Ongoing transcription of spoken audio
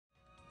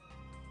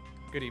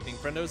Good evening,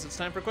 friendos. It's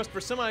time for Quest for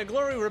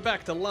Semi-Glory. We're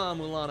back to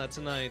LA-MULANA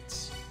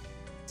tonight.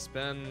 It's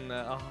been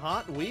a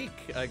hot week,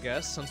 I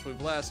guess, since we've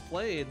last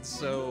played,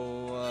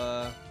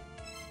 so,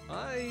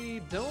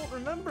 I don't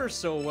remember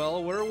so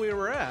well where we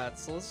were at.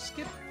 So let's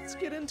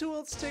get into it.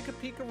 Let's take a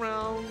peek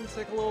around,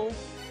 take a little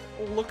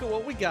look at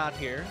what we got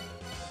here.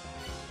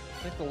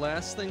 I think the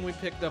last thing we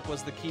picked up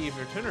was the Key of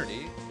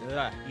Eternity.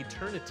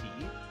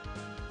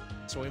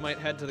 So we might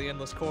head to the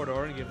Endless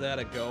Corridor and give that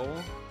a go.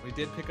 We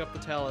did pick up the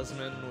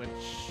Talisman, which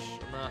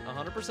I'm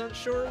not 100%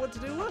 sure what to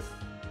do with.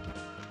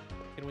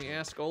 Can we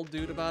ask old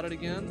dude about it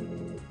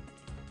again?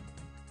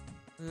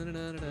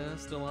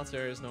 Still lots of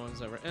areas no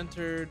one's ever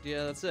entered.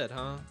 Yeah, that's it,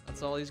 huh?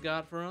 That's all he's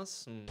got for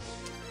us?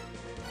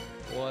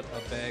 What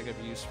a bag of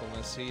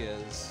usefulness he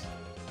is.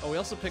 Oh, we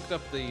also picked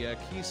up the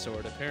key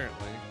sword,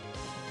 apparently.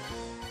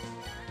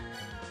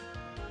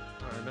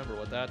 I don't remember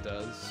what that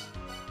does.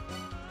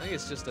 I think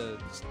it's just a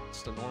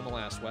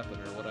normal-ass weapon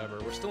or whatever.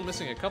 We're still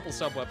missing a couple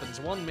sub-weapons,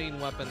 one main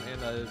weapon,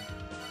 and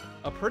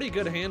a pretty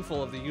good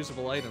handful of the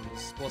usable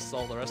items, plus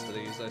all the rest of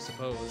these, I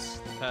suppose.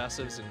 The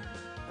passives and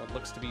what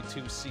looks to be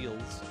 2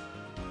 seals.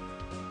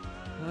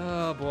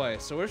 Oh boy,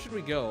 so where should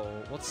we go?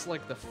 What's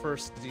like the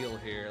first deal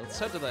here? Let's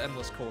head to the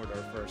Endless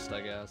Corridor first, I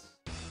guess.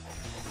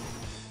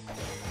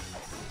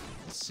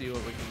 Let's see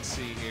what we can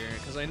see here,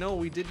 because I know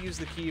we did use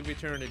the Key of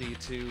Eternity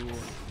to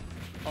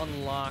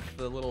unlock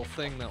the little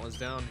thing that was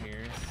down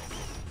here.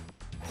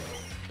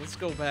 Let's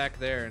go back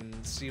there and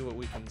see what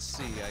we can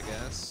see, I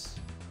guess.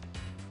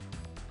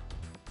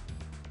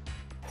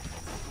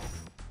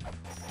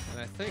 And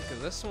I think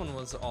this one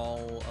was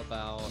all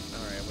about...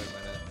 Alright, wait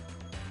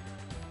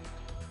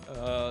a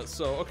minute.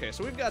 Okay,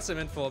 so we've got some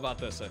info about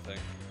this, I think.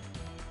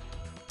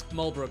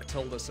 Mulbrook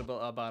told us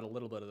about a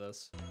little bit of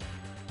this.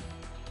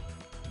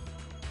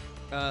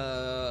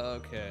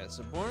 Okay,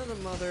 so Born of the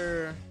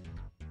Mother...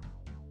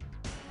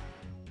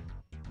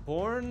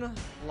 Born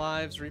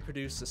lives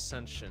reproduce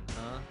ascension,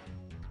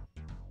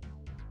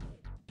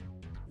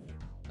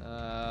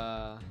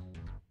 huh?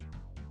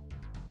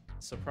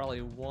 So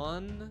probably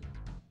 1,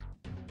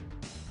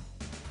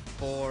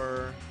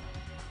 4,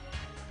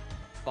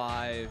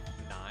 5,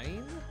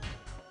 9?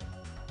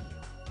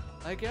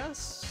 I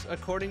guess,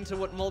 according to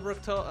what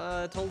Mulbrook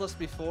told us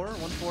before,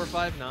 1, 4,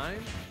 5,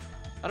 9.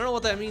 I don't know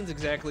what that means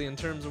exactly in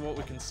terms of what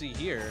we can see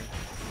here,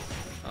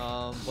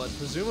 but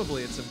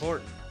presumably it's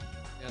important.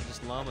 Yeah,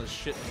 just llamas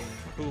shitting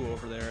poo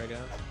over there, I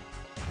guess.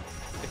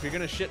 If you're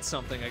gonna shit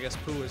something, I guess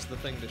poo is the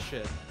thing to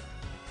shit.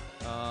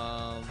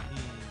 I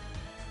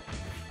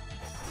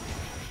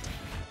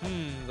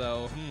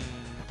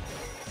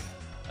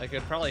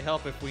could probably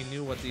help if we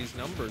knew what these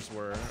numbers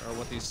were, or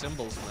what these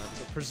symbols meant.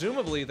 So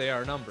presumably they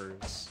are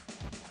numbers,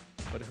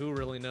 but who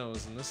really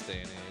knows in this day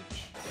and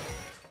age?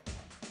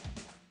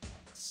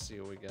 Let's see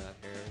what we got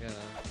here. We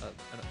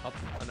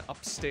got an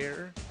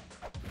upstairs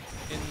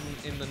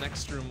in the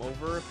next room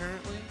over,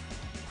 apparently.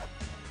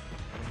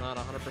 I'm not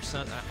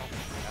 100%.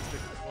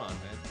 Come on,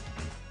 man.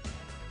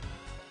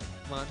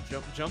 Come on,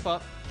 jump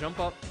up,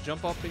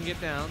 and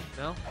get down.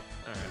 No? All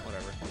right,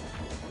 whatever.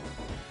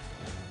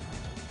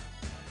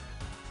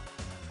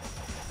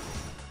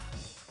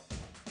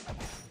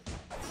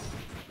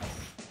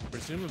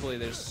 Presumably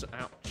there's,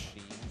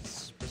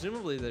 ouchies.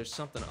 Presumably there's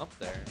something up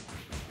there.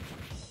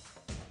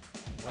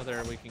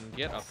 Whether we can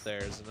get up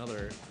there is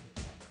another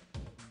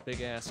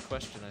big-ass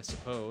question, I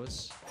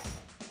suppose.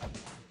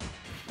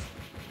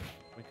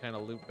 We kind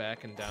of loop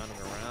back and down and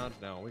around.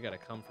 No, we gotta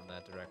come from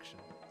that direction.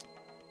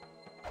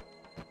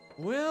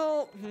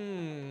 Well,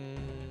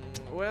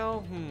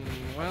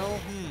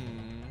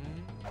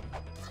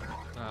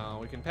 Oh,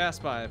 we can pass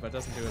by it, but it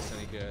doesn't do us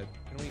any good.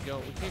 Can we go?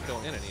 We can't go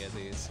in any of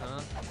these,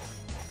 huh?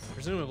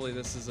 Presumably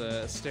this is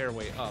a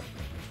stairway up.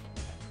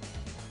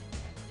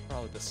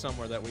 Probably to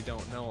somewhere that we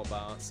don't know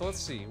about. So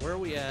let's see, where are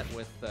we at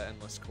with the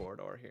Endless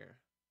Corridor here?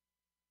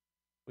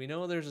 We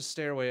know there's a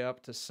stairway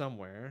up to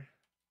somewhere.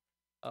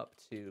 Up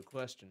to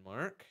question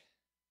mark.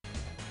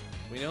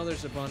 We know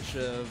there's a bunch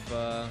of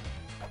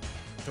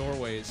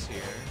doorways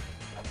here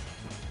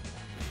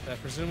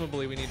that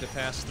presumably we need to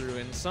pass through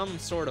in some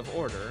sort of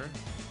order.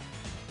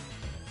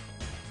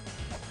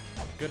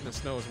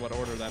 Goodness knows what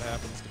order that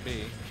happens to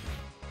be.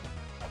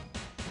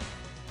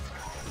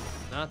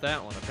 Not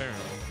that one,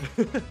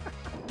 apparently.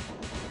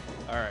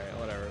 Alright,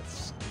 whatever.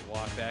 Let's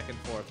walk back and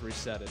forth,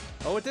 reset it.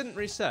 Oh, it didn't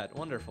reset.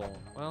 Wonderful.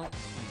 Well,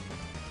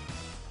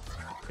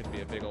 could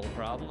be a big old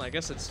problem. I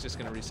guess it's just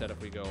gonna reset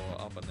if we go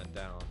up and then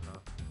down, huh?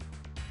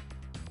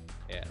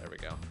 Yeah, there we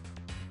go.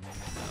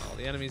 Now,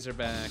 the enemies are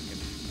back and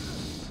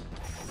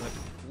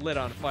lit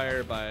on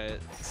fire by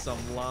some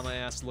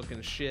llama-ass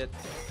looking shit.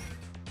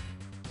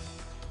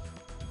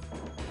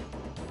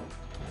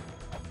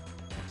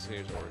 So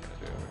here's what we're gonna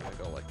do. We're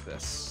gonna go like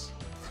this.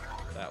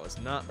 That was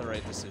not the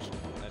right decision,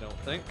 I don't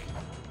think.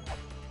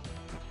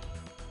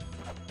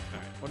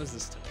 Alright, what is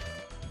this to me?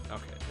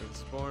 Okay,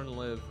 it's born,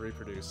 live,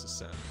 reproduce,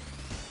 ascend.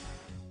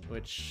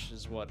 Which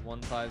is what,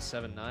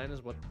 1579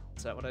 is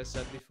that what I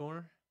said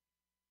before?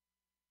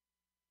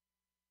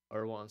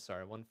 Or one,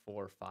 sorry,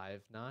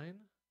 1459?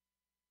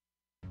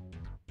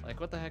 Like,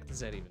 what the heck does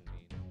that even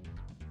mean?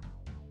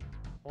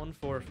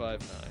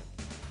 1459.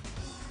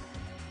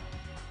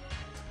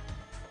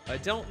 I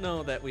don't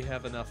know that we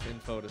have enough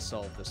info to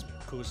solve this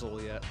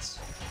puzzle yet.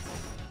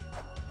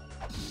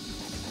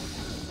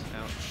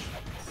 Ouch.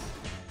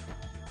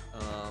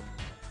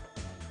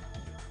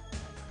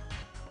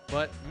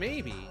 But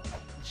maybe,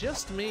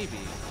 just maybe,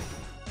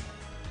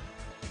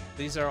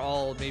 these are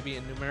all maybe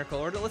in numerical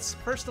order.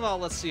 First of all,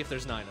 let's see if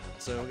there's 9 of them.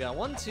 So we got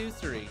 1, 2,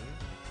 3,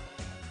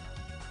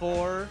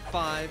 4,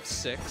 5,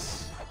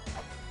 6.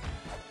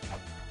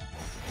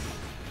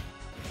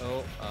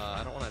 Oh,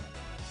 I don't want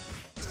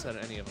to set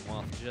any of them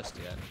off just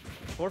yet.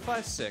 4,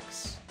 5,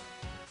 6,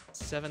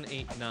 7,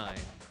 8, 9.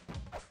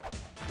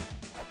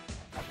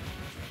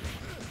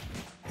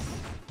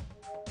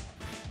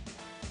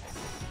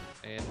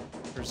 And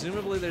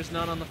presumably there's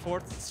none on the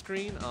 4th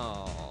screen.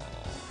 Oh,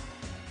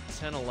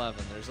 10,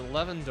 11. There's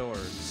 11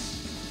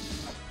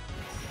 doors,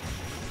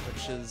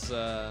 which is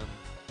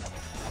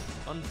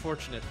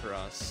unfortunate for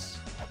us.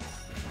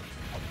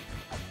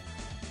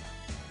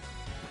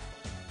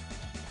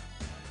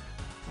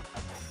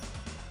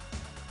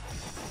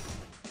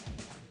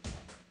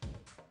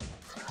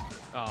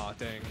 Oh,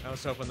 dang. I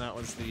was hoping that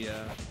was the,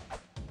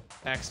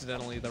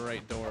 accidentally the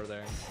right door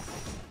there.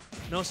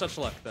 No such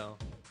luck, though.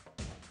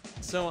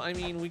 So, I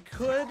mean, we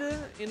could,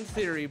 in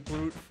theory,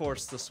 brute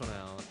force this one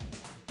out.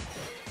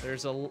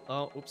 There's a...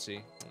 Oh,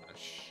 oopsie. Oh,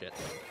 shit.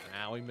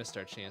 Ah, we missed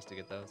our chance to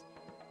get those.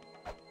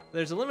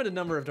 There's a limited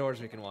number of doors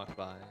we can walk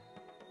by.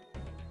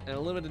 And a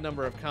limited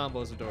number of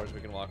combos of doors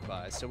we can walk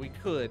by. So we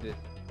could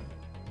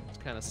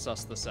just kind of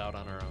suss this out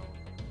on our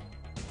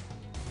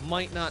own.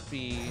 Might not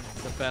be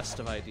the best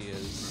of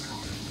ideas.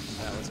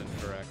 That was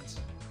incorrect.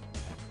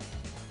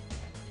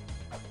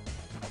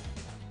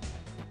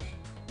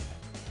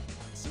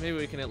 So maybe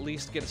we can at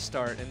least get a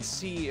start and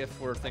see if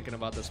we're thinking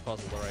about this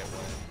puzzle the right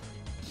way.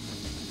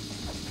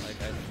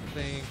 Like, I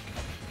think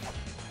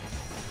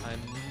I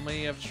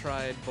may have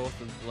tried both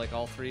of, like,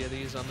 all 3 of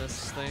these on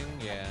this thing.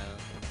 Yeah.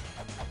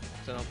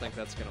 So I don't think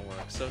that's gonna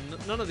work. So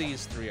none of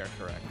these 3 are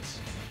correct.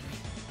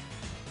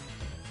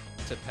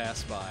 To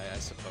pass by, I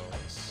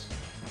suppose.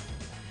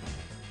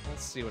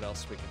 Let's see what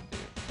else we can do.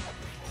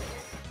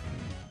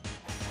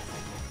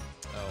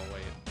 Oh,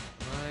 wait.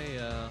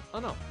 Oh,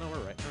 no,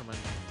 we're right. Never mind.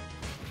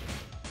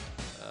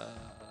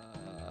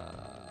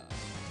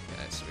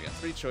 Okay, so we got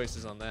 3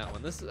 choices on that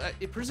one. This is,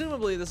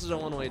 presumably this is a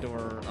one-way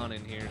door on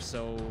in here,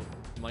 so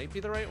might be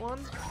the right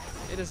one?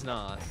 It is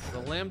not. The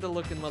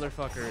lambda-looking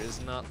motherfucker is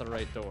not the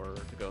right door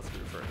to go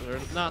through first. Or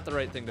not the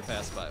right thing to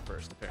pass by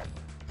first,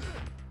 apparently.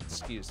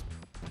 Excuse me.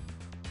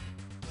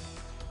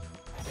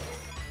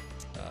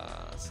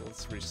 So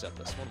let's reset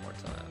this one more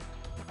time.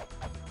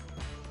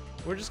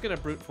 We're just gonna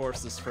brute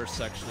force this first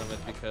section of it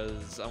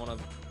because I want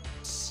to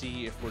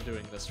see if we're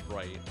doing this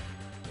right.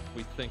 If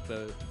we think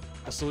the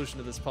solution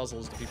to this puzzle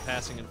is to be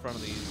passing in front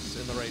of these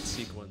in the right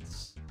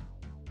sequence.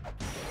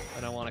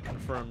 And I want to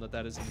confirm that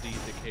that is indeed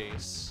the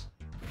case.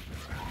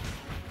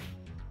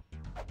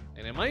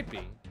 And it might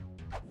be,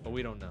 but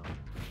we don't know.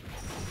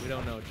 We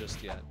don't know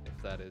just yet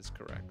if that is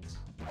correct.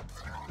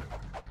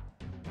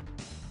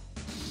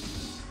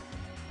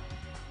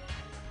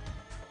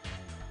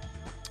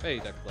 Hey,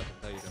 Duck Legend,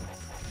 how you doing?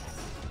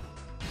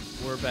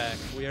 We're back.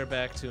 We are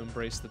back to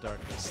embrace the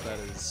darkness. That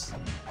is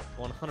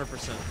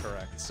 100%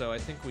 correct. So I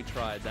think we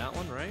tried that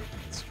one, right?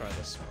 Let's try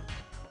this one.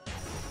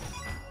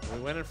 We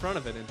went in front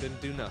of it and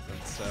didn't do nothing,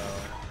 so...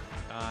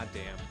 Ah,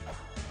 damn.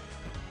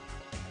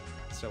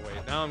 So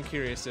wait, now I'm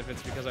curious if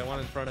it's because I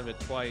went in front of it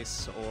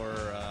twice, or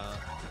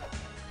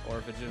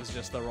if it was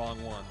just the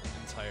wrong one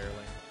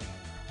entirely.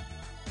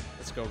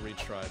 Let's go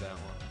retry that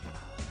one.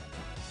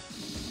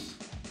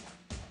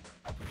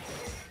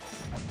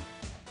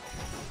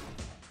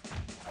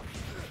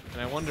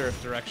 And I wonder if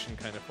direction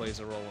kind of plays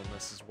a role in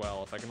this as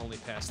well, if I can only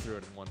pass through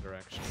it in one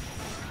direction.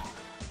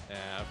 Yeah,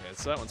 okay,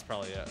 so that one's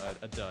probably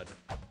a dud.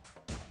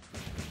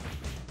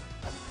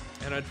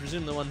 And I'd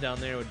presume the one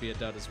down there would be a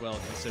dud as well,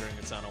 considering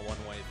it's on a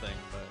one-way thing,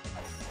 but...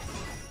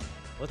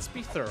 Let's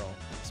be thorough.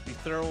 Let's be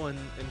thorough and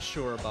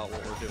sure about what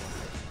we're doing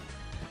here.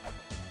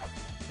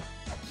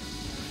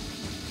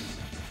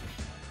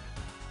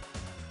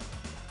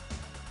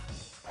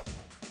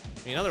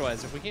 I mean,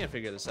 otherwise, if we can't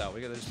figure this out,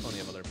 there's plenty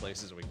of other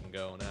places we can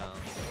go now.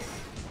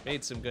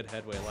 Made some good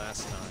headway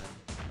last time.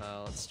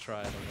 Let's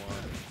try the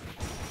one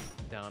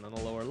down on the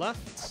lower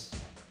left.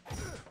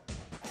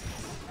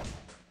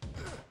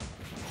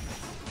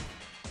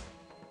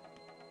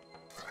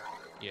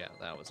 Yeah,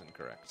 that was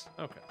incorrect.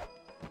 Okay.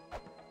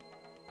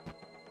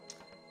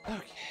 Okay.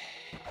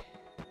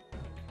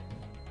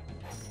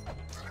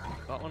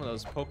 Got one of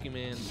those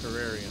Pokemon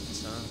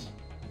terrariums, huh?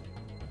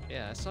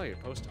 Yeah, I saw your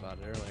post about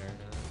it earlier.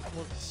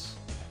 Looks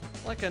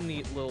like a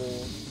neat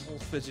little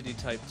fidgety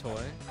type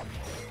toy.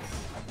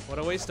 What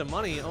a waste of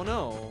money. Oh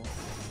no.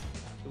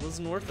 It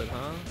wasn't worth it,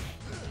 huh?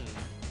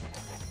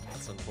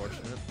 That's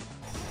unfortunate.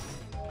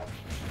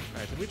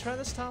 Alright, did we try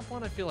this top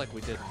one? I feel like we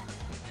didn't.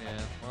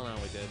 Yeah, well, no,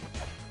 we did.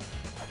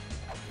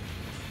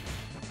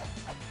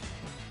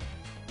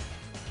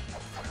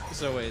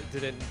 So wait,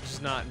 did it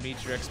just not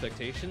meet your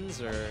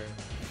expectations, or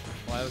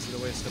why was it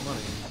a waste of money?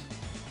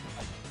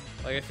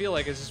 Like, I feel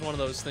like it's just one of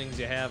those things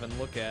you have and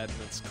look at,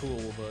 and it's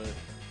cool, but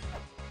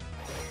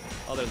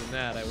other than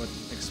that, I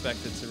wouldn't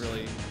expect it to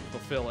really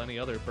fulfill any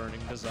other burning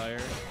desire.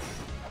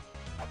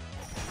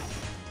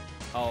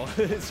 Oh,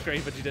 it's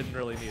great, but you didn't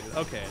really need it.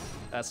 Okay,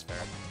 that's fair.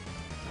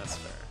 That's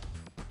fair.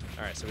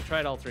 Alright, so we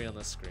tried all three on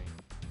this screen.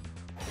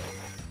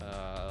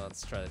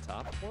 Let's try the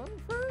top one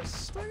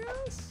first, I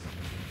guess?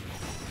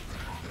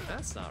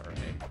 That's not right.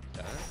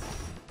 Okay.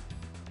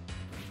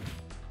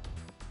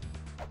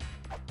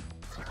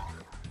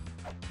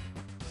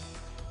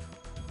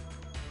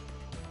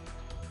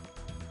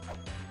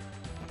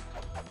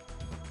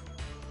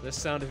 This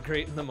sounded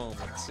great in the moment.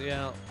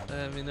 Yeah,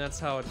 I mean, that's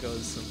how it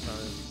goes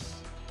sometimes.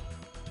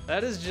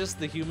 That is just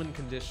the human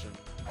condition.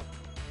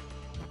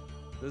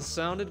 This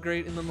sounded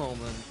great in the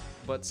moment,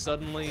 but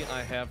suddenly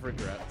I have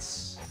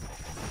regrets.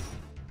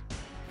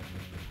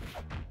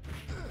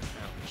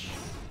 Ouch.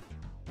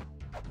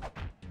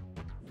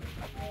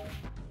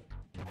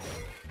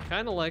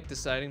 Kinda like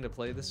deciding to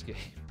play this game.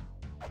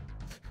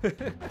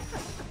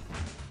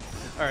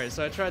 Alright,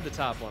 so I tried the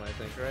top one, I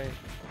think, right?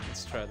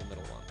 Let's try the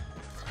middle one.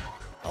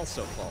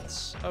 Also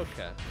false.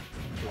 Okay.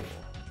 Cool.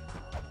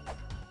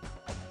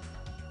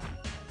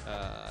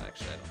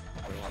 Actually,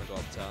 I don't really want to go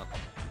up top.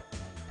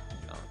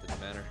 No, it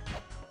didn't matter.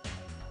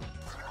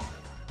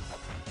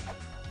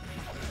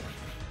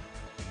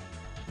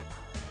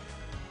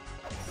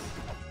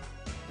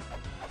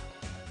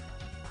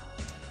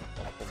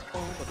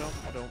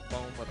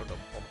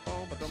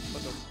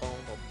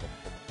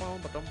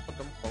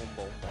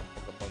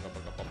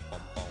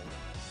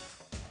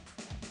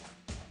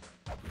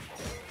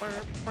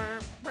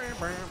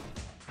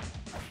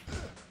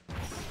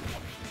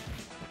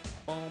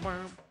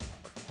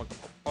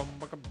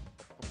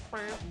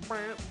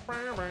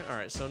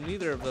 Alright, so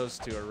neither of those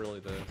two are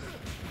really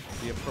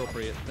the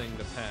appropriate thing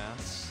to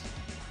pass.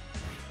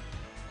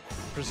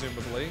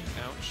 Presumably.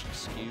 Ouch.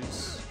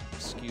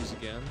 Excuse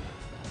again.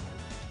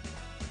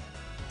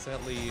 So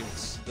that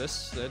leaves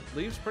this. That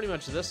leaves pretty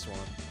much this one.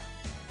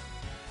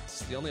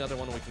 It's the only other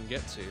one we can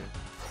get to.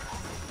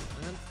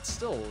 And it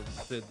still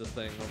did the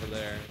thing over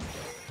there.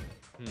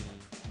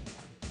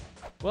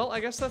 Well, I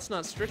guess that's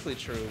not strictly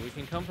true. We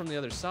can come from the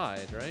other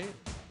side, right?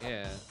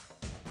 Yeah.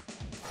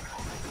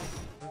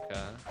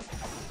 Okay.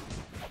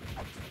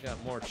 We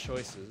got more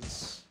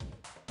choices.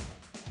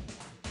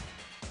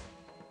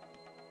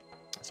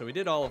 So we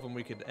did all of them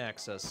we could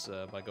access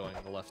by going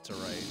left to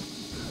right.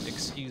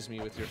 Excuse me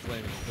with your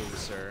flaming poo,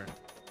 sir.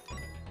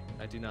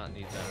 I do not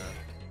need that.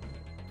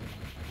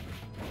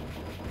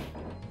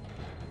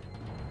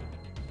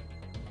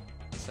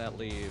 So that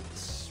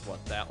leaves,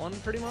 what, that one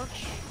pretty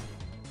much?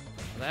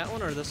 That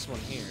one or this one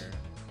here?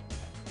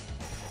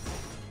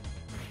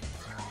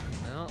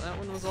 No, that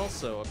one was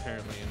also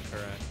apparently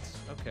incorrect.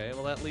 Okay,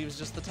 well that leaves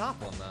just the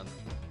top one then.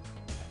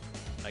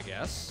 I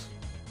guess.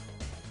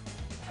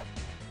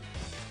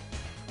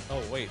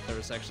 Oh wait, there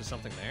was actually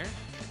something there?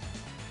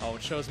 Oh,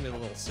 it shows me the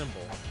little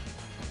symbol.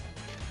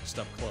 Just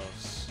up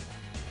close.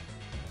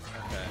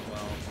 Okay,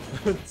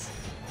 well,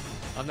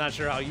 I'm not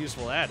sure how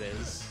useful that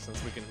is,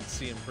 since we can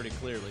see him pretty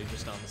clearly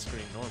just on the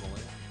screen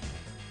normally.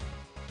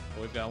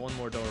 But we've got one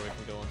more door we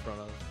can go in front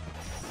of.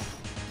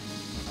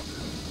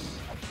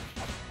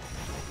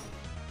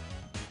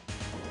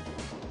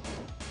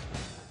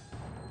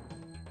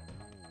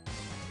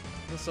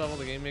 In this level,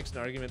 the game makes an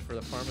argument for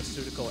the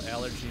pharmaceutical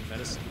allergy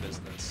medicine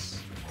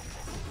business.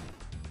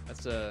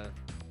 That's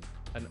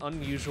an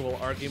unusual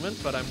argument,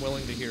 but I'm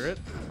willing to hear it.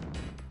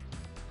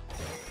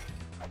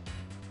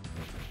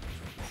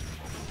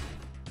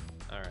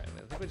 Alright,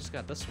 I think we just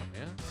got this one,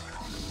 yeah?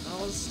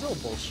 Oh, it's still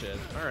bullshit.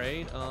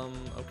 Alright,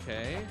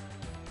 okay.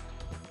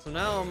 So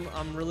now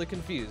I'm really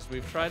confused.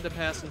 We've tried to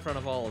pass in front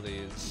of all of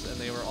these, and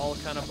they were all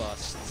kind of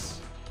busts.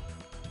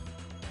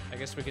 I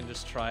guess we can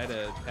just try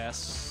to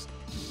pass...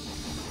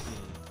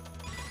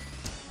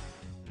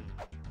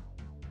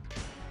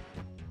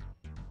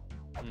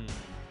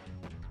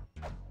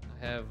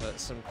 I have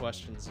some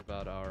questions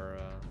about our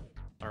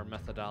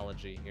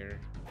methodology here.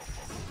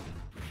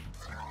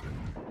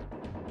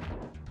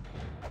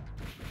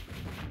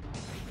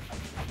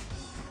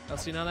 Oh,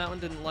 see, now that one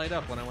didn't light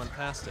up when I went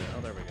past it.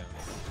 Oh, there we go.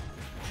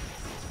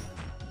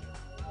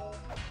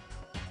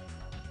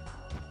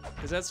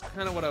 Because that's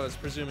kind of what I was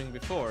presuming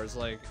before, is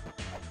like,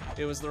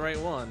 it was the right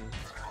one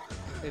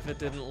if it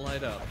didn't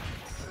light up.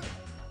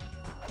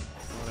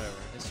 Whatever.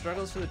 His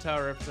struggles for the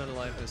tower represented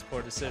life as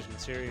poor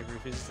decisions. Here he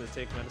refuses to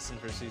take medicine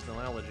for seasonal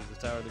allergy.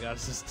 The tower, the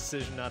goddess's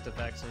decision not to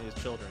vaccinate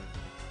his children.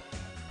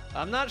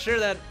 I'm not sure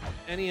that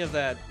any of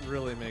that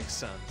really makes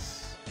sense.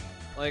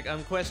 Like,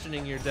 I'm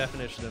questioning your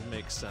definition of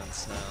makes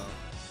sense now.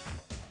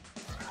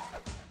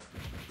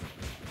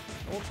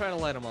 We'll try to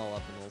light them all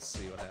up and we'll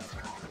see what happens.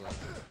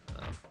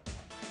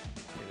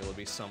 Maybe there'll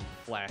be some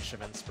flash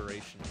of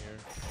inspiration here.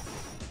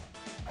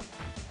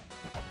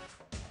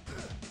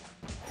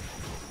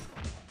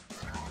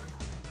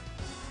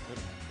 Oop,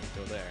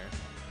 go there.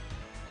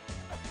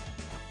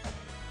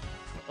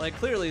 Like,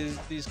 clearly,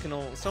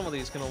 some of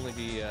these can only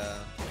be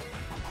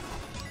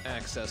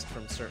accessed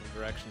from certain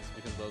directions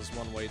because of those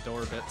one-way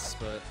door bits,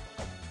 but...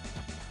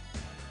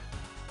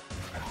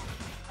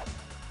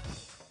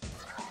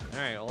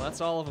 Alright, well,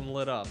 that's all of them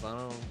lit up. I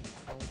don't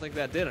think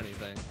that did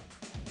anything.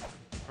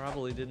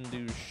 Probably didn't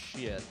do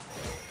shit.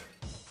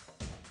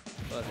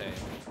 But hey,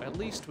 at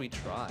least we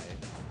tried.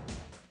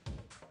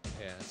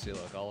 Yeah, see,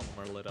 look, all of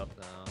them are lit up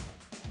now.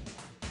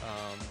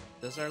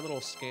 Does our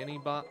little scanny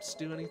bops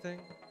do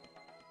anything?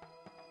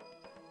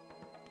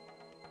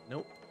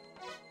 Nope.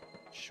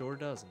 Sure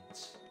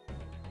doesn't.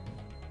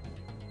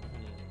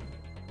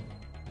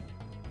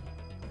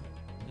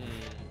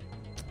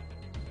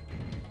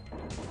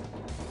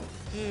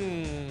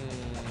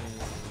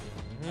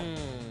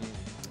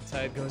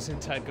 Tide goes in,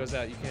 tide goes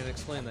out. You can't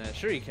explain that.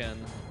 Sure you can.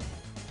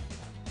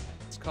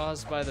 It's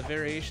caused by the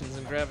variations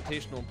in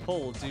gravitational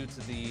pull due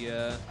to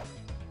the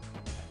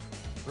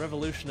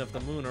revolution of the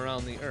moon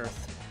around the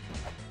Earth.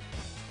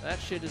 That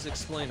shit is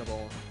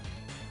explainable.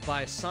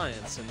 By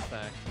science, in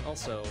fact.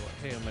 Also,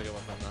 hey Omega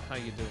Weapon, how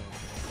you doing?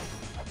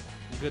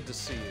 Good to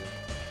see you.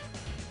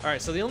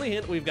 Alright, so the only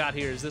hint we've got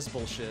here is this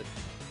bullshit.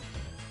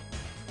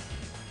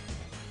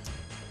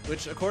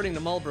 Which, according to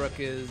Mulbrook,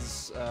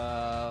 is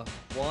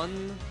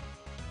 1,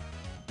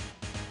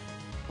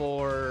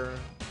 4,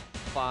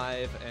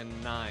 5,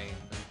 and 9.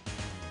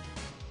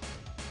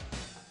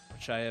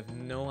 Which I have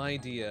no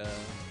idea,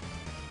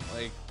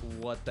 like,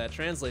 what that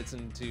translates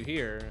into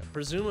here.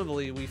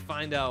 Presumably, we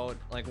find out,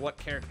 like, what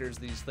characters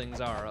these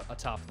things are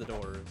atop the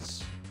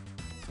doors.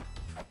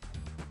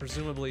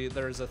 Presumably,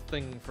 there's a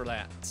thing for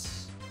that.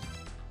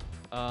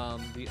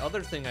 The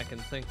other thing I can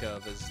think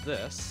of is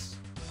this.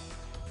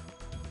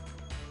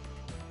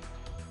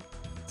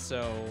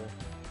 So,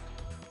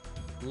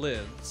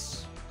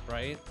 lives,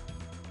 right?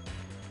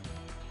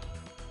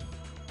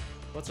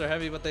 What's our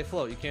heavy but they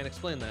float? You can't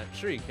explain that.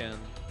 Sure you can.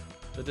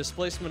 The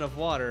displacement of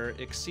water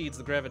exceeds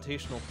the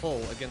gravitational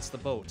pull against the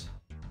boat,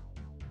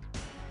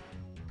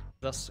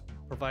 thus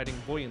providing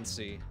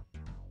buoyancy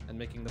and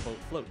making the boat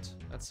float.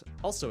 That's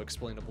also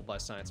explainable by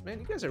science. Man,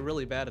 you guys are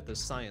really bad at this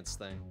science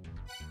thing.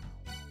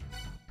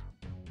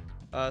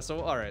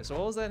 So, alright, so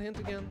what was that hint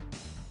again?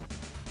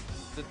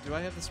 Do I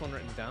have this one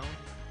written down?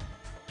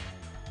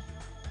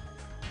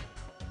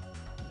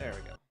 There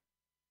we go.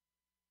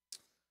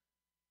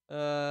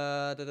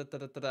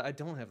 I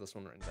don't have this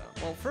one written down.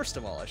 Well, first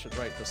of all, I should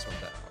write this one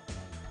down.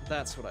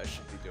 That's what I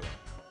should be doing.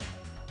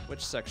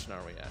 Which section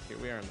are we at here?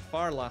 We are in the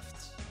far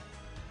left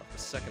of the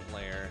second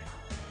layer.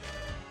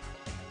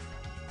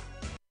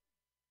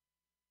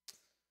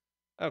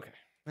 Okay.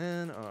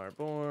 Men are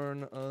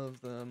born of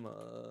the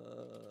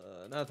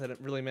mud. Not that it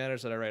really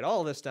matters that I write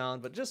all this down,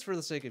 but just for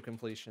the sake of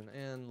completion.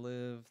 And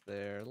live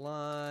their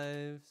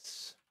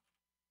lives.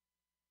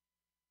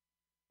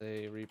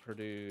 They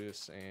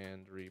reproduce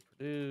and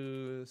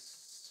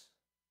reproduce.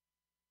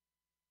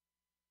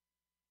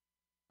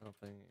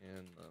 Helping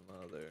in the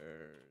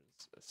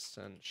mother's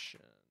ascension.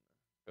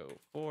 Go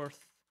forth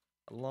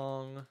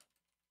along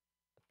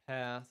the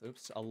path.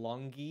 Oops,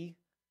 alongi.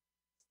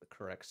 That's the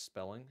correct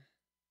spelling.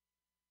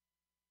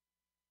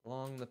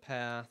 Along the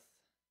path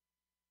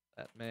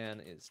that man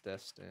is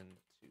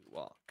destined to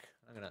walk.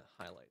 I'm going to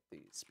highlight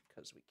these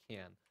because we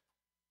can.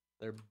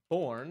 They're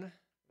born.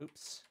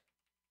 Oops.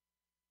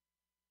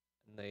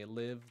 And they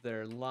live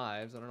their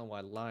lives. I don't know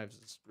why lives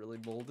is really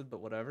bolded,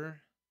 but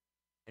whatever.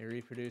 They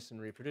reproduce and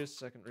reproduce,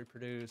 second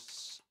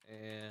reproduce,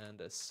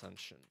 and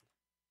ascension.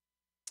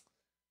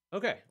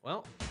 Okay,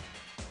 well,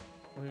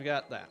 we've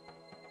got that.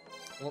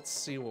 Let's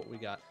see what we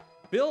got.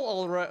 Bill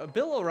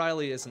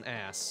O'Reilly is an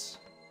ass.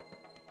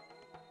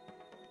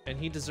 And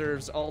he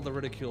deserves all the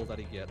ridicule that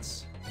he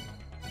gets.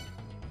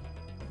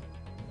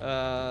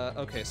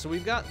 Okay, so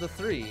we've got the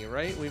three,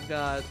 right? We've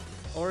got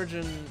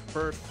origin,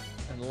 birth,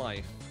 and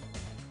life.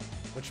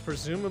 Which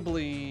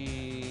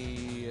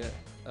presumably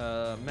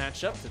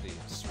match up to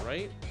these,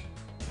 right?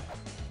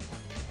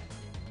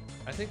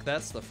 I think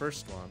that's the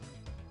first one.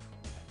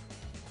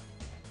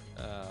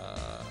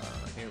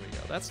 Here we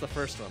go. That's the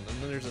first one.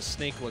 And then there's a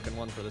snake-looking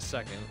one for the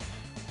second,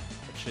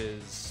 which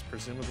is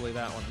presumably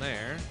that one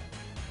there.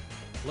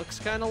 Looks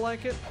kind of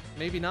like it.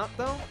 Maybe not,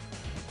 though.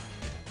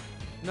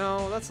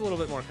 No, that's a little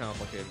bit more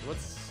complicated.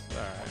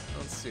 Alright,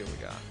 let's see what we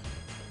got.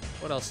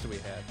 What else do we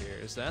have here?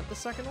 Is that the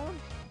second one?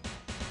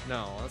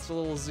 No, that's a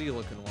little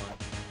Z-looking one.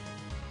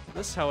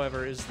 This,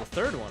 however, is the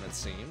third one, it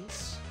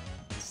seems.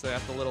 So they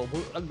have the little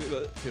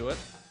to it.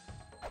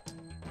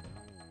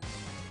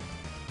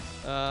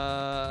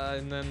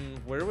 And then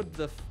where would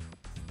the...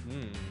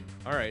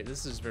 Alright,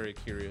 this is very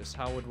curious.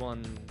 How would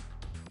one...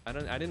 I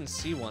didn't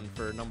see one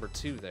for number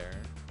 2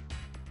 there.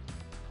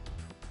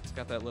 It's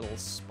got that little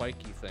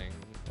spiky thing,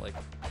 like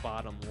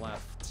bottom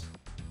left.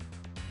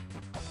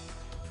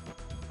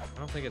 I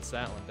don't think it's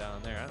that one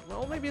down there.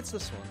 Well, maybe it's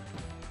this one.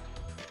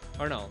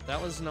 Or no,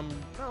 that was no,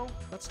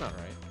 that's not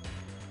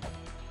right.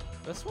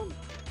 This one?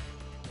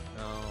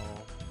 No.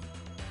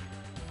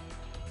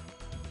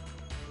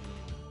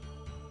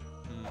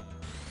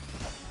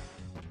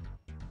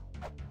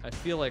 I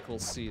feel like we'll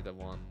see the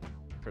one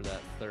for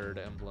that third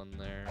emblem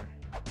there.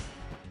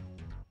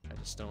 I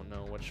just don't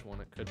know which one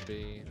it could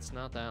be. It's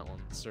not that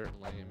one,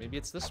 certainly. Maybe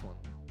it's this one,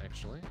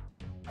 actually.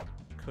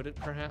 Could it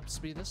perhaps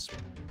be this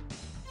one?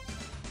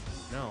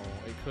 No,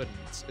 it couldn't.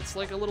 It's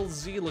like a little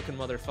Z-looking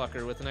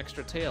motherfucker with an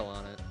extra tail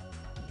on it.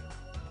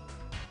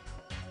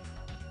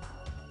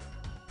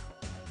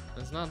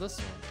 It's not this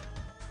one.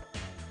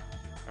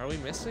 Are we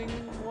missing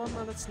one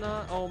that it's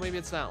not? Oh, maybe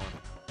it's that one.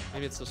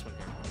 Maybe it's this one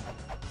here.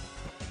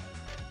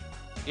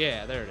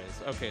 Yeah, there it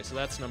is. Okay, so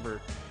that's number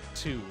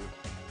 2.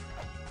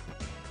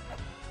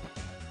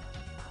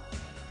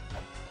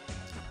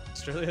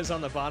 Australia's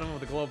on the bottom of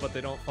the globe, but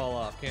they don't fall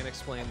off. Can't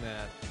explain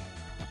that.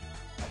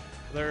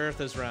 The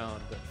Earth is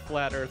round.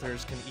 Flat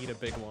Earthers can eat a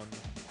big one.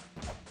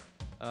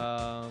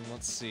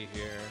 Let's see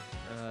here.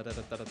 That's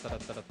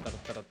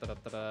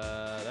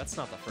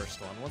not the first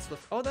one. What's the?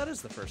 Oh, that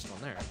is the first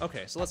one there.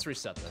 Okay, so let's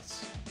reset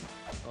this.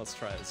 Let's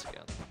try this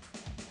again.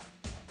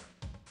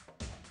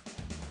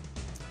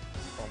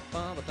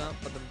 All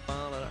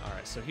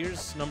right, so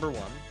here's number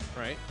 1,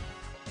 right?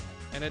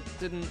 And it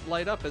didn't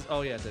light up as.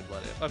 Oh yeah, it did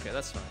light up. Okay,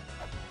 that's fine.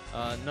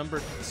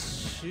 Number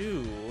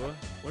 2.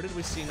 Where did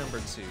we see number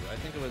 2? I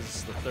think it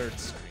was the 3rd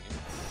screen.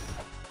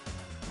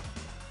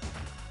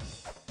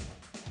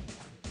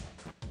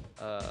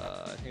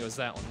 I think it was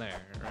that one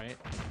there, right?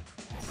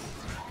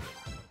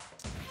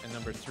 And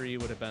number 3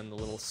 would have been the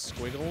little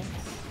squiggle,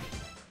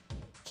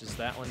 which is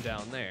that one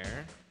down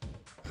there.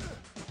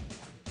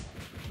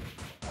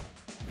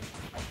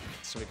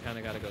 So we kind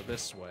of got to go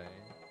this way.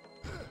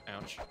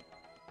 Ouch.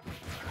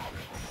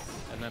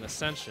 And then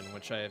Ascension,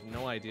 which I have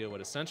no idea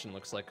what Ascension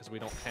looks like because we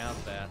don't have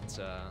that.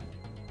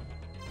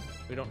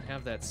 We don't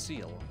have that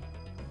seal,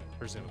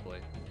 presumably.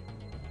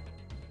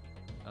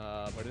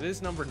 But it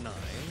is number 9.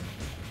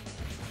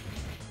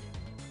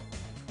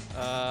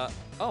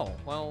 Oh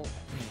well.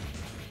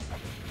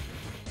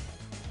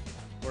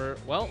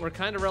 We're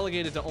kind of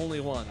relegated to only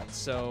 1,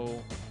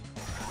 so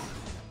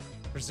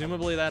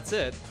presumably that's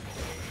it.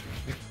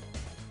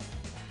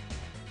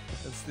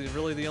 It's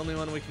really the only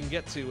one we can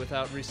get to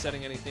without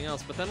resetting anything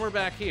else. But then we're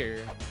back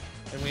here,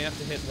 and we have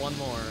to hit one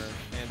more,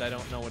 and I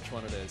don't know which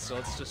one it is. So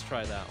let's just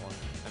try that one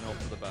and hope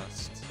for the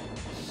best.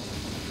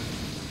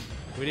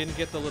 We didn't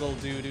get the little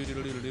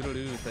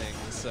do-do-do-do-do-do-do thing,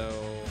 so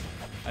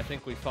I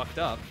think we fucked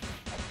up.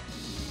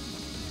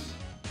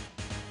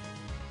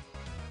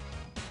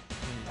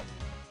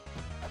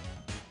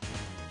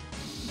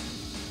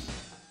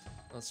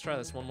 Let's try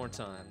this one more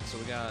time. So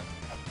we got,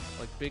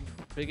 like,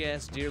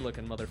 big-ass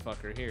deer-looking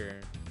motherfucker here.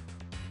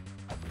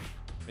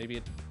 Maybe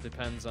it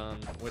depends on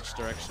which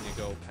direction you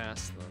go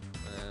past them.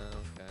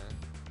 Okay.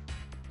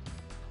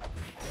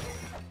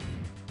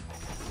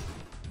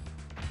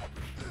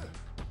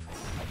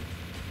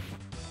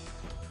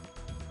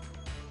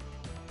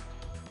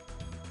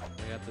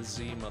 We got the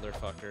Z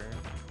motherfucker.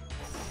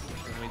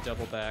 And we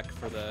double back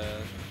for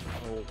the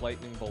little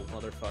lightning bolt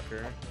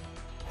motherfucker.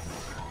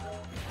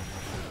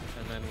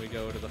 And then we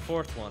go to the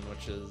 4th one,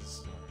 which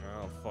is...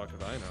 oh, fuck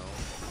if I know.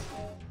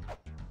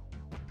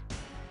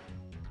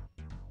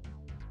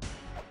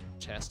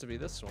 Has to be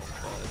this one,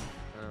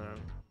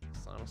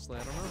 but honestly,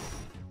 I don't know.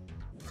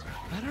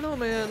 I don't know,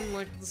 man.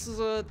 Like, this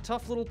is a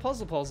tough little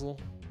puzzle.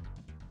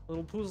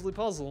 Little puzzly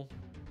puzzle.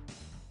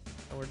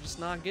 And we're just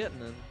not getting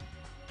it.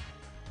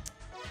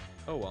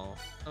 Oh well.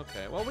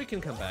 Okay, well, we can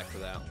come back to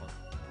that one.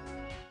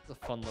 It's a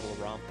fun little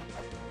romp.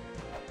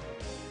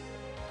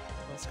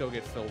 Let's go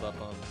get filled up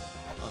on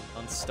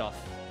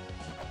stuff.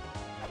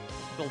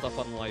 Filled up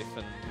on life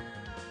and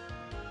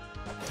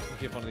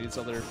give one of these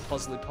other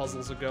puzzly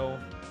puzzles a go.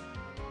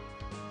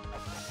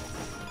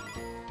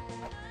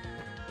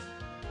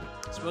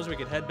 Suppose we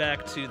could head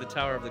back to the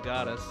Tower of the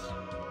Goddess,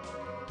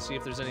 see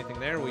if there's anything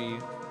there we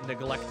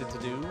neglected to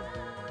do.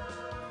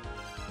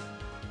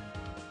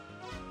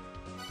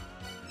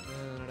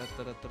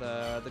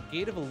 The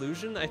Gate of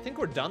Illusion? I think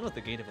we're done with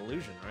the Gate of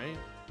Illusion, right?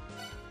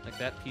 Like,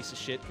 that piece of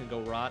shit can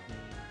go rot in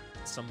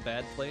some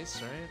bad place,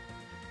 right?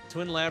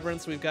 Twin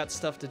Labyrinths, we've got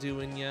stuff to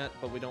do in yet,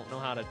 but we don't know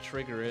how to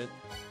trigger it.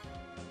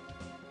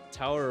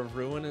 Tower of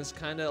Ruin is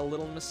kind of a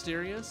little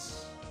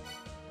mysterious.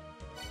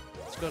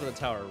 Let's go to the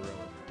Tower of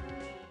Ruin.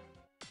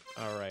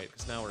 Alright,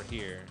 because now we're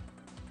here.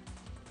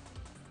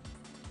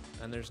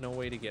 And there's no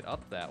way to get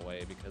up that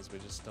way because we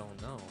just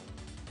don't know.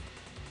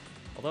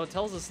 Although it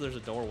tells us there's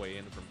a doorway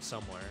in from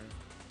somewhere.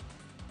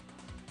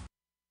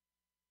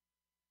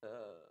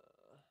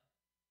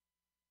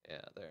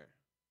 Yeah, there.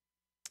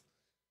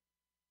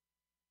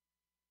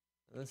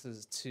 This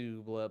is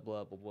 2 blah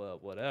blah blah blah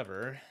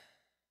whatever.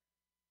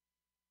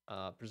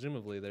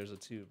 Presumably there's a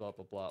 2 blah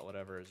blah blah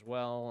whatever as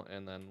well,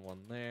 and then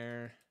 1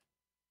 there.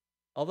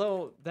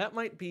 Although, that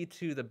might be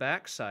to the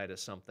backside of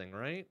something,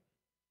 right?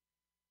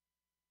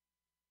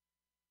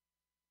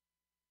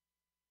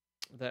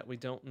 That we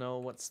don't know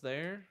what's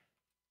there?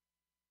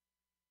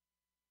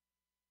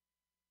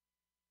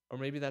 Or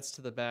maybe that's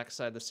to the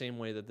backside the same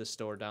way that this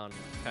door down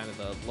kind of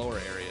the lower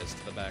area is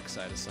to the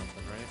backside of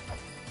something, right?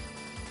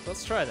 So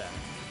let's try that.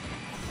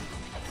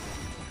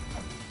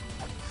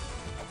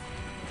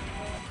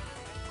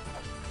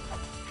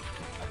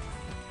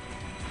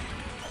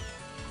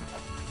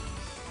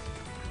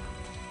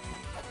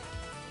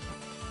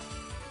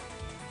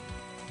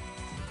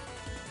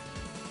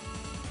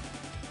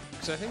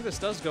 Because I think this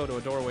does go to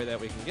a doorway that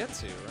we can get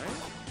to,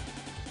 right?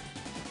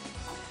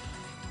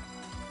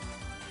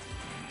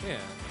 Yeah,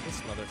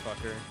 this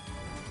motherfucker.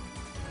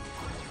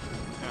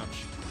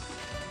 Ouch.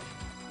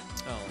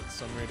 Oh,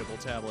 it's unreadable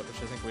tablet, which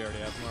I think we already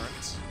have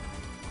marked.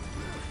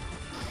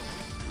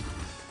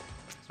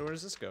 So where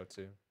does this go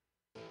to?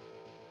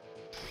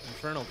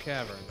 Infernal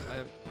Cavern.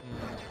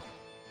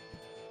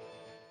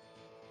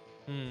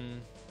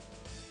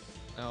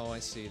 Oh, I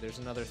see. There's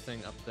another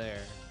thing up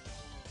there.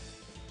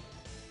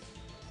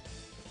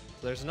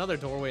 So there's another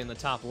doorway in the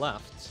top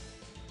left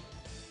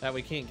that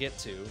we can't get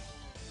to.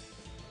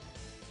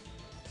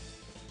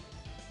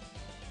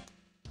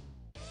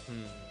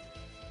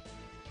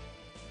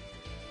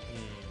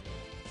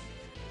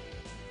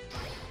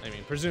 I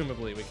mean,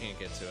 presumably we can't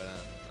get to it. I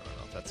don't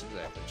know if that's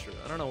exactly true.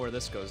 I don't know where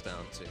this goes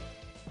down to.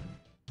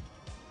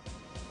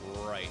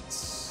 Right.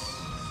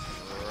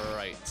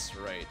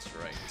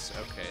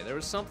 Okay, there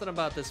was something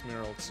about this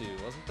mural too,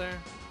 wasn't there?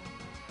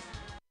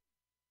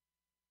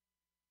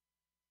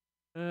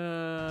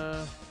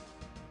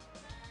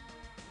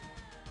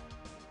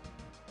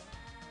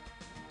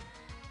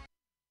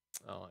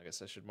 Oh, I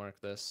guess I should mark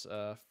this.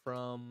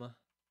 From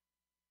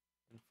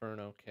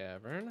Inferno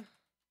Cavern.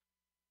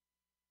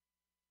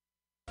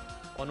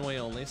 One way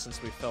only,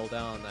 since we fell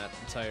down that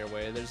entire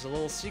way. There's a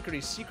little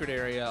secret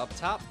area up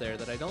top there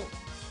that I don't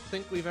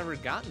think we've ever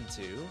gotten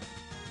to.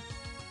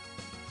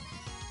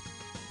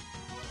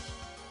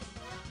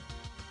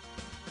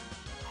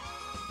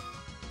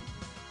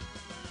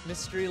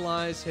 Mystery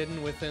lies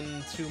hidden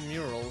within two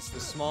murals.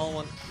 The small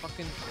one...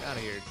 Fucking... Get out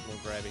of here,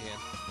 little grabby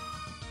hand.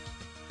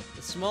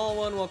 The small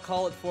one will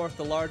call it forth.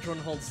 The large one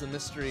holds the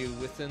mystery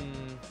within...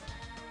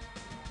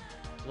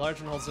 The large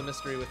one holds the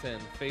mystery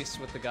within. Face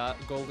with the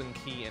golden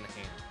key in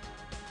hand.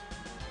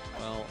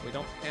 Well, we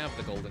don't have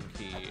the golden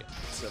key.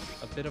 It's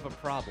a bit of a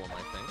problem,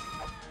 I think.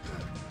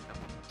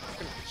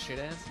 Fucking shit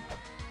ass.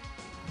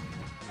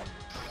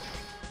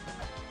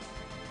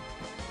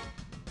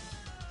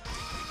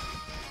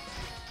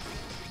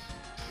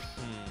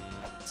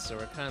 So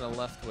we're kind of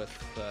left with,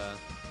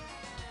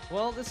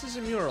 well, this is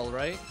a mural,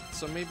 right?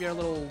 So maybe our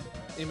little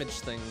image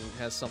thing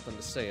has something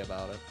to say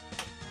about it.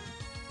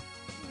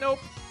 Nope.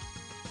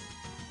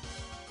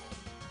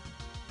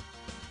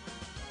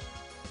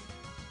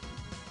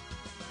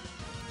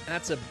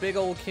 That's a big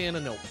old can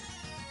of nope.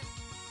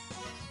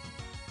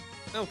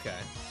 Okay.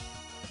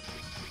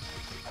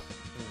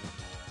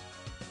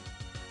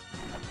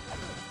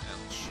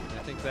 Ouch.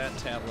 I think that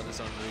tablet is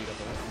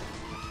unreadable,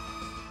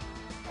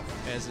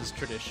 as is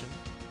tradition.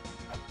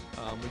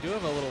 We do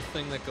have a little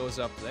thing that goes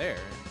up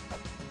there.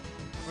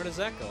 Where does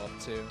that go up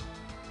to?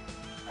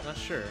 Not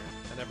sure.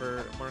 I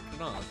never marked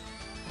it off.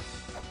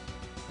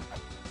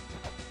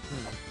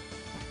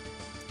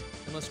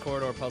 Endless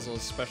corridor puzzle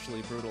is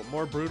especially brutal.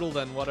 More brutal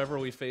than whatever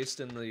we faced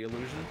in the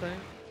illusion thing?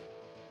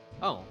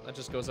 Oh, that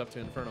just goes up to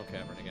Inferno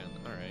Cavern again.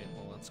 Alright,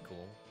 well that's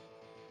cool.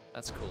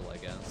 That's cool, I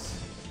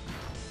guess.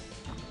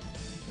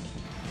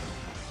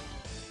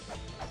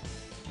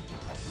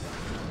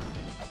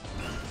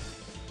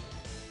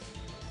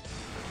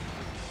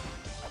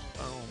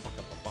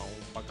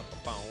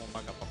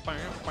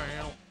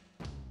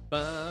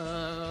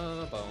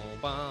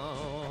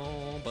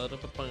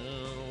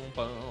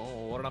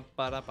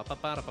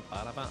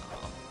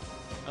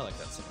 I like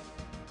that song.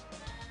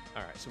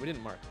 Alright, so we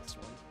didn't mark this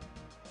one.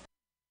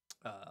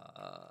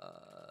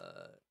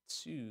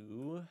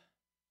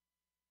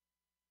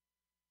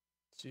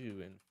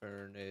 To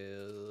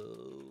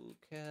Inferno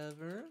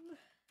Cavern.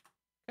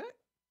 Okay.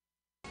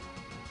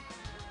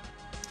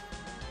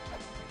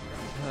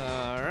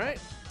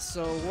 Alright,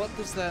 so what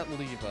does that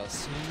leave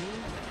us?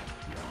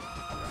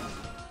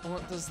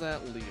 What does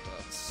that leave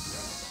us?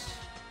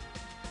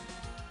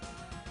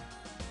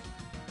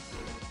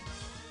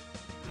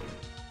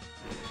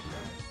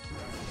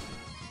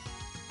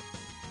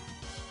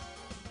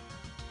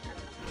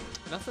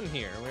 Nothing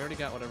here. We already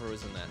got whatever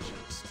was in that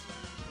chest.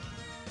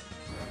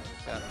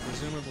 Got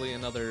presumably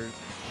another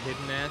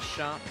hidden-ass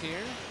shop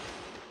here.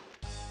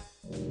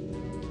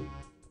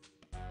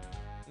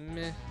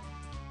 Meh.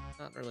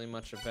 Not really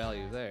much of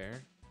value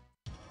there.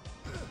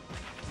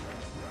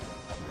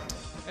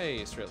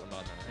 Hey, Straight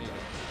LA-MULANA. How you doing?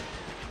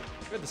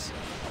 Good to see you.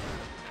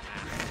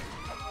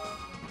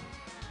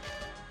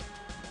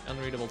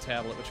 Unreadable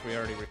tablet, which we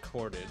already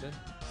recorded.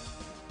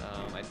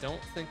 I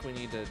don't think we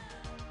need to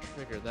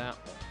trigger that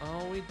one.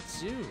 Oh, we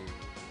do.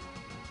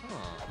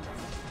 Huh.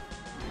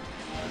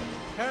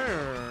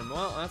 Perm.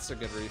 Well, that's a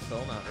good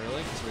refill. Not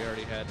really, because we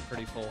already had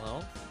pretty full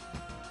health.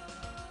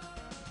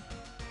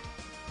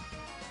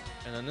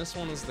 And then this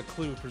one is the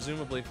clue,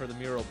 presumably for the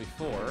mural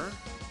before,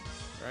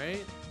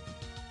 right?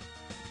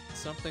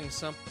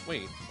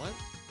 Wait, what?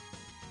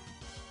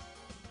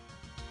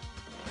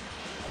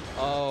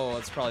 Oh,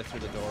 it's probably through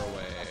the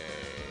doorway.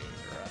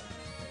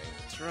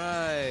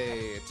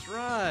 Right.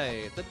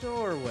 The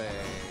doorway.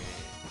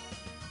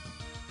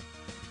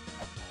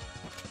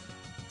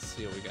 Let's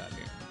see what we got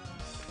here.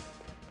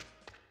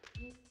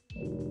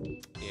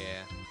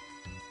 Yeah.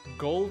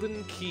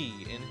 Golden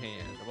key in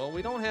hand. Well,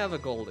 we don't have a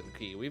golden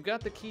key. We've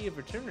got the key of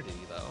eternity,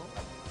 though.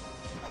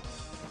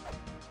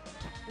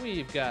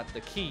 We've got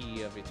the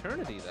key of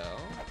eternity, though.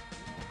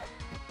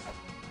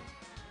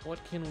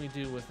 What can we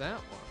do with that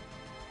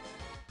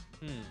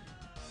one?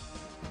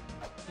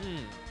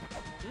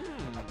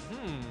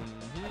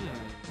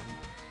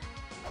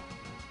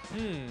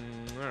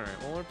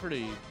 Alright, well, we're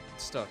pretty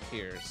stuck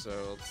here, so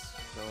let's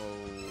go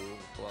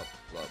blup,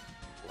 blup,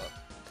 blup.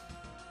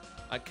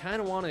 I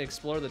kind of want to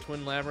explore the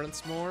Twin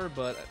Labyrinths more,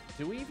 but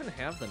do we even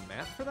have the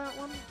map for that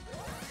one?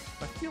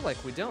 I feel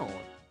like we don't.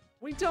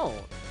 We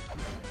don't.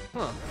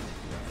 Huh.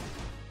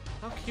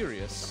 How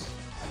curious.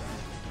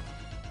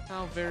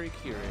 How very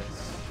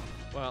curious.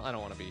 Well, I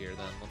don't want to be here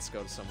then. Let's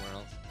go to somewhere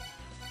else.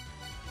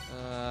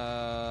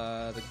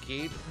 The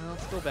gate.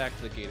 Let's go back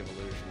to the Gate of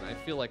Illusion. I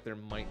feel like there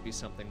might be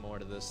something more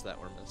to this that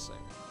we're missing.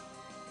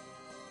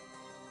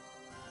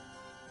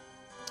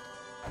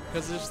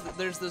 Because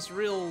there's this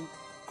real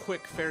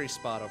quick ferry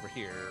spot over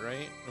here,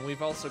 right? And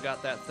we've also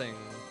got that thing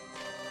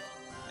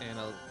and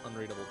an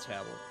unreadable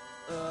tablet.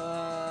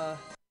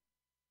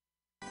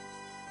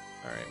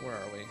 Alright, where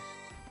are we?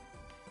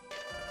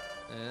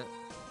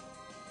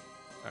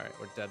 Alright,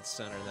 we're dead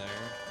center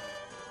there.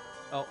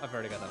 Oh, I've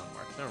already got that one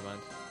marked. Never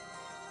mind.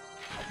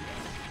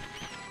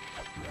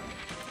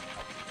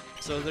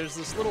 So there's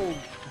this little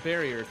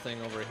barrier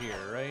thing over here,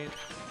 right?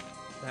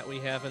 That we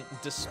haven't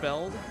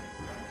dispelled.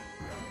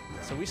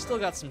 So we still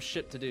got some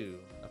shit to do,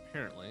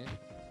 apparently.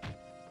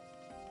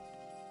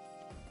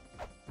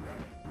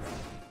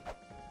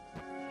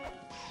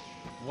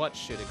 What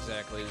shit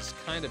exactly is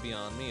kind of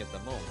beyond me at the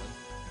moment.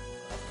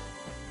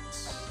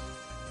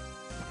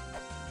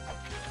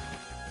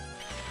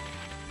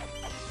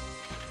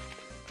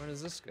 Where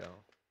does this go?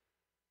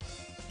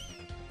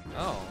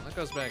 Oh, that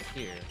goes back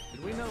here.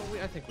 Did we know?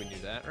 I think we knew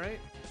that,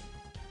 right?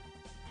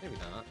 Maybe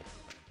not.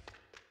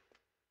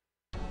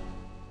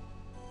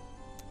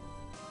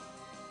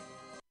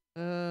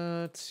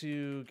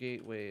 To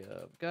Gateway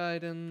of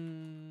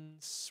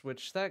Guidance,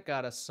 which that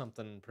got us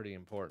something pretty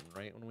important,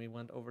 right? When we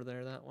went over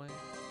there that way.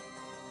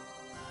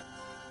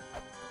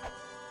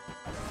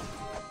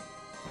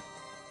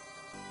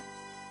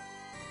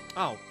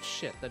 Oh,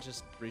 shit, that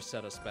just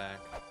reset us back.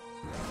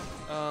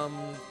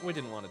 We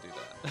didn't want to do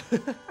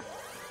that.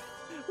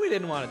 We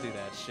didn't want to do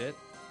that shit.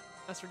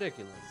 That's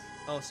ridiculous.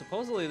 Oh,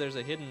 supposedly there's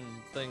a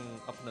hidden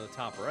thing up into the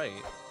top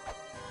right.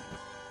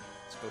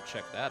 Let's go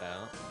check that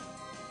out.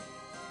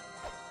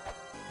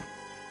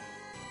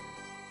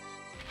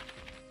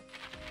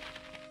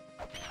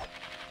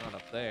 Not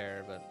up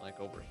there, but like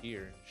over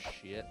here.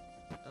 Shit.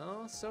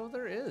 Oh, so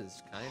there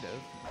is, kind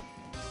of.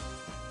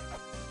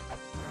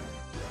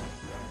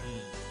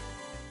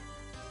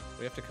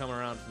 We have to come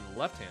around from the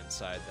left-hand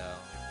side, though.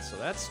 So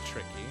that's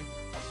tricky.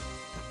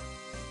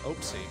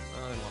 Oopsie.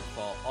 I didn't want to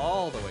fall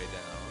all the way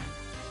down.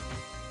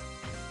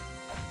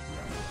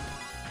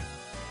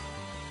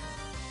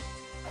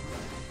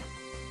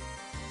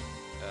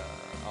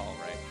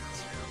 Alright.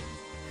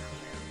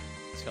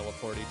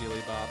 Teleporty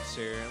dealy bops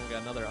here. And we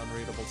got another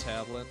unreadable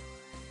tablet.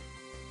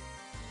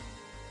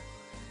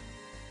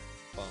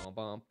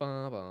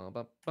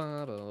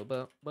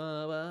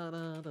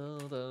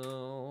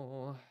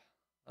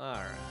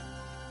 Alright.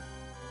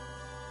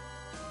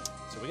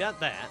 So we got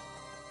that.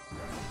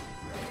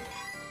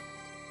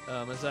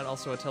 Is that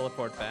also a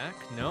teleport back?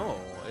 No,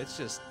 it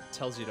just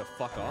tells you to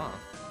fuck off.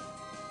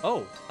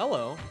 Oh,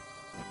 hello.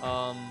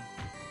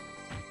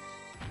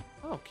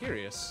 Oh,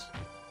 curious.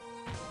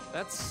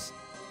 That's...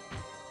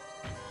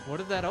 What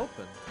did that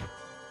open?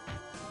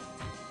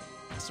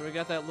 So we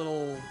got that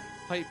little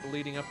pipe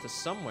leading up to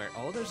somewhere.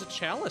 Oh, there's a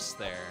chalice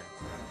there.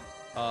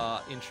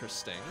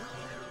 Interesting.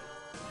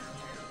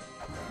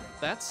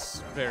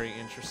 That's very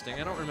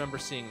interesting. I don't remember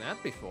seeing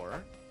that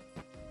before.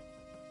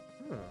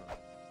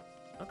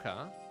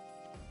 Okay.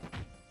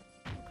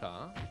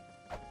 Okay.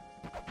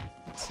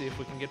 Let's see if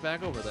we can get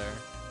back over there.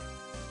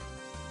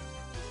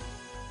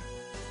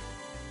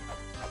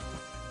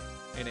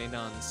 In a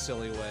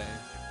non-silly way.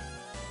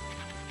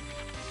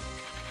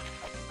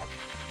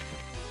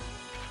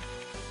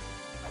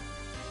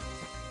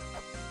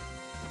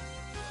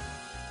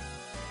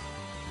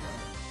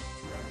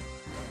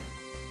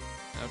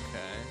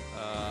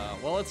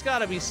 Well, it's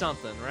gotta be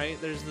something, right?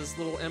 There's this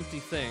little empty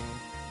thing.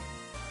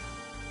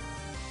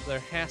 There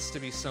has to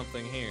be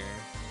something here.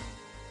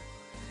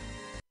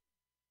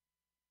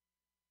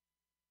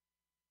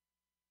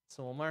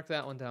 So we'll mark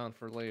that one down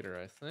for later,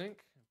 I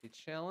think. Empty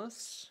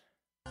chalice.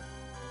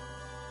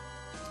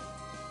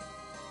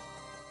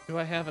 Do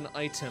I have an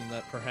item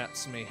that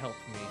perhaps may help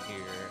me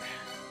here?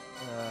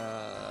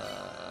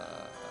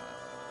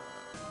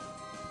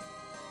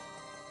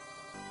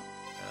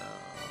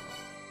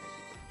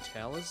 Maybe the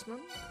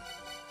talisman?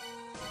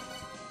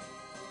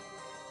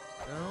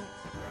 No.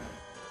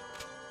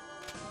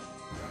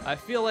 I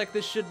feel like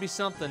this should be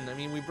something. I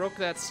mean, we broke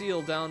that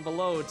seal down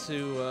below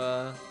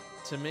to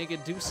make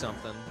it do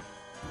something.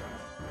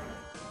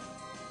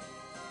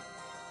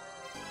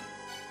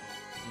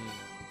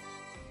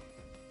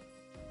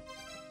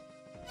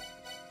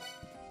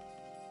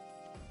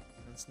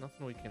 spots.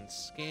 Nothing we can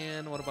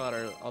scan. What about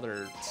our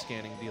other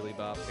scanning dealy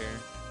bop here?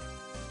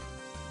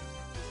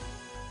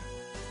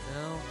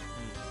 No?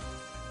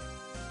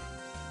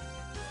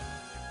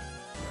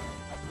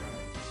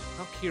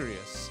 How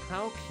curious.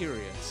 How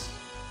curious.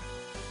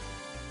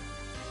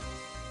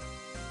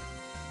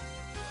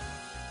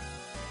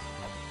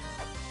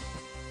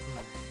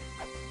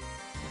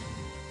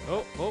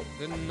 Oh,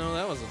 didn't know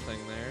that was a thing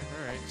there.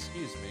 Alright,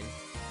 excuse me.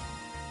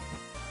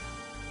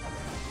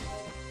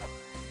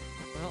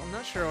 Well, I'm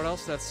not sure what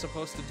else that's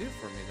supposed to do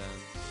for me then.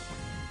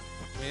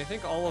 I mean, I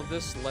think all of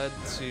this led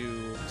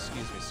to...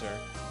 Excuse me, sir.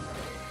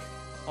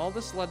 All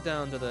this led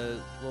down to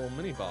the little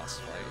mini-boss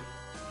fight.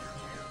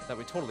 That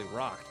we totally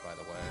rocked, by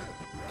the way.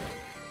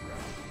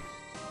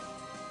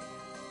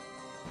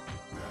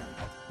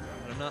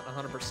 But I'm not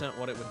 100%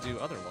 what it would do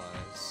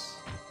otherwise.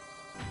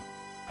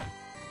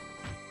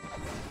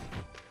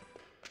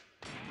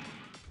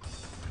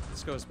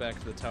 This goes back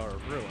to the Tower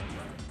of Ruin.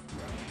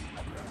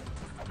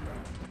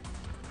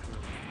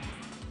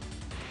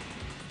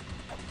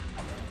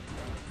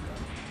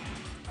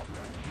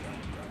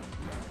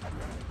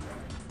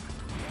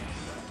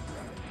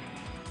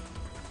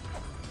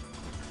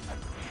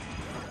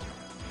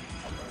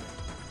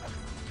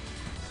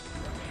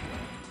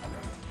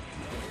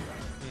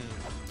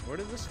 Where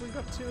did this lead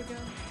up to again?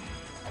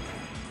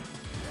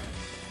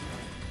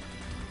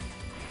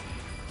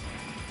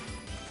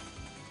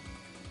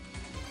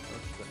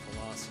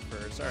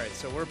 Philosophers. Alright,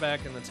 so we're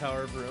back in the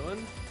Tower of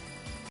Ruin.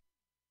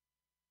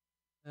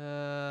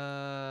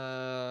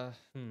 Over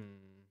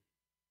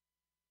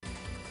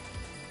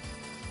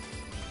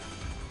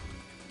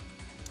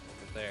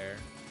there.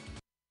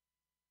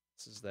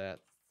 This is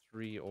that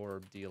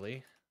 3-orb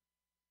dealy.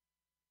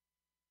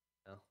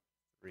 No,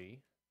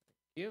 3.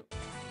 Thank you.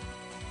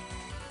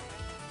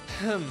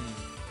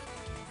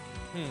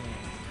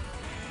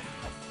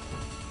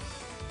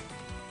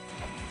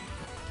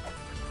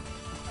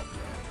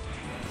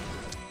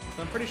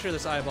 I'm pretty sure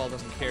this eyeball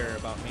doesn't care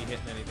about me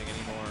hitting anything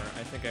anymore.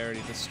 I think I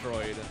already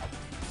destroyed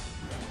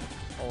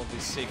all of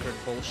these sacred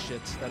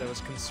bullshit that I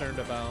was concerned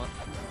about.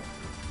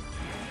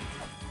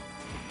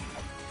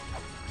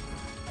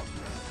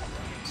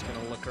 Just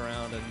gonna look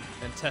around and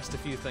test a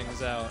few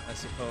things out, I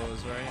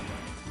suppose, right?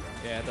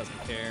 Yeah, it doesn't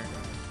care.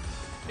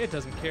 It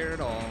doesn't care at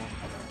all.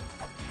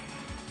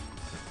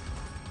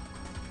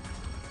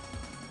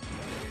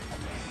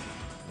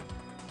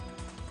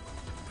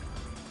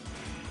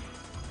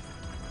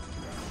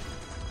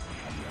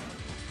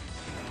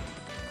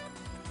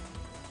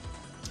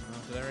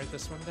 Did I write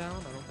this one down?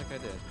 I don't think I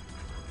did.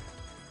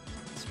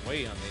 It's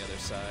way on the other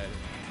side.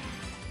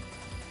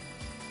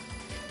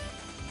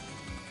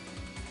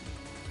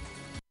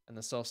 And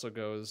this also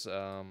goes,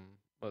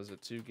 what is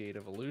it, to Gate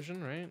of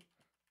Illusion, right?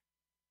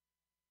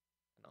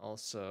 And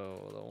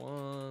also the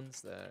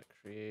ones that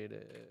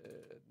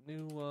created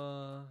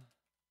Nuwa.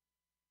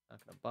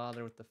 Not gonna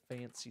bother with the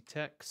fancy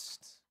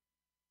text.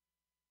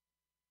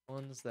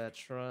 Ones that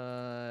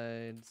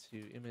tried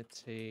to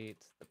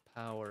imitate the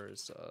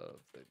powers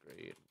of the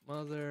Great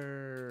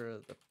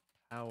Mother, the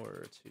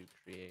power to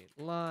create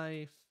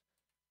life,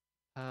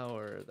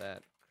 power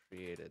that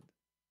created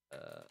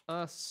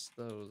us.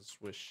 Those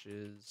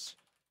wishes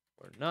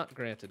were not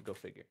granted. Go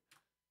figure.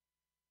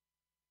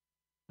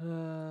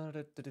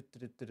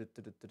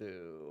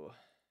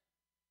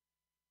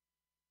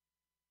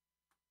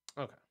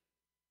 Okay.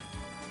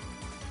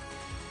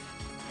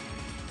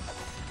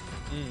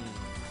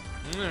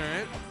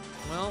 Alright.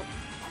 Well,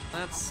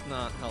 that's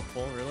not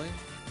helpful, really.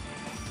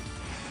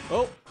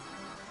 Oh!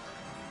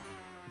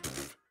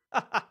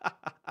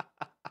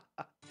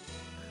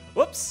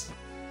 Whoops!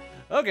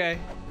 Okay.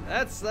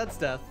 That's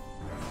death.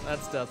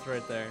 That's death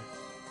right there.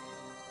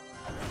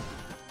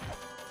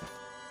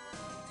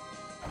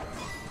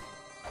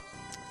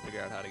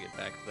 Figure out how to get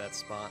back to that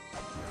spot. I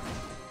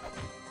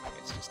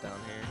think it's just down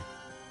here.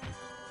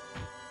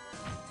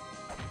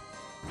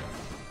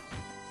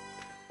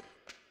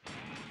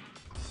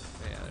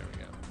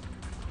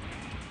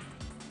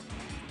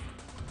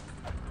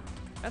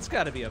 That's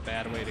got to be a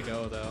bad way to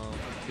go, though,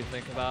 if you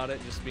think about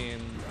it, just being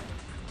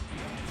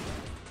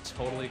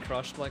totally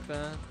crushed like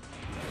that.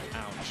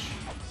 Ouch.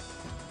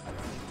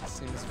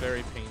 Seems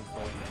very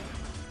painful.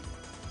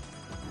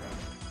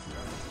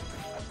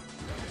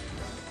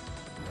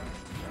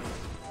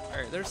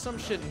 Alright, there's some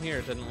shit in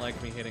here that didn't like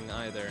me hitting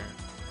either.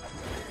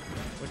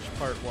 Which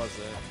part was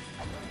it?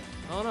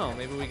 Oh no,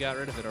 maybe we got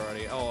rid of it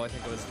already. Oh, I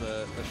think it was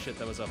the shit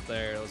that was up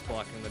there that was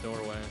blocking the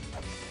doorway.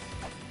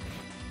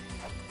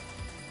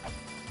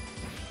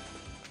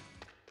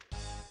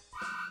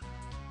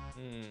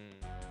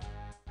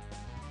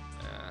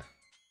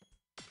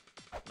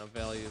 No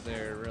value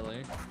there,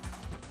 really.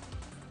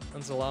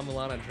 When's the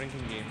LA-MULANA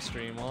drinking game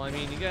stream? Well, I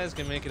mean, you guys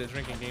can make it a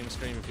drinking game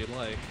stream if you'd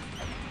like.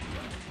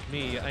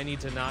 Me, I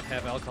need to not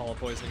have alcohol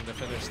poisoning to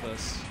finish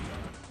this.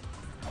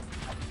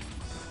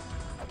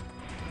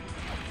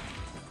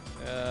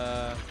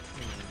 I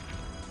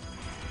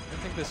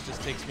think this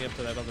just takes me up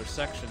to that other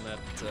section that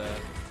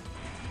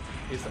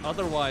is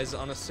otherwise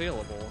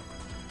unassailable.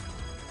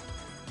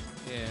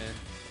 Yeah.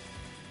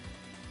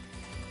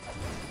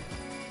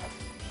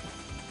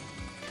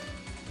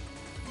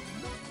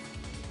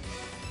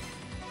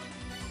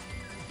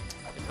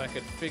 I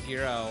could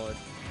figure out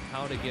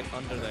how to get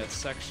under that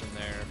section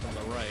there from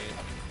the right,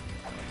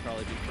 that would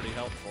probably be pretty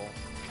helpful.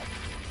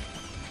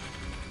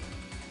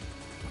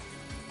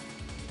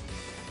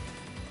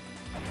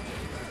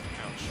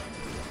 Ouch.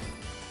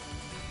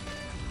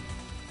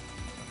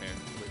 Okay,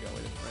 here we go.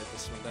 We didn't write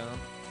this one down.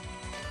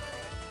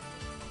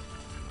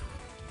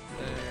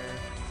 There.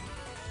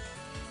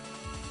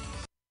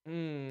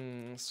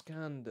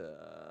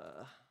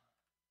 Skanda.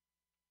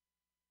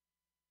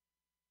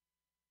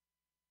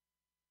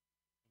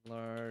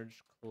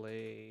 Large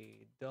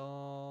clay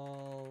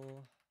doll.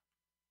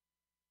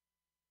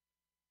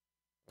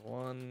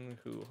 One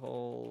who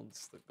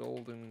holds the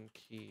golden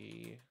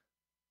key,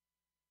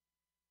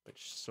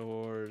 which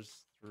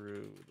soars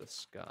through the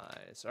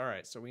skies. All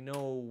right, so we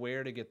know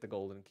where to get the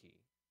golden key.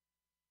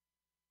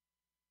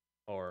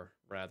 Or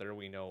rather,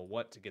 we know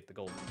what to get the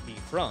golden key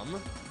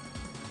from.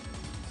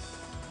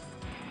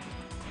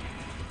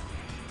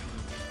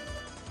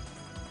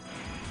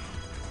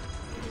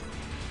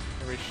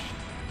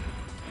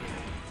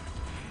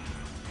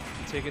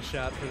 Take a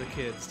shot for the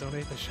kids.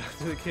 Donate the shot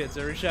to the kids.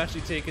 Every shot you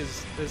take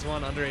is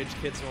one underage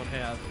kids won't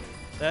have.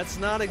 That's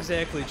not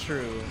exactly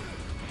true.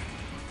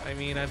 I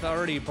mean, I've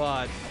already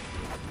bought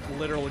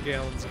literal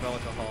gallons of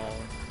alcohol.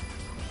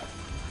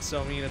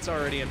 So, I mean, it's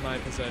already in my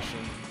possession.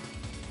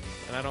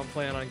 And I don't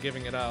plan on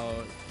giving it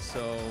out,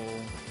 so...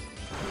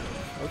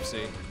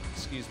 Oopsie.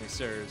 Excuse me,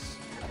 sirs.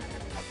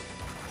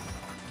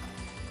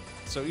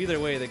 So either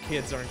way, the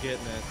kids aren't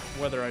getting it,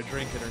 whether I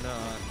drink it or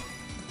not.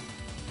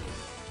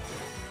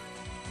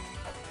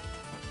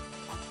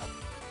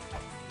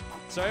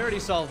 So I already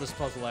solved this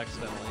puzzle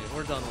accidentally.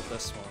 We're done with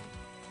this one.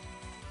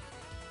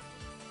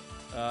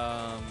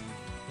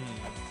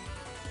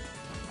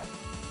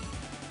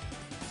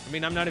 I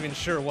mean, I'm not even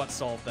sure what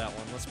solved that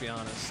one, let's be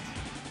honest.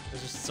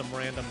 There's just some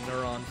random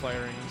neuron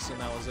firings,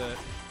 and that was it.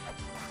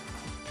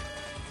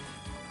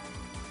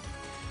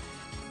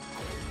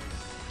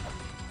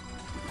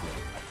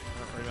 I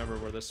don't remember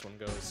where this one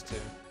goes to.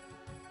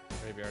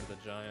 Graveyard of the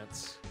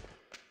Giants.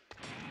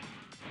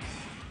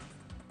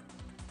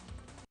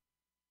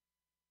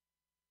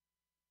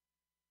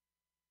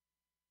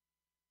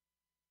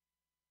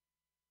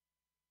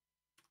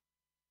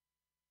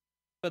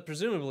 But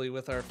presumably,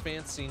 with our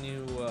fancy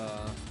new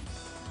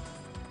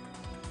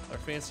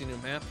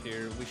map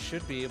here, we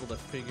should be able to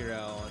figure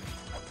out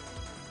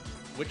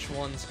which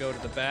ones go to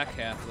the back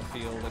half of the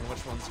field and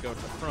which ones go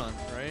to the front,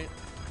 right?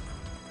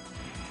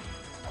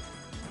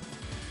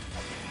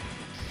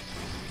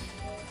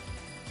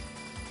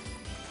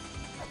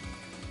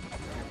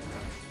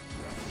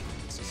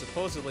 So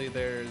supposedly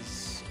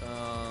there's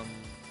the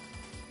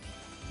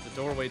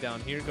doorway down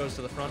here goes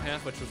to the front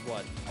half, which was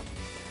what?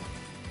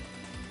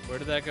 Where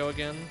did that go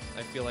again?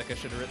 I feel like I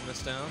should have written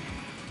this down.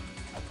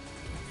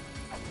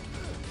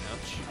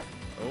 Ouch.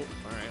 Oh,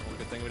 alright. Well,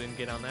 good thing we didn't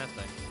get on that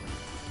thing.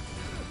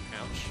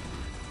 Ouch.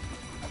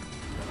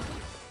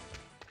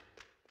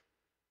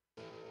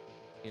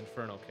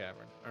 Inferno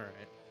Cavern.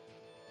 Alright.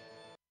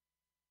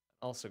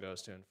 Also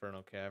goes to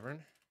Inferno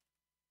Cavern.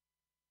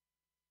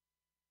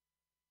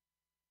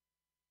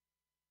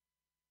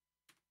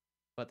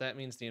 But that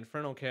means the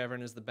Inferno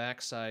Cavern is the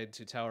backside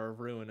to Tower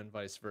of Ruin and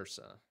vice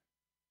versa.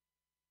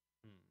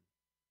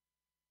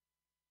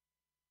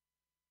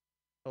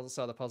 Told us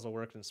how the puzzle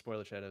worked in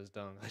spoiler chat. I was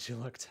dumb. Glad you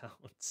looked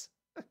out.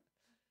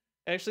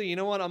 Actually, you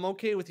know what? I'm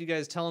okay with you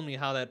guys telling me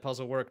how that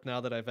puzzle worked now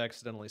that I've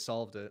accidentally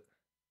solved it.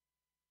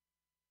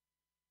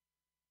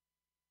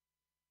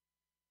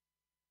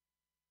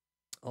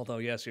 Although,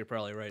 yes, you're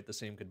probably right. The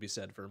same could be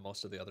said for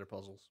most of the other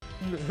puzzles.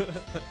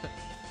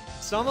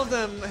 Some of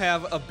them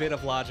have a bit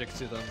of logic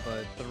to them,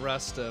 but the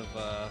rest have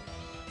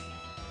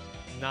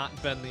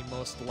not been the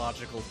most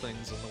logical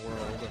things in the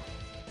world.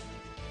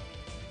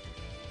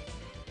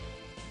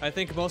 I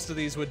think most of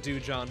these would do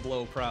John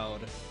Blow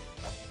proud.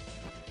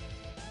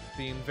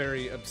 Being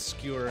very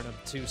obscure and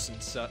obtuse and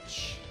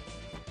such.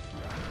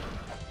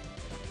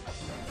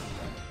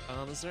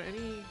 Is there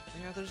any...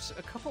 Yeah, there's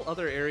a couple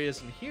other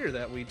areas in here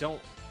that we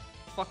don't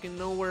fucking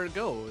know where it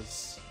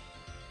goes.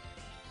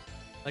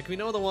 Like, we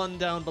know the one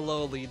down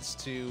below leads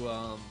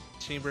to,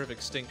 Chamber of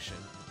Extinction.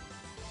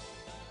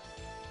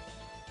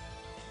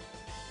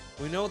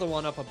 We know the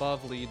one up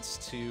above leads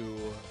to...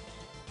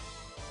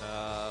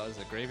 is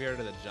it Graveyard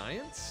of the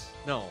Giants?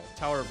 No.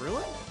 Tower of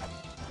Ruin?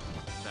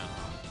 Nah.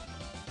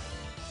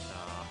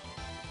 Nah.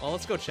 Well,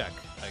 let's go check,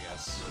 I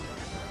guess.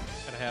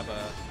 Gotta have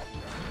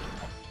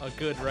a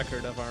good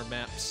record of our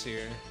maps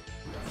here.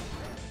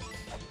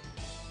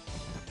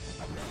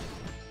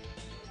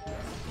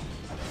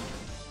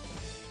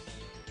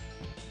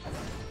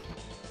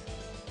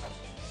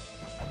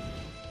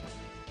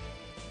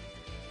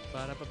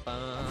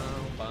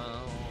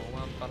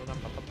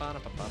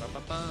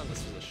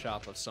 This was a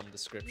shop of some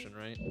description,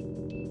 right?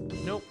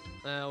 Nope.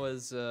 That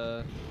was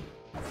a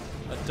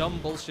dumb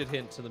bullshit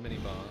hint to the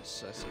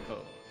mini-boss, I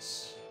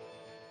suppose.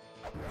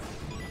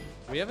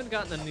 We haven't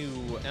gotten a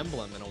new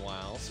emblem in a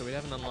while, so we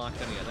haven't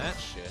unlocked any of that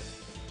shit.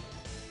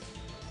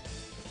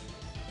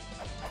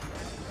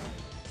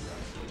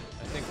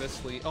 I think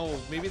this leads... Oh,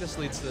 maybe this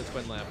leads to the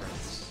Twin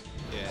Labyrinths.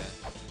 Yeah, I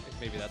think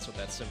maybe that's what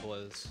that symbol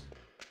is.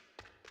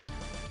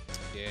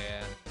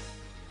 Yeah.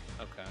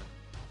 Okay.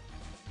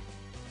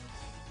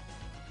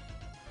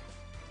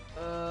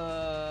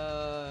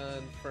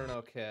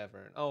 Inferno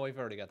Cavern. Oh, we've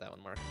already got that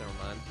one marked. Never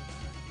mind.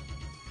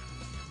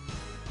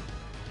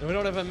 And we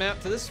don't have a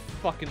map to this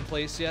fucking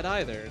place yet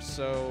either,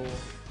 so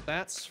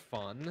that's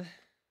fun.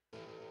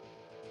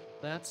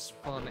 That's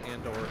fun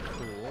and or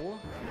cool.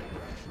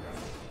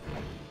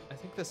 I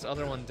think this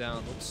other one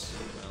down, oops,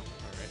 no,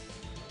 alright.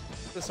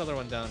 This other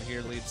one down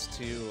here leads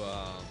to,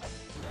 I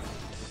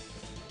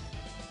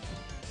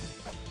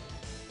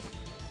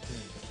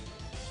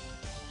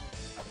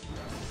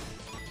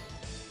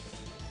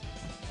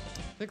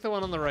think the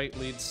one on the right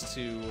leads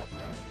to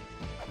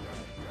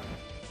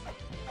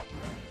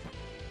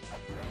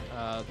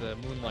the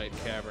Moonlight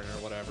Cavern or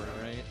whatever,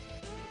 right?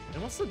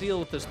 And what's the deal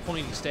with this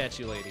pointy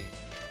statue lady?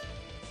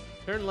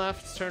 Turn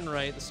left, turn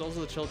right, the souls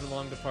of the children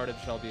long departed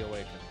shall be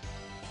awakened.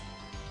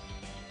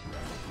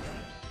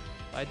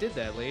 I did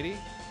that, lady.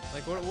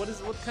 Like,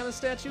 what kind of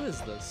statue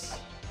is this?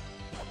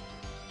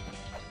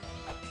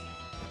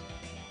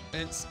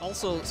 And it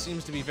also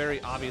seems to be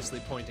very obviously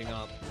pointing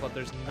up, but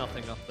there's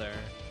nothing up there.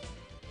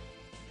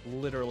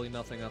 Literally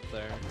nothing up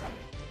there.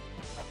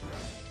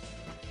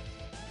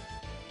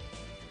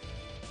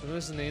 So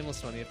this is the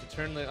nameless one. You have to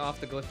turn off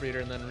the glyph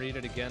reader and then read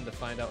it again to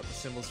find out what the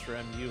symbols for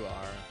MU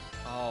are.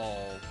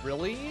 Oh,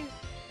 really?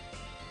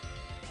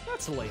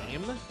 That's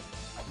lame.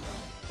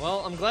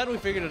 Well, I'm glad we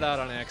figured it out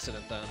on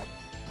accident then.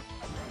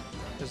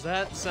 Because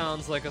that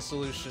sounds like a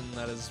solution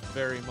that is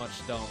very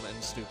much dumb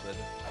and stupid.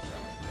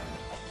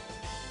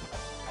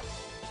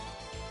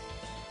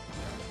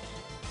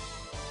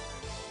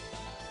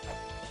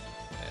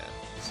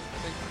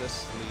 I think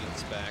this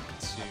leads back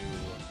to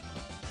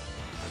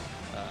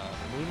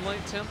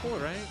Moonlight Temple,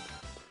 right?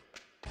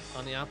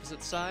 On the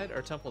opposite side,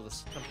 or Temple of the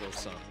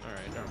Sun. All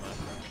right, never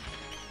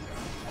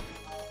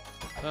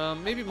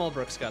mind. Maybe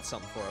Mulbrook's got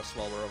something for us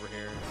while we're over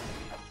here.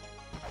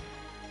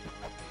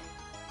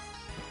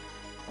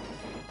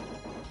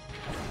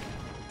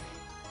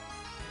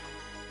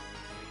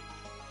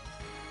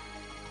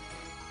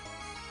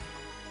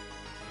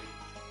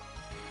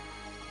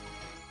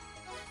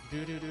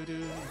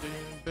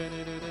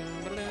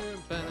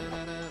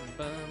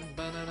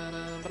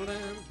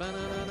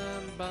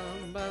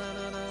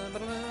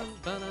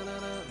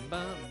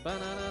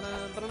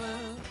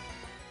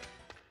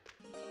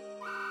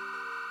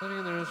 Living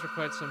in the rooms for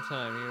quite some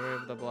time. You were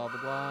able to blah blah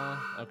blah.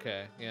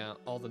 Okay, yeah,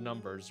 all the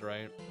numbers,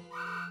 right?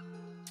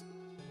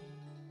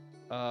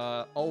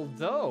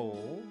 Although,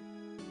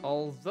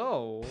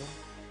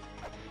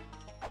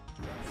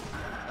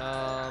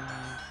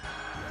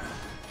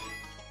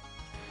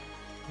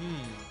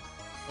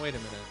 wait a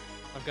minute.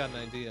 I've got an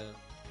idea.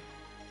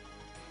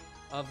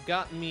 I've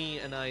got me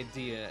an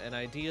idea, and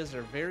ideas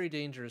are very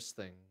dangerous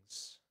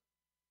things.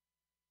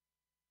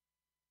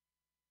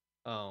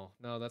 Oh,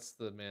 no, that's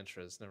the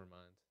mantras. Never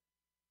mind.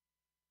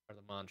 Or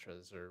the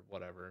mantras, or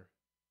whatever.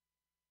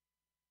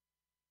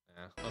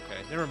 Yeah,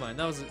 okay, never mind.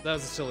 That was a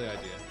silly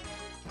idea.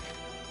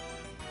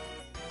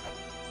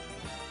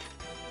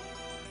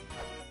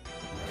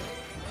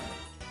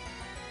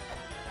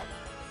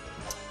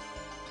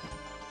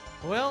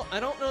 Well, I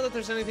don't know that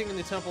there's anything in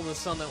the Temple of the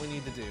Sun that we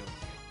need to do.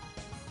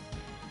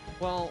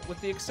 Well, with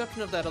the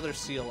exception of that other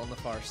seal on the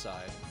far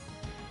side.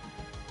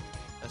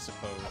 I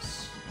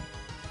suppose.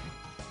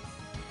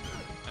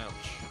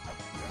 Ouch.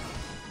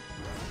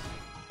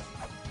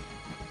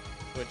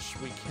 Which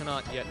we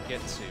cannot yet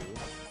get to,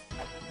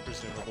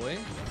 presumably.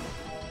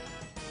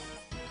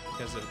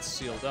 Because it's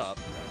sealed up.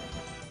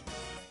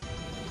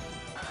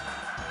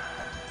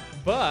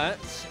 But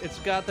it's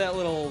got that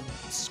little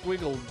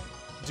squiggle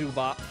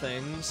doobop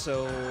thing,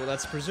 so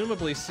that's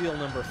presumably seal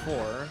number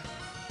 4.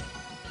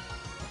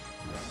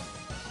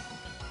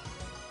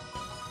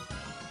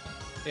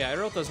 Yeah, I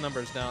wrote those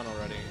numbers down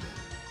already.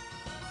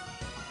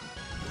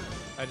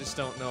 I just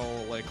don't know,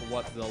 like,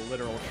 what the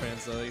literal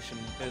translation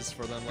is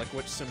for them, like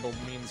which symbol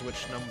means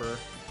which number.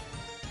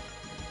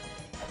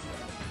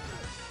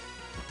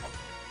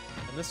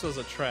 And this was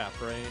a trap,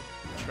 right?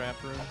 A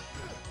trap room?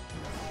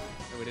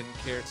 And we didn't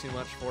care too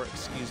much for it.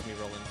 Excuse me,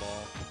 rolling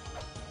ball.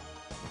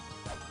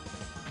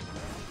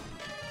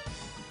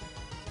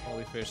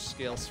 Holy fish,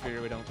 scale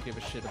sphere, we don't give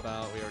a shit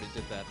about. We already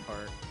did that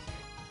part.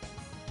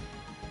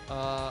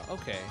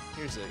 Okay.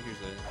 Here's a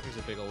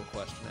big old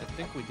question. I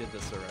think we did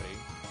this already.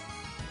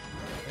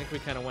 I think we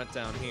kind of went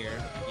down here.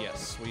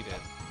 Yes, we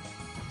did.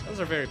 Those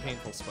are very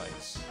painful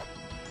spikes.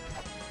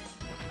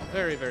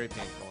 Very, very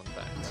painful, in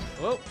fact.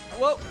 Whoa,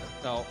 whoa!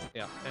 Oh,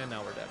 yeah, and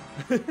now we're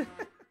dead.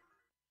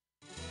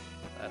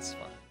 That's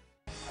fun.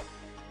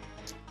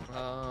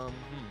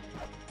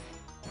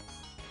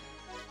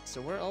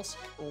 So where else?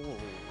 Oh,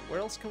 where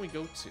else can we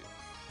go to?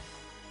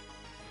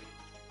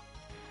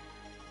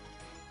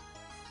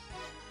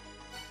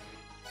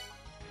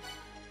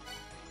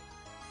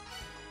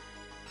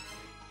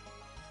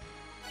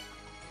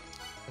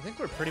 I think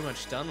we're pretty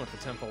much done with the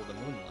Temple of the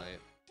Moonlight,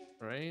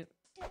 right?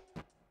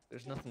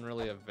 there's nothing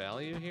really of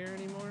value here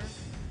anymore.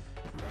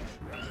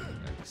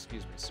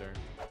 Excuse me, sir.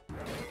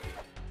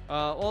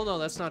 Well, no,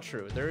 that's not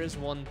true. There is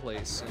one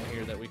place in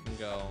here that we can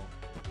go,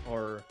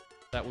 or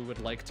that we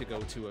would like to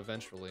go to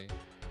eventually.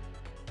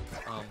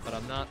 But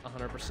I'm not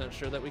 100%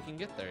 sure that we can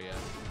get there yet.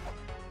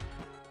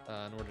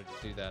 In order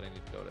to do that, I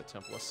need to go to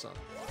Temple of Sun.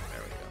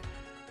 There we go.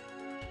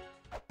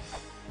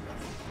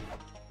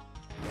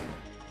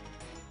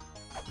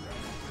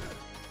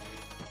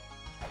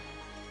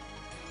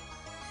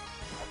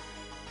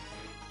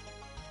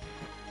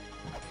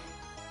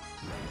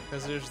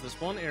 Because there's this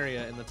one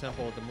area in the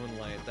Temple of the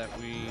Moonlight that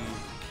we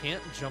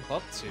can't jump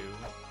up to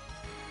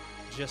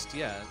just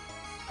yet.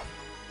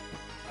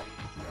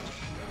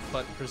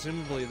 But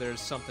presumably there's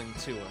something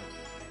to it.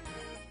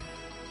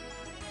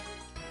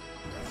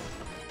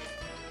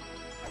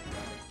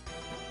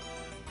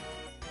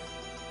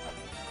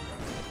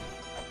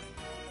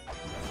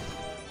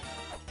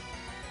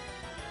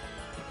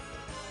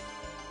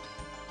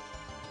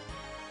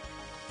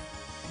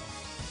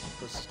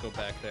 Let's just go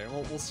back there.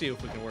 We'll see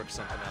if we can work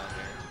something out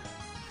here.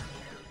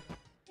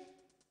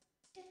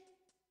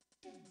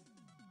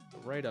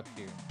 Right up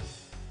here.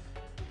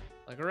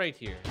 Like right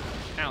here.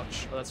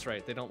 Ouch. Oh, that's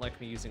right. They don't like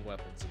me using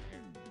weapons in here.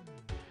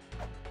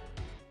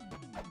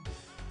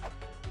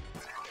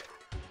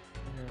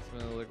 Yeah,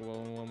 it's like a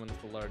woman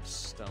with a large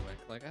stomach.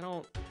 Like, I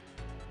don't...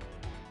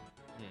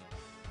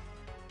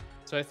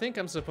 So I think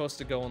I'm supposed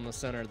to go in the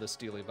center of the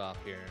Steely Bop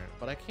here,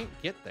 but I can't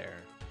get there.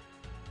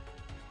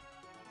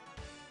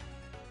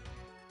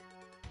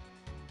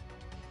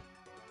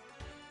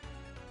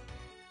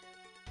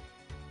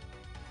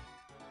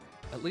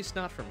 At least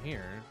not from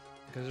here,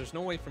 because there's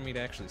no way for me to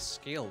actually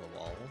scale the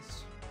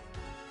walls.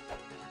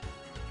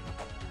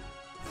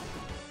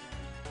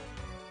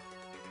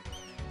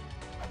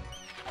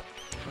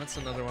 That's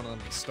another one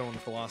of the Stone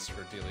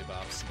Philosopher dealy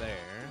bops there.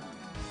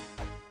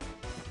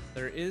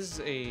 There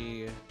is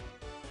a...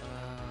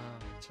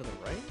 to the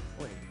right?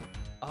 Wait.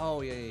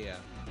 Oh, yeah.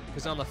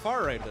 Because on the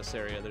far right of this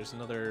area, there's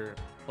another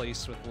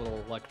place with a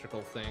little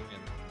electrical thing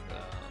and...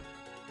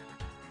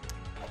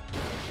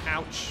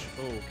 Ouch!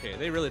 Okay,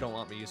 they really don't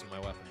want me using my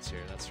weapons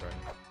here. That's right.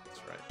 That's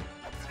right.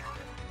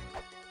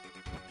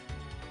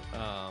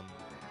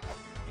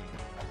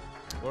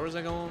 Where was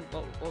I going?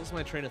 What was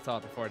my train of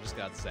thought before I just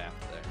got zapped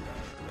there?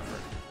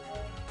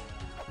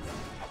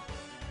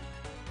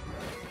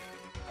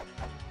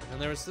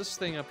 And there was this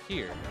thing up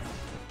here.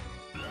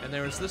 And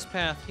there was this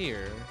path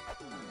here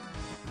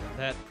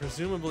that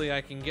presumably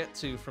I can get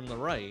to from the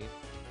right.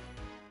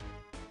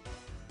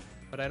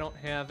 But I don't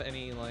have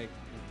any, like...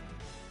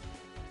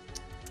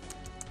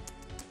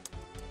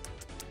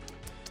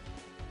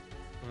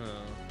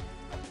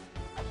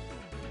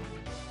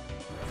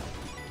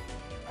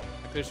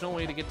 There's no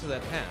way to get to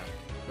that path,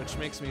 which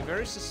makes me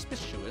very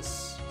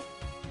suspicious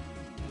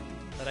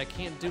that I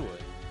can't do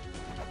it.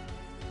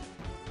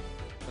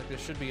 Like there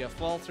should be a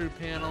fall-through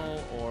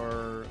panel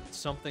or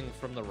something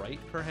from the right,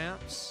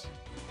 perhaps?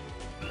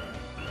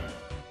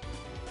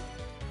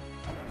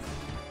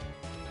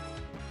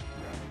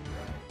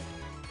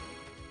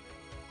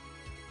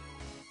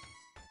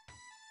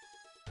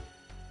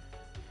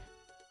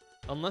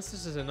 Unless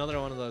this is another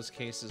one of those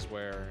cases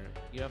where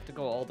you have to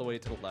go all the way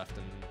to the left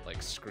and,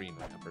 like, screen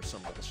ramp or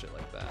some bullshit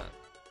like that.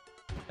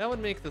 That would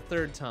make the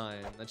third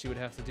time that you would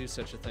have to do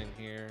such a thing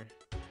here.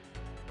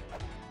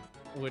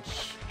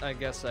 Which, I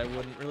guess I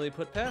wouldn't really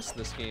put past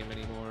this game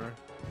anymore.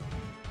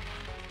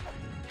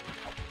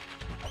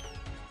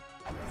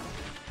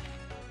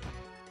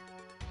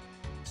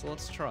 So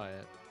let's try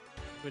it.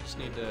 We just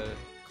need to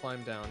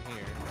climb down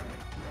here.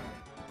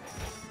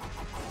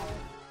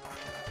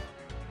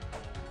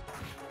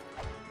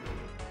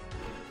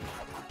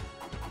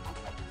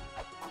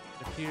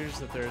 It appears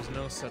that there is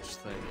no such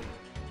thing.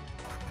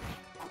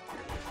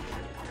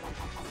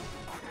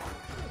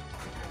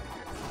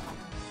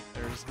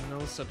 There is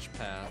no such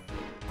path.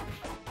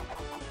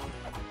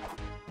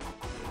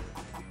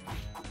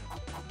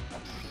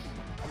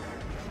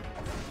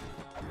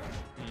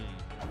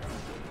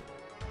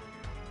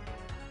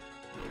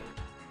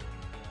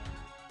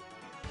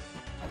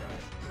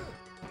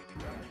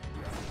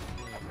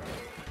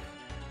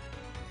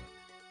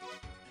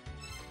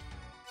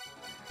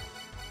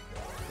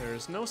 There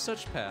is no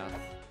such path.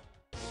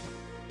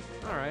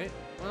 Alright,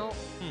 well,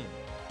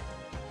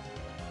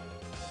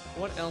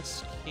 what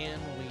else can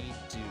we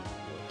do?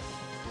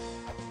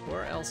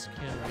 Where else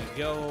can we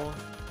go?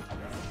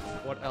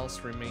 What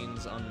else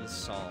remains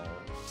unsolved?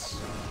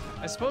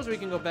 I suppose we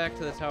can go back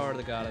to the Tower of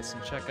the Goddess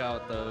and check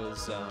out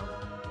those,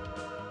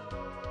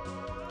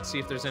 see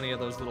if there's any of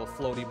those little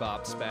floaty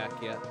bops back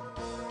yet.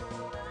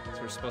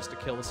 So we're supposed to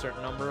kill a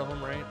certain number of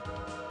them, right?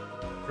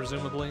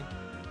 Presumably.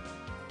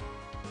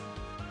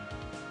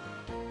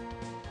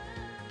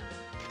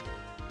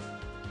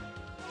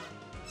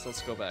 So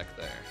let's go back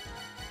there.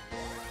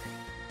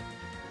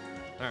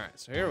 Alright,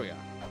 so here we are.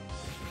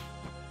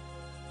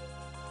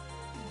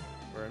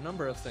 There are a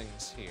number of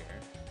things here.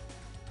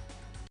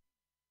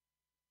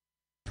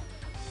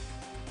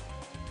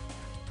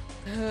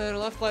 To the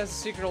left lies the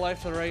secret of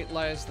life, to the right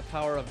lies the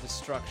power of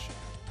destruction.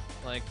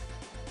 Like,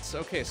 so,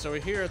 okay, so we're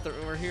here at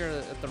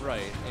the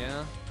right,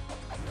 yeah?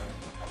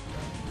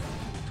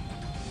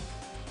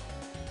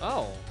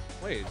 Oh,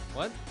 wait,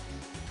 what?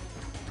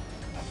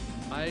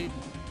 I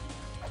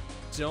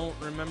don't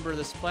remember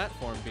this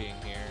platform being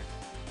here.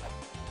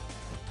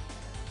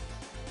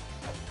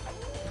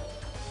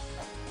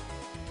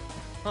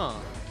 Huh.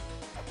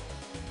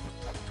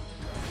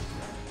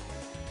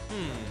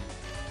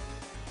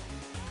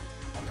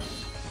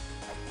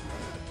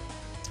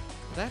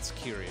 That's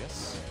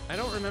curious. I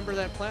don't remember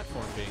that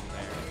platform being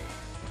there.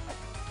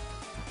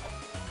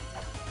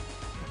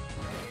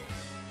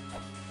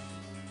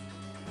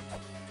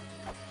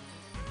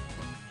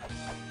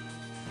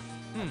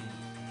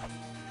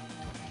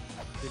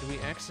 Did we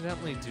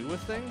accidentally do a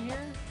thing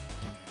here?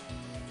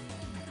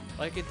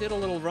 Like, it did a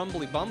little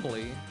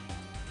rumbly-bumbly,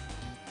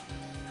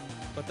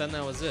 but then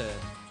that was it.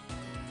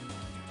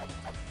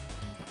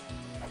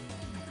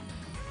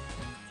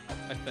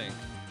 I think.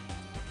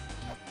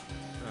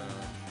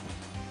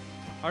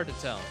 Hard to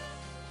tell.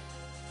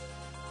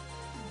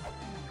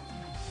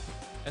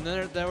 And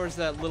then there was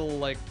that little,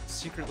 like,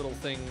 secret little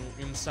thing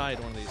inside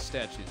one of these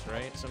statues,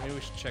 right? So maybe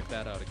we should check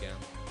that out again.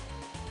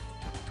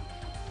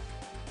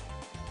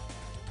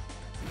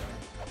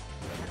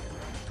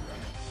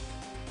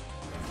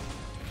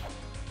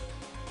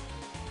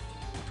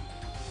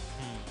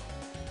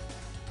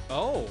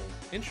 Oh,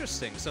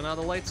 interesting. So now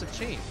the lights have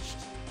changed.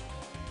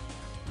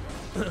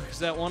 Because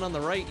that one on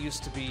the right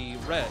used to be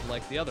red,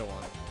 like the other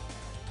one.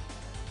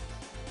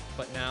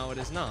 But now it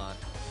is not.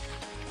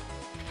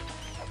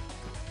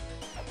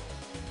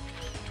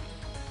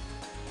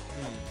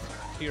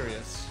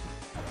 Curious.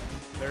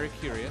 Very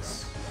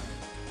curious.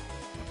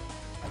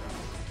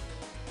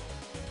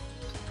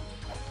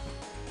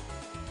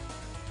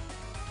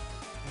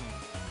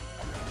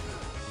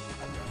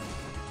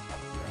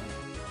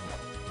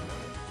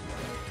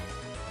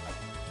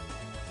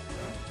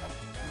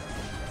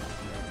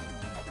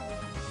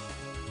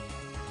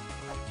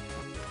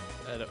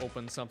 That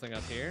opens something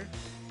up here.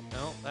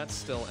 No, that's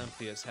still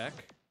empty as heck.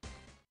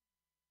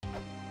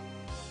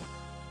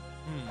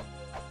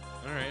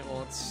 Alright, well,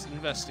 let's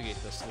investigate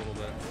this a little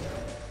bit.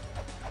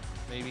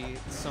 Maybe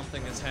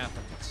something has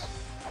happened.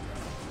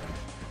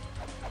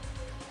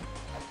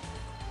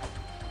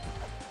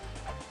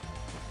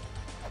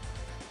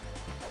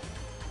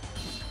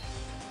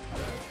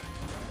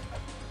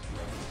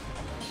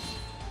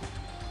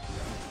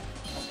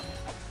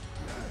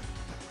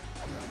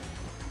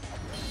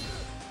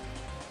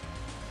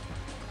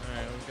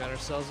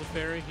 Ourselves a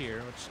fairy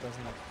here, which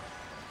doesn't...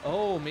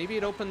 Oh, maybe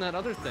it opened that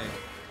other thing.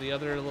 The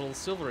other little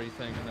silvery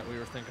thing that we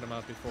were thinking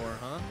about before,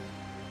 huh?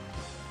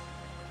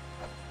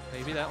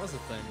 Maybe that was a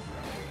thing.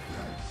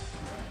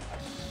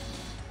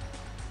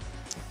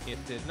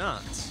 It did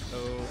not.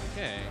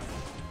 Okay.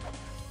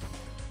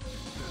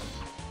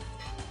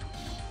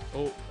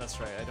 Oh, that's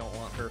right. I don't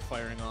want her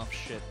firing off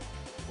shit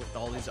with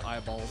all these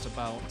eyeballs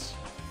about.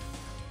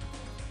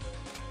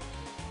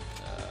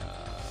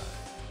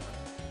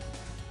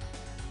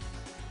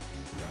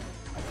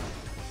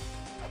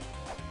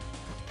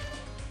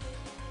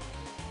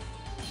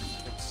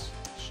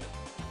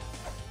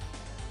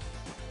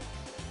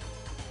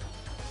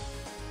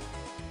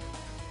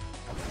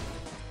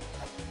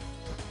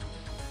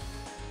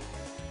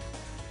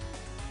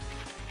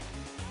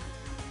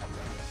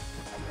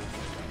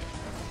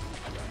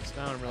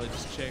 Now I'm really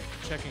just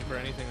checking for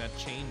anything that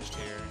changed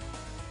here.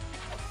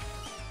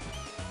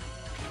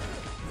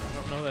 I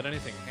don't know that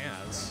anything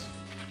has.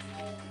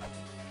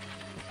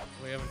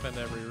 We haven't been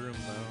to every room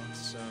though,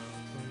 so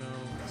who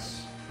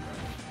knows?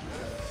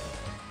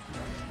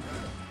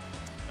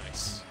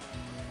 Nice.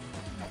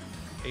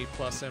 A+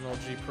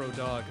 MLG Pro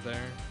Dog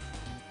there.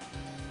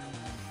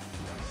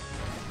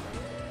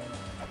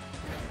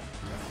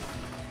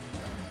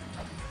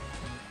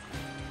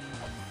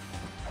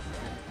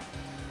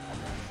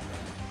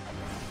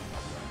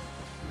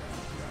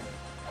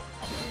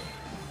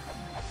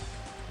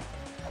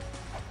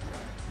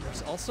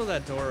 Also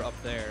that door up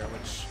there,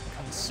 which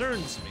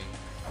concerns me.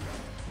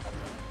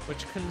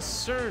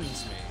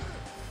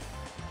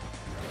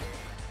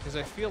 Because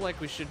I feel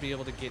like we should be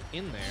able to get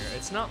in there.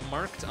 It's not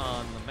marked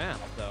on the map,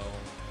 though.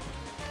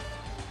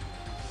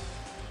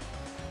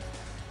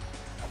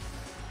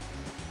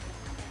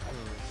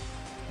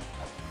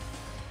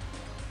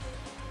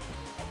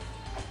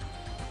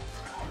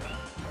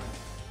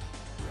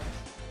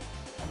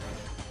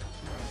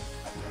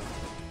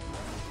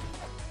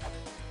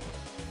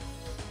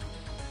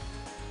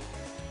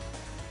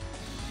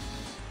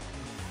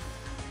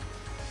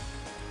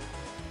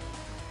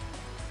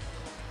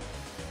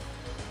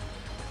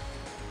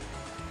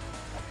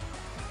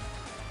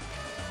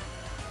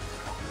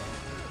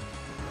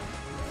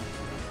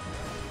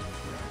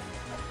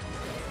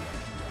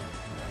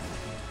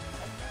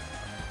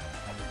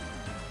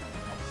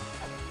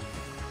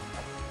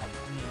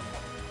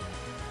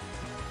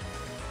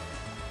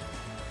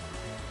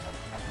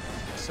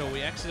 So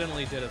we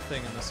accidentally did a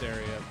thing in this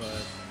area,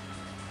 but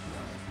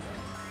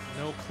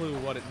no clue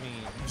what it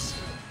means,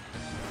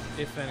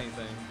 if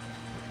anything.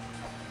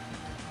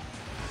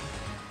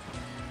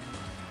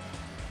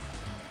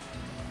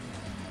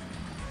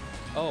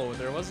 Oh,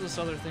 there was this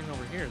other thing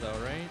over here, though,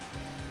 right?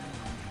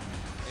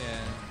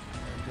 Yeah,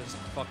 it just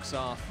fucks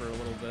off for a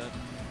little bit.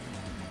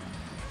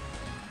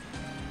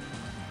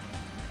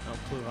 No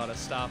clue how to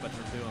stop it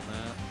from doing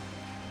that.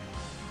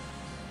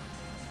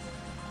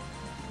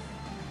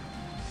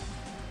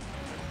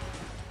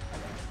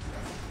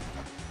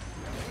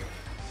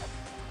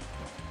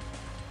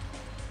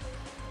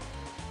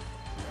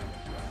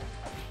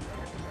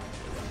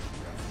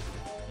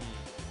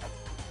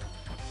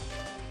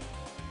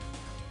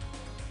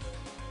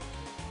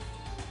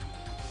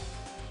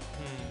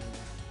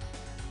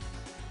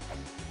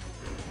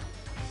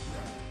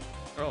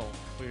 Oh,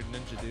 weird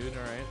ninja dude.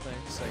 Alright,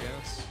 thanks, I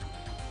guess.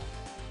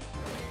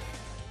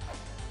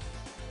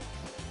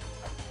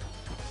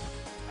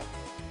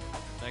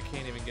 I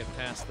can't even get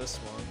past this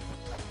one.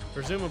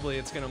 Presumably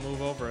it's gonna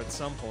move over at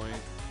some point,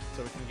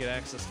 so we can get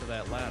access to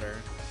that ladder.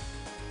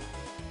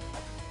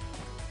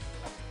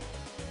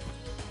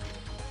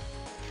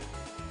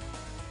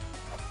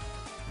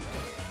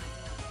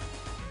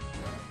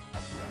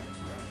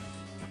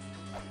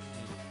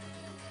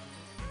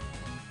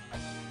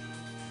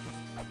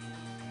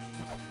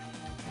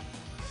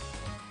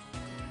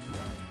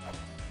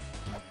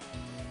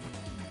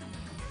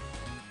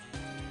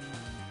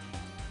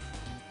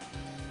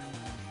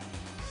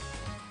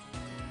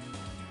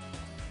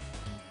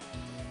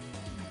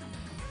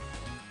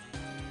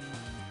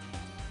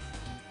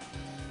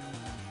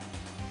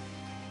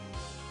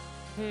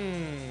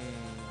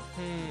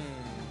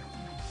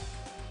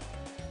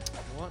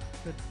 What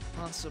could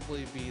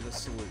possibly be the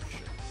solution?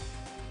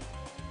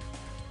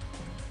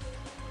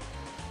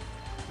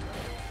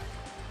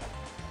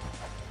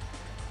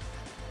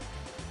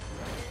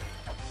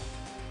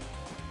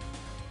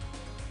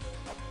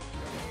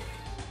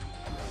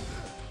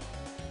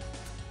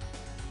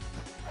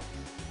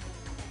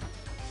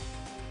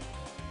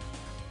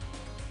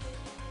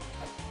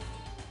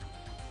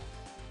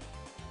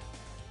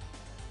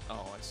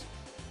 Oh, I see.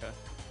 Okay.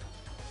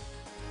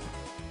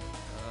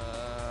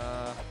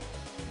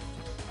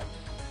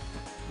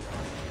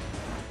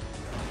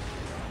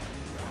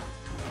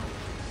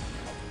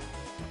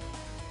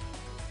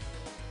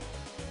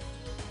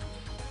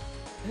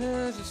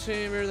 It's a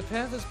chamber. The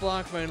path is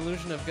blocked by an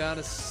illusion of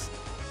goddess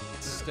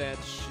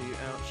statue.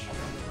 Ouch.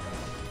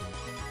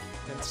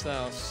 Canst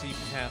thou see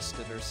past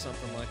it or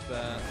something like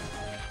that?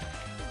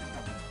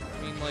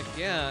 I mean, like,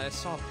 yeah, I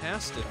saw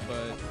past it,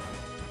 but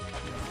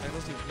that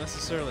doesn't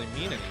necessarily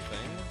mean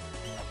anything.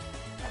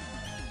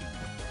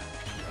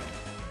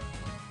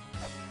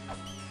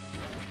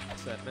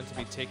 Is that meant to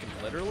be taken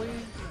literally?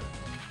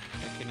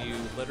 Like, can you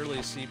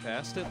literally see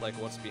past it, like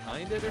what's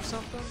behind it or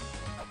something?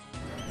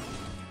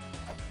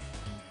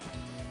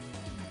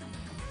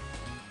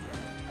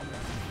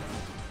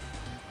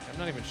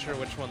 I'm not even sure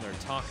which one they're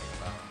talking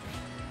about.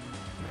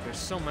 There's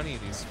so many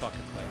of these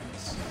fucking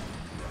things.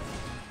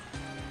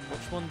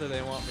 Which one do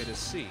they want me to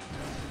see?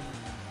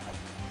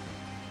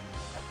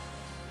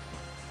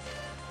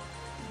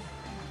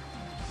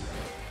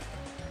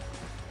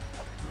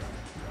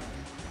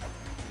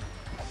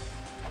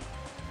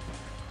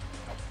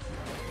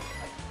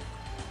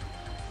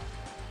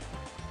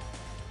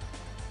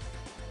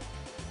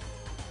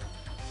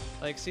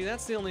 Like, see,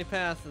 that's the only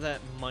path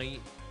that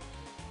might...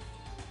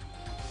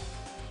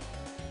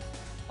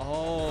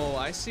 Oh,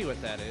 I see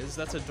what that is.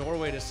 That's a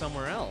doorway to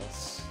somewhere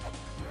else.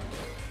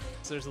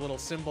 So there's a little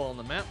symbol on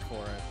the map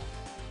for it.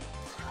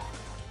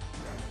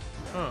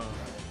 Huh.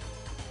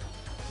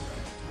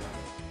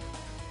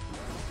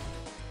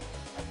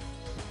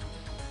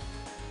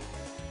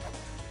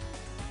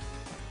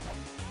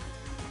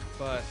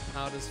 But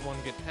how does one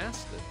get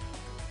past it?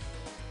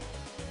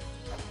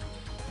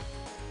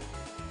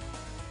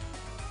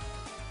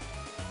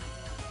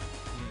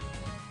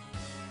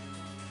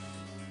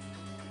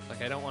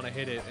 I don't want to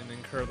hit it and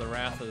incur the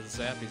wrath of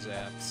the Zappy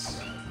Zaps.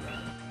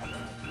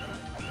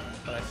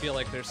 But I feel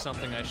like there's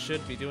something I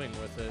should be doing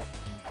with it.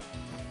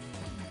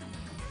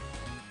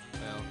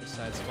 Well,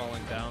 besides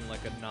falling down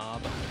like a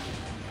knob.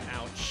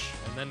 Ouch.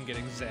 And then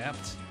getting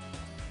zapped.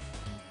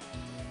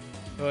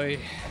 Oy.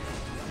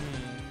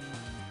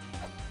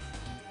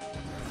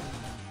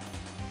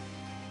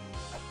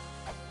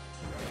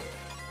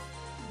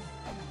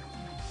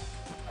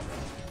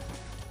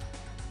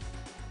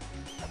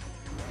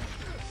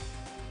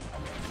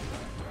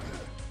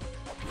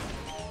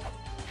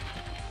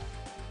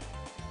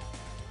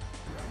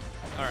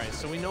 Alright,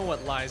 so we know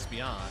what lies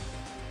beyond.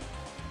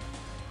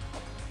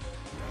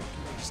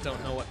 We just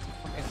don't know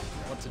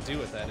what to do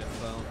with that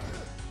info.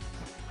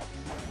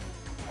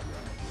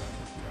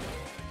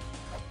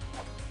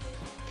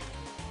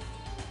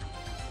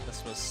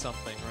 This was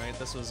something, right?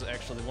 This was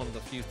actually one of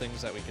the few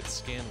things that we could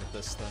scan with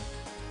this thing.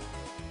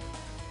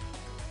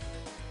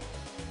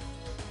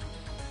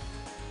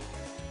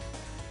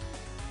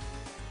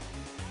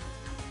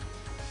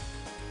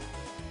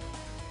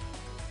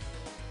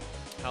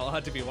 How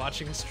odd to be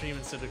watching a stream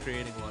instead of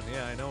creating one.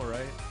 Yeah, I know,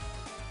 right?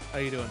 How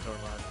you doing,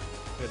 Tormod?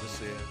 Good to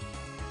see you.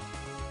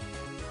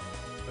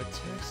 But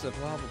text,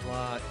 blah, blah,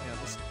 blah.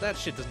 Yeah, that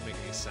shit doesn't make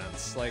any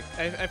sense. Like,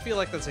 I feel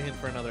like that's a hint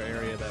for another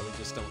area that we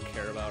just don't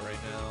care about right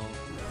now.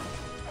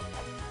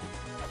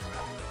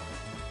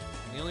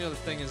 And the only other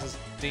thing is this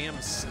damn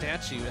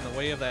statue in the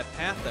way of that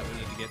path that we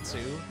need to get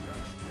to.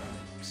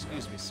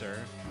 Excuse me, sir.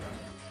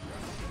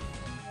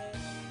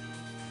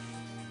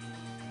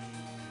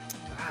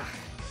 Ah.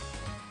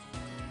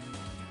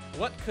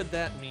 What could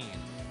that mean?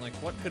 Like,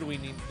 what could we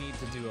need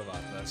to do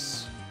about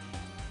this?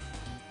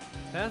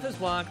 Path is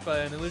blocked by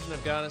an illusion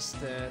of goddess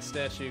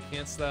statue.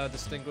 Canst thou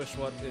distinguish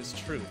what is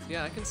truth?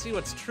 Yeah, I can see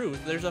what's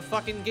truth. There's a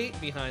fucking gate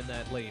behind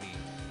that lady.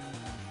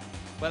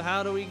 But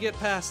how do we get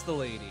past the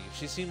lady?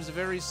 She seems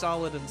very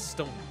solid and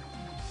stone.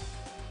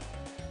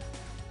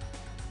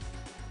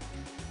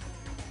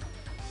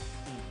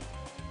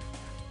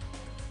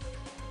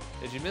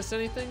 Did you miss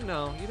anything?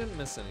 No, you didn't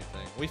miss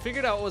anything. We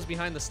figured out what was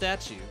behind the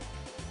statue,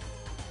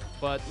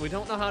 but we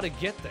don't know how to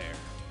get there.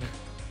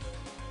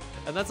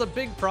 And that's a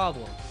big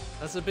problem.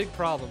 That's a big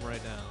problem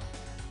right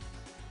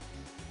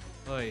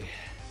now. Oy.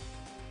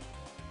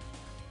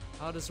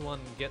 How does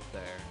one get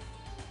there?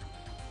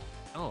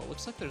 Oh, it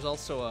looks like there's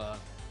also a...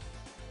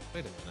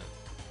 Wait a minute.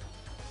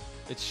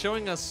 It's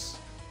showing us...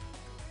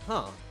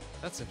 Huh.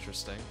 That's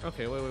interesting.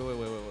 Okay, wait.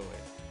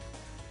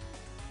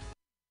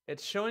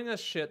 It's showing us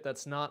shit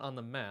that's not on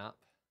the map.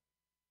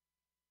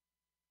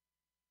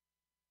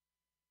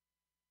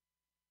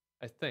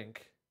 I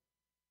think.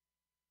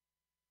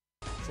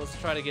 So let's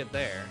try to get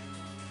there.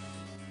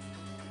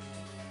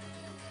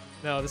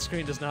 No, the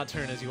screen does not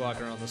turn as you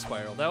walk around the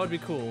spiral. That would be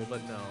cool,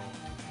 but no.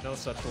 No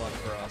such luck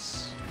for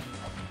us.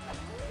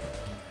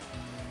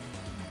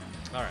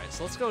 Alright,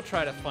 so let's go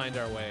try to find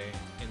our way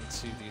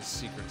into these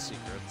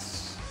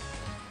secrets.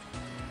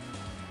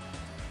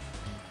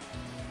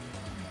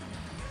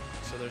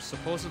 So there's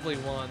supposedly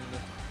one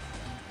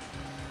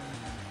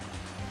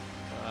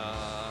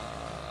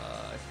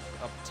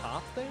up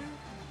top there?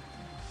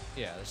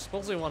 Yeah, there's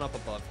supposedly one up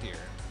above here.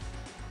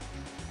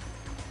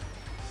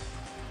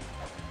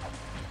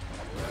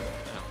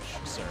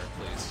 Ouch, sir,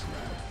 please.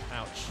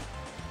 Ouch.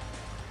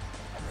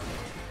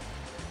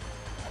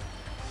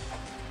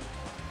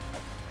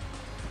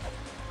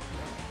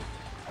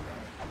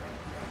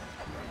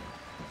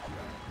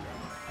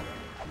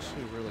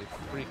 Who really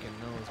freaking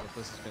knows what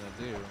this is gonna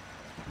do?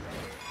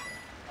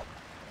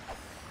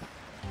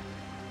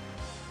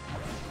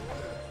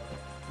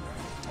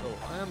 Oh,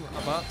 I'm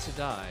about to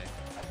die.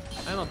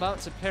 I'm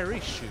about to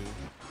perish,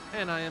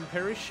 and I am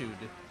perished.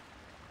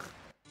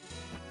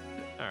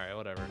 Alright,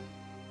 whatever.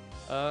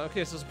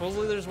 Okay, so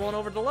supposedly there's one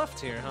over to the left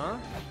here, huh?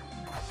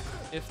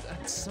 If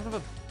that son of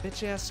a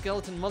bitch-ass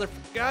skeleton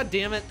motherfucker... God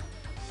damn it!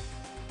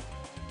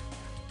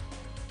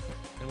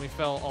 And we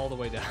fell all the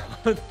way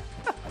down.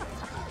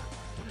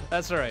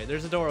 That's alright,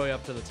 there's a doorway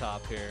up to the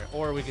top here.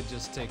 Or we could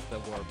just take the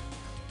warp.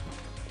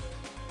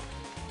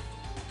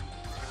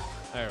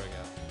 There we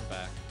go, we're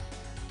back.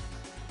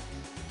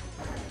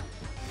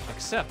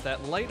 Except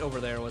that light over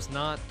there was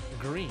not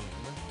green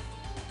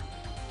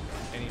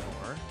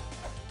anymore.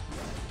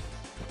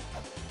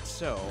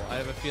 So, I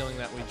have a feeling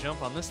that we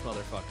jump on this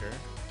motherfucker.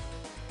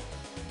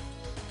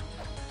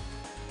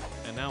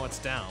 And now it's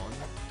down.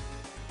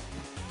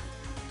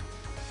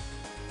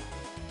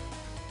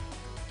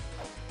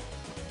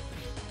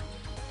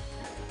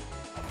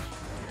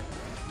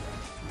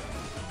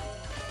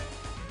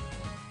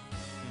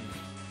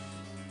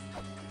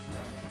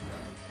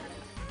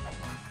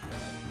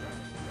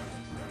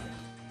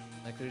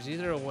 Like, there's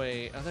either a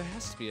way... Oh, there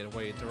has to be a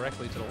way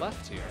directly to the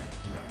left here.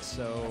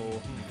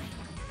 So,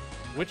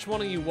 which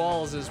one of you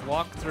walls is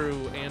walk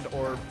through and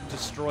or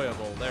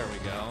destroyable? There we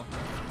go.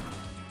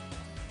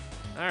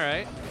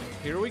 Alright,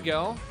 here we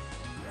go.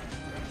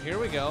 Here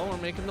we go, we're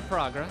making the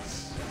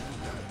progress.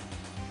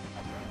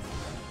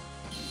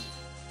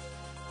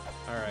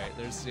 Alright,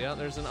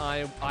 there's an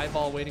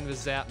eyeball waiting to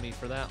zap me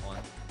for that one.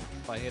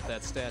 If I hit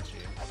that statue.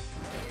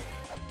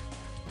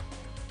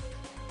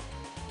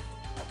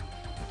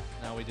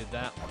 Now we did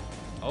that one.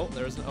 Oh,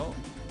 there's an oh.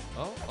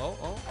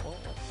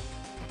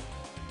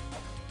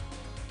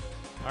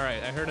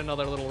 Alright, I heard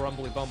another little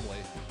rumbly bumbly.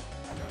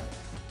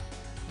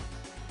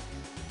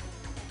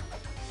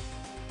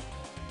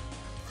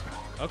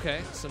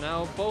 Okay, so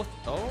now both...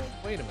 Oh,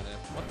 wait a minute.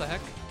 What the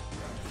heck?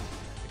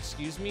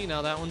 Excuse me?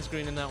 Now that one's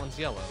green and that one's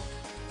yellow.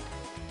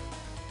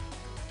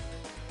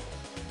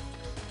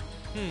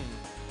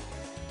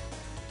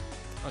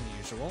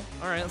 Unusual.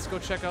 Alright, let's go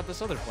check out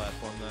this other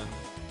platform then.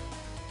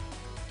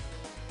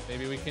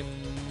 Maybe we can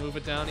move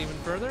it down even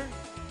further?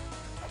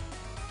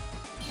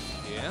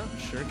 Yeah,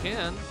 sure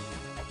can.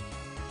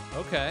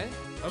 Okay,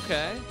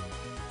 okay.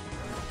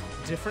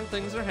 Different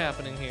things are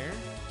happening here.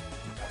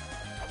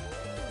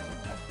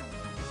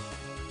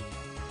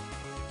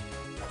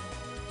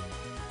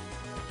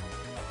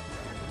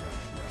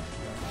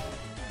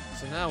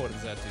 So now what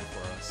does that do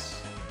for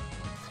us?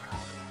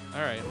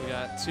 Alright, we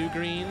got 2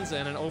 greens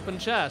and an open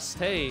chest.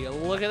 Hey,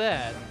 look at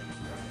that.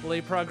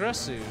 Le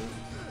progressu.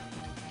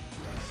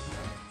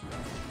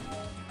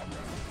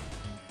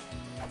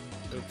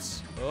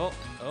 Oops. Oh,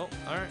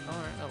 alright,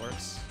 that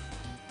works.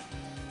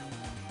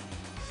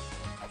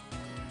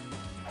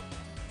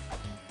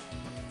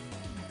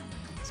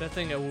 Is that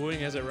thing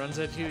wooing as it runs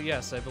at you?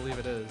 Yes, I believe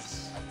it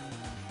is.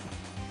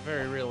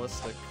 Very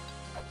realistic.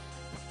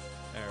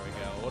 There we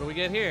go. What do we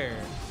get here?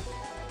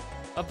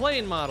 A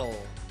plane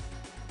model.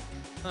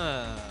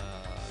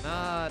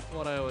 Not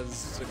what I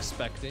was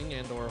expecting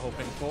and or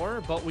hoping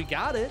for, but we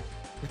got it.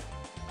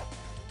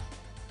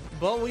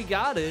 But we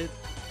got it.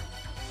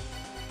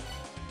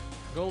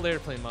 Gold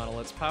airplane model.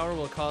 Its power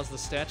will cause the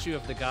statue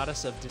of the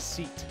goddess of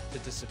deceit to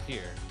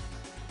disappear.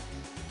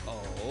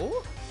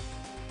 Oh?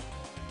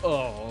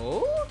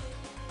 Oh?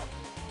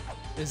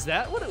 Is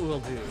that what it will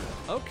do?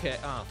 Okay.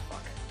 Oh,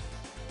 fuck.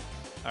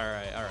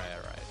 Alright.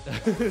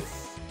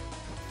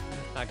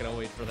 Not gonna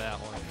wait for that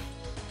one.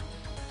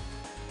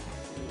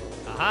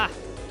 Aha!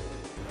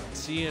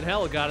 See you in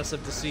hell, goddess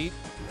of deceit.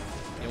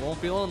 You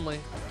won't be lonely.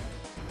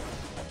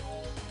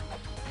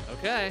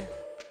 Okay.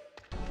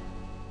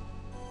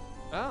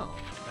 Oh,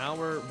 now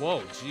we're...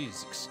 Whoa,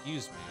 jeez,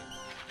 excuse me.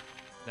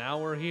 Now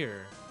we're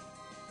here.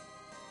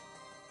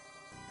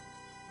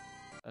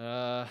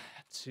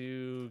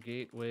 To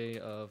Gateway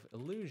of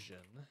Illusion.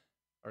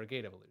 Or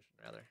Gate of Illusion,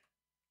 rather.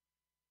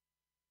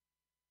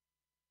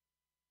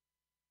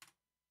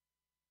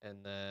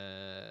 And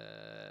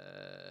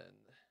then...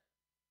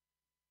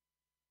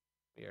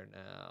 we are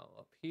now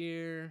up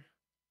here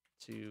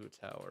to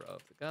Tower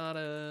of the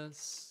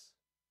Goddess.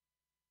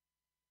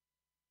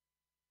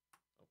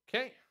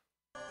 Okay.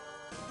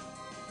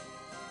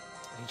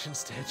 Ancient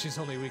statue's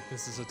only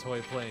weakness is a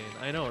toy plane.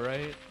 I know,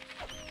 right?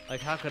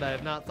 Like, how could I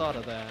have not thought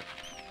of that?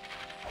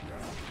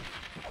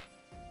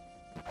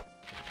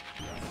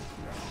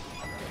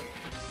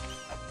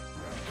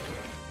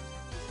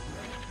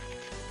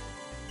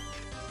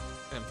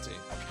 Empty.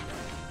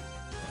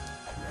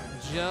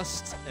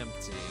 Just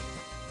empty.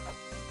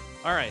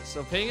 Alright,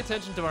 so paying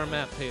attention to our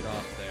map paid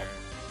off there.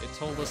 It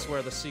told us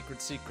where the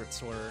secrets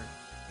were.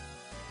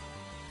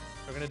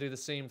 We're gonna do the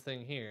same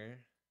thing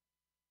here.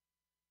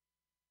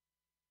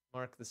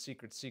 Mark the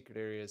secret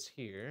areas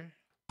here.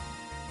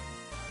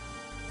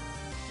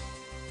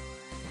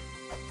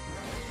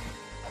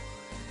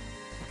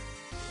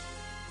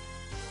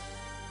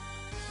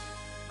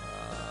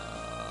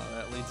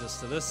 That leads us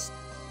to this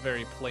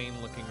very plain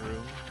looking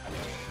room.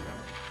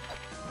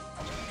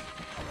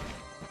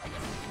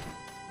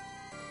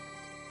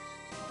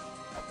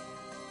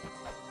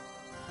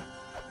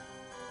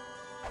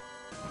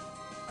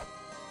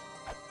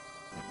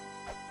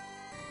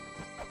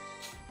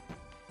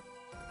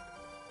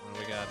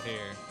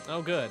 Here.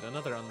 Oh, good.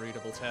 Another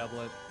unreadable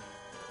tablet.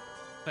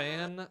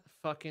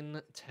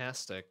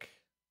 Fan-fucking-tastic.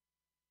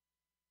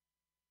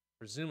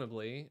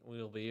 Presumably,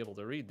 we'll be able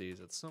to read these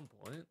at some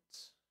point.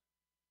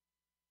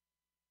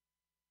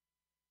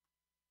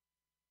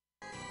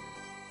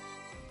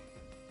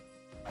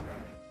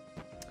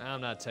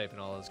 I'm not typing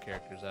all those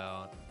characters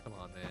out. Come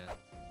on, man.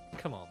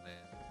 Come on,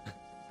 man.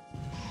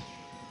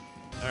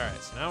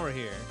 Alright, so now we're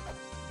here.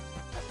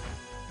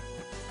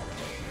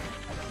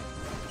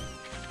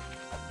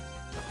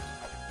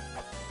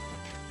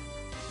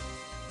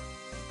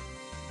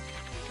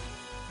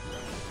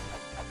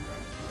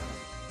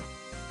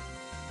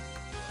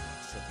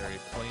 Very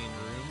plain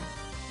room.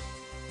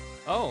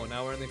 Oh,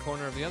 now we're in the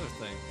corner of the other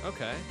thing.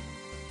 Okay.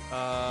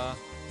 Oh.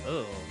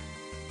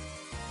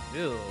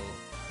 Ew.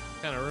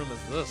 What kind of room is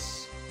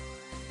this?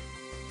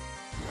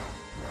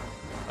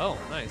 Oh,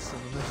 nice.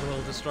 And then there's a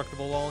little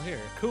destructible wall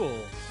here. Cool.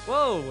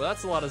 Whoa,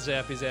 that's a lot of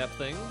zappy zap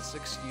things.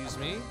 Excuse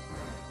me.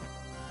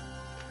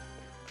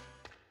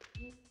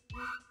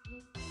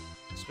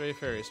 Stray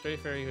fairy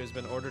who has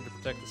been ordered to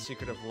protect the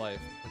secret of life,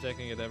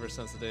 protecting it ever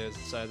since the day it was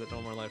decided that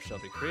no more life shall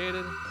be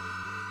created.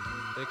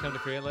 They come to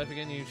create life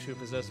again. You who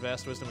possess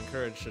vast wisdom and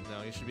courage should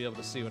know. You should be able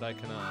to see what I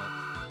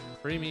cannot.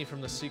 Free me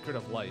from the secret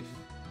of life.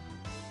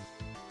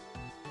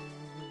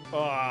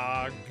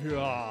 Oh,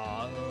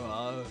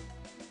 God.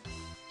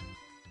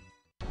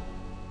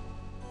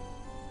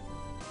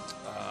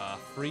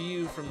 Free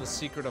you from the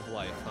secret of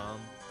life, huh?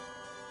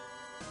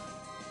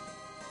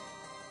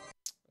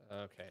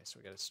 Okay, so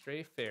we got a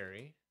stray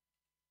fairy.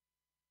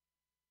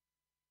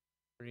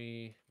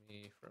 Free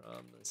me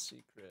from the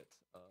secret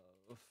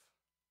of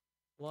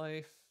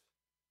life,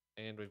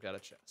 and we've got a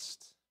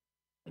chest.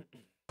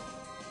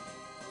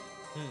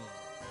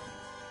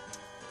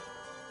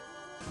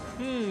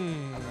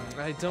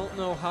 I don't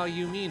know how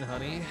you mean,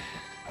 honey.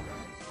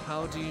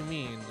 How do you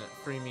mean,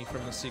 free me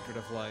from the secret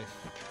of life?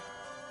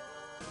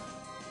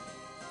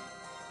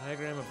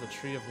 Diagram of the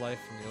tree of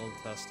life from the Old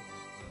Testament.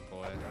 Oh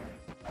boy.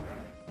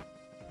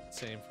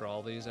 Same for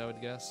all these, I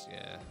would guess.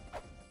 Yeah.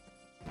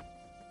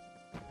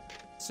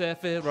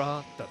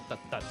 Sephiroth. Oh no.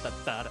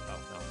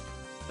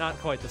 Not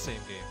quite the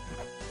same game.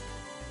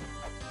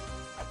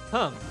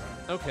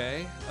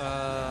 Okay.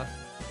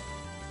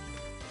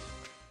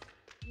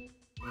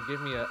 You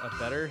give me a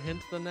better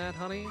hint than that,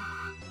 honey?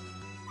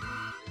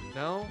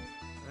 No?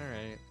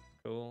 Alright,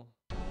 cool.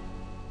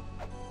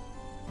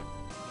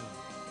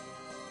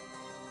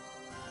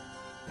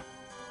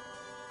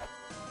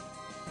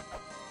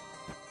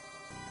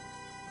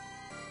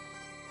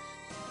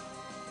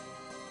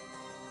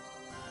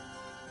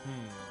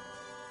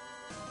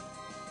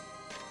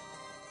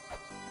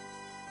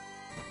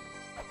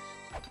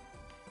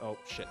 Oh,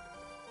 shit.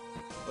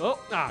 Oh,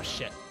 ah,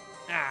 shit.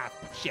 Ah,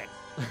 shit.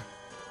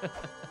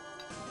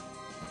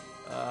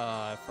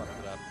 I fucked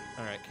it up.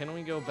 Alright, can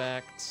we go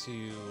back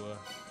to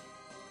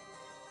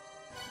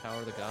Tower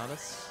of the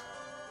Goddess?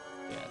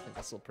 Yeah, I think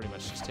this will pretty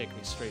much just take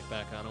me straight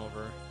back on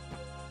over.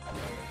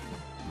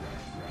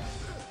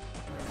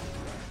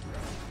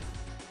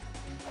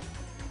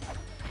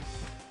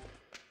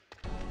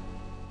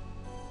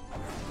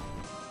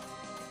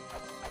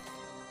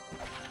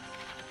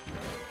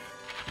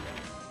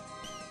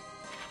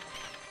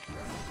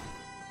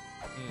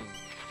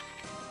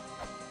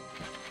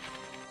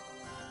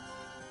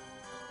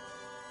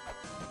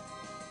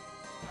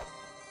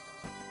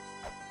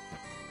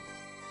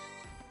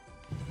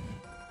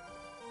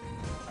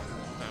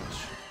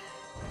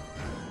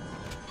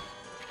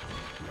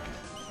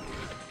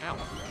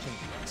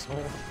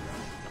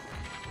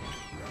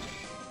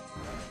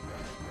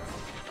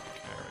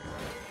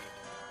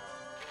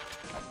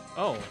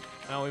 Oh,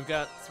 now we've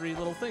got 3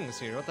 little things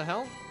here. What the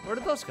hell? Where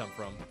did those come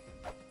from?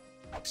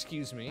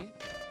 Excuse me.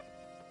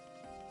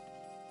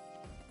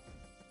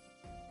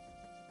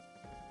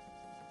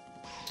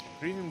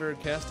 Grieving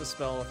bird cast a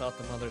spell without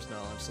the mother's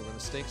knowledge, so the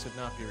mistakes would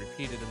not be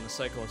repeated and the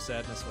cycle of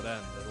sadness would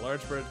end. The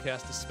large bird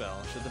cast a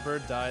spell. Should the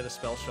bird die, the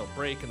spell shall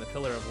break and the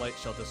pillar of light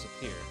shall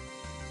disappear.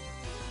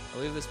 I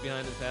leave this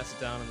behind and pass it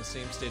down in the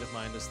same state of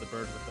mind as the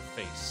bird with the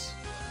face.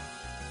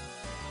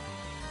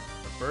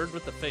 The bird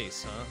with the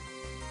face, huh?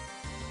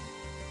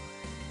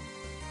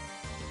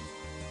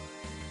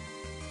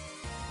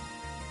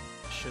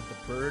 Should the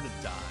bird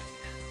die?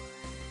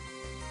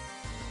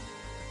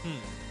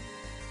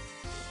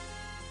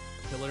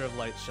 The pillar of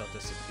light shall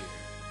disappear.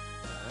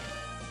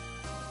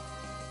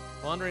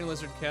 Wandering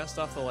lizard cast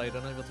off the light,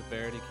 unable to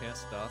bear it, he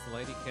cast it off. The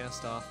light he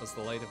cast off was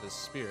the light of his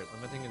spirit.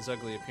 Lamenting his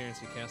ugly appearance,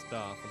 he cast it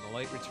off. When the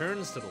light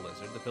returns to the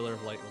lizard, the pillar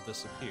of light will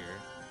disappear.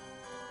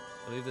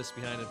 I leave this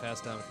behind and pass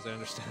it down because I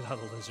understand how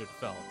the lizard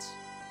felt.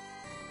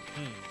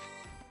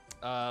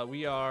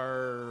 We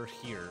are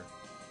here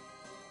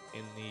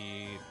in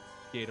the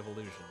Gate of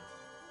Illusion.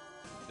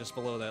 Just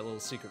below that little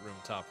secret room,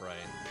 top right.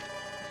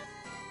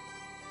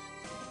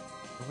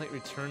 When the light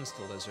returns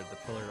to the lizard, the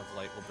pillar of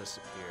light will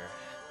disappear.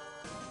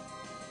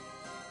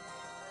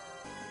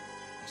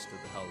 Understood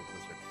how the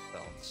lizard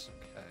felt.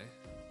 Okay.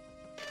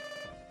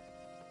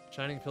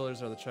 Shining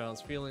pillars are the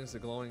child's feelings, the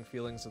glowing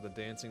feelings of the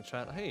dancing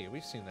child. Hey,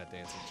 we've seen that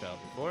dancing child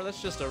before.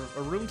 That's just a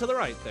room to the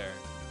right there.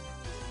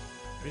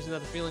 The reason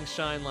that the feelings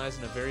shine lies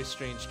in a very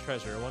strange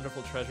treasure, a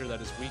wonderful treasure that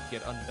is weak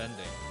yet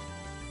unbending.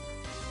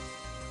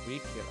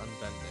 Weak yet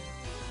unbending.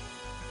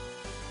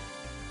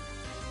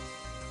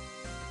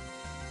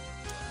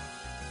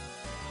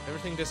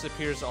 Everything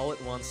disappears all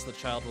at once, the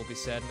child will be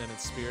saddened and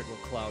its spirit will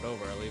cloud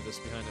over. I leave this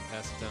behind and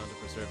pass it down to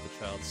preserve the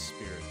child's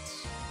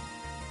spirits.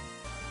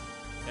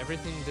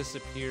 Everything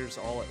disappears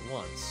all at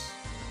once.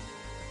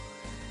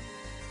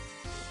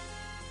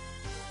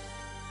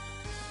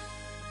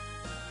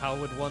 How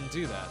would one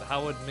do that?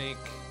 How would make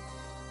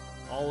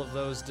all of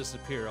those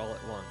disappear all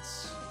at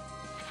once?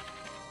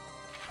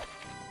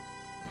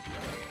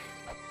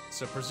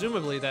 So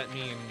presumably that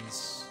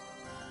means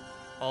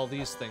all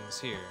these things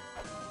here.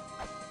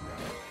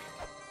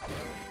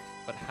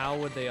 But how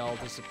would they all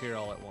disappear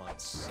all at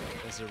once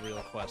is a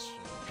real question.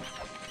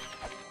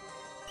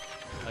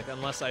 Like,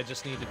 unless I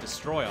just need to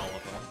destroy all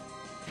of them.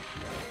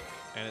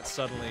 And it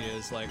suddenly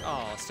is like,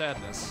 oh,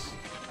 sadness.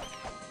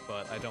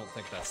 But I don't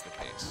think that's the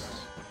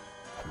case.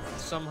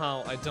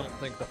 Somehow, I don't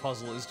think the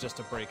puzzle is just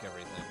to break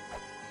everything.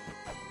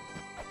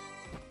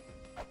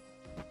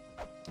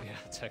 Yeah,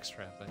 text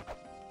wrapping.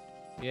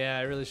 Yeah,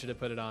 I really should have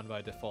put it on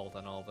by default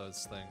on all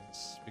those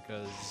things,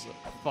 because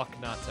fuck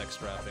not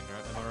text wrapping,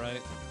 right? Am I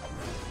right?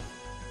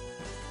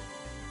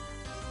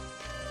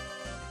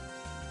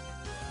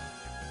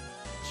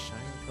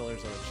 Shining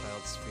pillars are the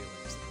child's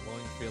feelings, the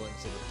glowing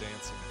feelings of the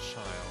dancing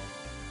child.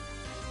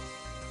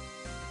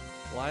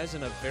 Lies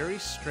in a very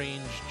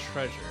strange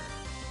treasure.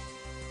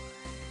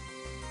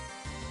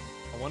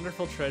 A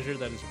wonderful treasure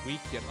that is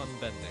weak yet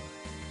unbending.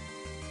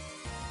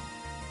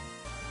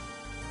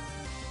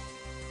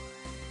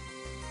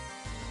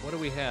 What do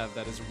we have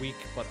that is weak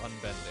but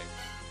unbending?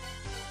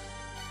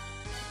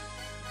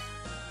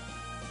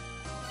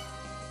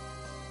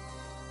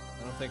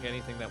 I don't think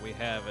anything that we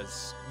have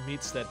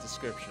meets that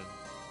description.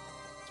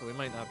 So we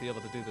might not be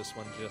able to do this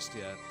one just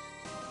yet.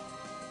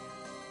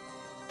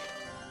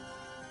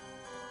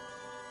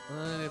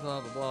 Blah,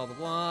 blah, blah, blah,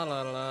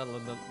 blah, blah, blah,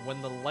 blah.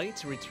 When the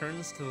light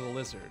returns to the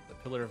lizard, the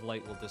pillar of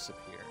light will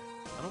disappear.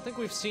 I don't think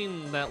we've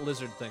seen that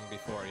lizard thing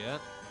before yet.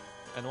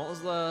 And what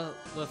was the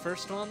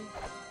first one?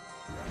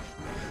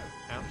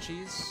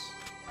 Ouchies?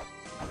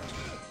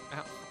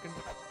 Ow, fucking...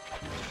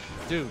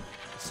 Dude,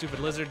 stupid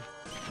lizard.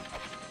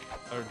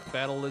 Or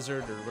battle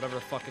lizard, or whatever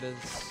the fuck it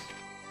is.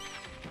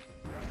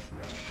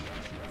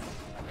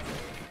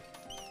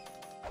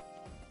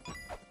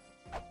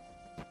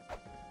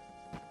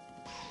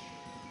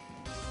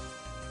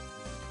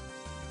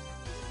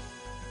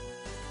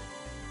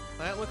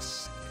 That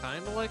looks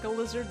kind of like a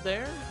lizard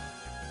there.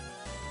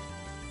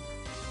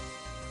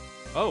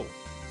 Oh,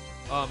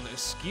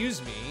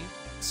 excuse me,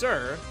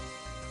 sir.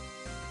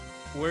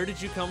 Where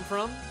did you come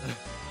from?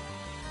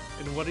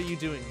 And what are you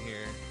doing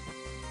here?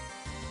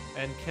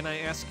 And can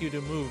I ask you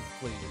to move,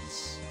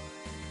 please?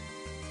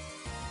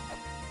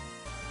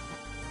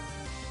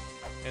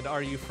 And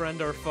are you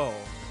friend or foe?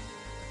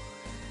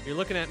 You're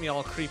looking at me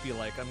all creepy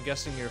like. I'm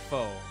guessing you're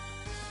foe.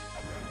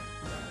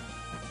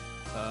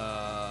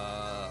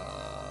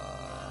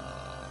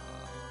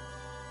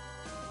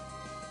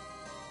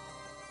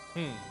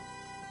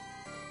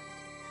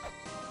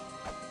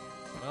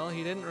 Well,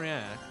 he didn't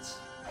react.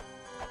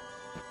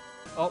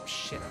 Oh,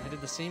 shit. I did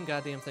the same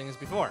goddamn thing as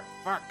before.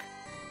 Fuck.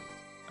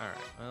 Alright,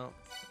 well.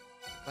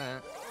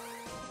 That.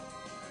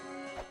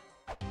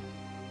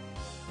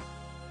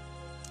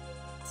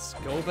 Let's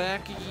go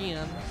back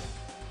again.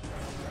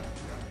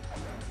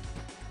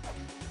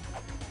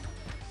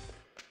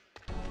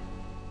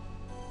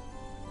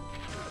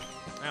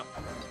 Ow.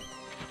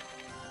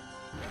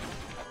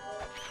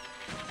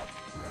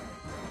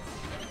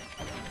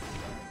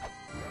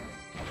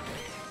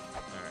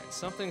 Alright,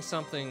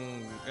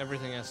 something,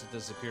 everything has to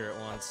disappear at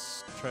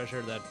once.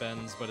 Treasure that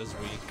bends but is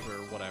weak, or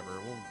whatever.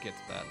 We'll get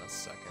to that in a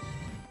second.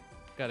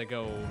 Gotta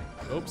go.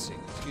 Oopsie,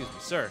 excuse me,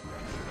 sir.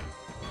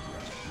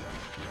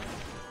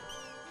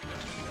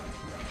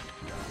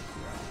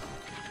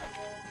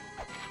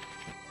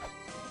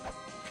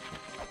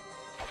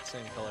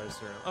 Same color as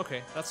the room.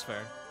 Okay, that's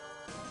fair.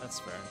 That's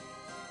fair.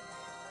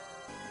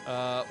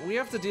 We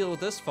have to deal with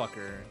this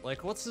fucker.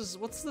 Like, what's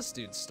this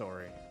dude's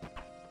story?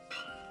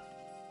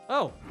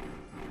 Oh.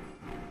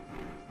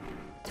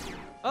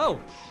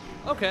 Oh,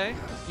 okay.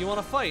 You want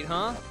to fight,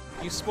 huh?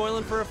 You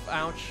spoiling for a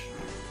ouch.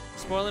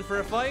 Spoiling for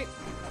a fight?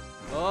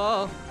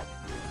 Oh.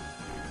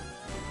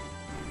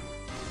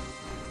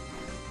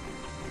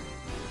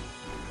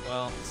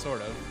 Well,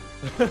 sort of.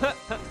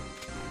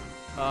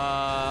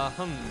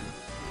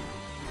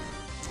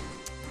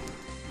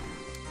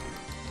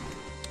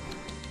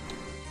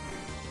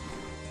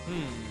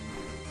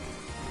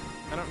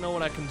 I don't know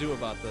what I can do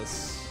about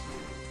this.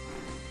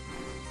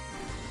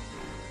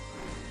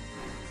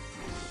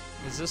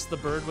 Is this the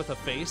bird with a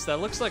face?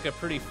 That looks like a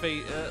pretty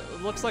face.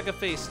 Looks like a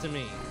face to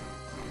me.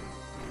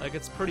 Like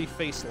it's pretty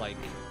face-like.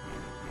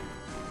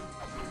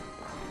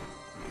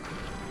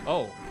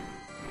 Oh.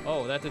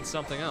 Oh, that did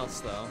something else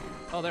though.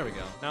 Oh, there we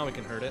go. Now we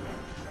can hurt it.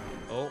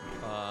 Oh,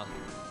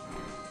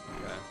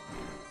 okay.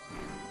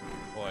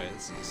 Boy,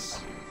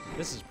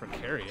 this is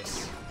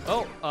precarious.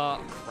 Oh,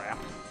 crap.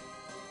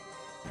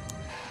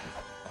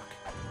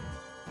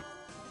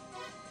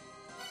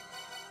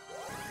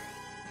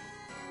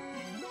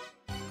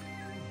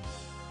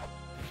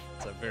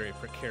 It's a very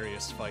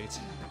precarious fight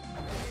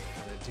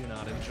that I do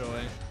not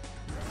enjoy.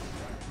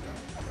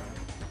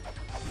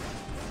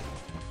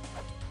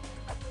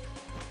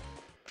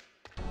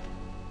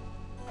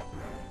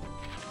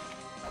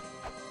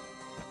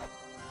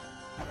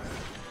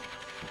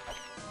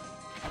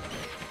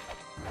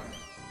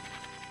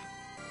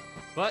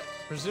 But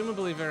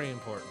presumably very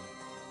important.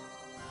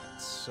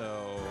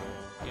 So,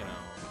 you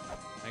know,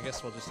 I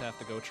guess we'll just have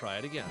to go try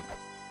it again.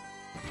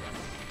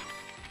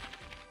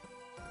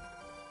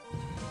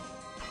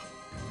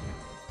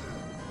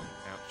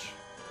 Ouch.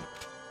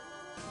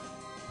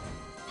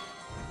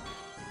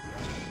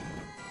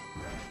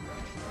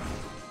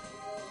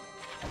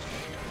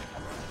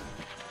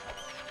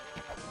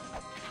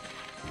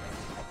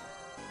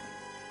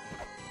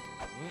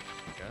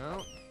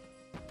 Go.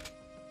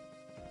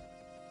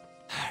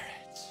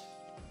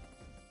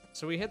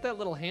 So we hit that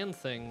little hand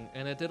thing,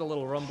 and it did a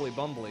little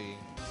rumbly-bumbly.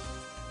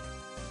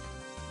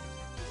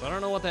 So I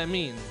don't know what that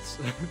means.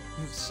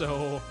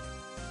 So,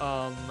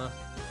 we're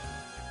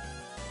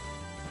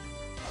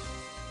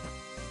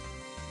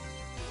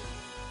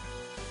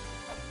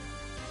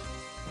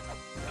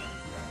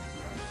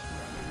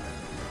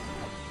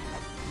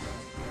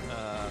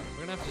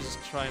gonna have to just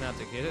try not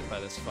to get hit by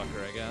this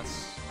fucker, I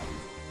guess.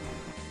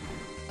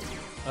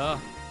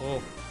 Oh.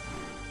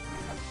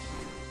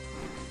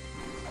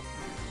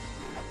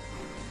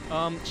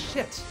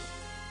 Shit.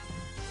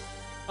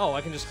 Oh,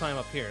 I can just climb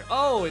up here.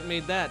 Oh, it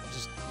made that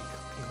just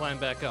climb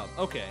back up.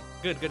 Okay,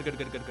 good.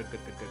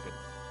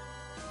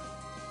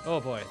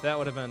 Oh boy, that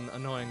would have been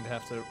annoying to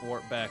have to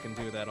warp back and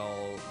do that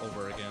all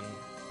over again.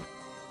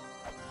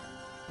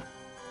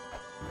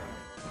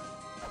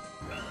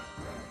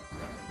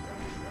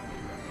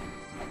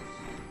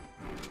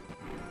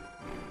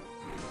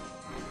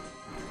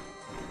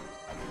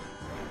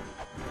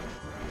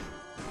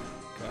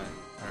 Okay,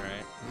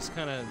 alright. Just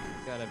kind of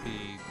gotta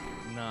be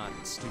not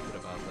stupid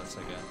about this,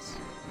 I guess.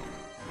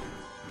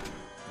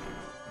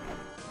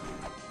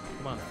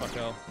 Come on,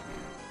 fucko.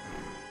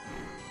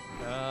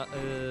 Oh,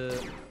 there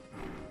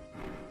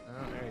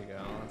you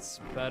go. That's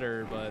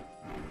better, but...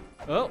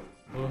 Oh!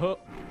 Oh,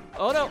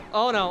 oh no!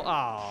 Oh no!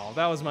 Oh,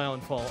 that was my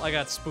own fault. I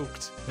got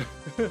spooked.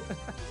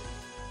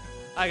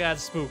 I got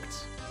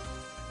spooked.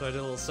 So I did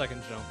a little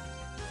second jump.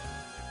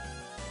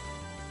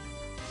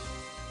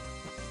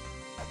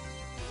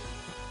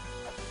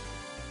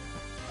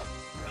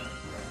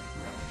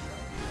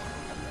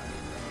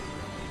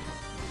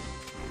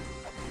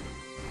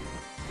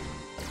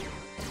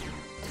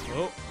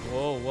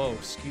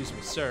 excuse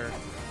me, sir.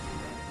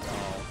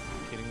 Oh,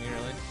 kidding me,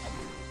 really?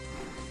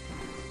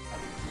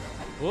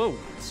 Whoa,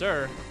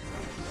 sir.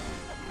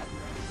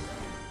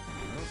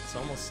 Well, it's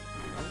almost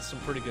some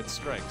pretty good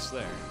strikes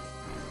there.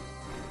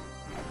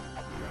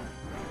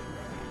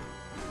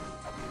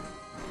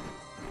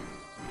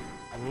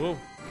 Whoa.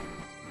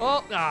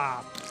 Oh,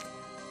 ah.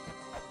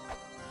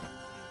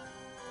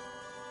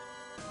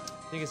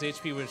 Think his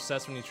HP would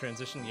assess when you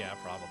transition? Yeah,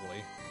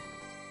 probably.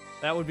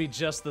 That would be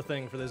just the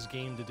thing for this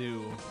game to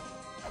do.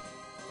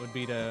 Would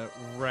be to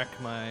wreck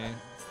my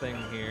thing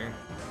here.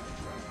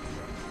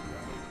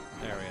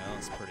 There we go,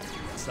 that's pretty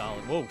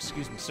solid. Whoa,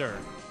 excuse me, sir.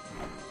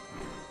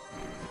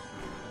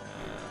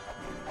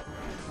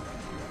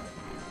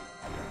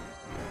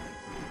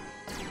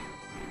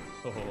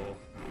 Oh.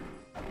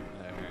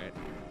 Alright.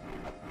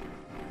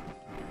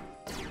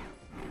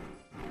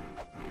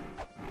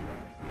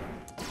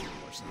 Of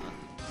course not.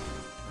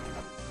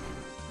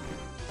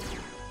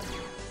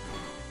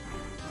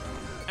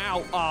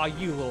 Ow! Aw,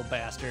 you little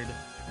bastard.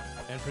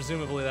 And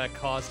presumably that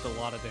caused a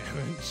lot of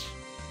damage.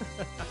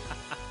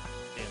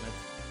 Damn it.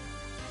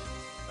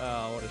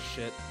 Oh, what a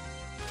shit.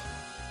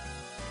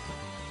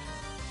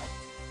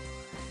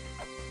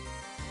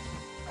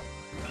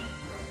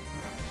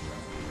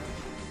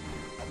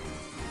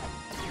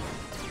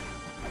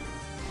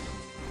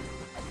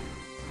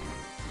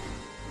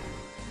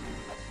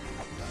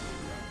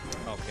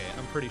 Okay,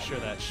 I'm pretty sure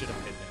that should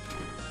have hit him.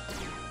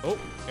 Oh,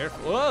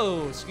 careful.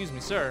 Whoa, excuse me,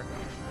 sir.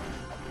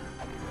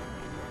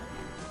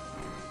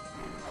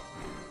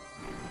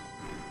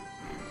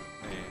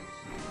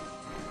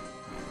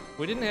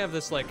 We didn't have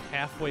this, like,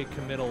 halfway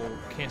committal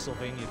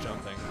Castlevania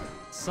jumping.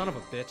 Son of a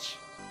bitch.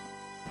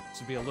 This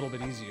would be a little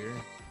bit easier.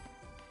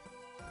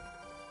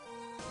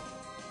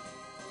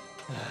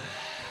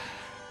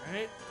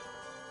 Alright.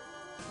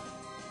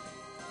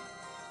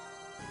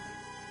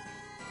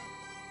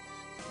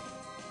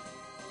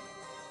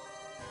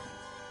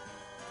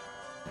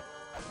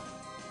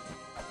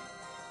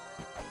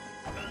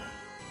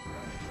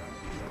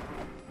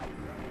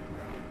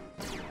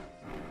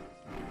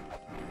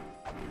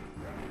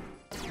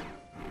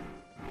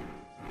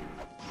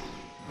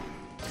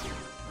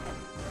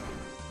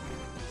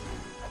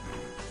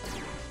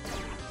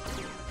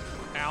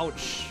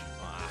 Ouch.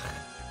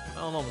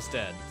 Well, I'm almost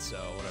dead, so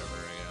whatever,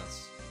 I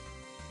guess.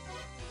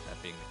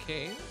 That being the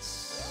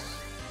case...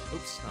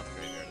 Oops, not the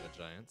Graveyard of the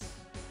Giants.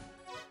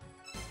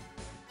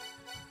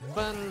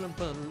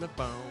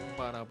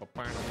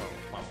 Alright.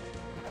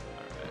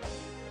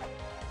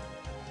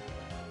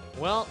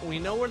 Well, we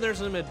know where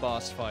there's a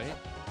mid-boss fight.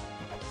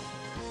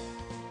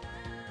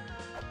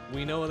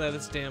 We know that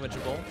it's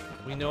damageable.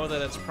 We know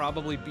that it's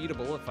probably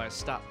beatable if I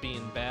stop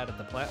being bad at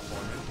the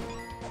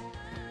platforming.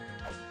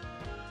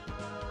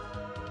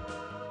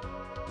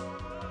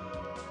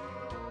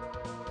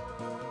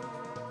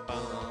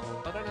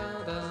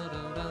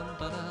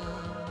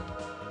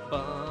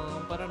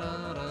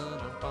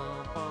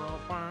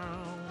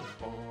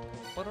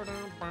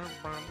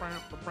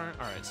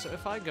 Alright, so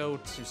if I go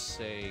to,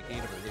 say,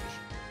 Gate of Illusion,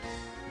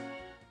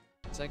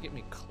 does that get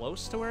me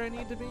close to where I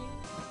need to be?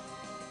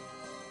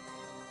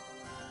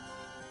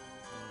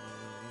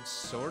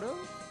 Sort of?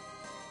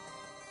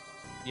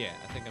 Yeah,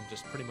 I think I'm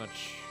just pretty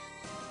much...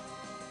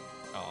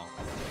 Oh.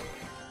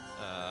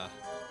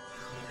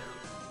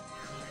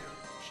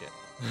 Shit.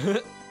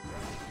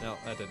 No,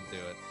 that didn't do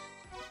it.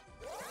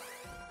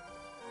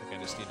 I think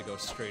I just need to go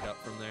straight up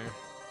from there.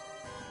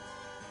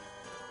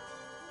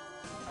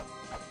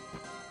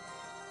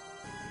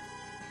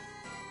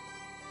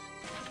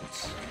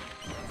 Oops.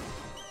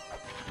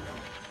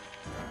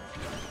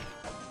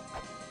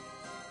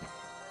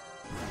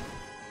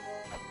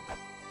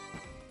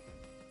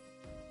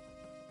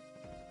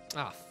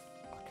 Ah,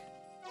 fuck.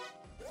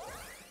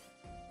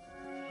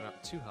 Went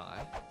up too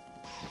high.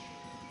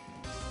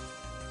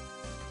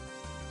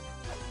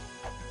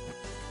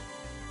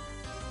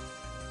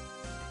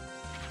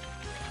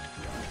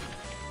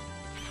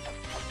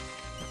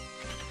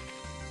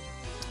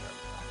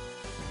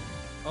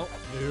 Oh,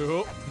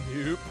 nope,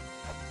 nope.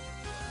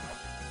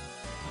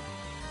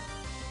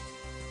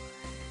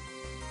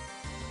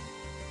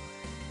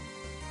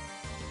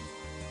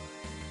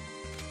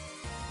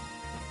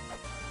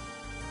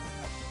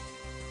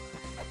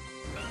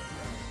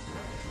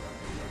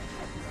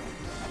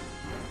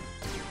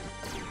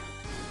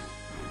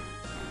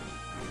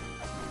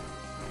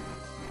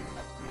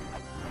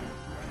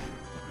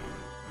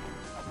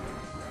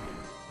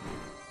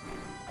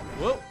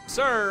 Whoa,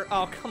 sir!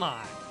 Oh, come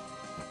on.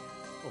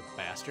 Oh,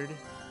 bastard.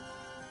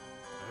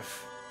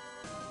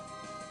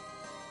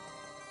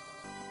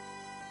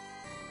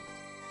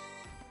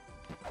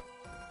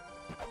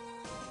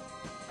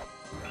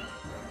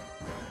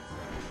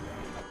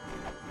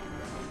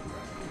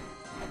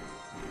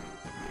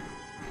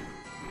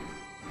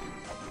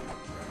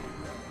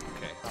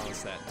 Okay, how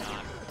is that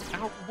not?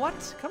 Ow,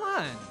 what? Come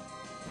on!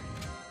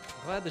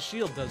 I'm glad the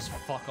shield does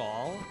fuck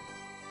all.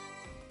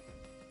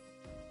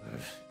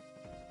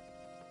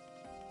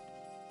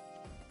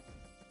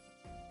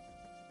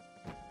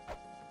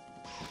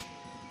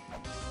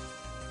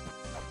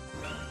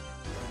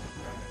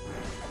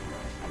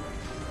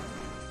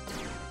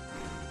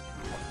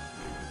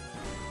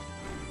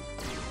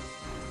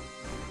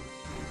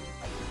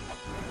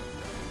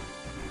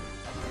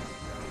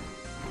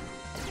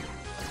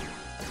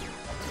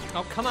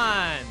 Oh, come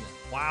on!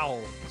 Wow,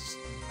 just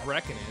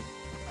wrecking it.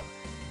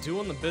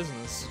 Doing the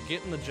business,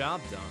 getting the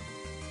job done.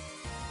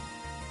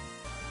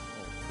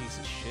 Little piece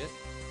of shit.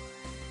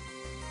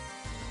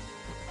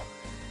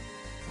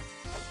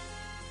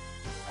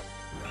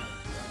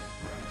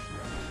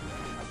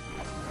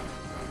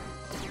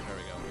 There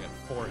we go, we got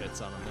 4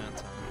 hits on him that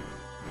time.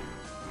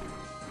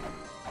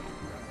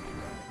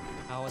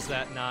 How is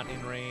that not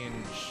in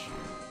range?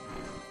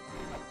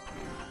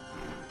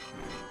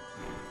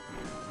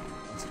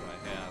 What else do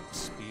I have?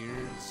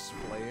 Spears,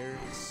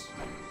 flares.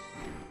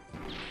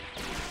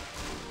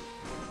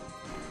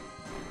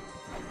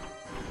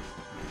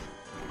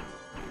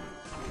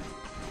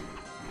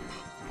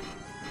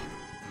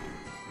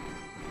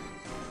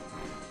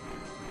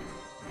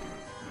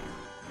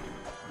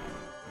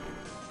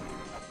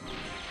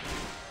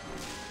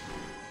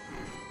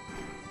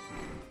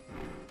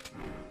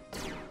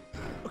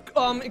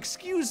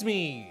 Excuse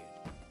me.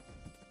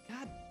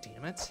 God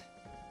damn it.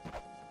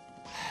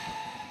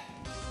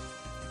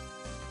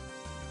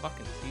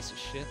 Fucking piece of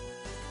shit.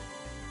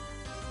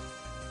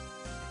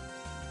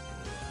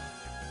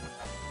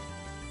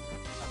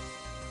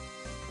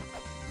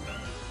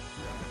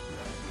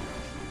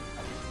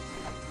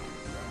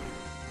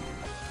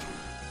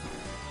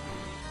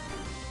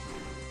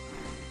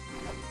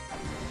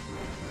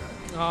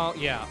 Oh,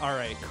 yeah,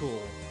 alright,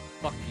 cool.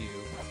 Fuck you.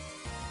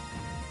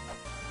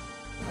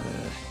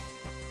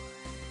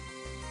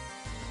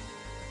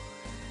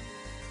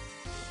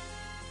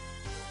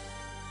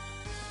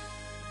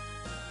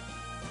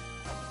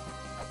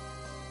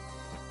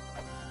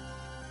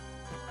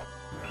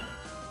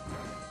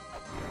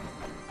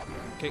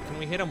 Okay, can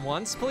we hit him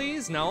once,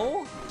 please?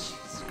 No?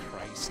 Jesus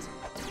Christ.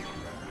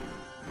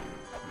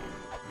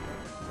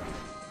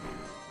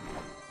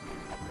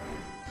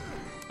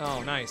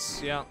 Oh,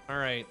 nice. Yeah,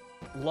 alright.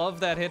 Love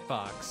that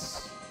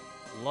hitbox.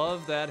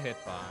 Love that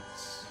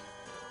hitbox.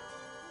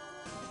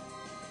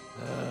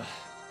 Ugh.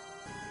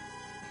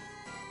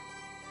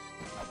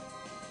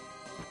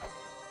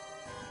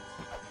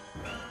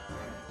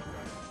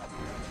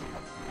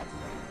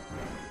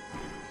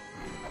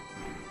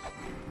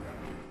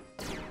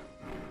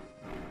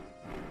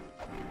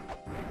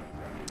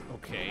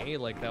 Okay,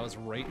 like that was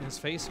right in his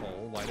face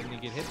hole. Why didn't he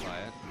get hit by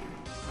it?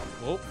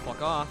 Whoa,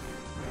 fuck off.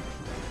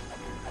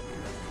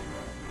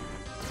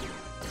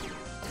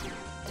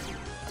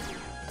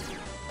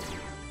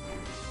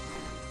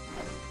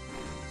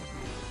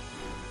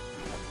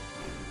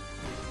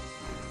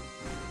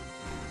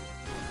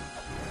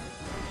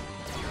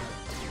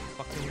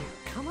 Fucking,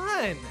 come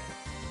on!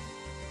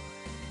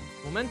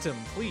 Momentum,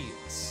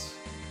 please.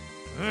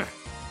 Ugh.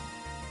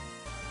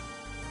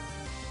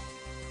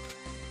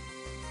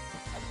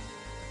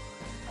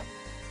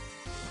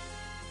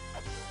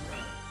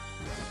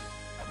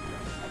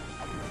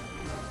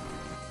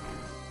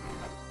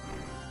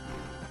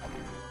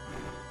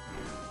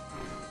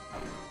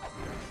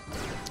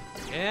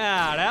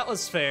 Yeah, that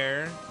was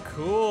fair.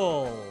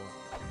 Cool.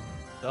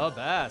 The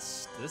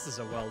best. This is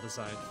a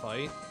well-designed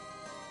fight.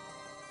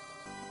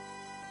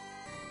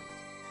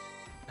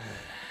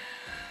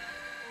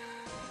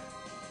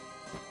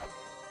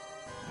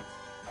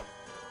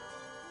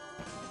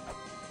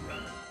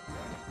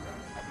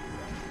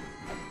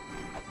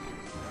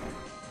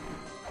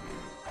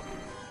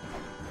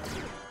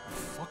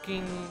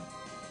 Fucking...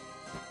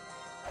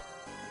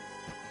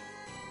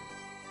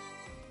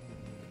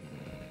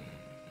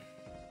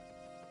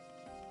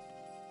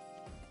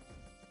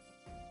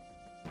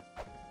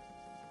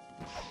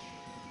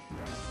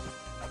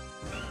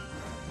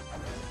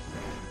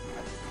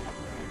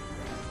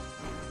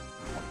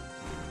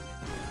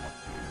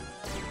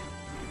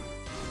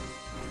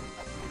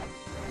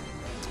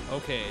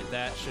 Okay,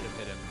 that should have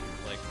hit him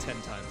like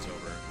 10 times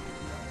over.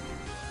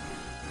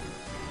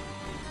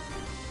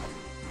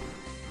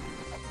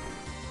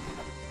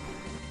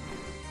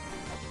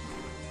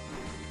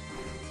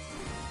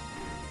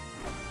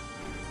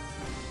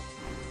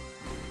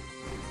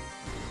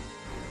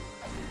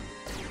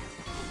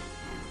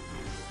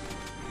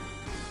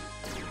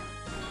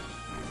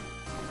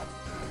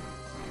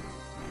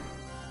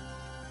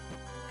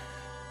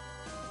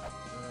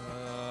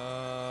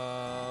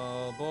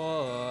 Oh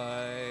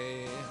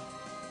boy.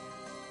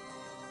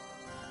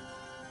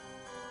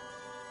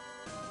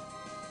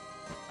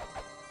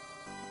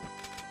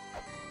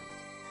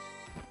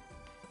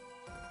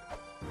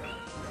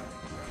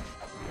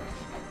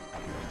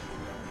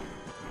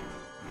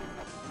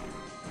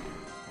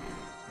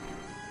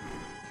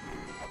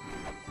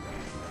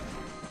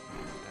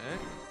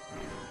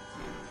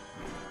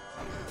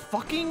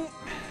 Fucking...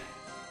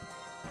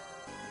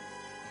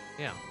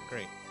 Yeah,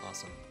 great,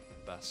 awesome,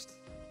 best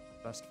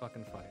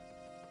fucking fight.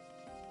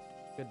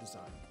 Good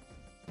design.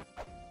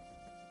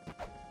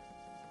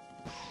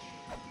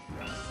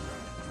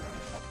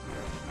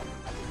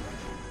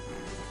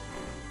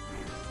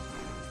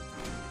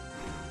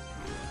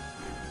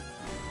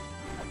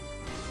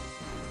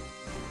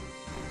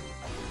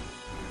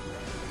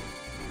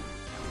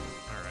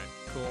 All right,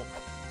 cool.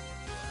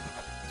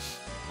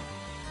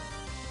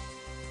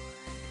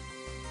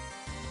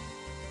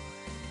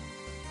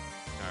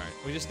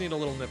 We just need a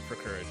little nip for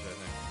courage, I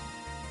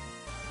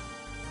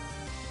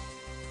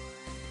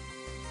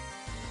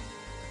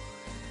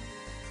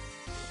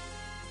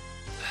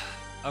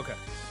think. Okay,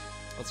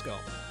 let's go.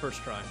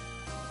 First try.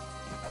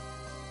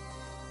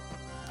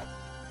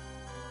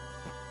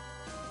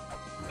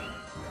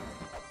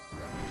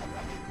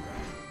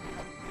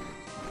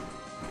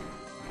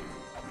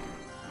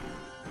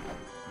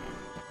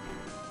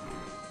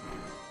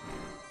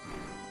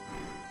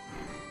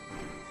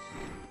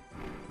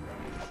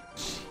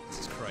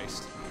 Jesus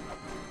Christ.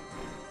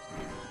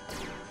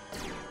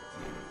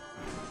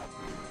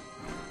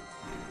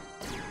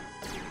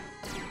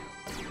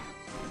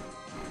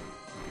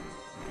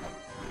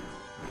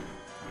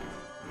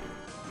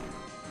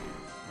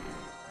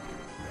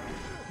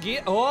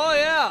 Yeah, oh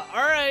yeah,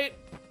 alright.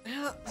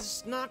 Yeah,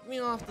 just knock me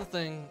off the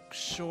thing.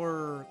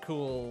 Sure,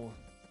 cool.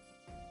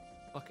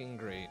 Fucking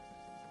great.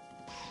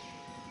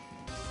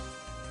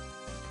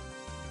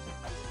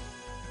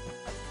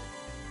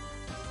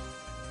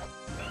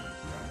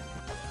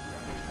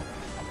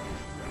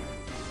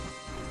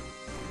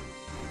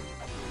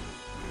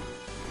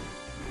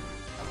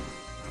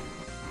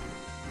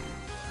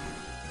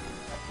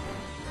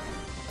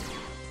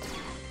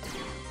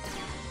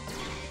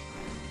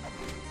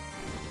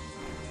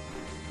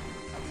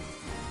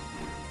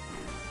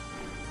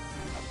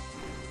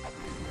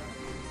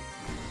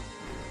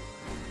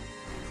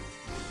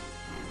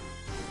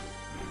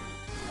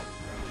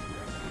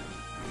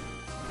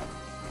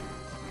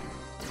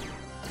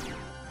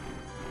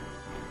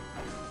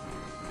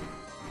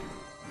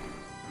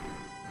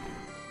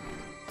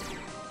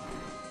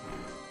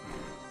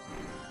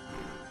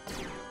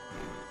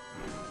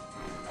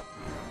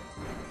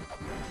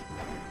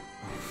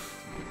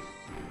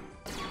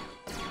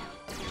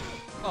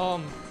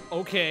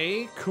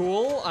 Okay,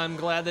 cool. I'm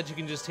glad that you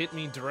can just hit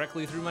me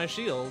directly through my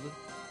shield.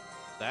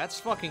 That's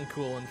fucking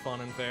cool and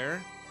fun and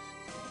fair.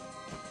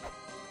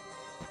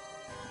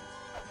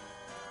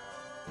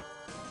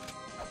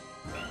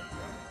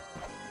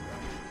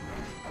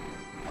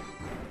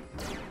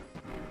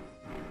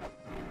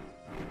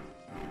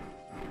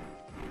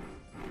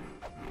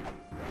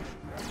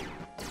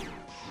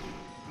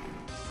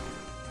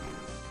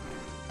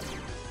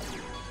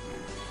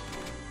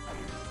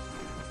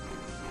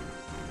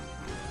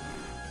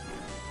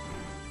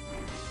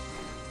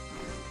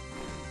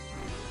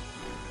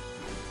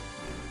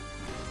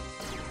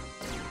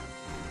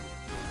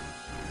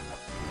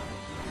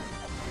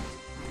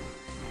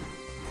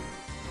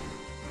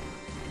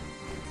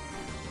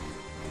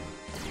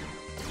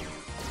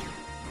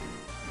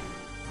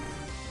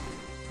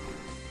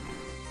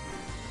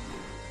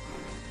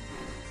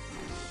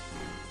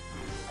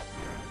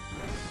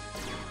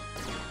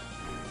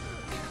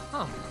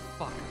 Come the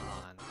fuck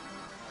on.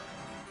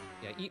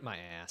 Yeah, eat my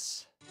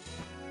ass.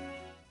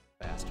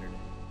 Bastard.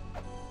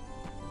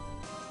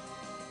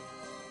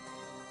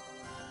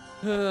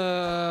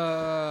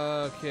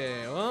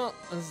 Okay, well,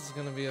 this is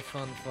gonna be a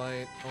fun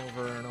fight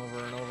over and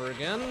over and over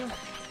again.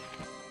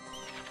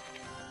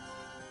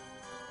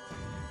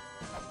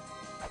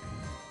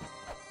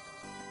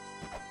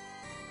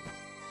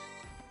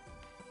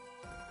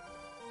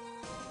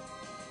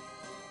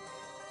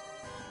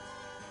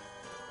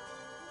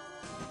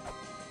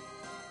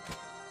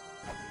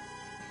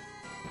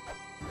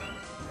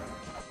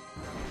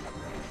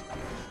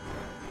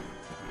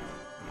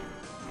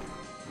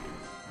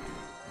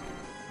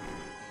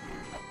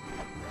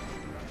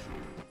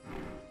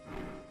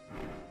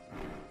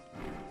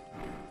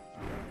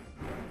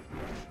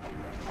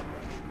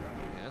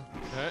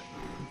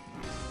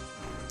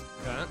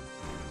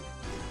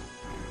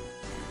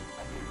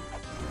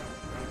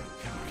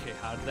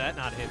 How did that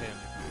not hit him?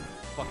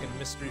 Fucking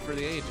mystery for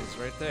the ages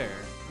right there.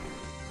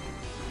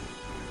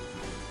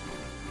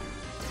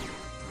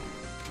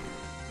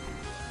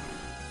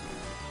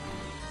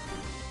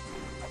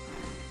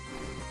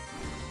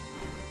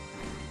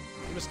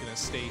 I'm just gonna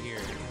stay here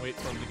and wait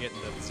for him to get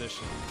into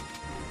position.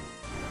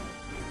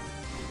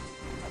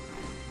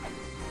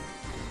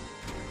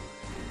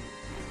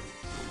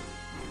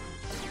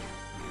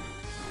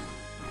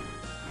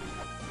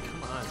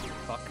 Come on,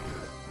 fuck.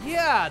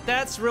 Yeah,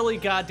 that's really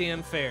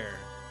goddamn fair.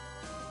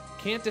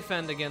 Can't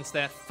defend against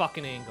that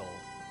fucking angle.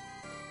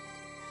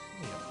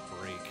 Give me a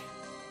break.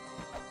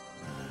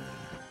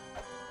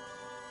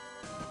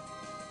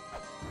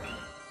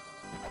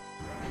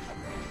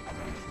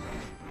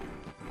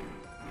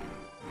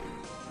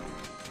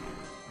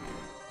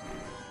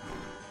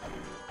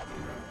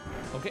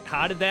 Okay,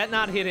 how did that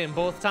not hit him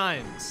both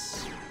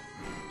times?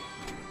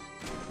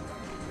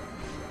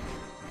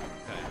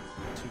 Okay,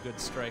 2 good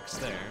strikes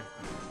there.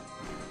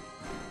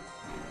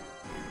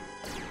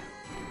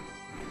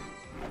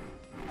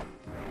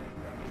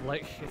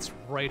 Like, it's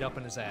right up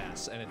in his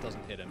ass, and it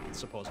doesn't hit him,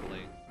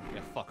 supposedly.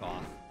 Yeah, fuck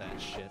off, that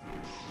shit.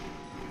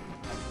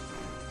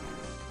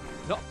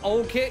 No,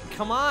 okay,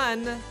 come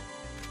on! I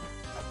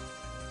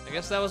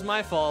guess that was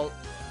my fault.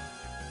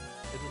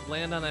 Didn't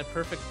land on that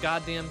perfect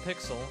goddamn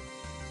pixel.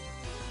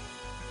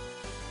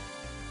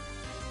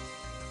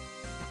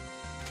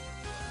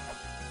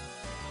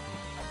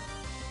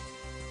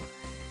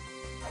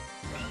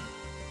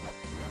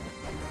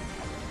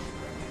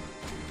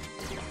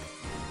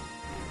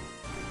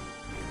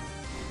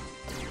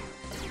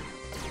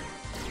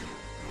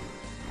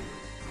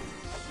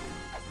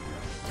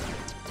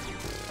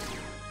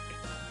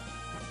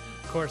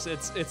 course,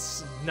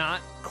 it's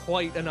not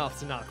quite enough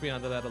to knock me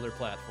onto that other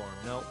platform.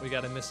 Nope, we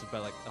gotta miss it by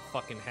like a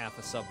fucking half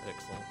a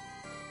subpixel.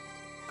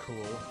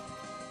 Cool.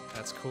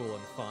 That's cool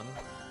and fun.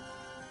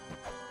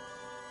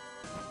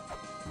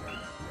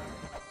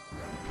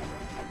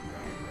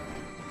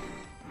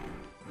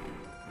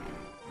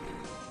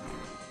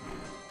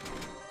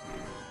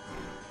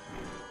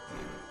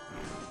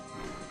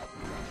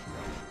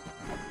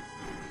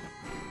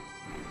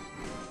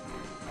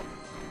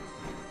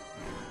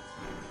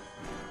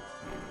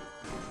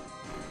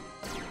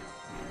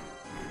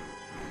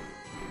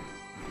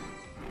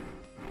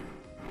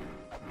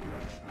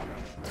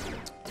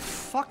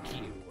 Fuck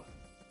you.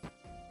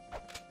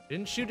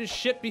 Didn't shoot his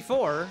shit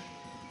before.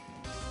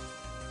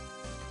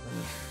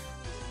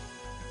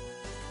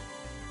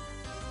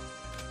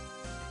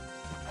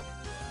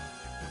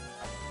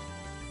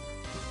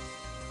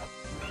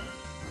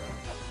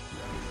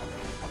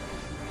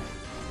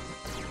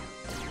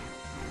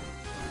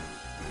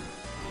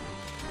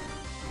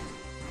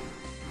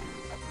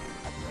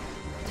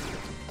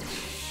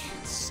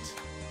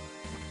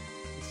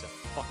 Piece of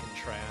fucking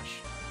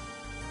trash.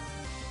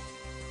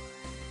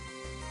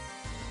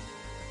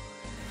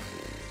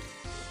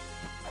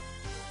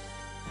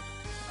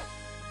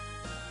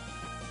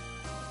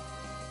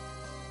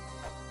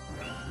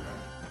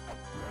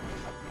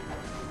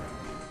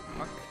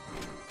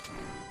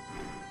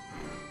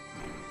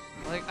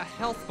 Like, a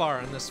health bar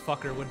in this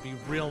fucker would be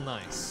real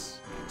nice.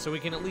 So we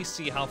can at least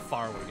see how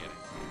far we're getting.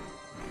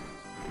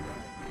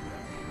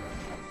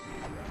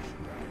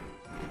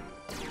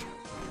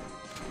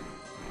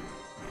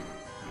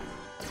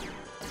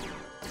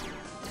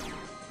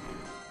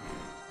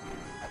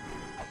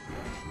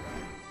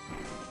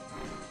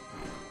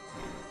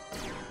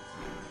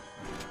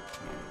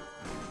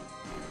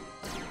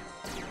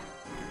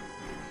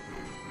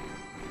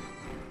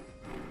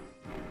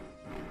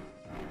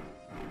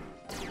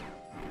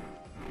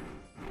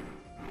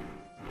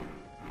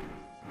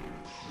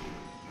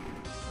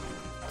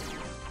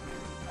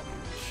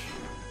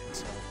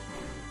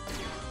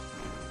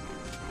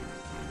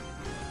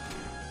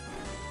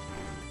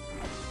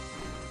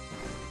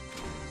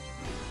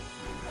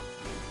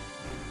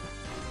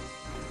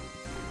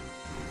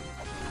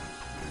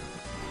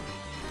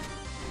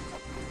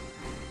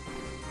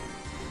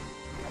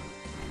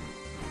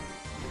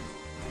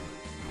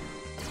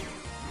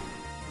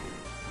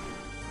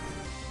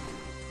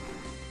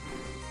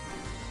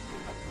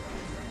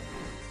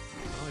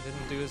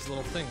 Do his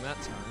little thing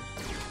that time.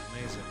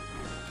 Amazing.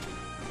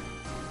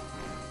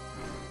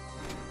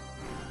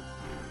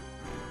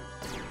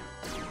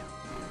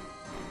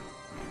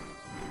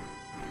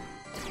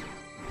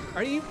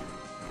 Are you?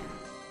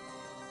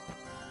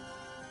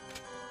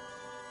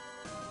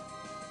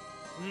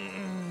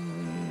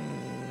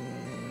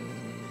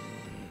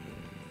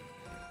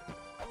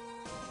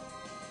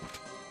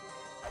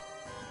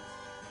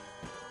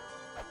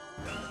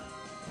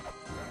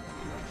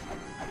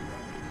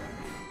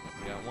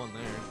 One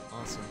there.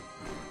 Awesome.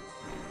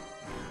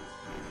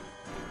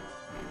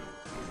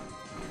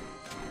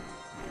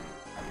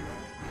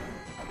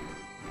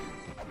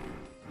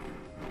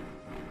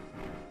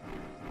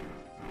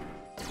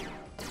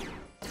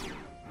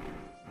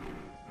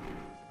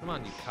 Come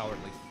on, you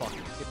cowardly fuck.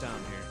 Get down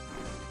here.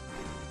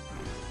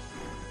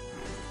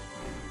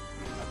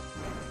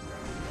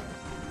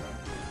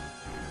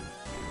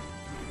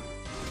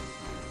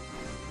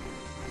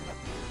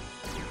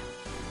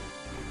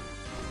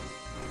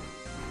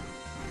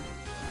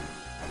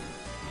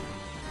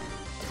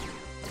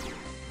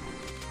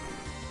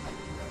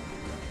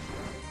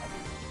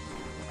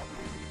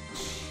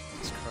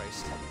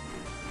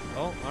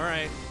 Oh,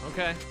 alright.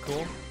 Okay,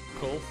 cool.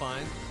 Cool,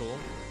 fine, cool.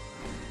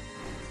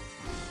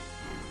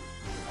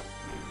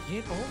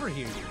 Get over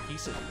here, you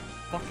piece of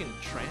fucking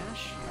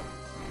trash.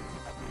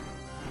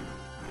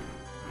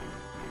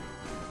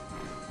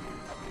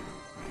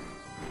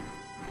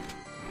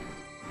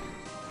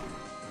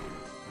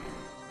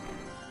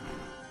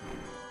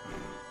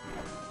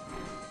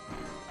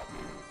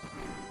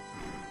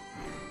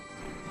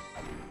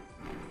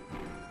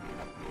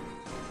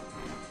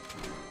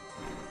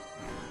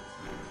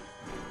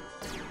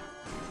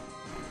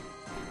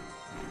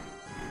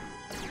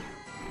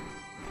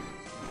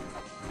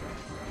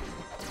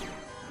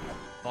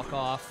 Fuck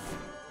off.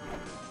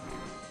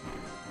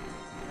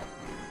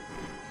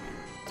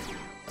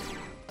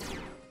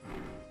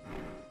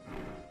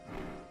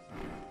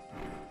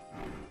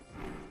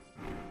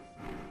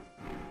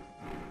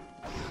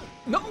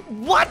 No,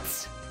 what?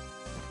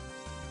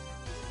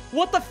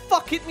 What the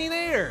fuck hit me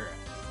there?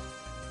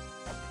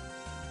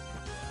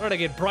 Or did I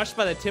get brushed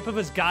by the tip of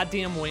his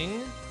goddamn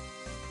wing?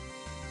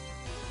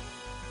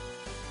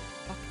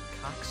 Fucking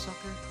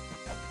cocksucker.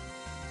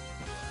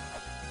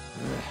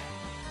 Ugh.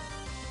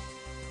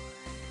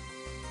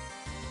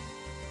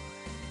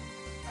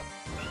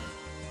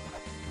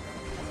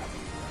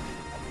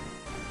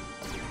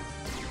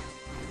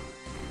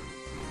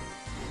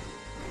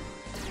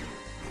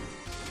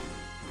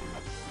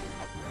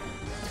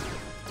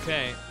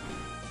 Okay.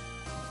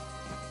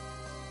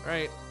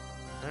 Alright.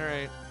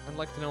 Alright. I'd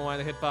like to know why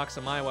the hitbox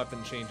on my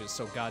weapon changes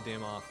so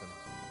goddamn often.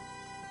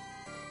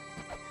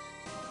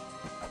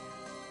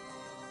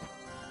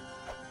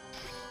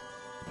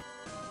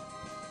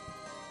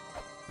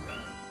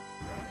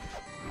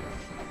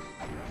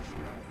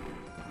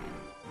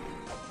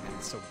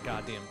 It's so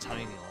goddamn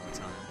tiny all the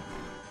time.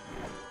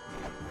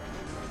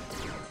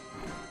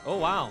 Oh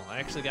wow, I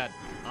actually got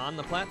on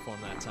the platform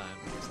that time.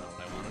 That's not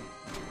what I wanted.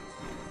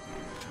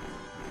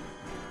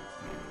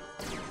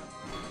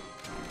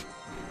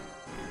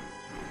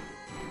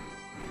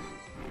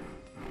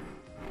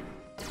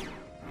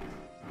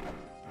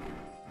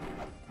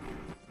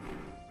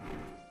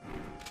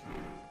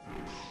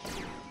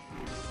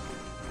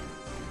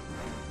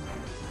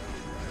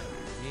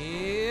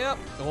 Yep.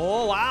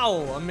 Oh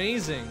wow,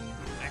 amazing.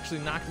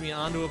 Actually knocked me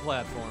onto a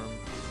platform.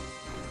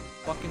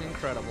 Fucking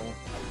incredible.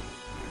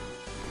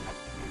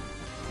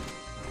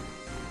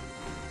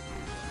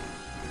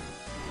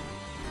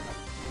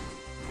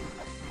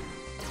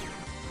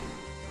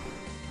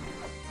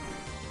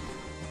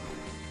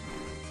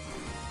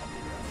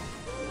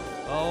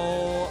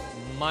 Oh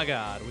my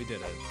god, we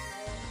did it.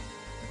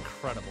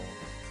 Incredible.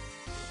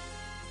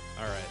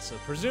 Alright, so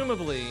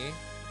presumably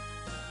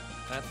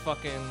that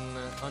fucking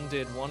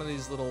undid one of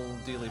these little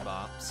dealy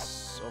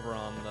bops over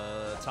on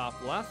the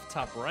top left,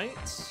 top right.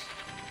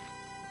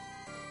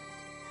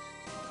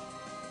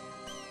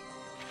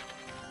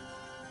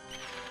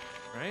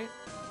 Right?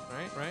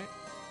 Right?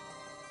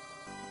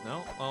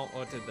 No? Oh,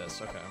 it did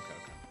this. Okay.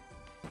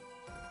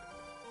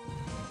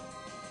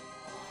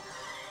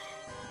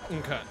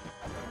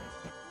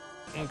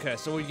 Okay,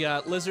 so we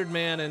got Lizard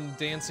Man and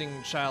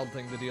Dancing Child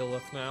thing to deal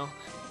with now.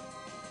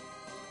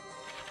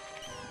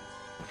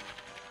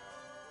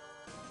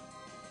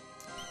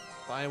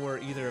 If I were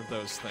either of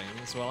those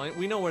things, well,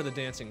 we know where the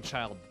Dancing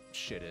Child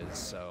shit is,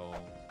 so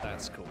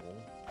that's cool.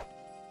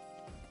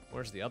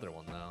 Where's the other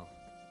one, though?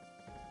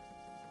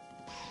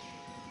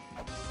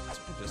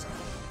 So we just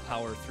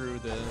power through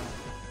the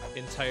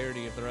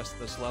entirety of the rest of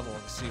this level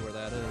and see where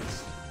that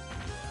is.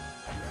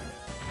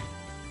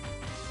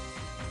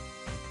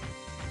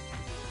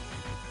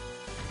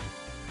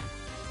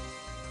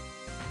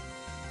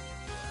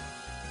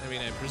 I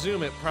mean, I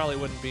presume it probably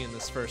wouldn't be in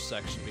this first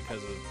section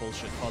because of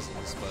bullshit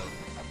puzzles, but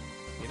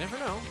you never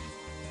know.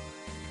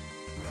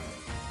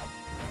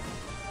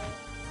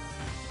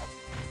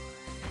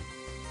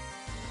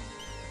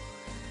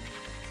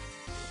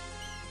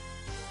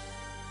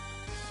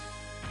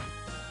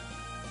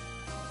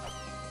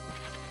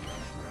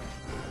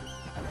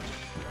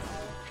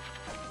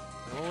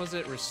 What was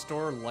it?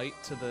 Restore light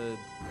to the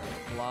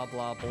blah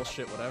blah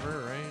bullshit whatever,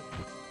 right?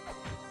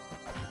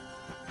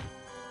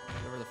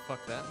 Whatever the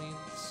fuck that means.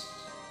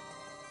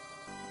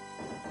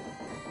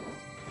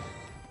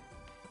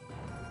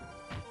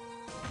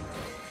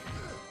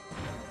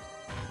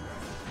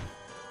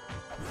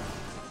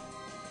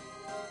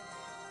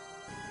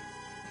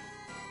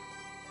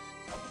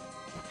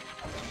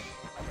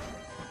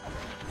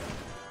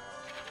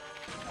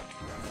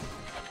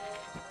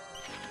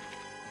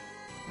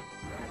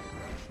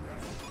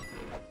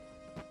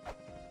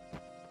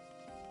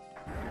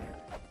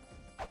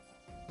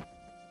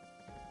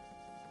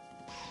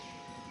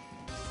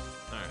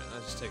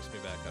 Takes me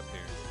back up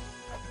here.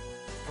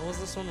 What was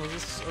this one? Was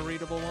this a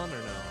readable one or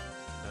no?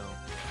 No.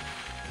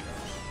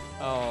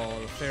 Oh,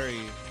 the fairy.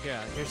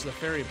 Yeah, here's the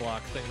fairy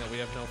block thing that we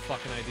have no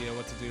fucking idea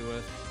what to do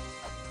with.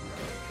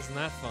 Isn't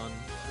that fun?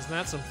 Isn't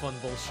that some fun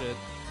bullshit?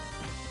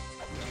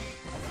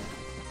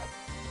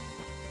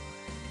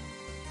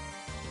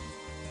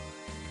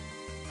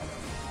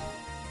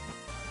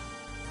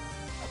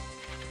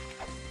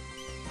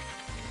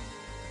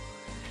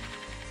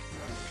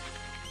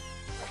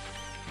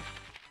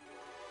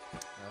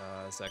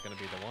 Is that gonna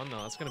be the one?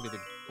 No, it's gonna be the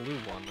blue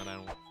one that I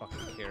don't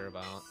fucking care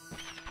about.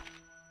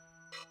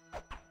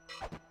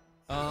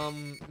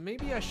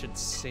 Maybe I should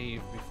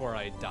save before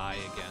I die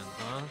again,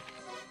 huh?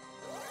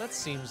 That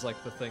seems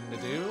like the thing to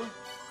do.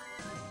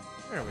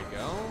 There we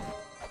go.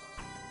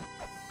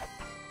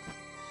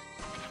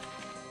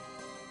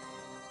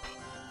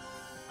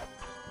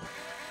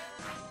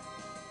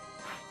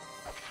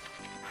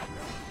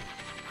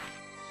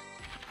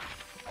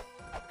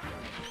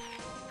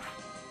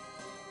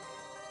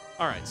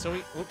 Alright, so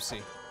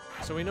whoopsie.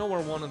 So we know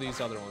where one of these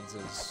other ones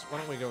is. Why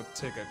don't we go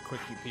take a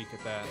quickie peek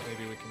at that?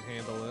 Maybe we can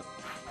handle it.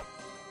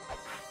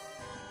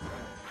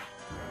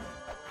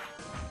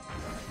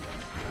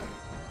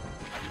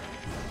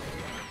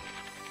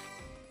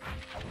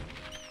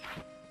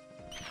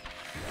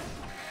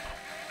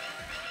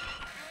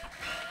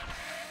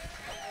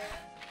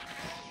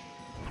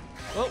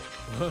 Oh!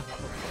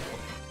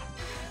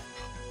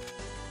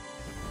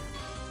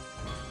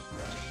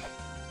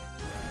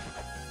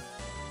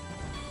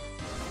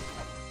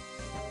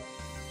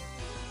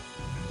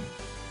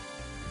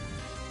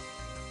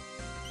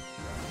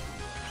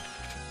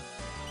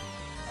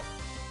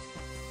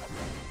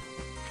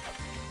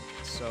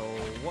 So,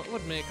 what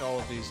would make all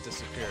of these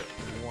disappear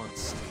at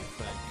once, do you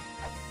think?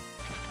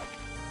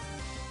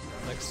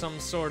 Like some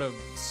sort of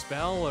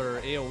spell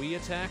or AoE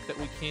attack that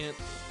we can't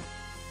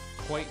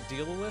quite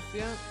deal with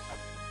yet.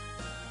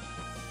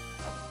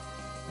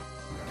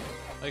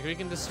 Like, we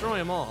can destroy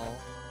them all.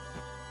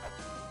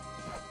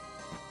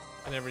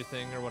 And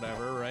everything or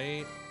whatever,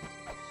 right?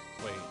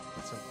 Wait,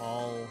 it's an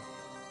all...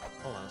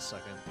 Hold on a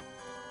second.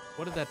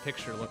 What did that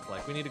picture look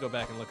like? We need to go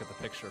back and look at the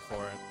picture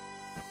for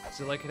it.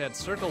 So, like, it had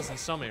circles in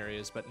some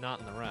areas, but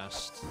not in the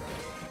rest.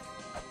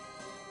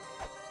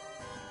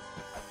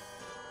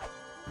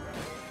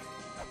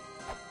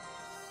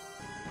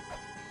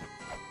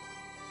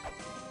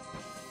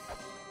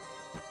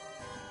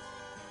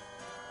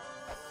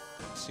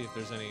 Let's see if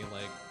there's any,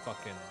 like,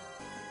 fucking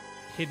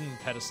hidden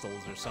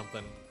pedestals or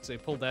something. So they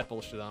pulled that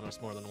bullshit on us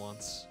more than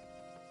once.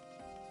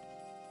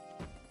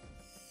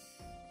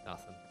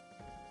 Nothing.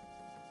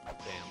 Damn,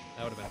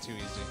 that would have been too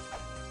easy.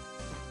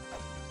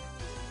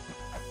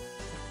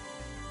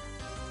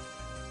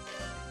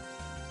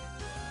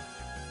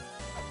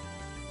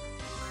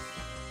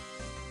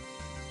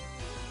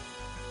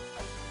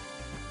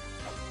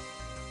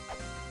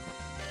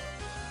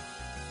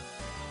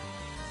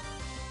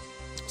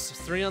 So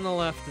 3 on the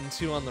left and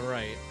 2 on the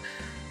right.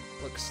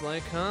 Looks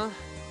like, huh?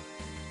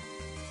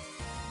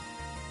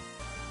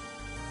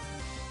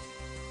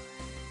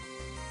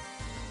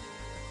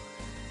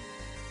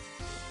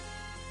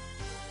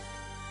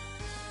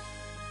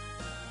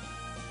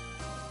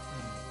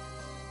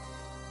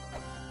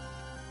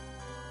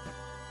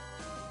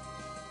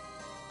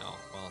 Oh,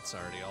 well, it's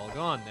already all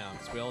gone now,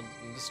 because we all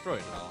destroyed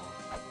it all.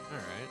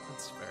 Alright,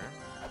 that's fair.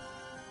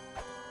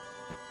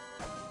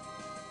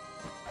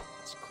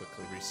 Let's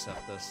quickly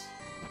reset this.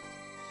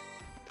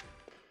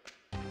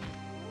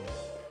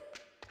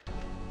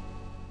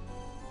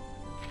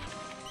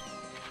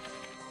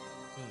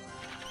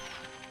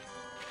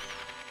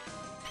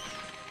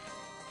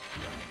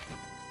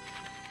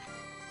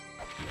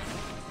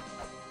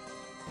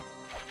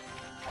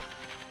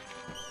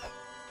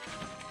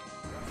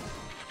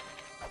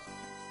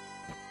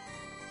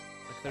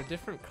 They're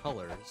different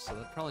colors, so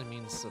that probably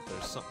means that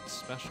there's something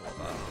special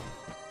about them.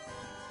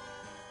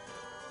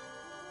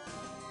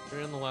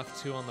 3 on the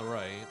left, 2 on the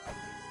right.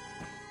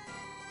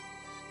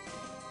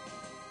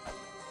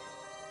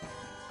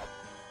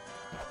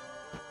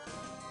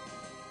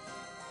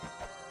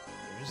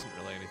 There isn't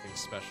really anything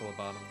special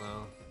about them,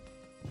 though.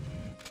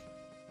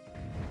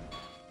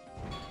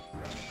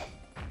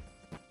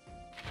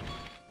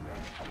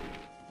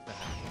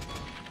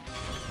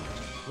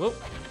 Whoop!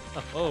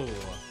 Oh!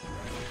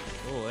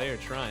 Oh, they are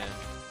trying.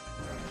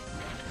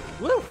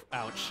 Woo!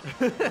 Ouch.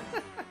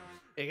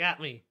 You got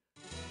me.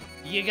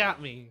 You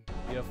got me,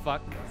 you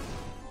fuck.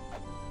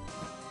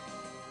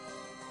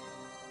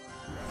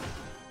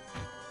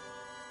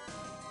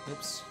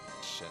 Oops.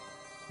 Shit.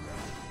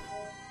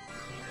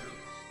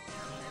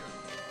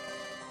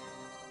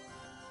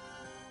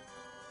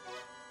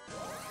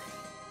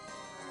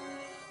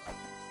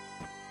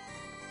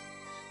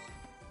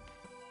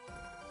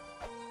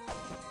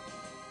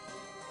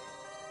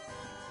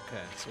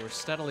 Okay, so we're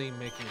steadily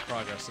making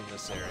progress in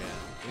this area.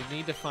 We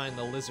need to find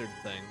the lizard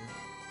thing.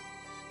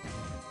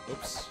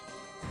 Oops.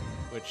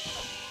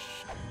 Which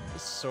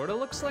sort of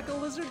looks like a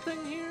lizard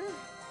thing here?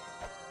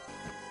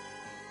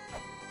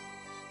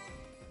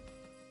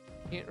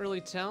 Can't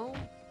really tell.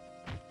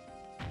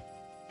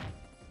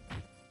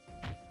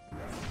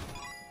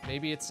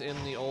 Maybe it's in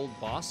the old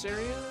boss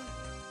area?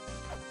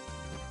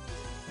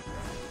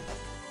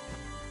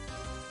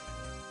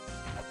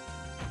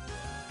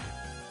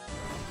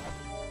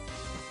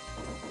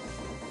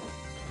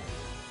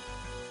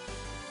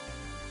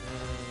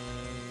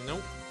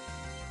 Nope.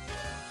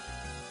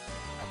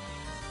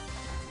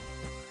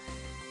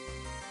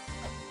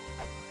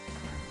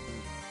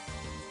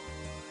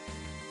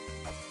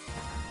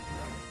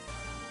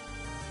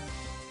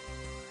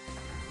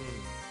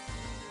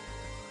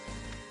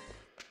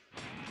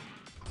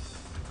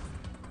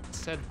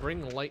 Said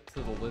bring light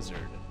to the lizard,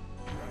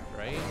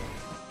 right?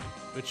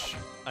 Which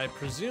I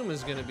presume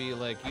is gonna be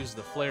like use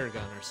the flare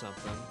gun or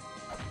something.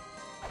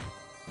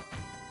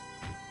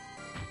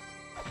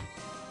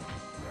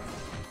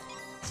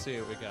 Let's see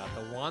what we got.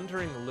 The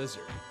wandering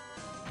lizard.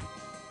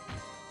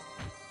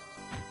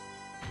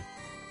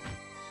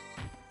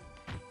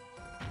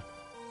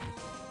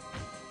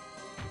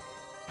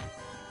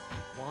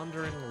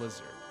 Wandering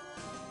lizard.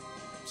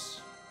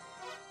 Oops.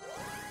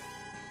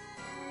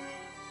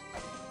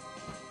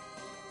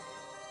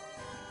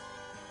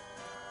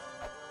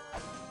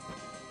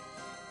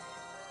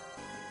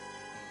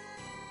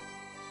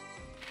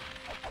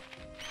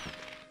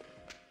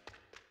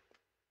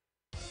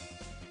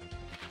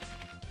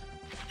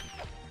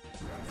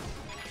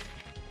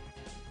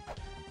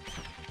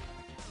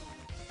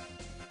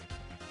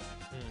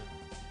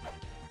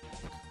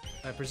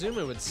 I presume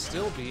it would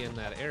still be in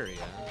that area.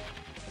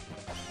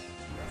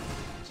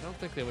 So I don't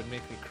think they would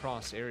make me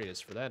cross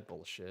areas for that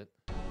bullshit.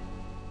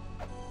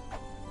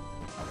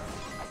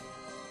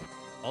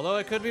 Although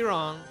I could be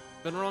wrong.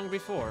 Been wrong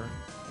before.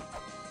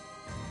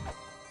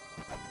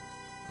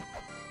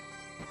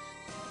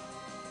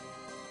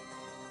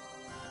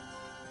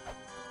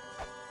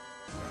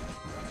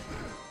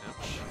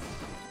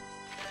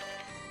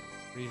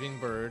 Weaving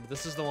bird.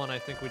 This is the one I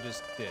think we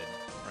just did,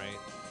 right?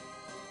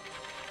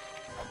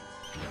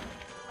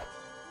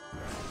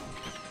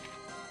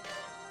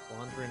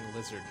 Wandering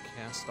lizard,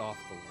 cast off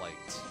the light.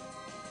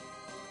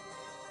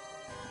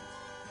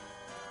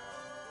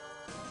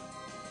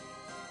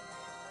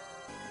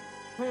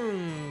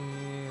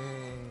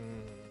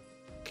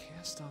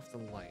 Cast off the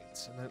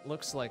light. And it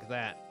looks like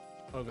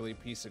that ugly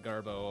piece of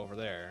garbo over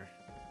there.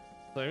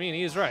 So, I mean,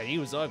 he was right. He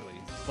was ugly.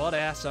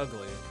 Butt-ass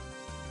ugly.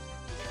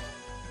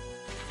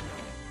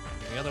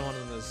 And the other one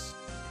was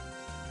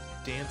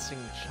dancing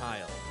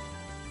child.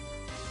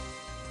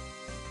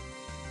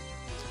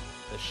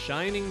 The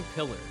shining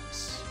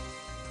pillars.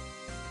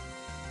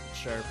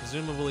 Which are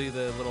presumably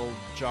the little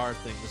jar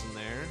things in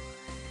there.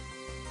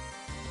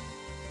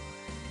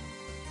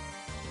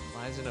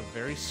 Lies in a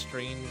very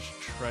strange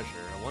treasure.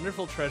 A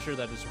wonderful treasure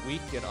that is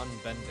weak yet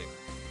unbending.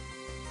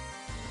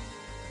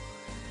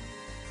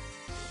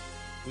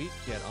 Weak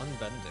yet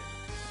unbending.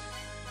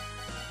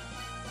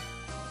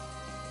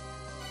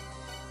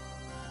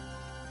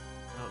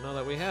 I don't know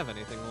that we have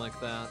anything like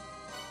that.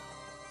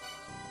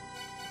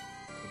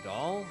 The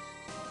doll?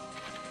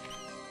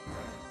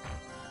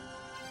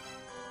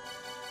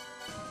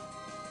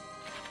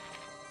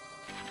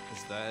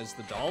 Is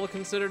the doll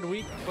considered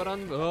weak but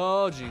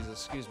oh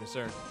Jesus, excuse me,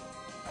 sir.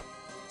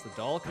 Is the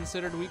doll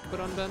considered weak but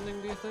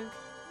unbending, do you think?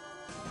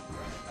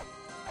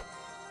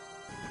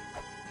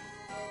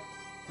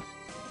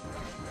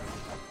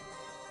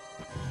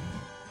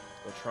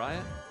 Let's go try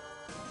it.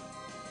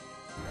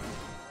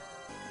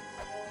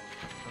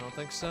 I don't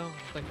think so. I don't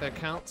think that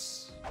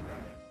counts.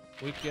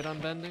 Weak yet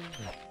unbending.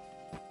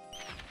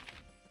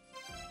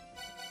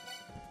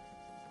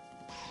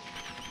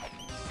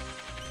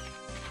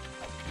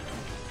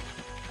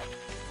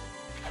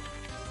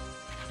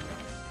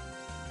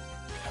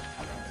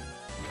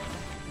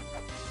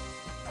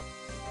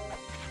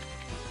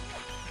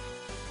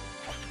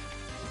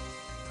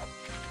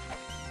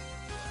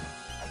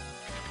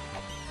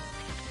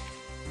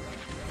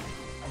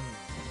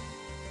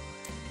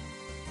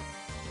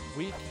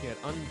 Weak yet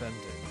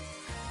unbending.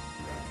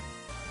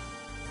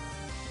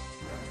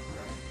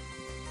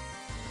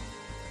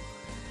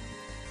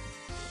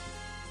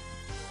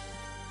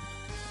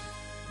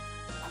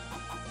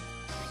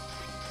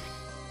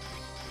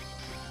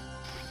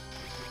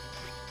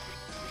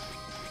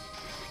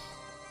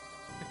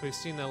 I think we've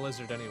seen that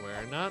lizard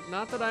anywhere.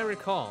 Not that I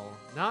recall.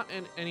 Not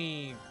in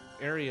any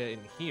area in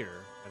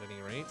here, at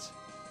any rate.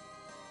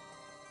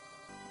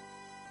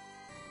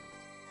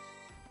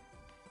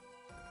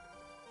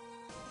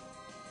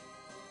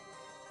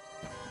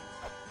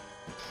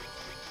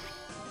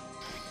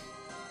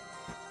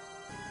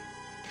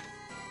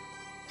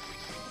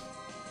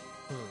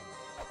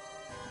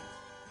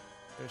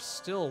 There's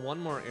still one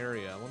more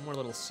area, one more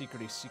little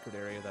secret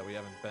area that we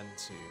haven't been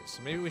to.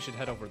 So maybe we should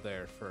head over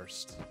there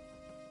first.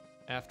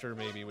 After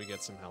maybe we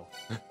get some health.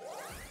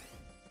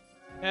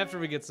 After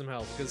we get some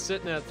health, because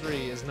sitting at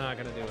 3 is not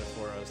gonna do it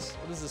for us.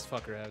 What does this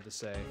fucker have to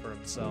say for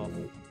himself?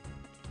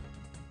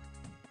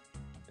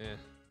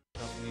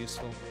 Nothing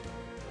useful.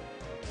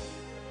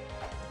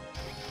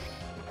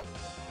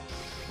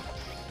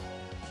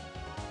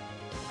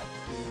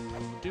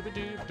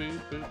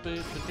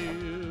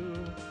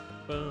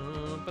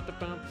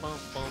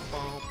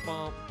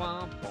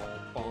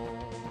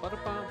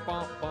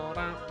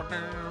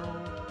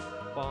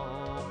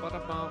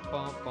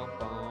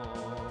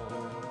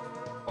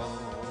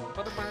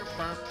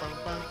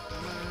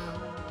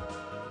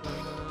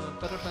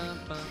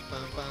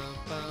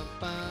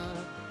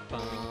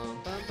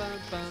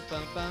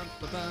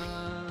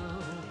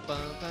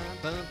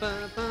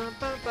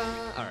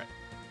 Alright.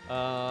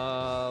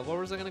 Where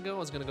was I gonna go? I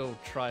was gonna go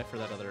try for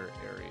that other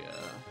area.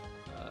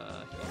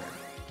 Here.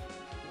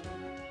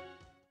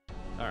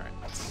 Alright,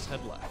 let's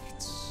head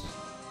left.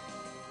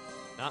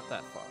 Not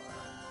that far.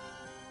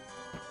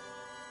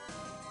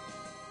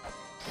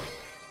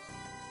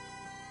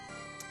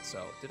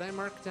 So, did I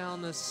mark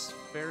down this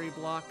fairy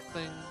block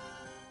thing?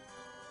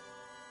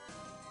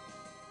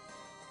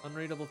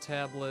 Unreadable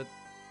tablet.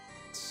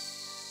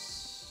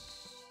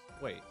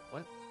 Wait,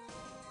 what?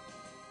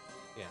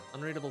 Yeah,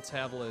 unreadable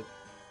tablet.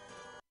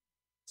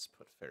 Let's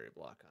put fairy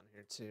block on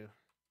here too.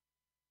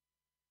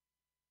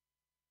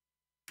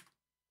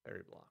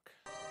 Fairy block.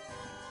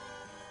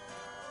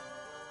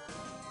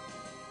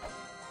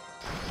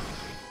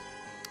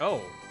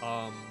 Oh,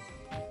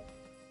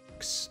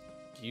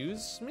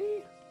 excuse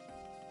me?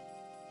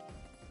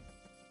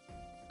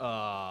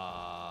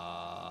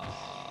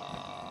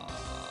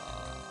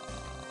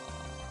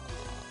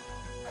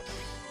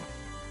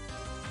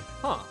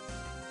 Huh.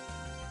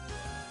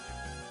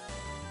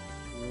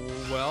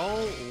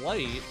 Well,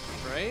 light,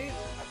 right?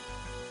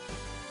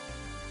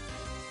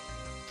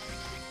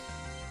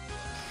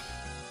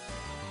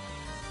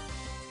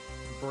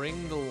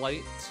 Bring the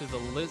light to the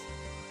list.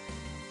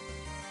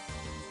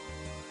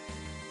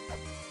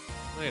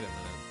 Wait a minute.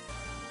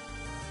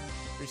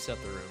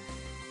 Reset the room.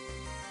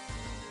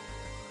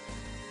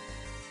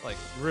 Like,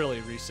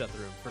 really reset the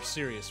room. For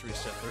serious,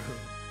 reset the room.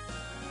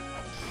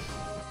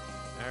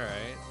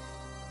 Alright.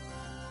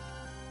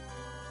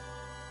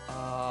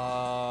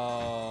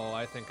 Oh,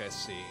 I think I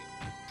see.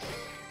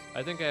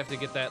 I think I have to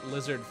get that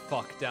lizard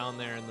fuck down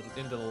there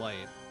into the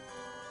light.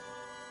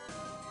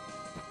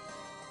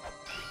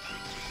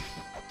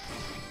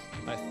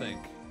 I think.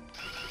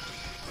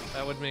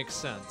 That would make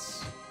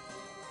sense.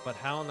 But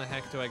how in the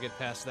heck do I get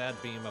past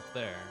that beam up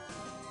there?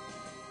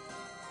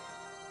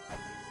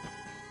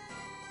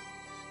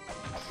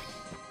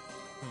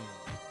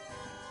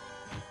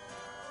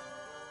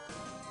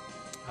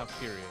 How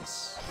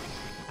curious.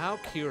 How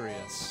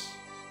curious.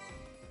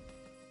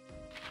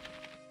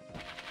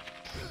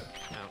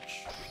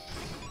 Ouch.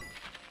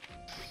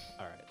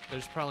 Alright,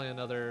 there's probably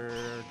another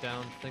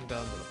down thing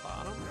down to the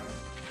bottom.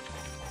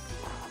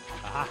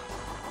 Aha!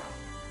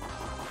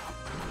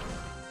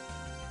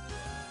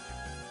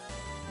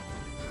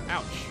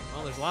 Ouch.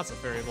 Well, there's lots of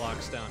fairy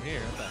blocks down here.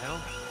 What the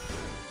hell?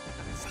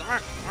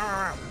 Start!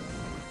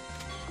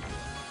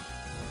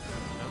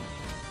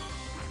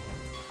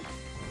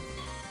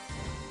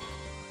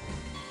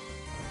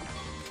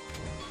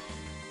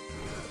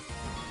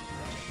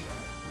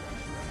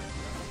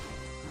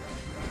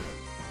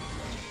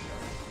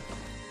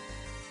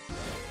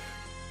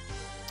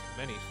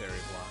 Many fairy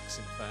blocks,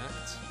 in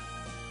fact.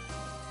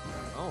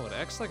 Oh, it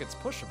acts like it's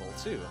pushable,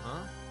 too,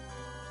 huh?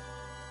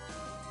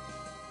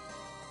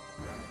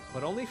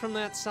 But only from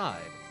that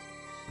side.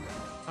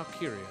 How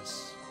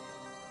curious.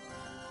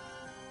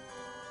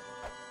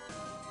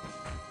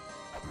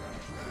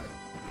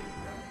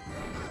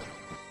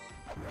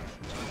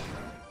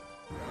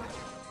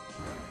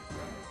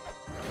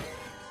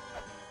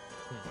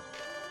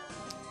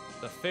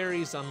 The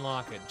fairies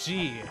unlock it.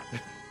 Gee.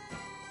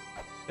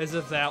 As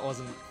if that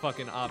wasn't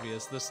fucking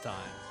obvious this time.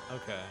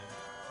 Okay.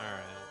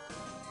 Alright.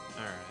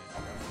 Alright.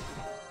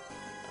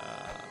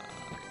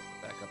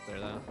 Back up there,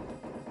 though.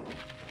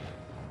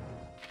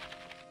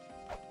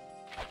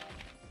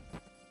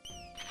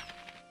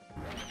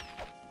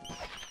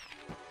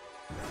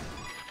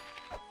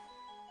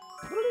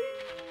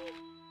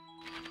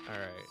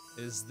 Alright.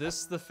 Is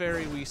this the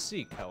fairy we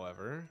seek,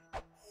 however?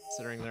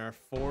 Considering there are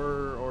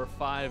 4 or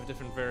 5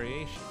 different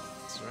variations,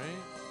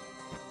 right?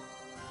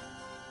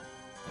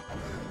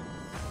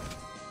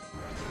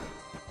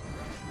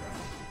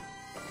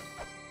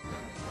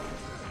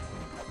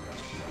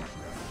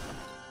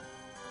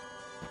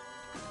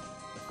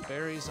 The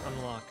fairies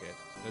unlock it.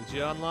 Did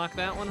you unlock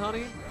that one,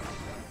 honey?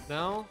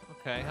 No?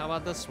 Okay, how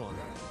about this one?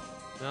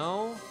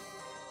 No?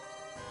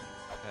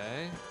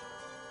 Okay.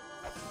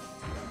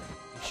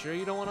 You sure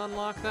you don't want to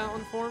unlock that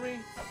one for me?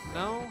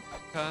 No?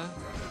 Okay.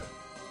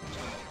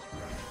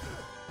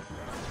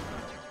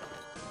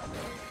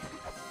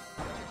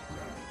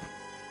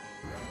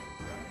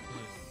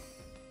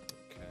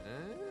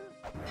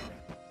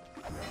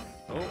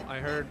 Oh, I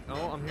heard.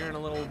 Oh, I'm hearing a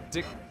little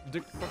dick.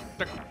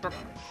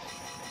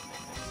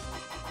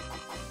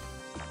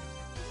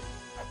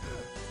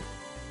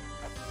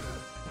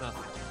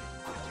 Nothing.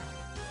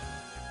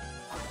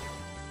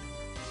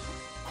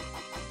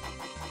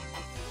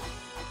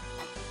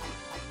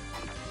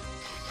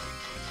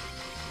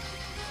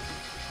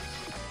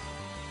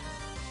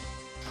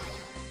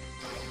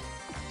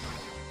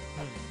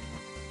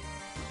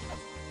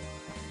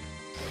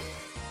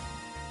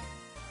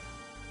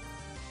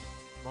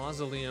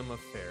 Mausoleum of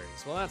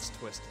Fairies. Well, that's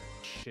twisted.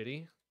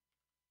 Shitty.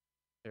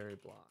 Fairy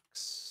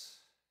blocks.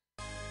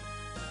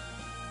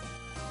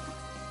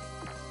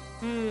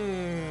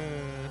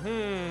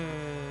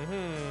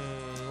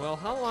 Well,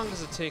 how long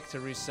does it take to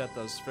reset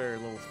those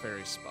little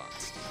fairy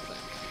spots, do you think?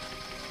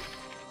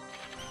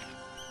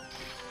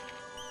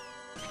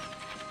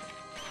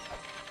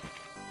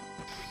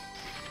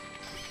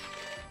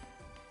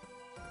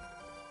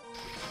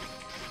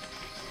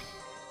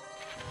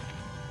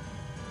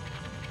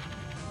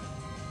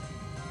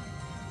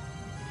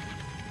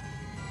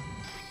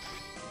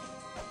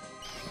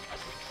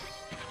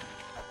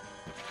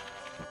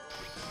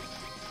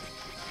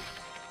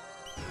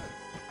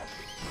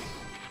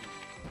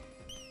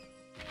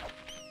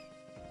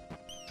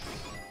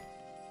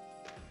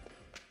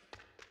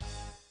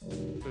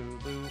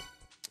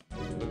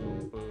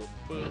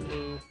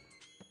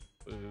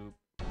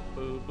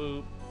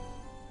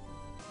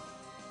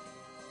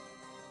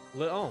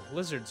 Oh,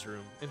 Lizard's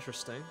room.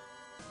 Interesting.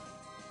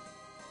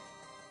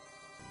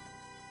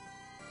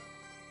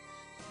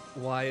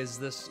 Why is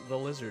this the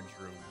Lizard's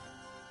room?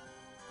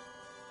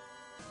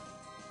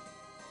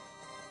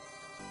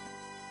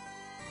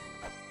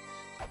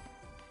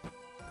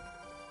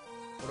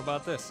 What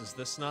about this? Is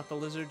this not the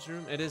Lizard's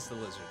room? It is the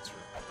Lizard's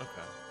room.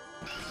 Okay.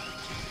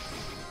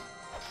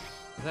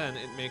 Then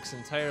it makes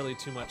entirely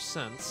too much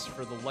sense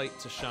for the light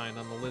to shine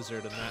on the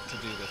lizard and that to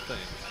do the thing,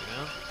 you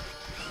know?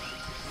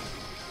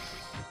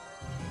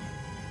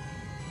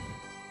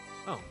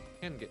 Oh,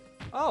 can get...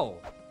 Oh!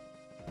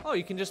 Oh,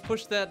 you can just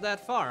push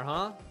that far,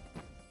 huh?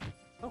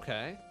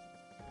 Okay.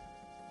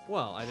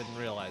 Well, I didn't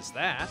realize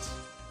that.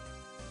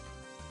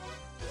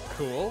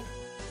 Cool.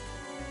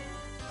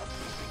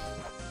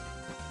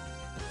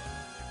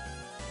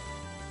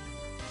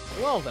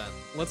 Well then,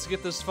 let's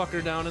get this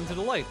fucker down into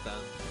the light then.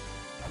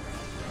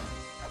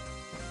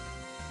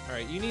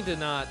 Alright, you need to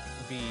not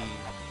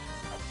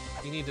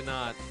be... You need to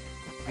not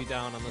be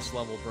down on this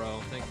level, bro.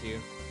 Thank you.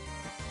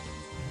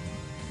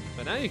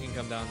 But now you can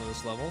come down to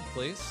this level,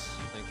 please.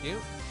 Thank you.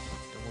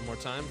 And one more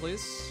time,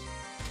 please.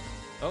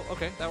 Oh,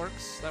 okay, that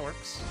works. That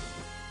works.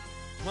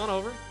 Come on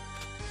over.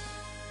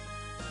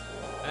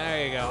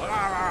 There you go.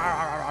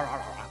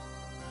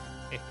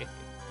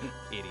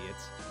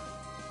 Idiots.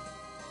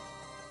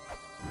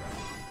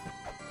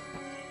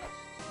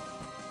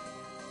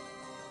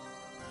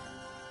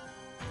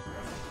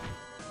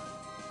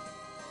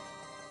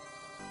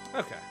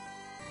 Okay,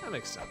 that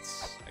makes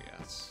sense, I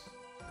guess.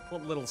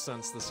 What little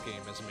sense this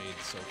game has made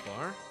so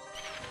far.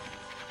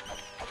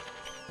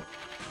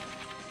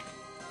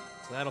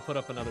 So that'll put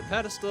up another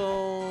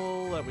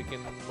pedestal that we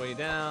can weigh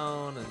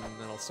down, and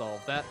that'll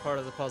solve that part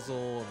of the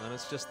puzzle, and then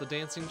it's just the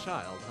dancing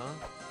child, huh?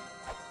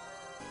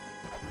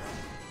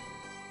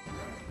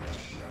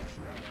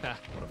 Ha,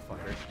 what a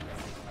fucker.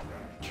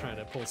 Trying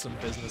to pull some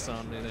business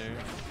on me there.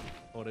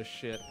 What a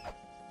shit.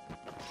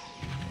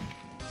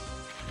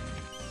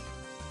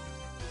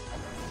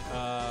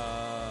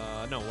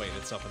 No, wait,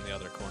 it's up in the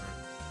other corner.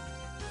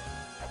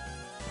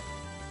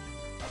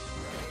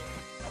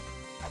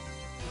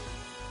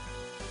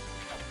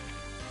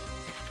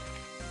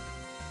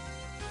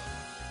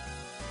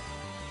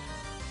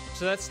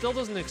 So that still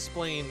doesn't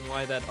explain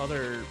why that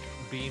other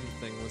beam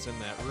thing was in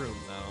that room,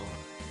 though.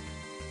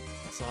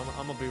 So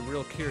I'm gonna be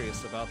real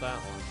curious about that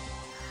one.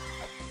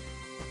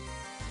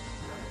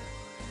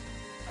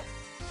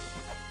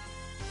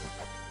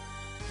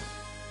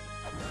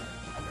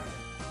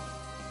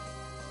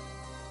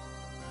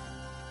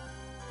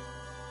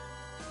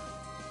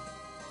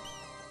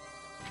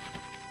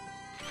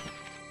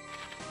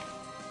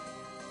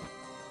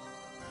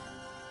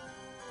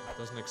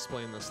 Doesn't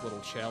explain this little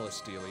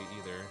chalice dealie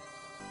either.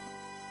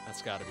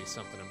 That's gotta be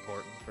something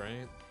important,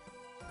 right?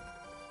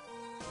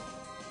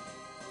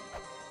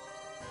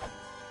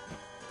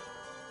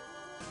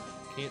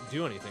 Can't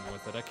do anything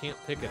with it. I can't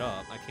pick it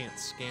up. I can't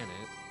scan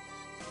it.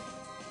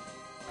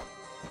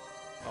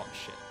 Oh,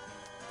 shit.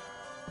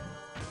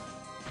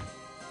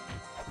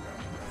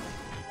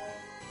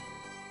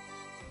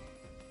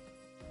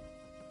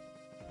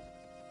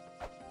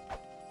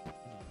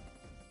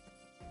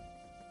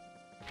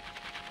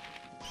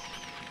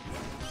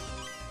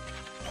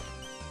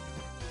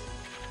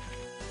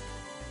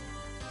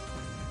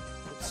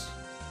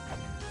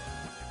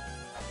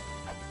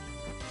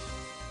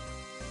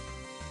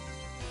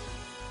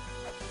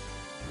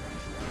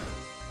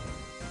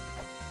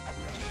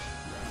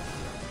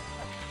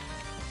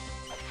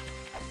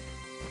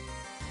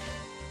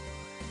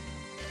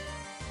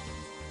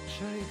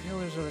 Shining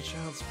pillars are the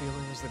child's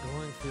feelings, the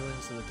glowing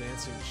feelings of the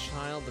dancing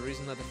child. The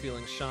reason that the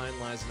feelings shine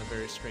lies in a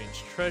very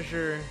strange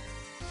treasure.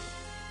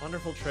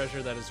 Wonderful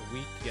treasure that is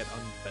weak yet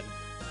unbending.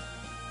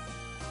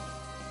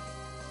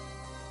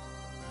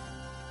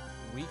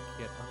 Weak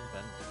yet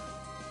unbending.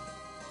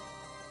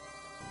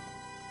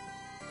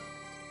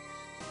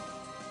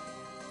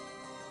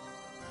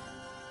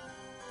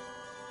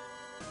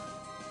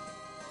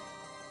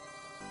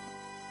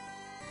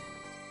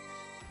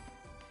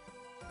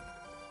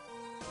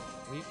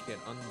 Weak yet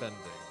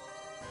unbending.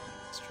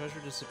 This treasure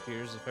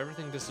disappears. If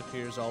everything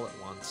disappears all at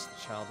once, the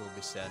child will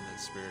be sad and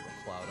his spirit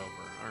will cloud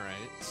over.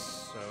 Alright,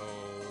 so...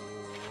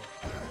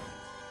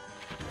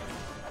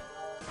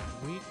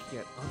 Weak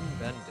yet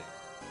unbending.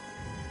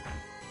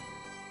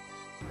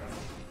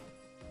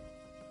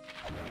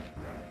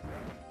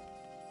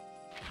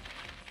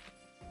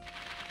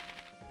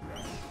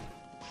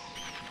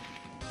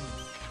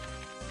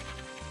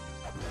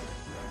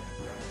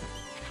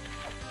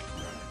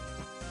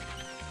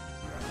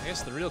 I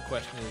guess the real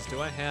question is,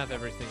 do I have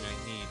everything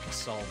I need to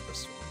solve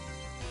this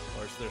one?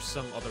 Or is there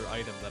some other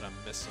item that I'm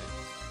missing?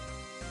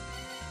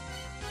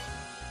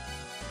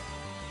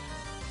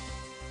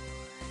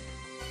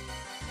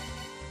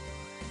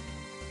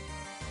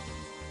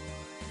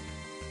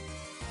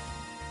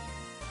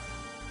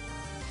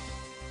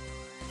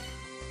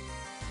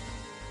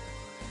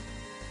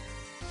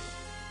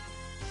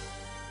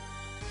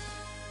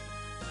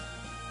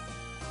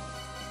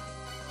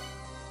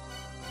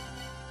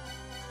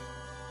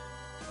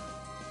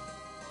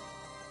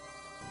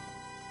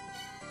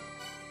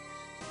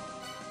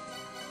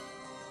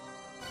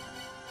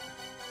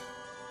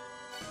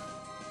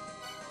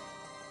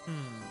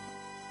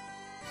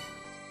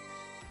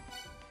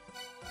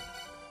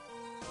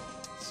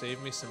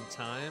 Save me some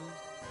time.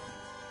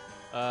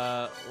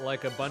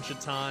 Like a bunch of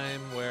time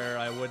where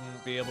I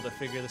wouldn't be able to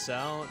figure this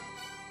out?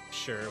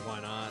 Sure, why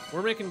not?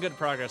 We're making good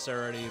progress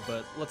already,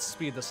 but let's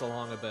speed this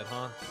along a bit,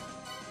 huh?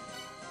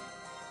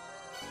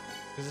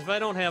 Because if I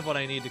don't have what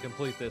I need to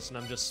complete this and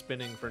I'm just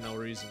spinning for no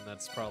reason,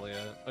 that's probably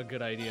a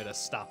good idea to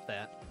stop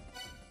that.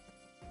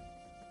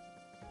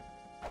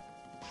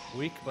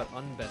 Weak but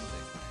unbending.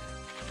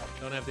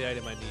 Don't have the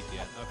item I need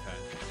yet. Okay,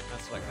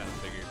 that's what I kind of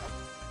figured.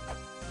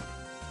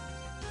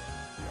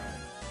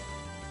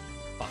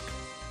 Fuck.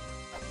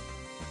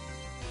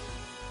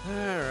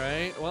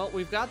 Alright, well,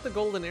 we've got the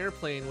golden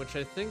airplane, which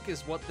I think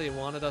is what they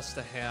wanted us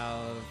to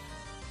have.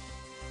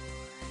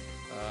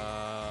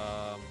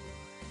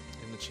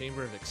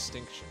 Chamber of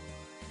Extinction.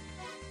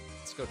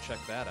 Let's go check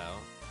that out.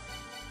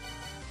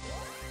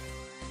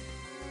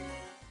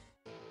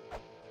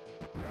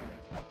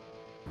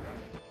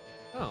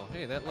 Oh,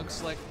 hey, that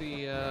looks like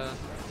the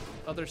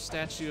other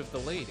statue of the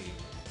lady.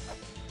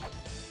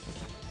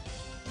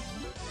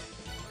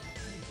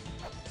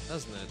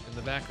 Doesn't it? In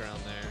the background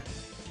there.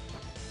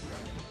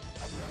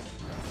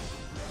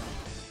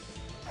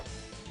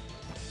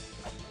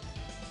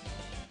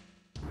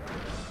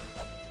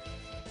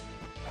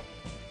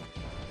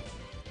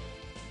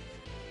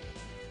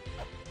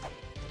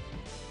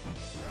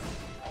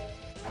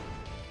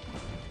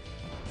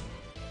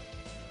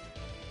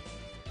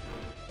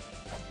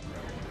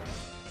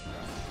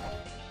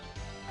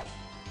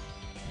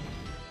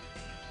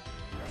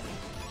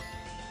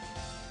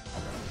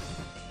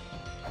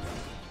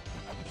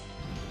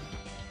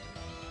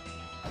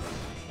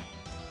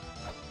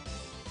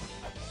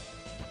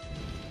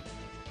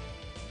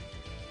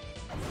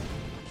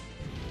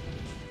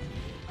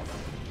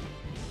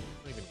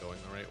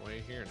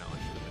 Here now, I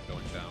should have been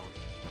going down.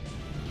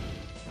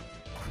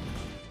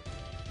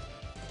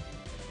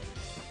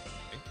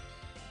 Okay.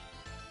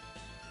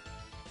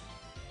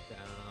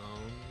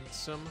 Down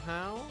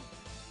somehow?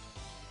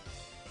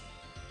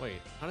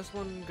 Wait, how does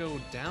one go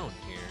down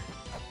here?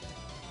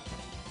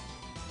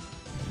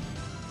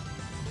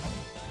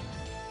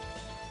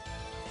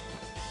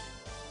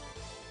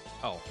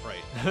 Oh,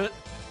 right. I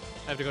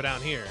have to go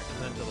down here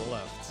and then to the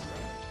left.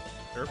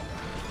 Erp.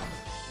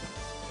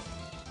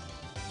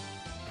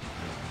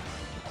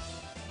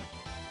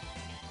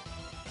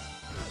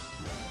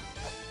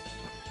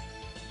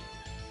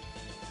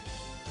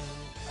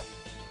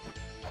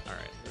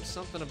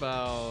 Something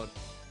about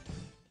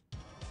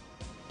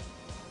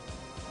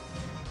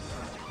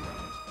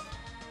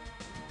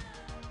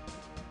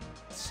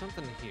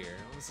something here.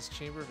 What is this,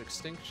 Chamber of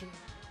Extinction?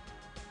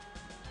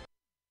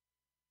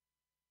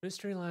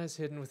 Mystery lies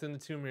hidden within the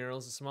two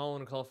murals. The small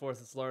one will call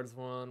forth its large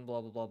one.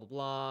 Blah blah blah blah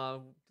blah.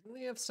 Didn't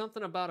we have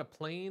something about a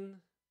plane?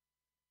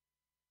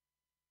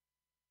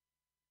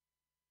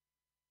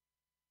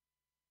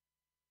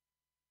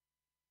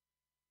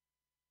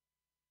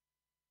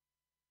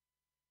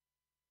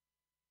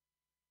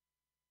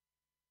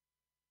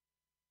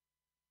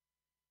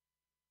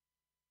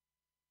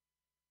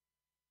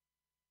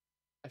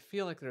 I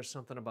feel like there's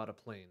something about a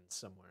plane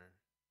somewhere.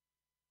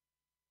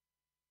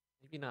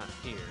 Maybe not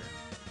here.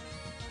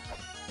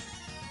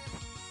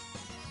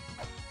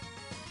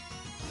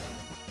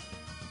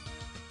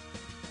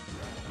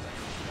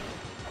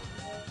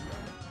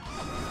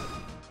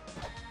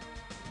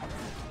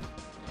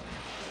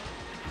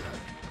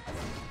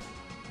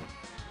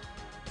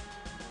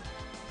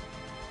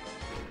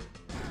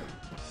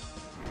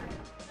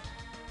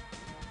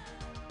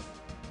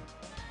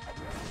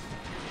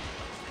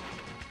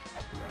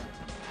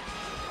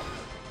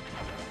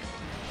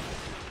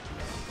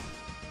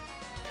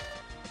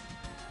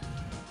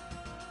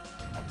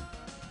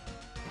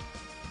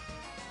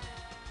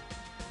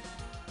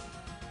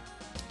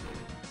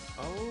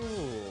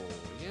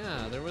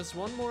 There's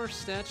one more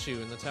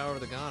statue in the Tower of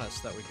the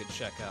Goddess that we could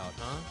check out,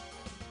 huh?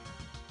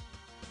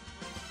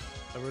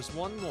 There was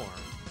one more.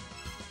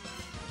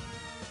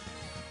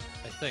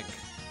 I think.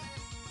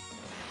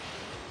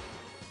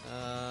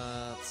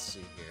 Let's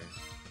see here.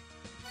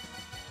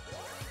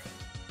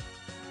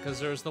 Because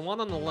there's the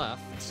one on the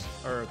left,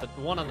 or the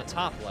one on the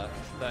top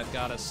left, that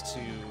got us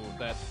to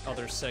that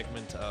other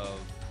segment of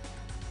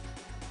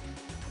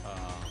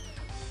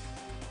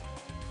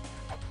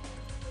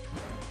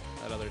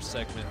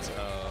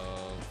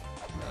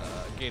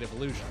Gate of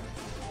Illusion,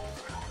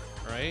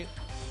 right?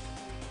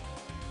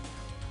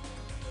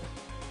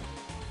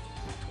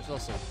 There's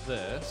also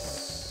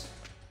this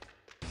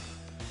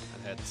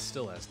that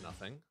still has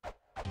nothing.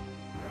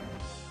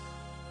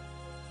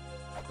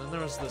 Then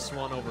there was this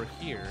one over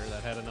here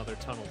that had another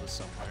tunnel to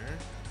somewhere.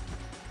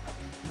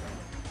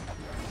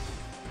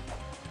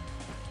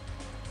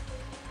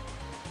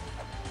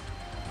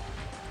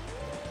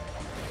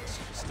 It's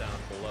just down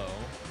below.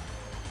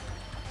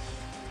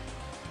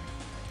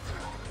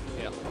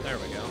 Yeah, there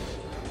we go.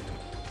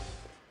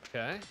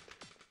 Okay.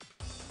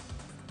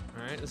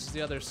 Alright, this is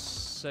the other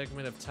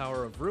segment of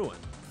Tower of Ruin.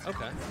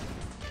 Okay.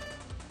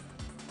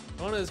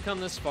 One has come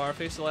this far,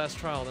 face the last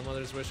trial, the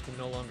mother's wish can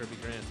no longer be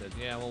granted.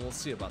 Yeah, well, we'll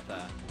see about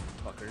that,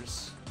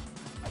 fuckers.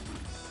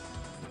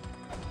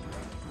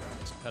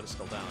 There's a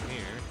pedestal down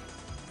here.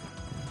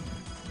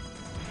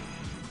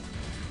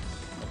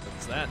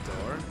 Opens that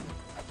door.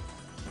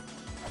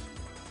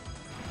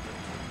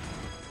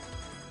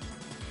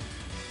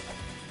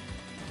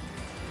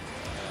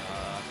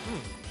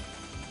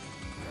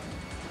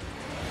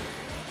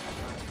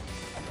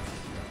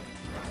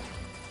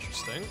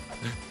 Interesting.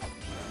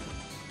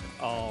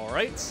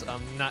 Alright,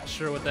 I'm not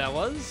sure what that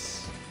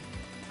was.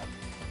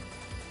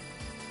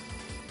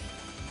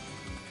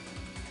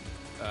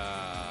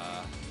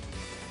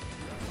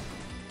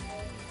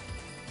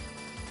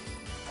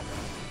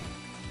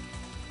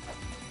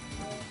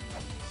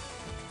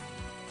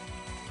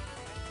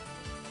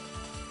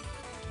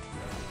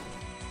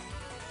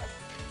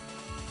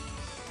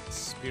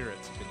 spirit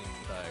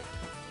beneath the bag.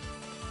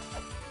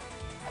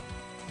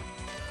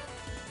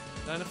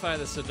 Identify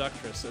the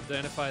seductress.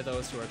 Identify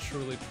those who are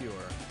truly pure.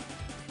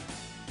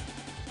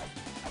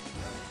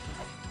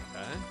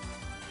 Okay.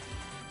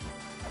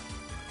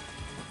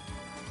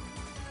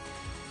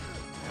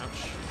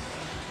 Ouch.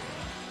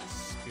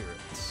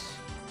 Spirits.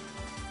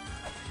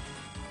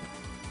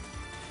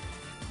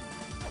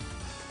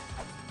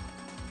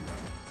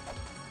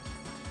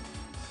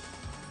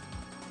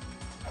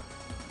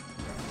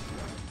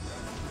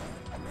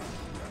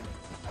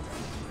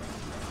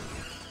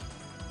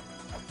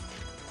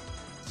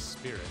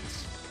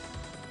 Spirits.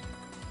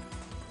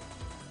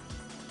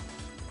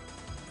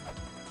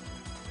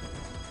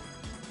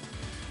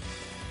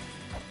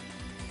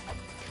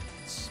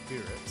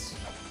 Spirits.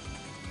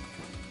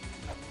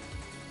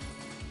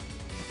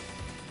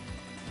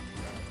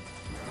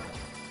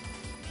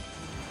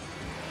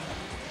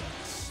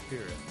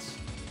 Spirits.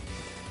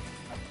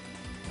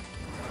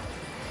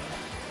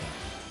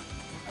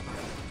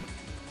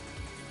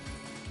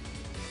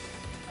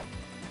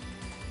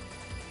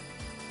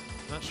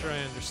 Not sure I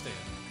understand.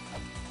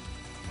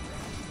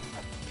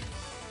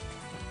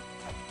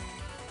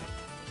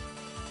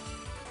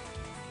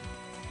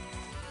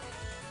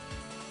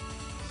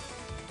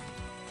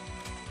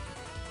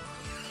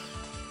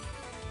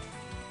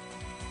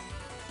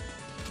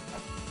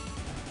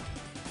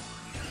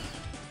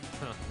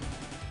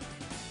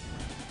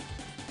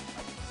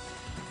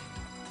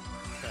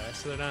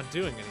 So they're not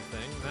doing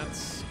anything.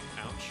 That's...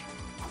 ouch.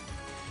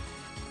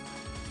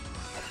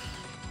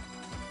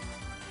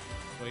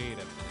 Wait a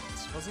minute.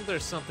 Wasn't there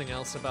something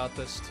else about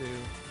this, too?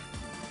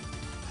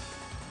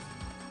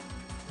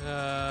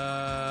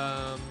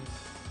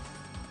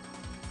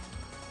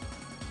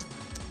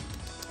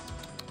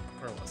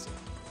 Where was it?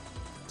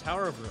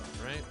 Tower of Ruin,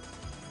 right?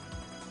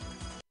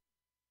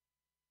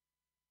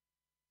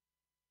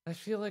 I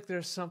feel like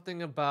there's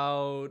something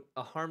about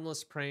a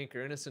harmless prank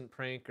or innocent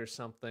prank or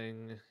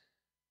something.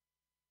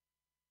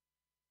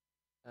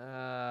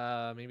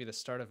 Maybe the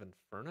start of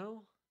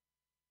Inferno?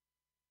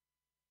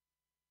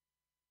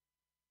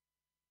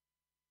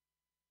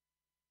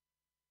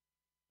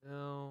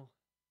 No.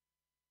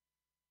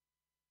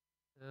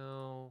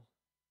 No.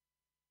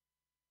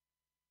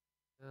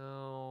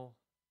 No.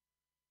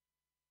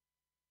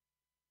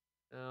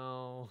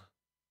 No.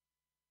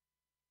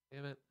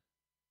 Damn it.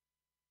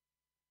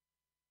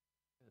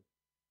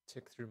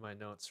 Tick through my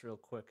notes real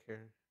quick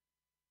here.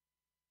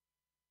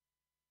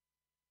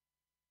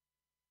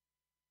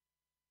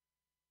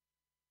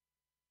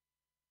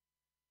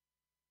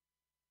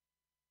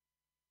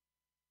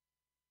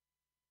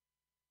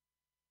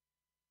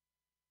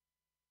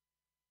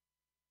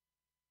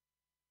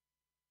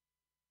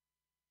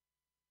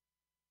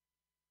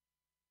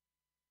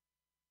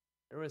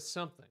 There was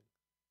something.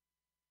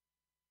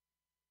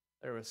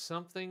 There was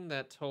something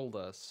that told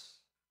us.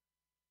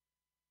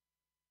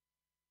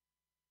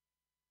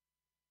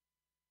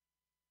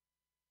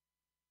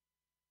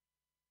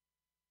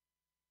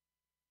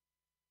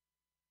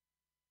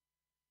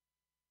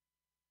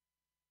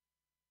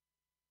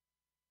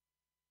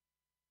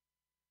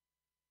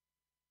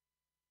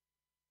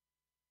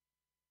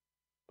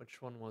 Which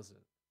one was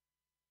it?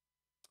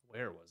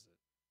 Where was it?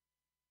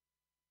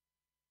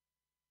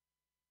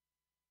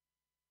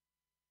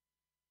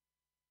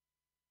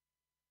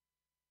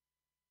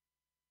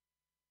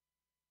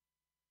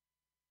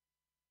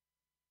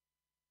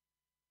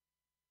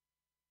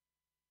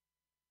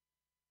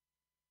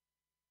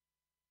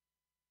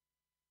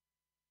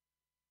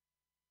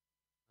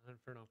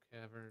 Inferno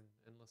Cavern,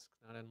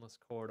 not endless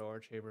corridor,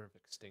 Chamber of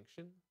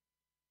Extinction?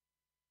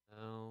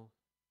 No.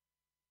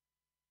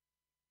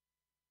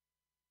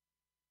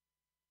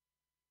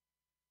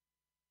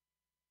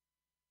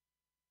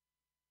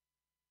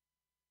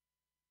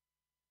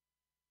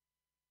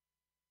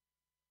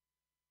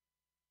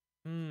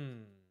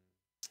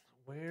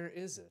 Where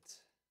is it?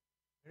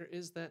 Where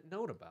is that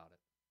note about it?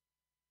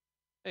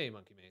 Hey,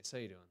 Monkey Mace, how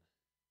you doing?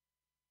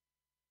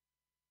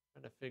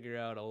 Trying to figure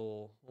out a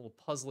little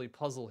puzzly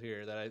puzzle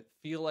here that I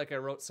feel like I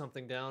wrote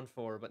something down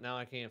for, but now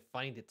I can't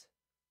find it.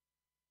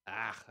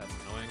 Ah, that's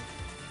annoying.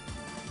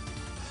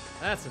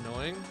 That's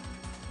annoying.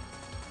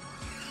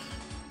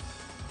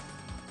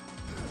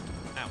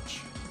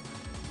 Ouch.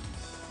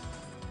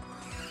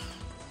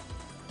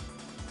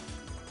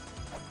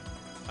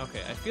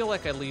 Okay, I feel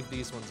like I leave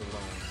these ones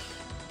alone.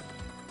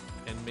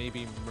 And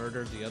maybe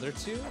murder the other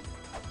two?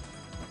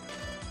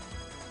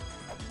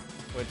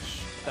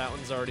 Which, that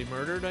one's already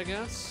murdered, I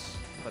guess?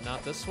 But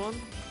not this one?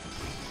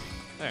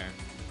 There.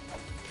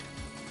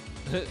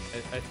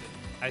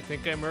 I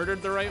think I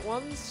murdered the right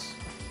ones?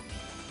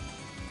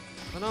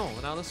 Oh no,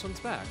 now this one's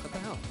back. What the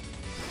hell?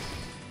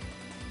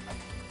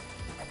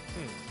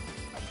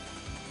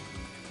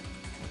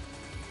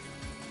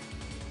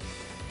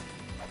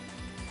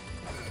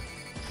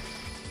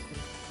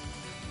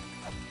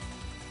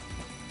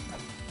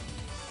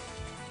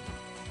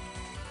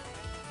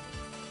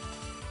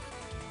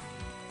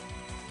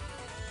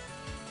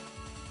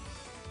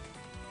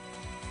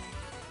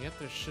 Yep,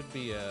 there should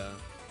be a...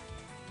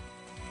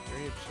 There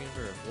Myriad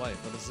Chamber of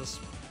Life. What is this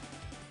one?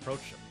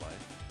 Approach of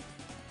Life.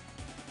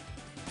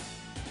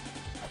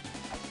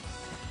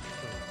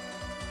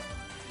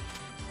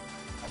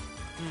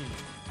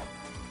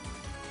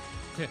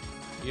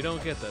 You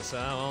don't get this, huh?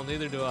 Well,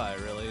 neither do I,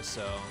 really,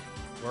 so...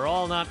 We're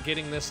all not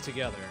getting this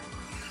together.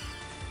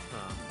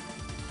 Huh.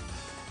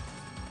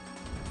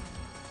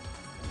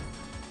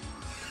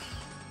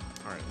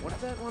 Alright, what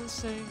did that one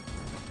say?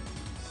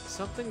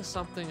 Something,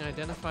 something,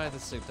 identify the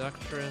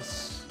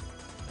seductress.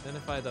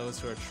 Identify those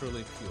who are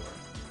truly pure.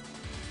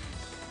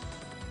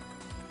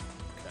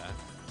 Okay.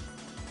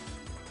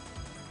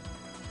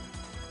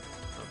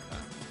 Okay.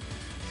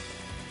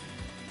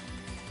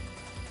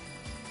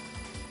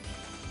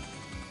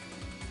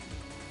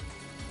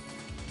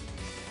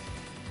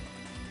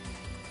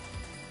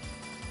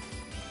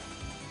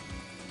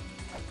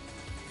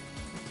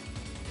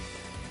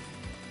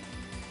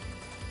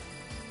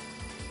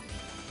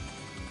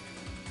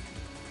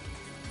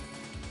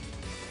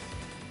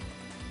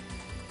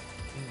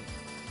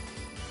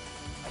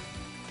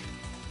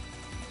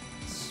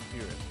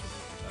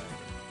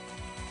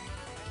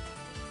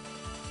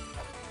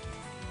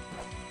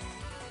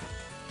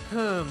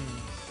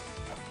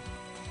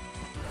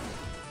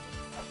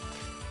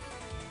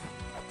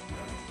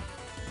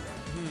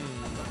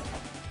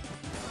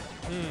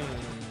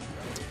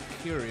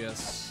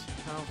 Curious.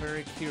 How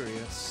very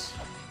curious.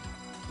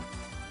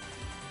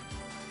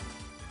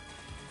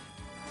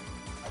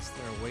 Is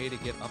there a way to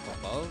get up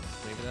above?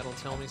 Maybe that'll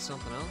tell me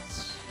something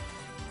else?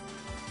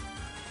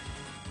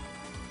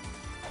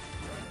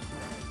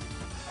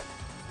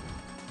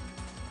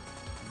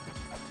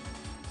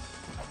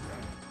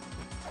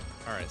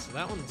 Alright, so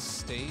that one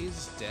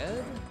stays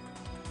dead?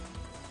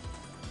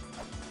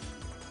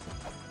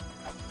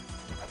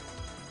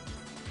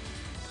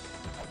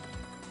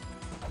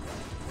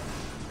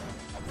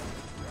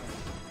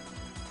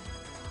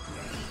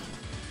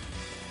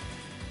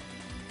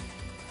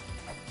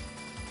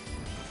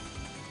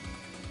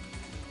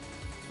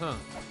 Huh.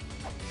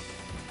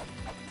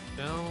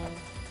 No.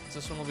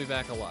 This one will be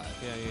back alive.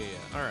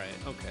 Yeah. Alright,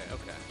 okay.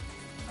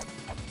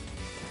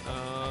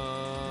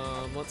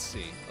 Let's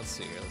see.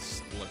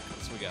 Let's look.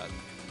 So we got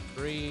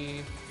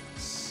 3,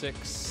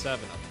 6,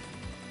 7 of them.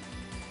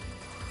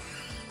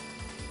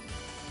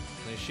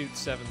 They shoot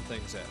 7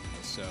 things at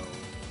me, so...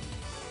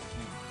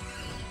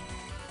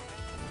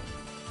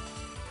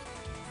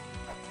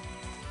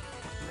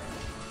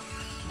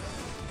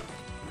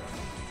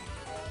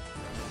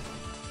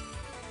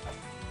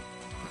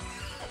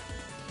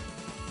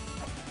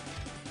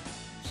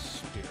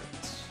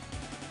 Spirits.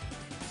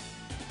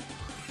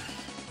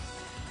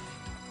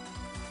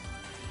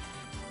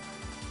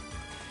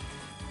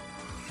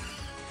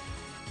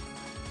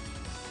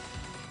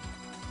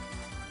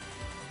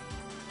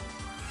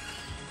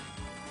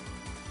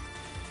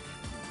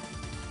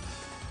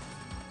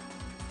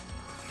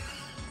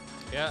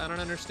 Yeah, I don't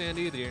understand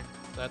either.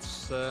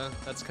 That's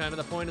kind of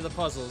the point of the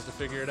puzzle, is to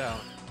figure it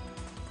out.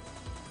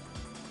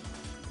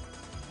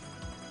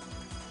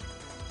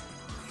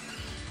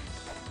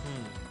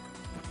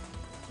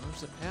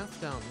 There's a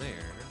path down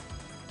there.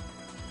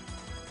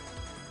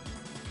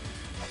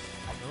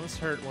 Those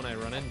hurt when I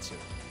run into them.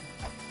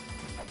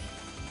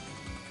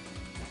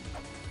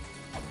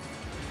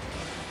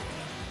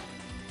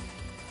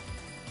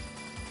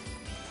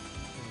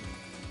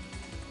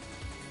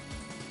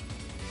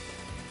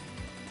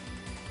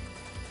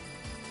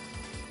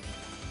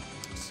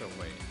 So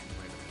wait a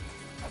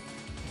minute.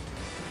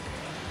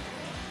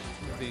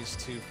 These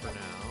two for now.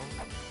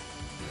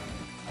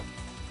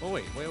 Oh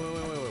wait.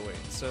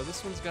 So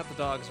this one's got the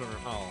dogs on her.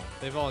 Oh,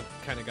 they've all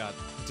kind of got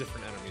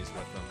different enemies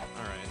with them.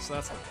 All right, so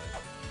that's not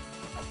bad.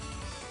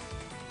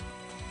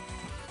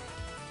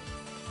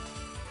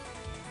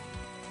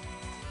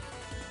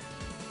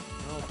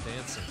 They're all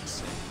dancing the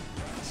same.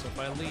 So if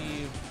I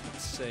leave,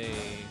 let's say,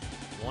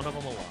 one of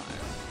them alive.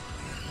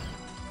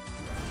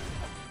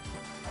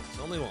 It's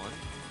only one.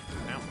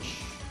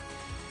 Ouch.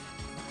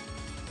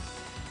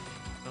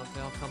 Don't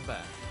they all come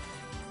back?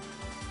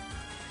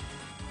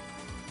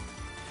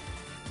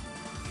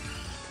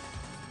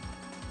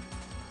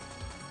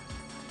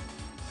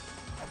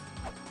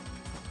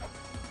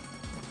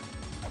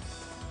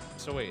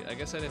 So wait, I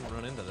guess I didn't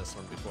run into this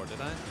one before,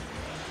 did I?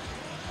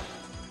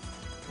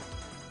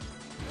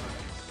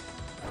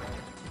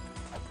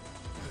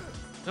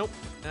 Nope,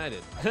 I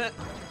did. Okay.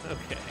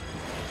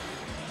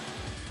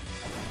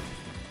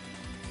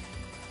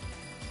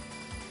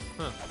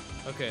 Huh.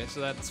 Okay, so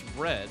that's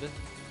red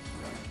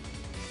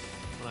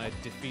when I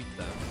defeat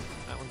them.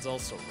 That one's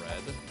also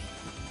red.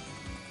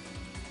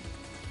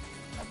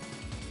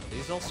 Are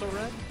these also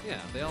red?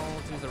 Yeah, they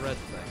all do the red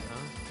thing,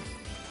 huh?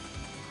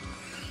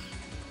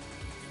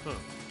 Huh.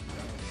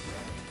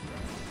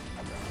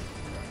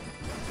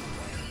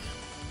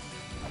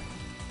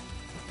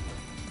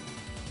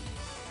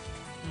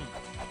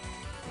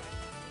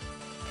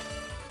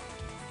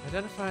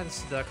 Identify the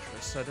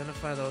seductress.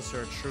 Identify those who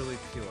are truly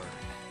pure.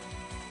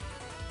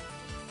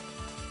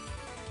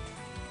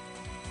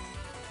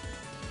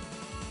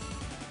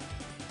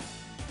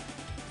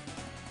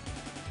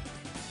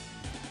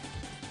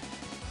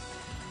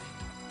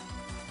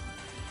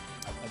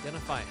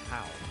 Identify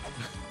how.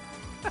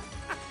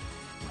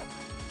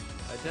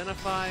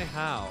 Identify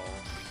how.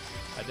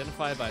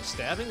 Identify by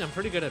stabbing? I'm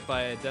pretty good at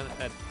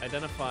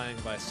identifying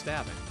by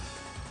stabbing.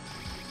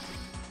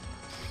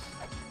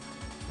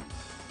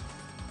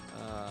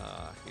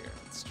 Here,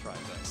 let's try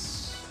this.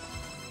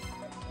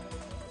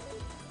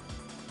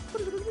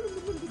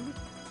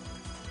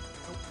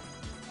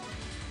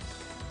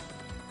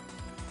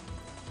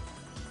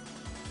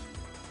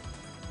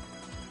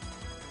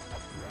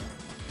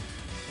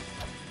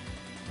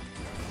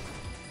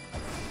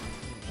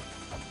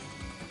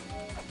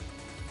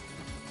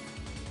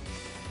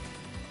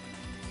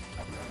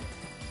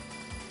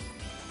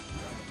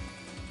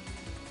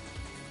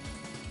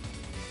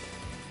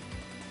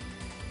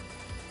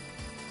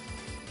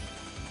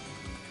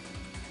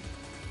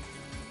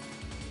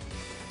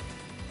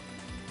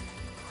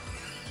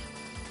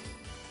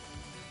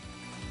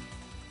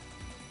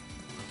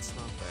 It's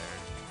not there.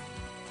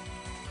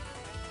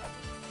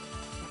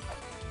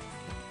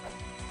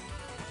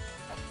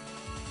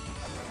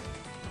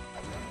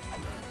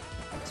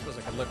 I suppose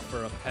I could look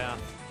for a path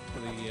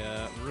to the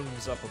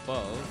rooms up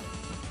above.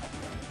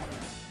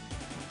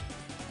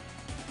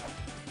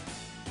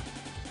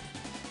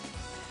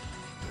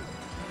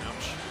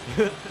 Ouch.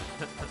 Alright,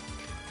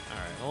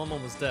 well, I'm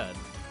almost dead.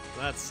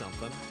 That's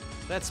something.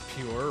 That's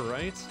pure,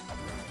 right?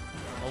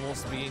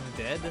 Almost being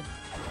dead?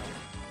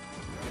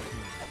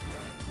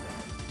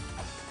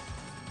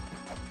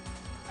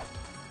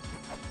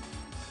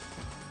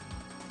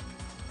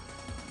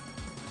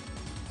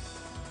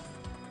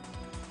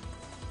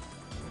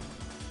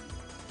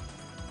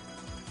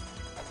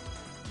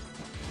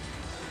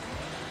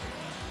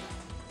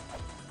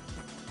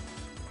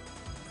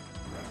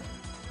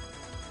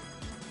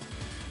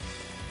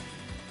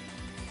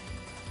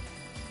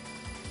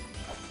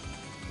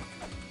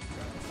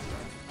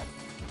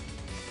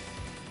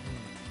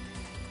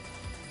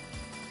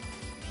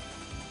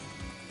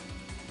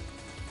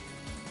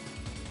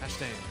 Gosh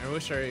dang, I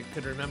wish I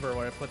could remember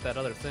where I put that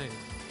other thing.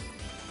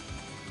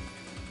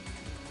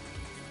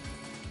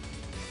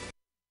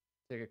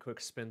 Take a quick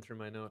spin through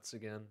my notes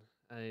again.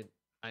 I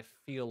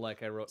feel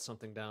like I wrote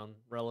something down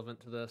relevant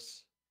to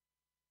this.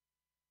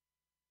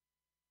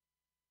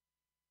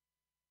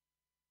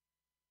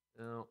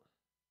 No.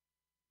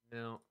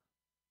 No.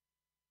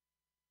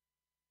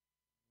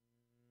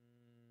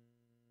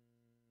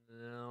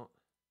 No.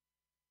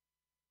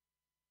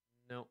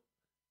 Nope.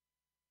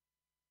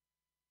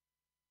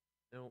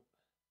 Nope.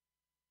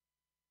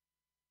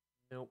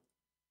 Nope.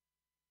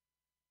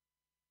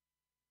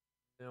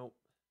 Nope.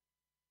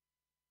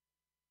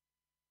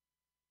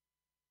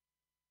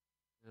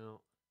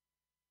 No.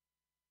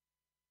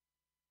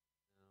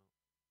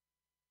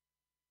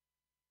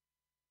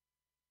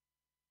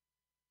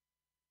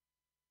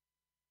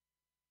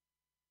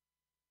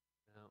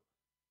 No.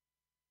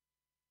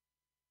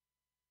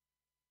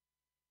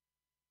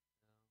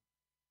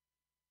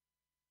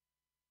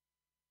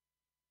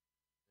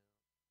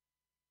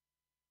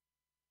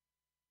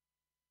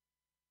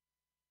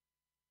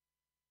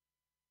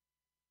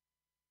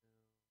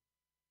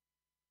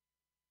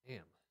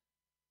 Damn.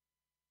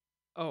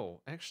 Oh,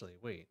 actually,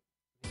 wait.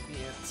 Maybe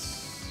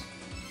it's...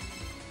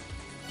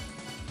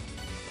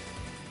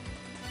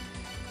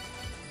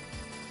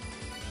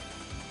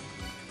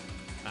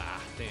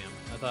 Ah, damn.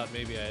 I thought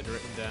maybe I had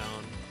written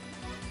down...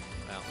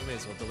 Well, I may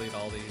as well delete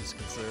all these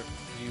because they're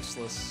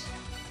useless.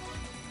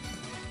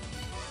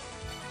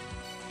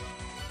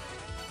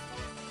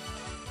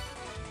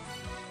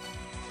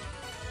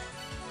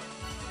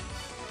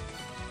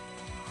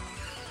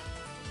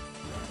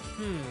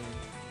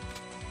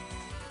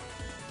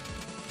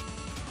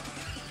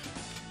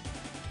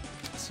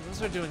 So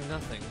those are doing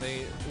nothing.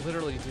 They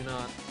literally do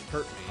not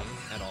hurt me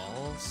at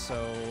all,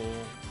 so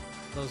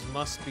those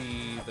must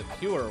be the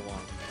pure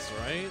ones,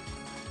 right?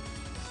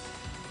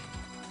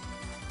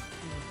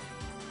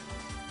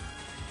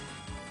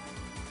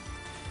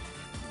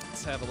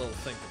 Let's have a little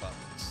think about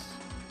this.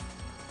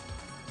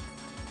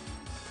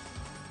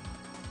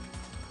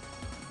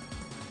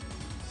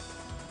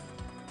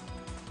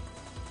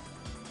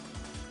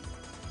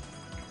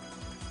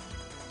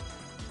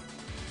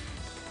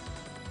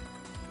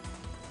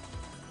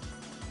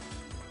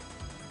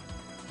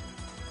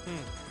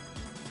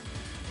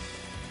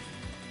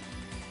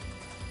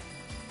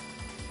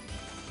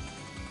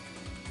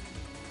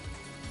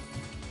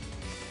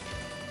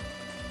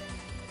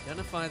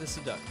 Identify the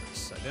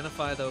seductress.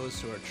 Identify those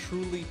who are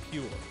truly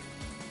pure.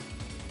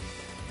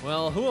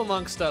 Well, who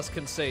amongst us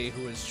can say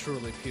who is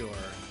truly pure?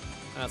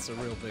 That's a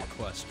real big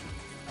question.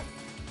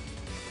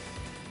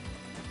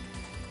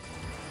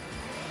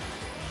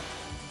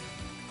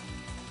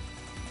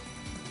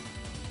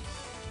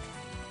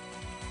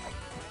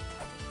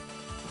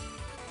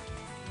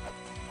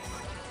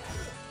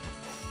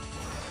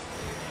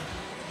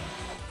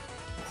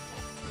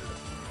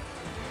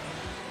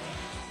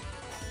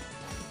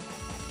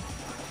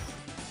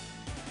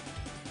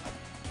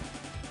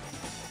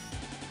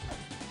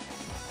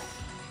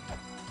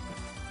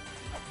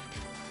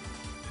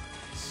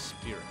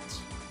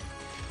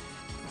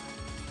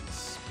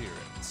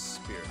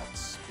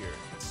 spirits,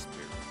 spirits,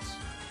 spirits.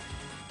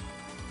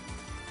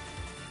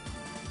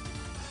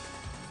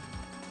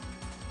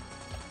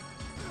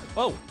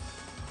 Oh!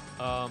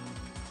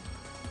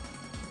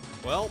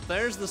 Well,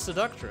 there's the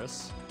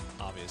seductress,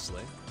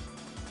 obviously.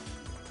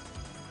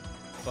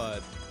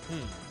 But,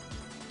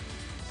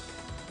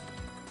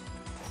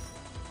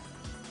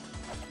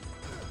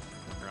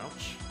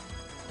 Ouch.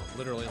 Well,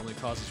 literally only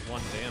causes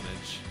 1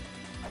 damage.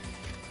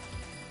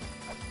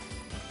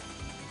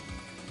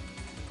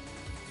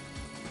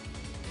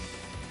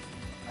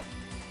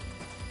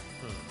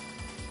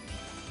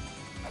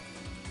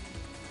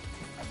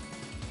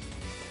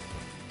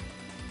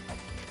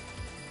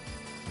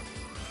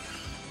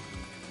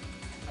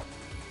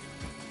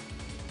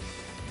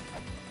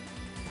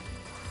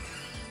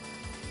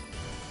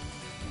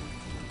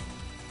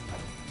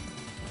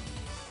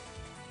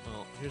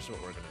 Here's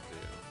what we're gonna do.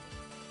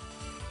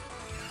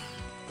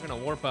 We're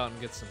gonna warp out and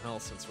get some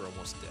health since we're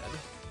almost dead.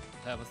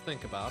 Have a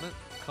think about it.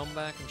 Come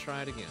back and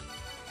try it again.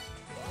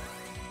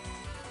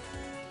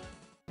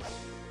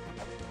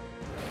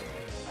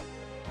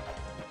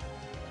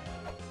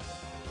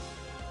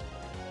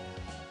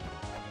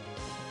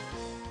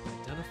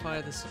 Identify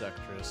the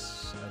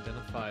seductress.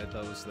 Identify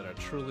those that are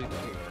truly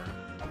pure.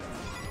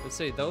 Let's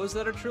say those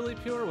that are truly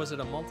pure. Was it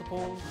a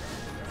multiple?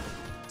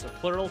 It's a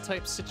plural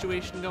type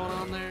situation going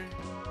on there.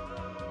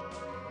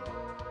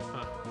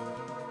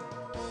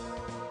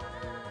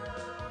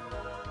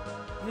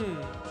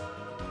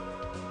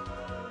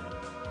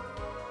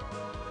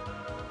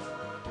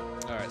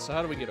 Alright, so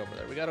how do we get over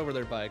there? We got over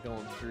there by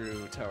going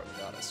through Tower of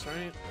the Goddess,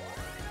 right?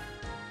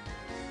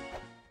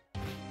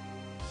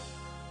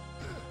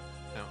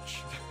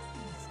 Ouch.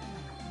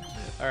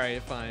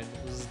 Alright, fine.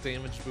 This is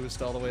damage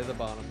boost all the way to the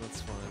bottom, that's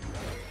fine.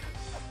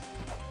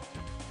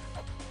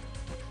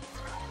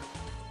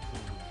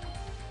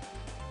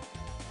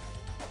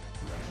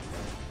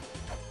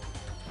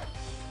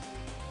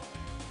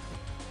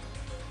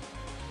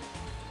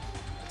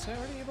 Was I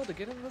already able to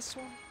get in this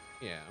one?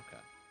 Yeah, okay.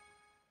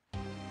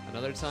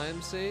 Another time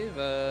save?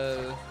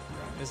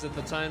 Is it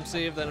the time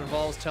save that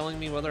involves telling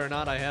me whether or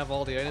not I have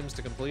all the items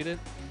to complete it?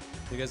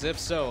 Because if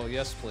so,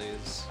 yes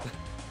please.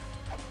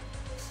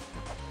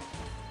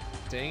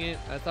 Dang it,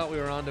 I thought we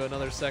were on to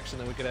another section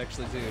that we could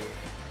actually do.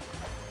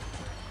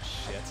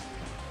 Shit.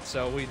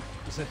 So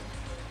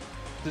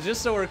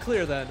just so we're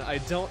clear then, I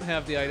don't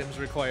have the items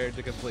required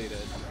to complete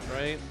it,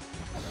 right?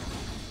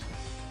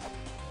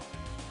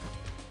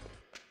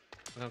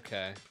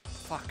 Okay.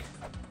 Fuck.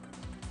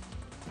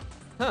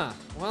 Huh.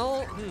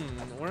 Well,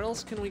 where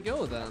else can we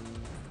go then?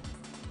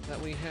 That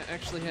we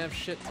actually have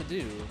shit to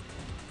do.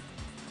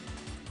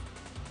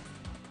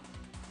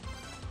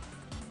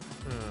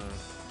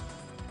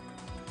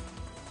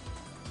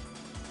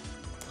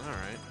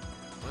 Alright.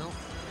 Well,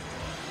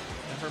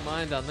 never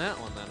mind on that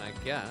one then, I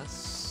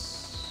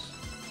guess.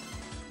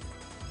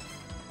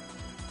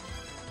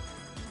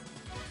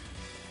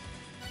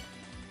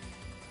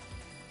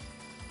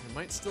 There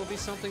might still be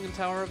something in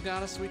Tower of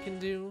Goddess we can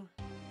do.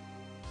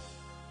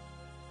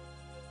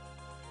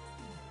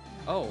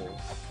 Oh.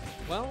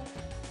 Well,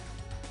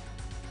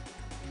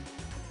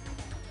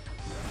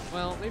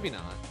 maybe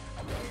not.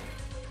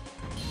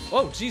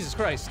 Oh, Jesus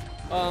Christ.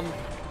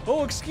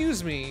 Oh,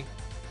 excuse me.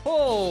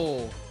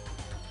 Oh.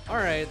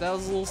 Alright, that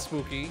was a little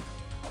spooky.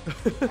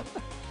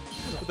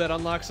 That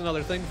unlocks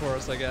another thing for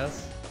us, I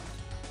guess.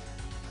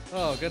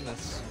 Oh,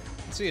 goodness.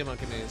 See you,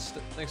 Monkey Maze.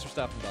 Thanks for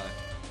stopping by.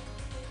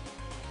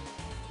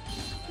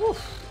 Whew.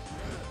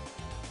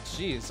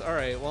 Jeez,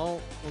 alright, well,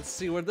 let's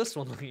see where this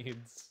one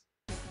leads.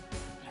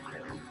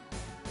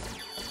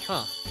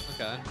 Huh,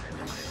 okay.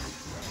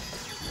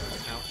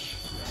 Ouch.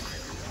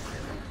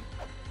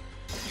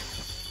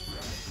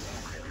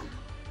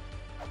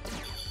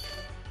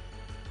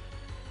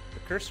 The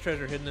cursed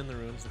treasure hidden in the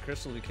ruins. The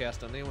curse will be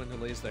cast on anyone who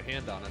lays their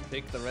hand on it.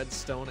 Take the red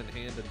stone in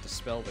hand and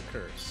dispel the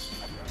curse.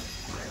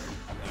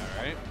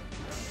 Alright.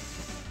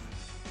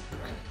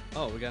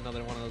 Oh, we got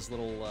another one of those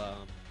little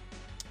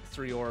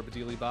 3-orb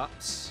dealy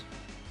bops.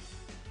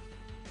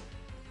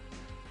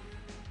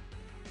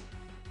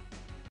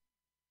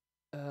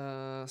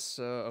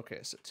 Okay,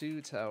 so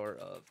 2 Tower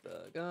of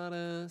the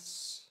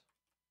Goddess.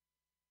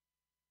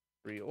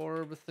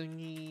 3-orb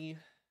thingy.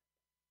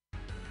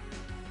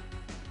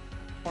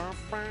 Alright.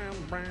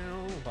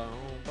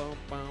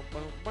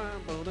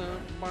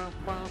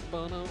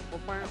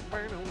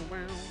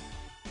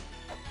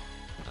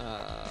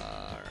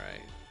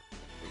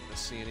 We're gonna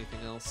see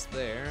anything else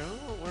there.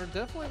 Oh, we're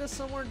definitely to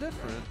somewhere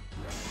different.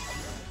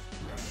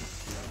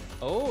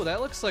 Oh, that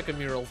looks like a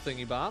mural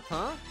thingy bop,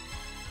 huh?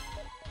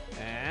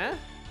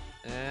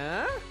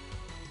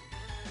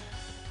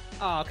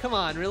 Oh, come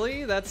on,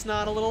 really? That's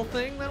not a little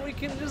thing that we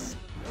can just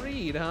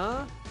read,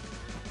 huh?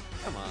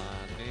 Come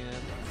on,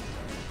 man.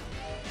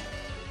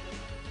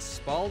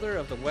 Spalder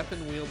of the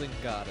weapon-wielding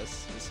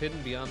goddess is hidden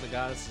beyond the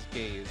goddess's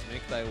gaze.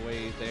 Make thy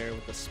way there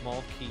with a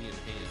small key in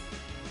hand.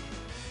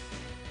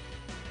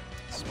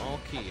 Small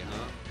key,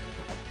 huh?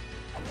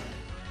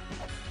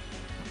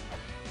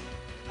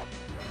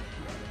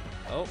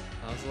 Oh,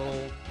 that was a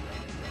little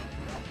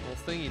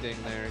thingy ding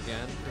there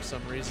again for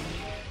some reason.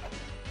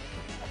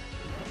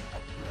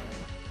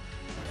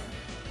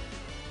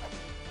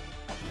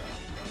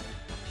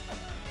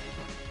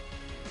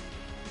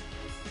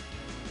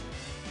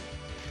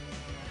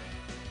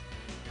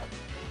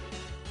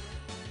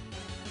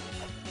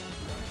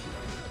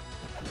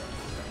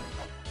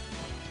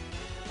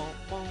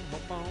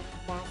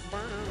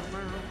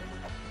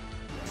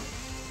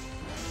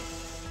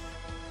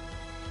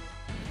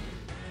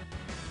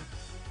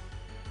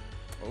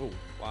 Oh,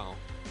 wow.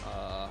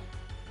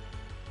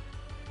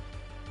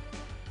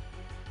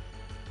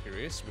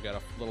 Curious. We got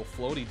a little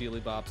floaty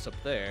dealy bops up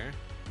there.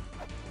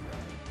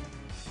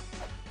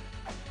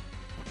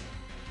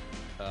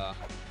 Uh-oh.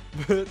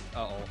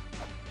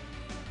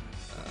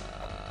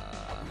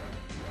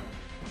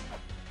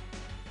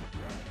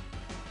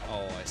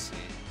 Oh, I see.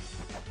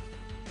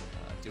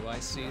 Do I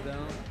see,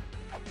 though?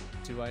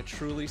 Do I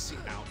truly see?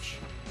 Ouch.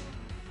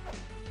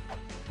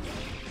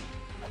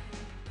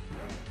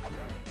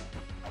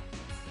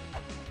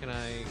 Can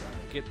I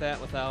get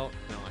that without?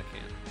 No, I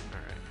can't.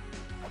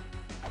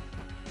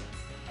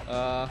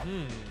 Alright.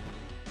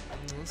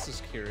 This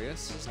is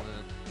curious, isn't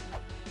it?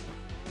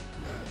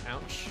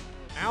 Ouch.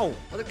 Ow!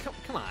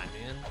 Come on,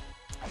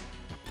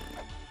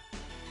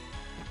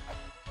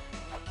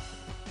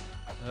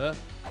 man.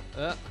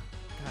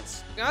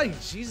 God,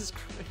 Jesus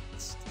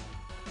Christ.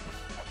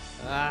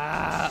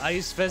 Ah,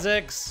 ice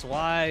physics,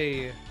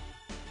 why?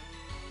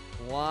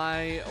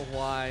 Why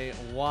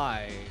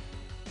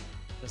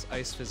does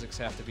ice physics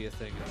have to be a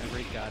thing in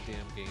every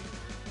goddamn game?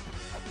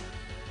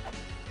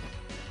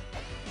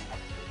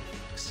 For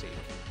fuck's sake.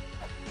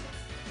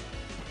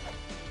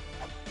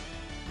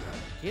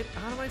 Get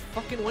out of my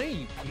fucking way,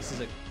 you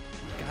pieces of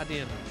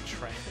goddamn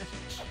trash.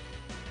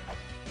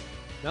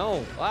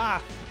 No,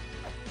 ah!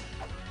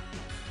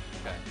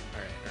 Okay,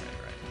 alright.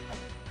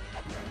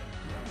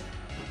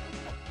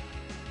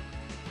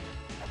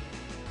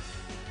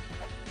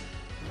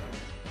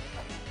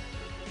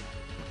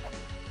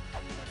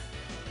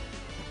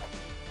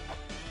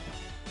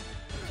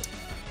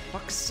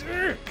 Fuck's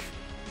sake!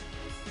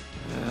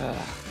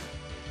 Ugh.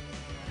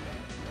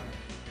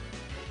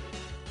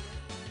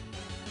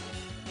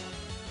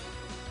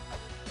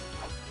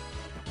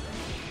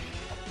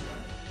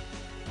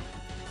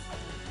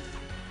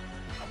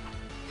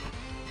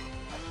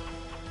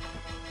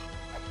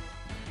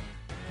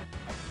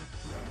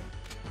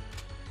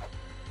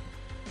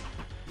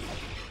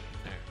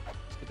 There,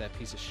 let's get that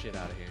piece of shit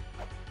out of here.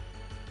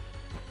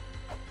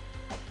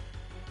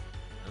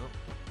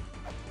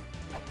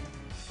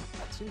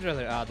 Seems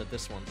rather odd that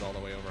this one's all the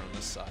way over on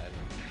this side.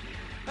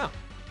 Oh,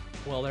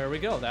 well, there we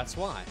go. That's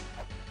why.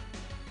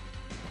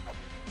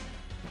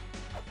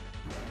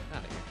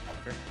 Out of here,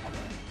 fucker.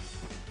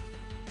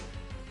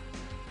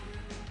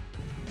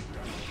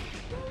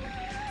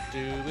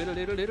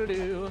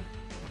 Do.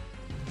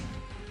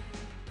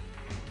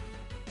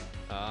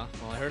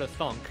 Well, I heard a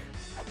thunk.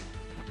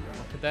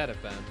 What could that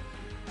have been?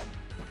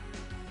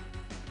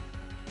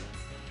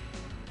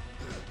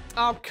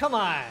 Oh, come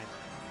on!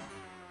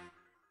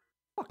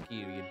 Fuck you,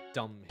 you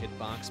dumb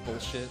hitbox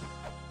bullshit.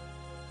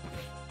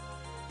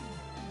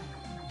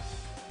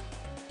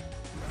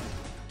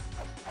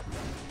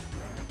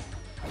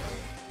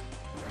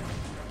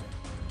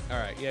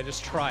 Alright, yeah,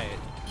 just try it,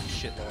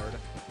 shitlord.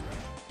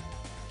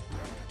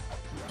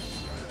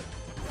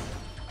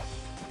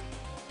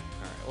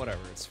 Alright,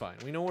 whatever, it's fine.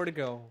 We know where to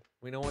go.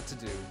 We know what to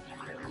do.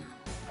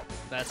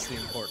 That's the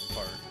important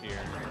part here.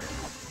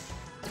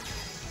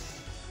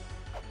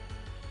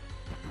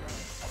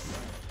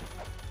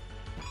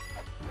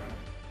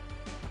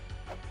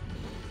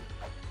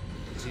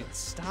 Dude,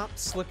 stop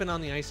slipping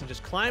on the ice and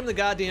just climb the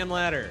goddamn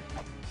ladder.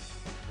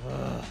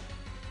 Ugh.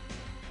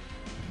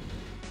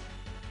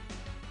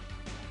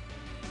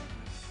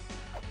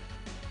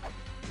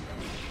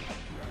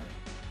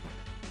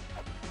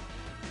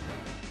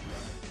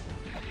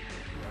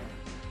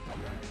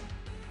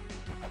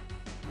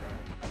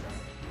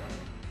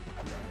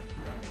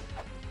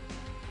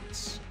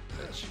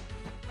 Bitch.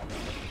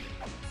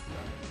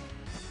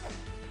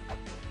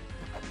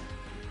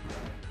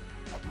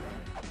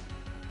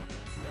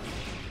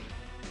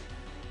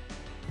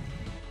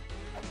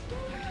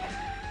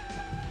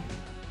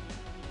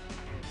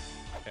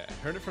 Okay, I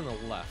heard it from the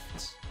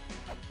left,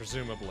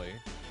 presumably.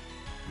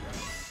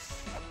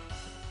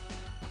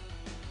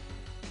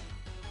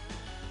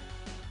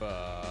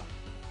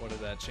 What did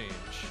that change?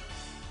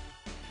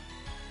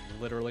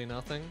 Literally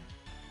nothing?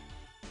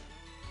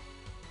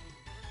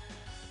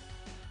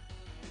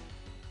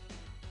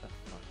 The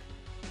fuck?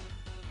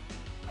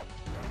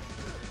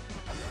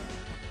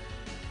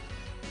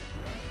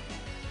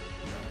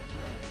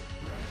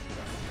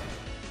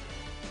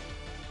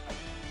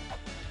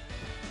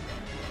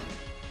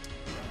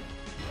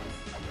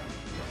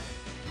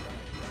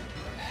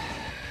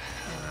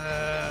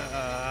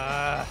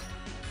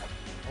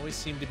 Always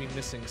seem to be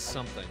missing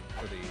something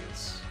for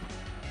these.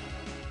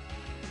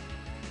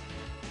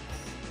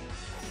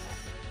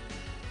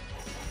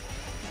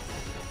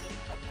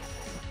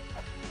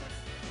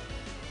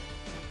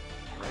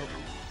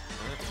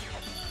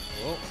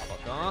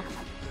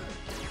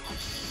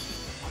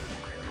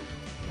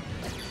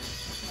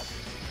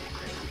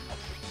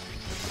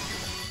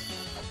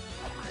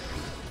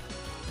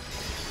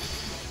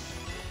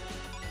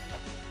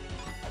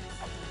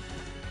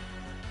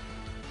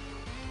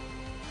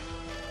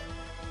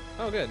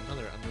 Oh, good.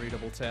 Another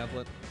unreadable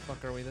tablet.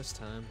 Fuck are we this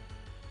time?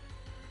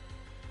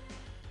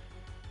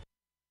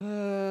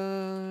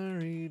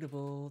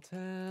 Readable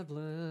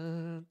tablets.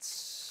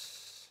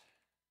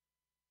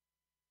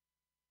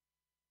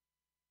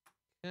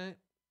 Okay.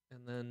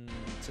 And then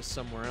to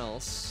somewhere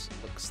else,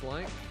 looks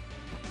like.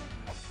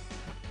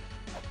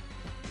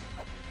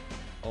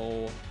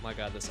 Oh my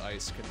god, this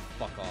ice can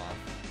fuck off.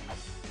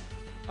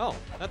 Oh,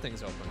 that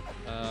thing's open.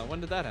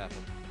 When did that happen?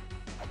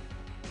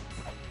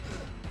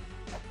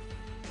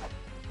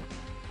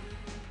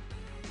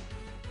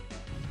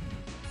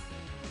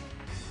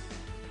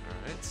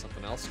 Alright,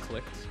 something else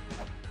clicked.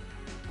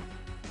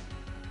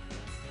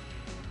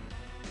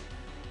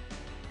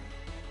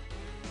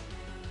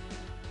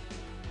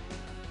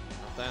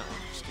 Not that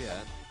one just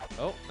yet.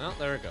 Oh, no,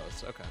 there it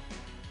goes. Okay.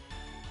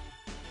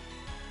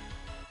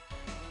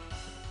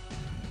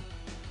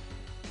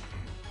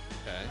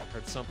 Okay,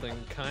 heard something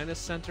kind of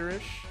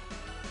center-ish.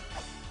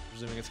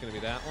 Presuming it's gonna be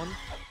that one.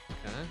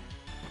 Okay.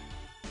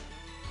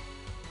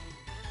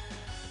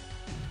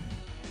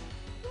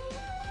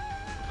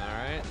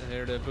 Alright, and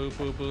here to boop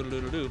boop boop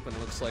doo doo doop, and it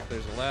looks like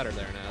there's a ladder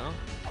there now.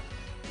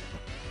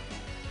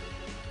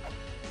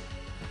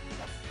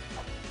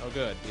 Oh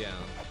good, yeah,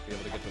 I'll be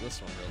able to get to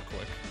this one real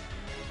quick.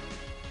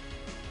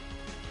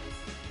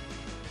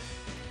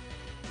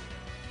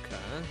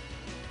 Okay.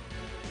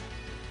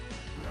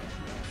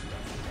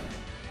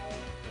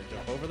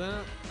 Jump over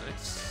that.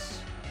 Nice.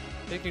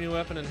 Take your new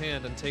weapon in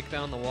hand and take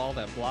down the wall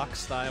that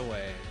blocks thy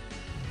way.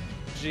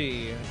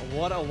 Gee,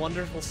 what a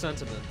wonderful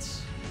sentiment.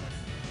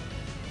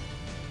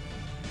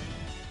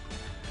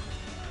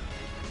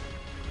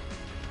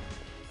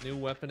 New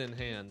weapon in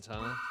hand,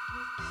 huh?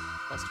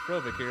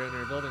 Claustrophobic here, and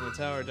you're building the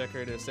tower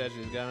decorated with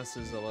statues of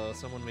goddesses, although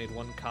someone made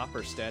one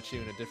copper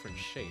statue in a different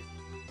shape.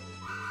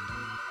 If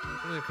I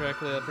remember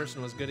correctly, that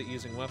person was good at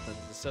using weapons.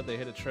 Instead, they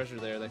hid a treasure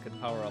there that could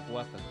power up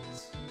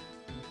weapons.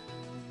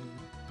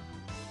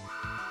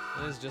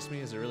 That is just me,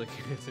 is it really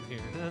curious in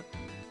here?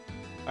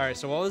 Alright,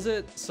 so what was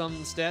it?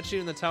 Some statue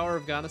in the Tower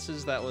of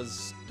Goddesses that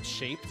was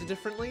shaped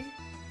differently?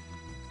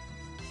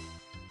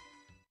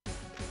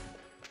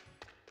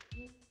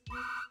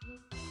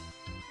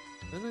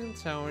 Building the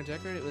tower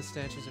decorated with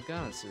statues of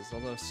goddesses,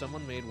 although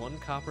someone made one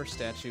copper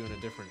statue in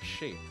a different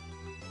shape.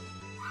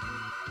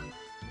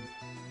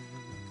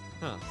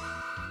 Huh.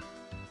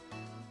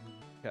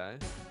 Okay.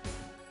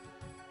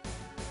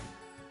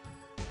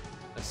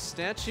 A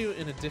statue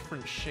in a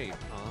different shape,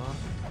 huh?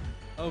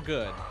 Oh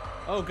good.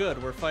 Oh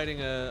good, we're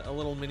fighting a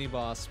little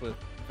mini-boss with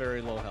very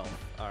low health.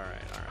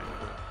 Alright,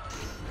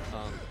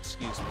 cool.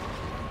 Excuse me.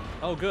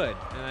 Oh good,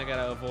 and I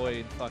gotta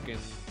avoid fucking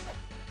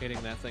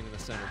hitting that thing in the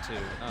center too.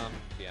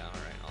 Yeah,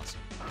 alright,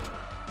 awesome.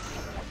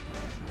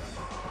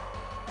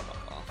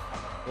 Fuck off.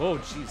 Oh,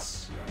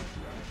 jeez.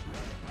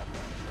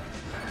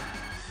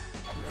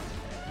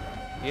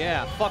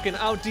 Yeah, fucking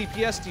out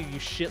DPS'd you, you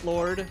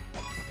shitlord.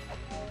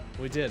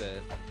 We did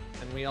it.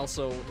 And we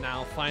also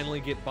now finally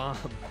get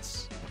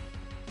bombs.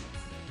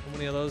 How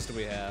many of those do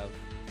we have?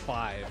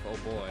 5, oh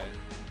boy.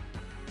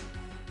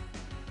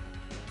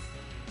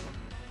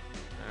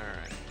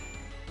 Alright.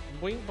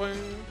 Boing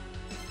boing.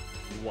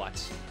 What?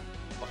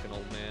 Fucking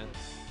old man.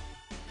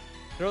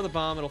 Throw the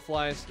bomb, it'll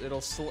fly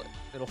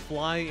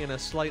in a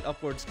slight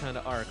upwards kind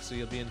of arc, so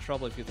you'll be in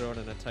trouble if you throw it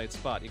in a tight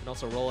spot. You can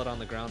also roll it on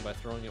the ground by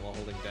throwing it while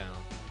holding down.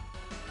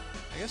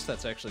 I guess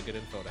that's actually good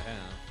info to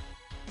have.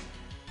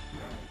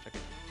 I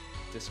can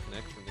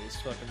disconnect from these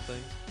fucking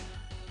things.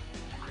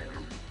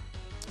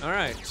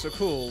 Alright, so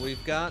cool.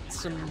 We've got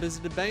some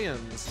visited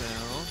bands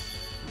now.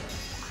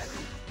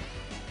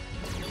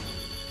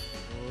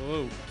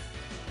 Whoa.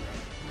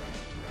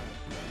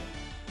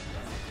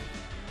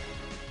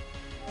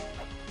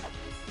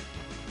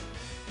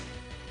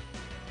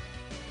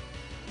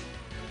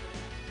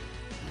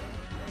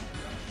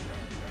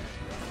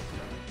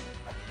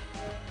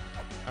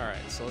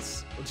 Alright, so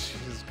let's...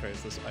 Jesus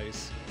Christ, this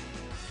ice.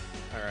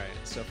 Alright,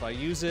 so if I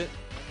use it,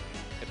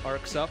 it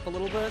arcs up a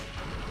little bit.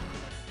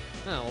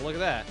 Oh, well, look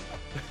at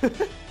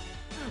that.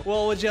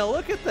 Well, would you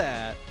look at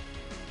that?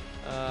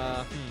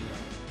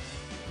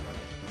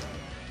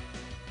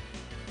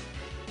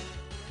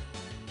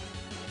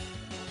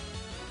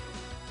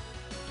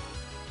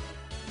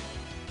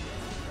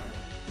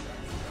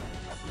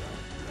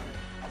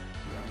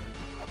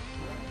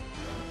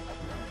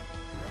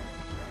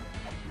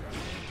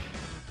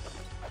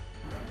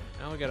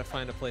 Now we gotta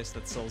find a place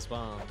that sells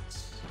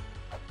bombs.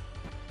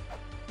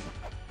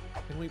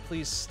 Can we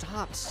please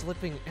stop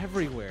slipping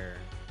everywhere?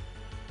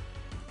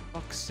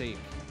 Fuck's sake.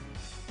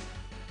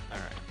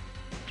 Alright.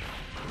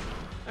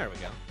 There we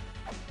go.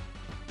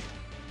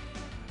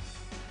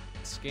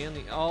 Scan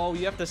the... Oh,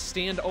 you have to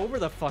stand over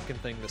the fucking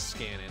thing to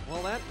scan it.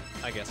 Well, that,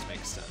 I guess,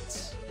 makes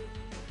sense.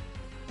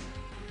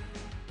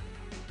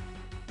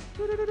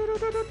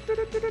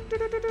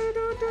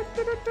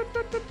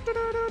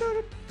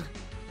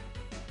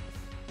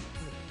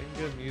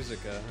 Good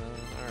musica,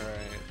 huh?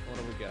 Alright, what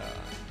do we got?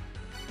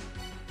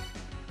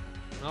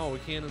 Oh, we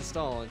can't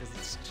install it because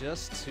it's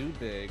just too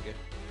big.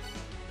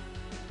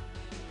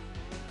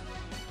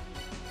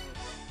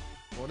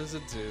 What does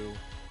it do?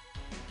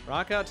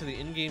 Rock out to the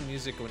in-game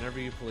music whenever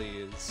you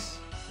please.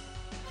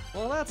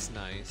 Well, that's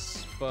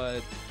nice,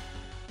 but...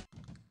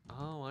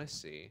 Oh, I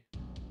see.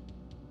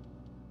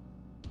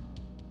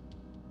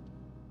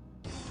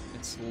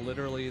 It's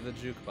literally the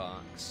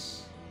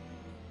jukebox.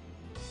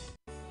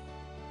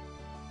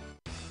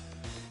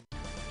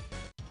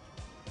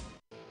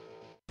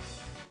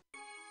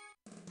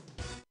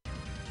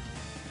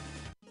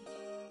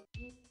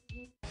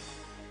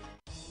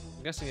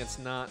 I'm guessing it's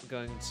not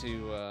going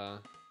to,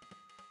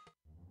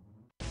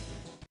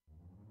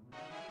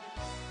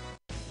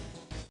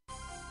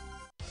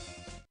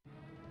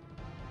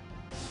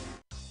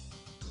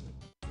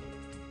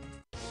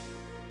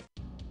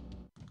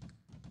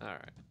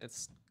 Alright,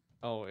 it's...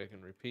 Oh, we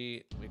can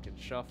repeat, we can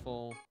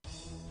shuffle,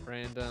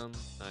 random,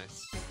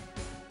 nice.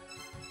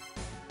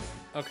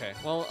 Okay,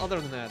 well, other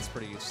than that, it's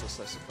pretty useless,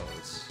 I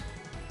suppose.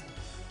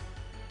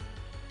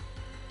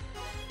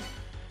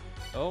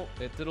 Oh,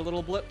 it did a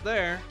little blip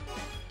there.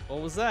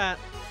 What was that?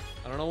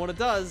 I don't know what it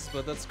does,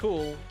 but that's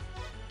cool.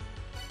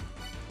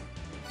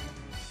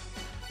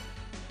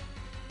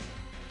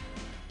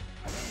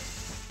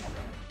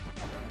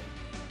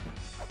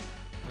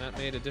 That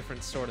made a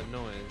different sort of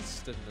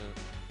noise, didn't it?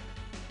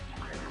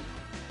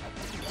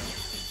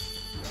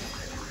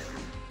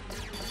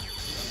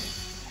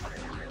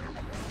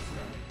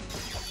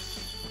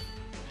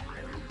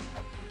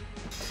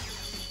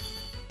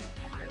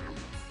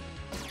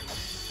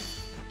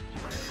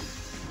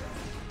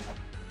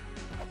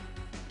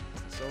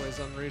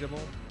 Unreadable.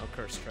 Oh,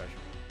 cursed treasure.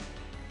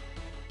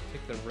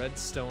 Take the red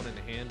stone in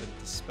hand and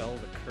dispel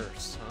the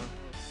curse, huh?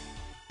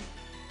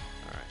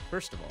 Alright,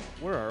 first of all,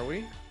 where are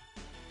we?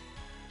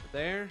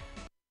 There.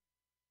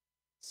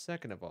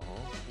 Second of all,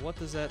 what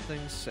does that thing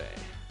say?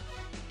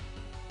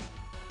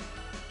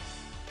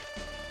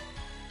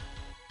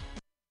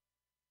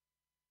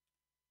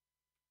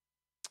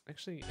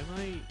 Actually, am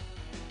I...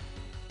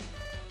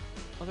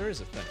 Oh, there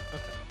is a thing.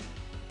 Okay.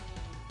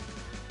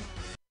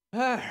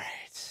 Alright.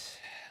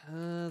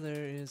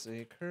 There is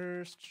a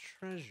cursed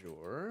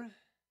treasure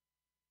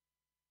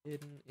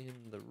hidden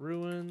in the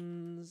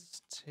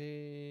ruins.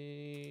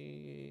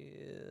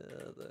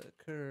 The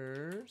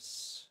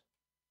curse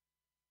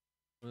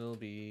will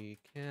be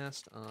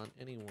cast on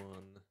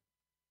anyone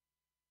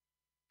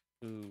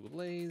who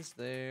lays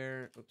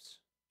there. Oops.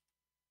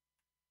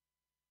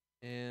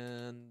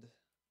 And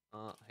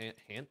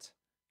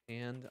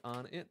hand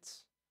on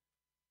it.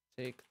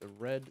 Take the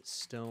red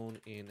stone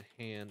in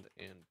hand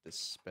and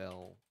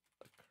dispel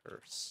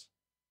curse.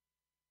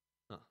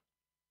 Huh.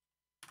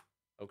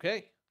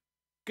 Okay.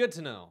 Good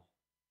to know.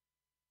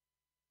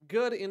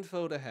 Good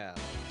info to have.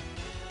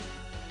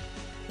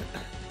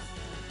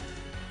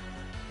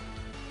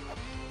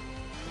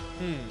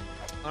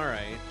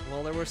 Alright.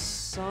 Well, there were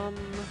some...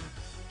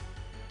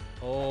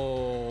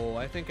 Oh,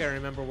 I think I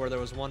remember where there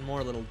was one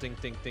more little dink,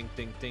 dink, dink,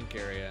 dink, dink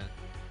area.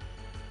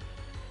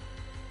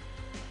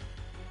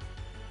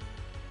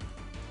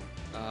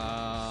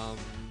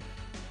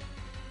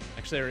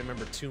 Actually, I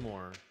remember two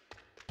more.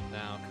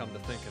 Now, come to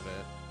think of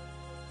it.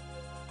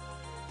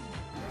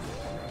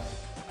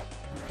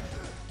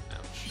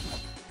 Ouch.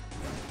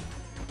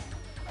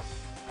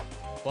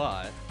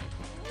 But...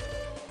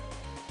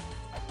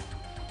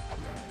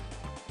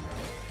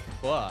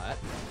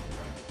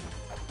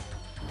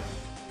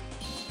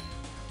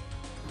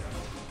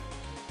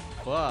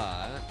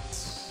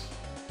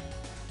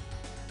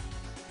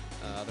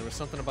 there was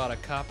something about a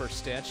copper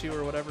statue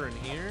or whatever in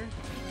here.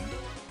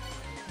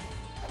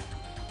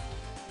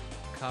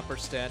 Copper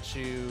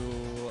statue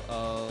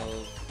of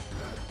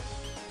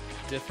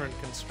different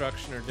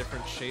construction or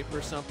different shape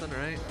or something,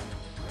 right?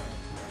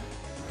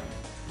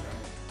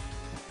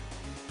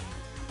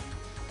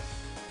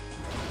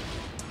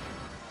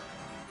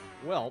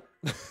 Well,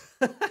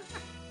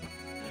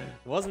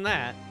 wasn't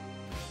that.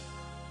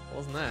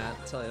 Wasn't that,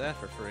 I'll tell you that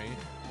for free.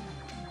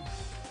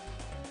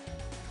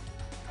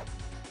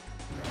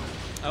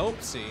 Oh,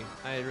 see,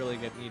 I really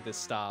need to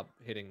stop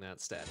hitting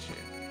that statue.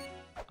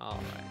 All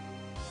right.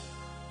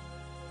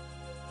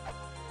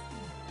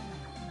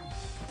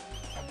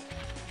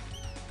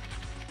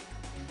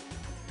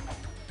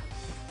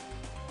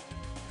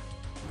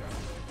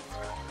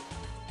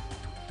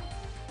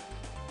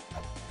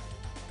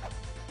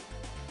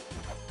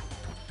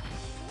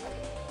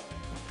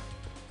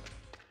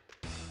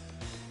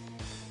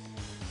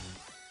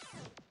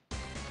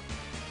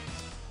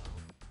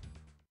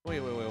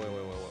 Wait.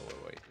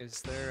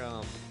 Is there,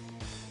 okay.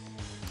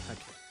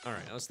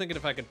 Alright, I was thinking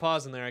if I could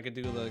pause in there, I could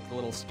do the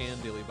little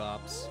scan dilly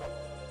bops.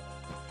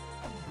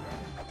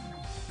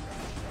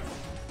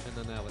 And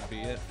then that would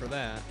be it for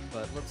that,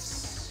 but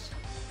let's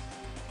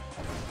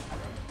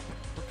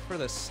look for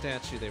the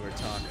statue they were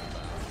talking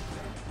about.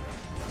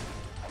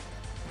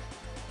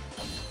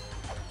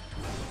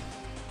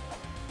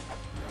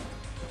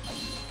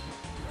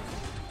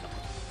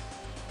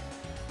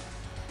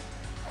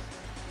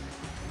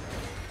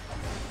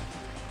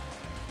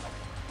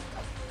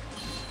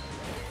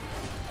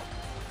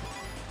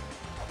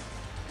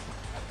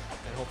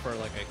 For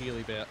like a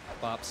Healy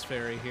Bops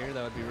fairy here,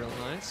 that would be real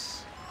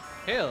nice.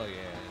 Hell yeah.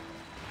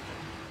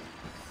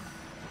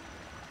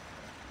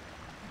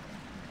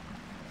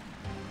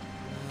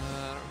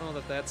 I don't know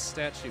that that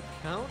statue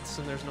counts,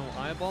 and there's no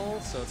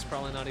eyeball, so it's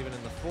probably not even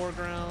in the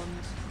foreground.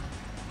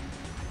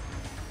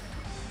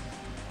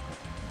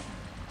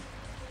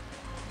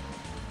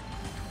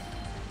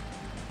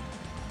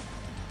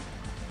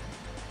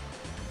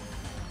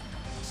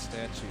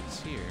 Statues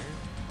here.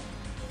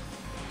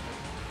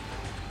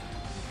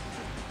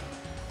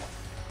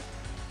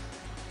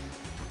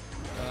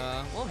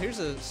 Well, here's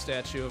a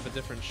statue of a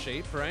different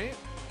shape, right?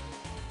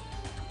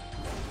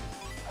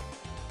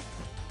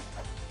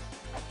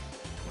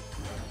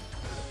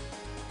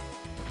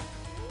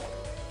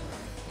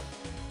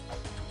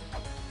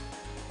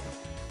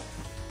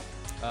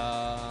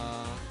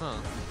 Huh.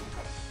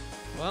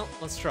 Well,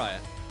 let's try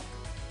it.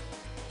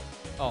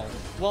 Oh,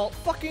 well,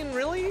 fucking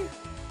really?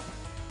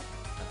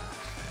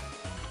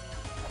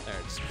 There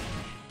it is.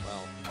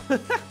 Well.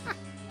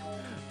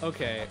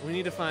 Okay, we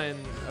need to find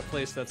a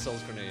place that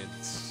sells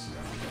grenades,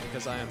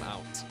 because I am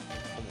out.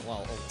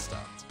 Well, almost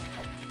out.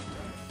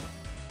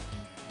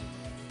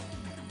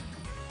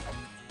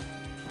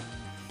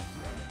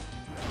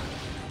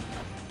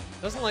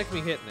 Doesn't like me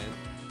hitting it,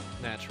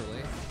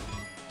 naturally.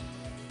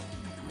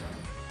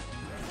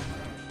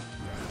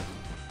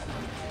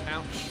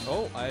 Ouch.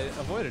 Oh, I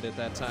avoided it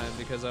that time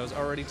because I was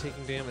already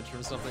taking damage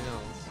from something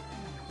else.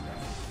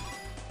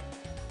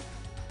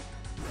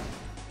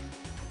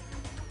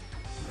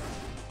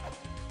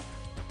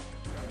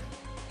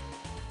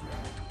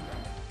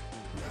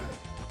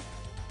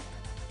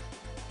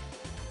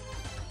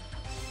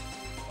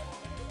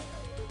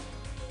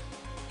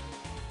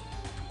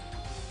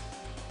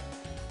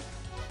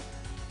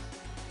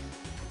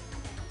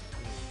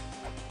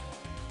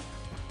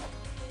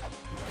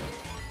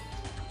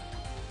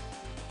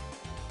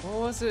 What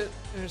was it?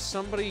 There's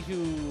somebody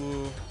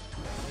who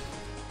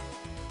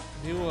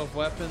knew of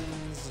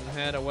weapons and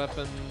had a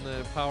weapon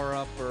power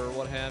up or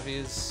what have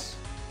yous.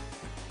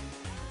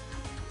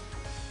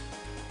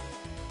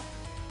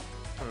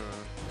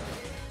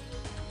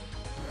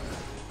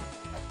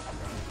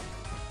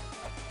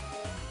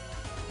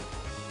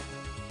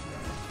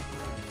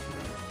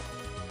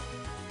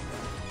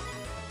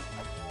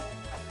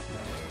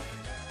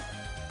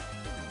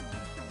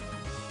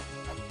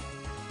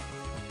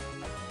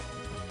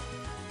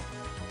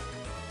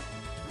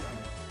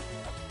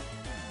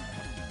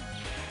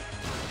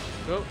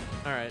 Oh,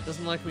 alright,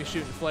 doesn't like me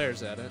shooting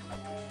flares at it.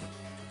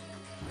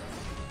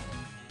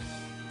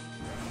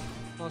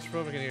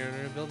 Claustrophobic in here.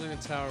 Building a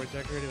tower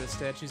decorated with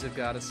statues of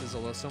goddesses,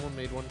 although someone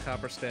made one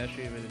copper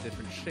statue in a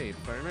different shape.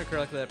 If I remember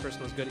correctly, that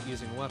person was good at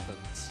using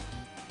weapons.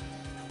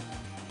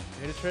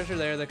 There's a treasure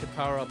there that could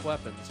power up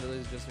weapons.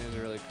 Really, just means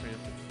they're really cramped.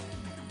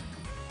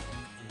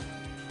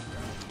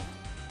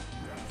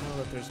 I don't know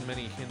that there's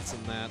many hints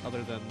in that,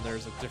 other than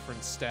there's a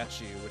different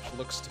statue, which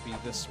looks to be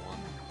this one.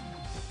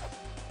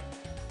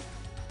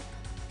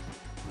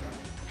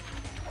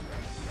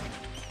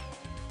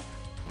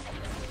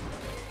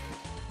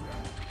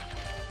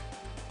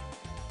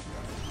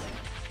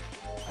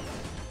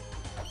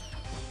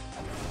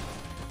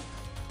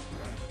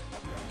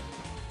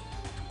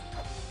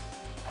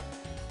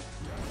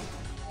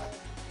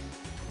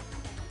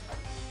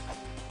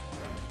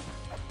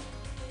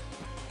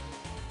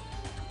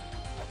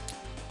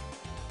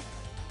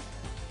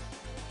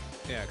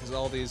 Yeah, because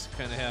all these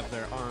kind of have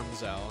their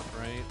arms out,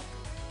 right?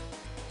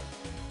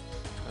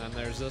 And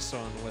there's this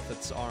one with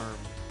its arm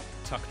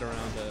tucked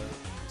around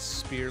a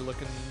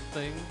spear-looking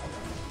thing.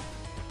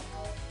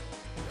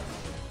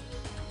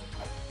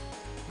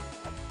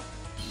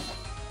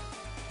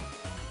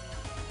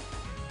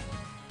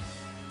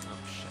 Oh,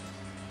 shit.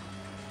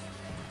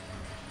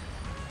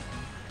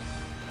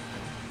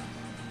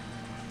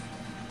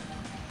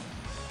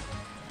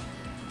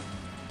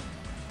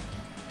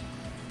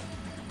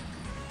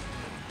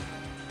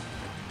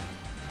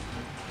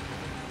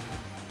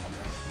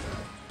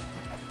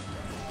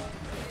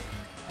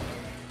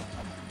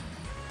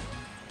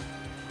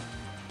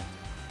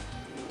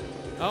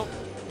 Oh,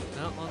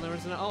 no, well,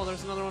 there's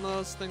another one of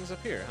those things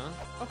up here, huh?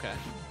 Okay.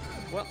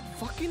 Well,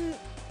 fucking...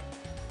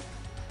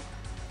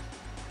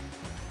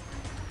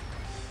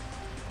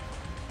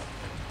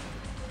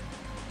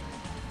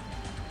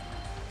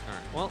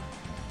 Alright, well,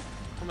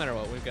 no matter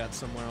what, we've got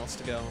somewhere else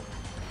to go.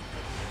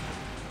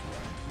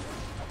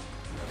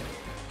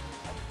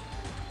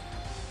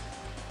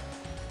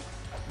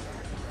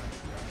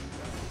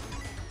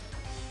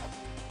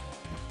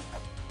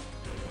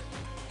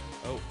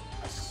 Oh,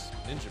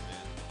 Ninja Man.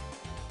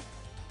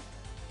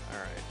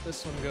 Alright,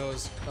 this one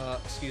goes,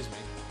 excuse me.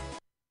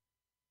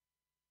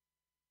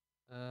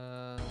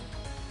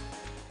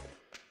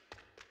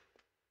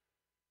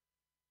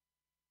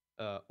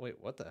 Wait,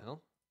 what the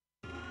hell?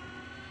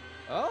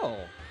 Oh!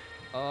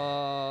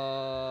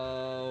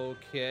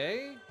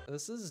 Okay.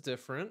 This is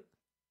different.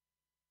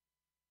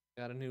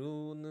 Got a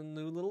new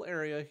little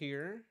area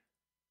here.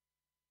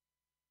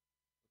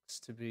 Looks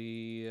to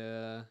be,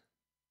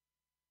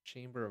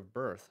 Chamber of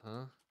Birth,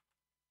 huh?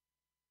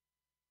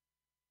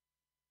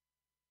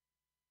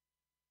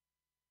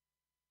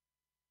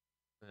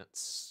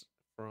 That's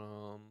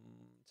from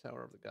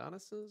Tower of the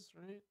Goddesses,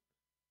 right?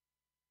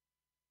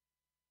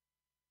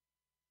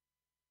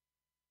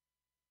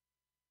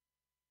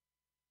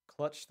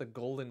 Clutch the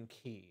golden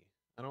key.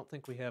 I don't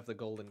think we have the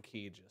golden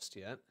key just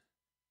yet.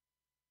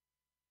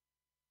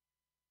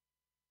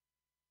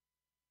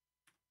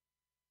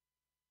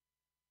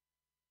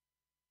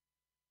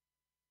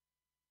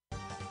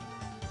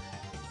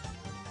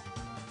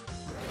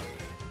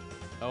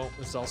 Oh,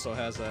 this also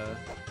has an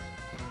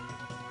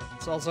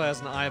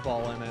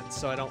eyeball in it,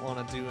 so I don't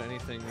want to do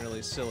anything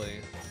really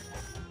silly.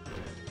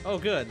 Oh,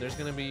 good. There's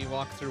gonna be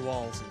walk through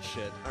walls and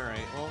shit. All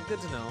right. Well,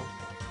 good to know.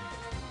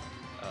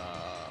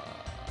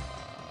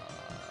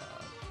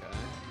 Okay.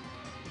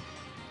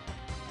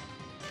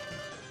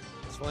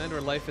 It's the land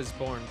where life is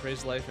born.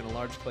 Praise life, and a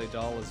large clay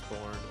doll is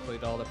born. A clay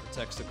doll that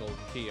protects the golden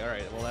key. All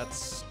right. Well,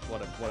 that's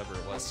whatever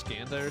it was,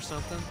 Skanda or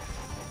something.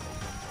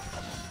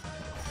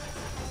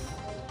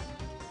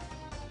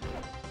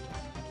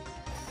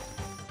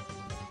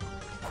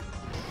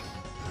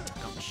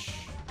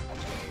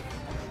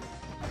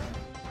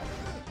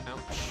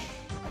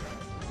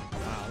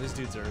 These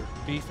dudes are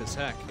beef as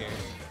heck here.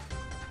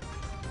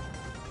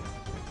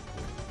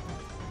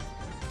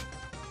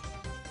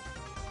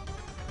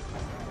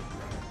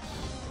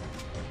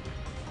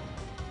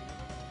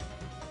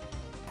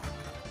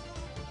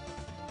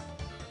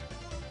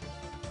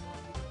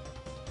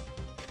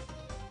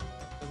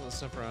 Let's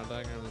suffer out a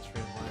diagram of the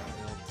tree of life in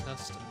the Old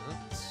Testament.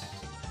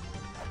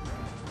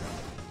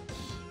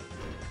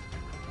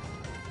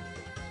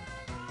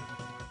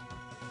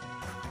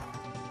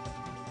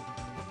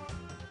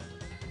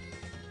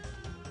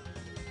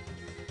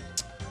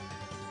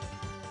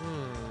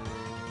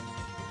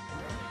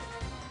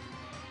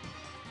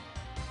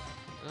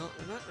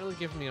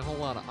 Giving me a whole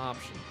lot of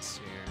options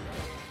here.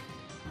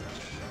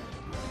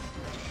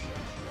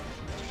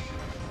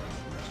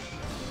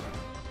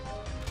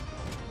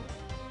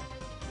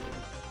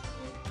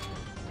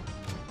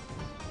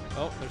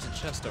 Oh, there's a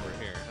chest over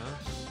here, huh?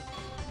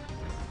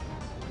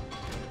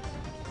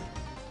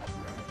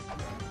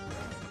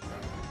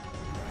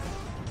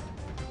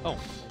 Oh,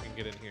 we can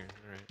get in here.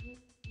 All right.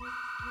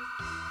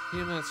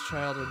 Tiamat's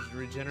child would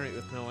regenerate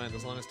with no end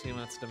as long as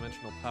Tiamat's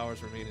dimensional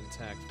powers remain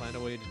intact. Find a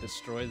way to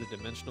destroy the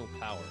dimensional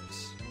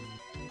powers.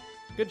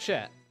 Good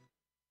chat.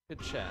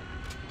 Good chat.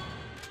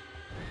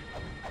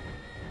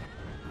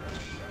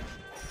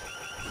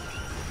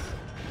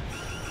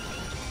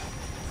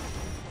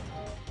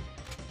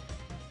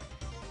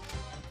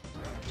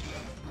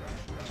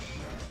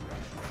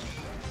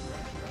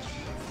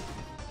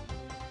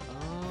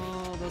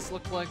 Oh, those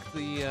look like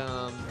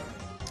the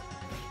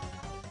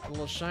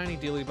little shiny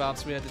dealy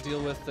bops we had to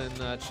deal with in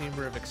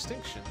Chamber of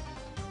Extinction.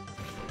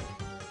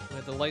 We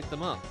had to light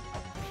them up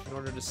in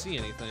order to see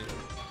anything.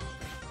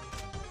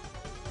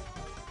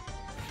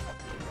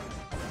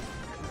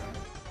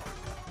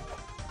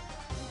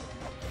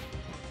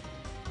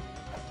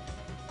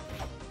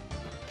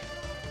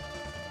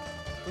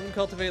 Women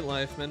cultivate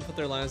life, men put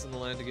their lives on the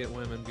line to get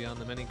women. Beyond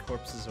the many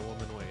corpses a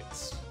woman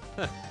waits.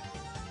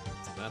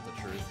 Isn't that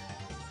the truth?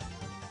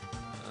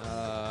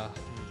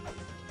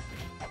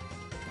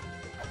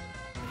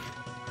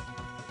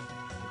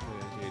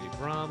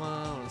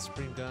 Brahma, one of the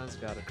Supreme Gods,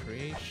 God of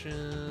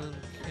Creation.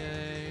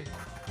 Okay.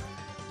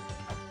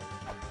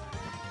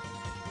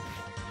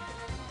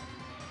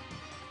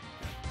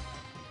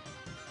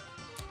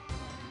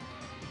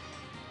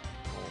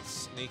 Little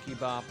sneaky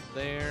bop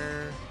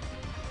there.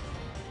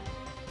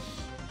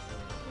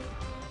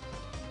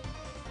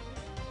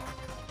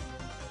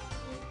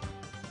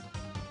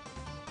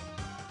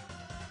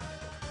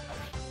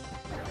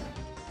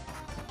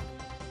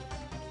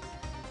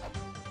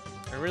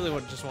 I really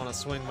would just want to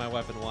swing my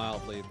weapon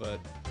wildly, but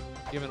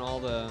given all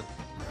the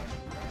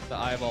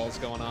eyeballs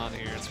going on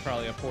here, it's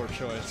probably a poor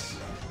choice.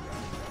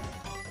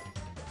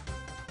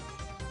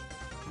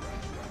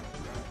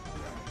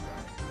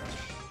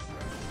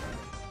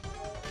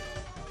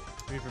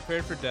 Be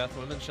prepared for death.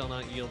 Women shall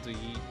not yield to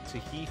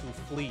he who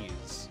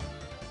flees.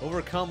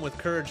 Overcome with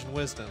courage and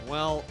wisdom.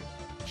 Well,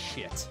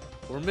 shit.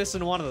 We're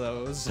missing one of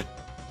those.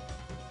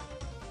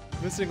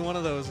 Missing one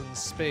of those in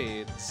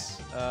spades.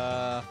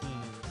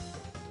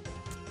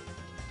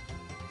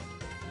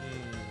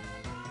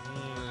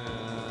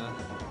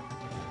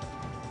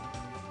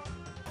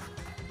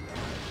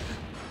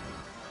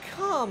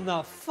 Come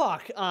the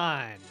fuck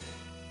on!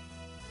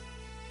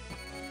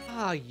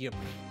 Ah, you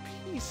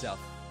piece of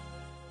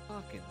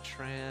fucking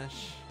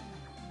trash.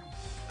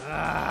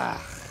 Ugh.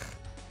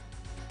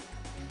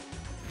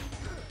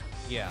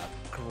 Yeah,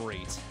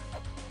 great.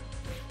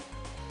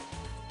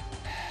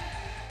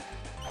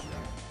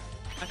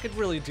 I could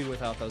really do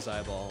without those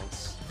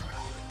eyeballs.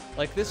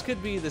 Like, this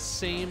could be the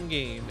same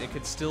game. It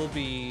could still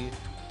be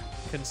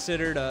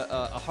considered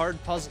a hard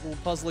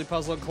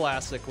puzzly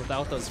classic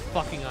without those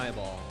fucking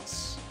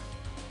eyeballs.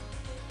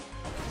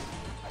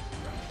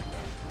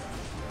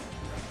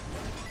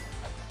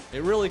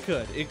 It really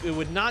could. It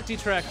would not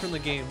detract from the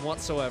game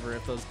whatsoever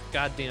if those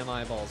goddamn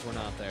eyeballs were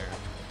not there.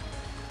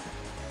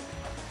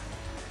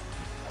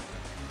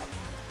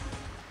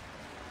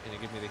 And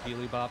give me the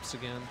Healy bops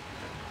again?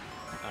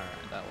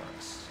 Alright, that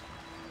works.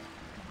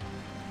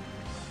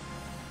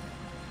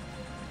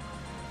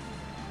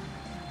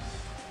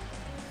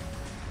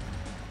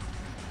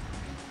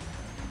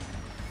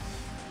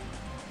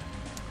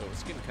 Oh,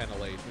 it's getting kind of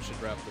late. We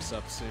should wrap this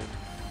up soon.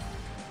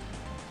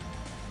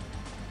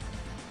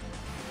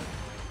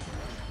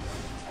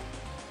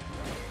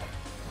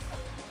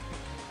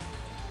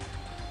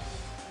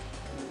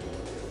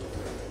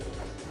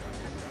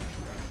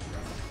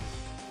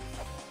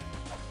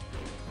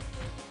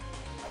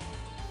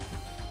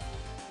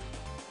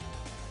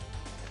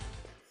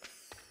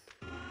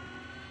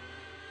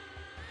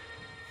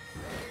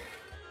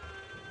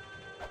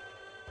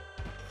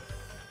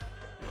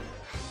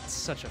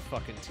 Such a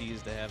fucking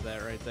tease to have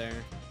that right there.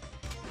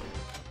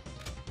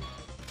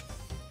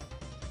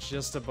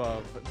 Just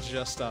above,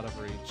 just out of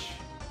reach.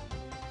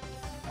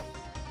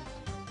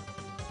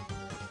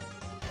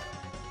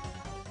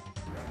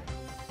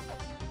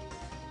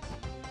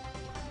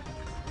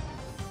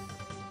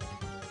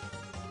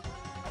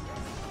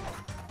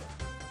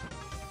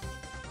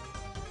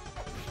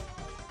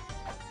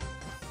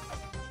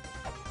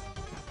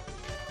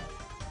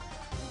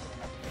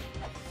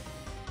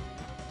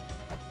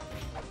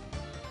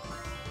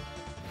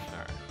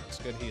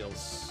 Good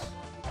heals.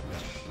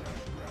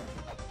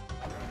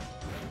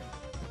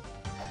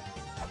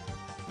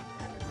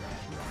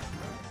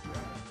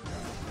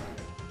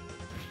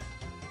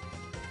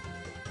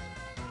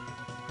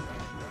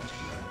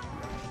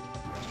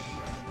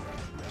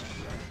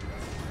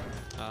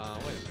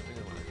 Wait a minute. We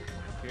went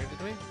up here,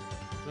 did we?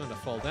 We wanted to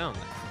fall down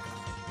there.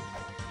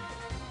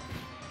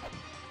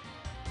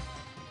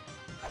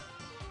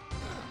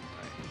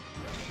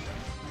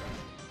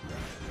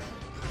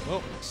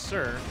 Oh,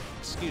 sir.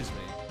 Excuse me.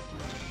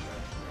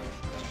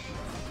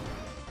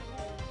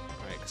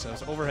 So I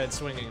was overhead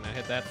swinging and I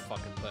hit that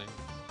fucking thing.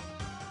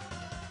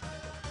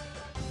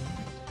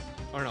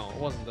 Or no, it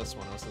wasn't this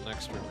one, it was the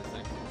next room, I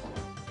think.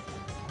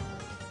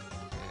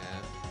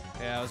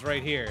 Yeah. Yeah, I was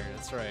right here,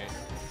 that's right.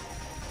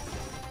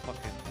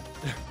 Fucking.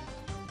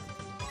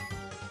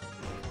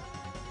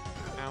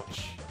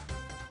 Ouch.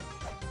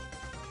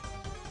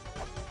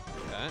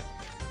 Okay.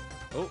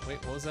 Oh,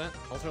 wait, what was that?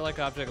 Altar-like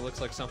object, it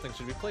looks like something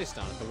should be placed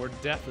on it. The word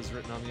death is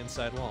written on the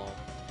inside wall.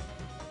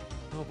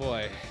 Oh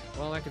boy.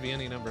 Well, that could be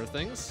any number of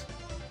things.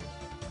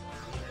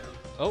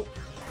 Oh.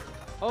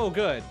 Oh,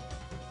 good.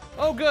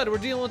 Oh, good. We're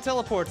dealing with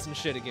teleports and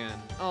shit again.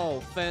 Oh,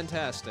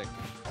 fantastic.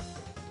 I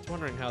was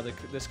wondering how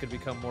this could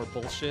become more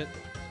bullshit.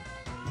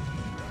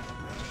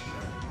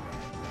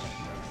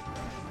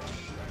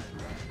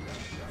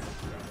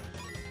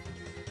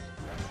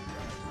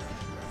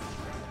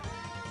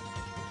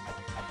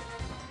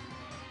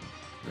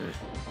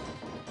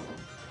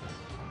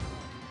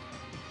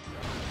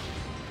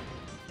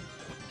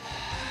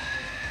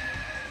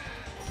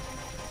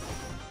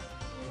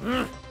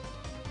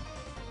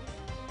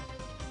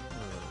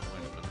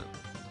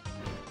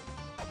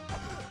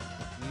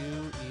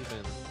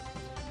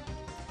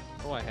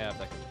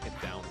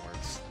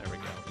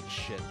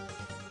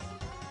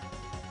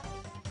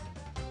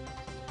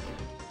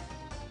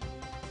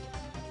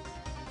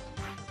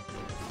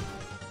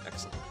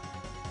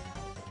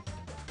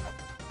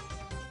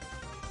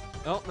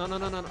 Oh, no, no,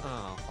 no, no, no.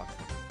 Oh, fuck.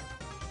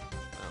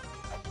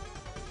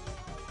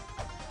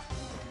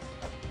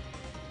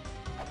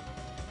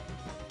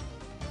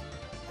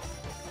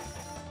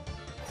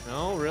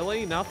 Oh. No,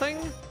 really? Nothing?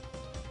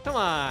 Come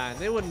on.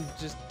 They wouldn't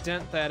just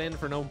dent that in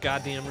for no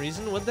goddamn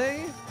reason, would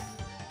they?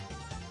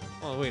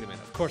 Oh, wait a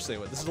minute. Of course they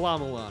would. This is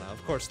LA-MULANA.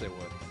 Of course they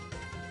would.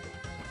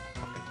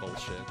 Fucking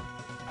bullshit.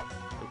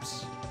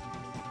 Oops.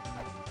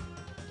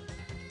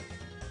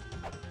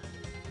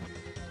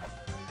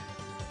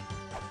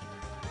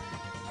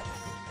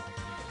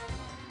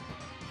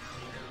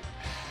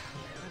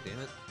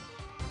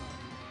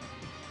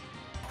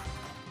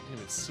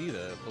 See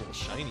the little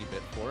shiny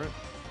bit for it.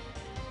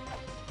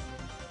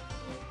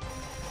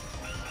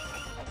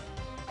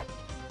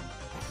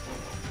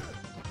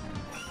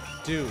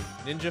 Dude,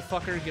 ninja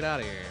fucker, get out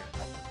of here.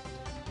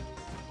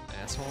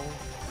 Asshole.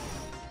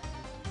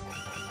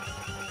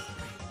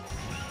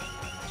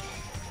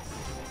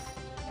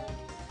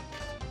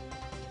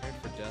 Prepared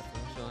for death,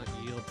 one shall not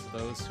yield to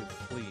those who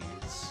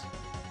please.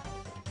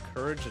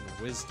 Courage and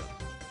wisdom.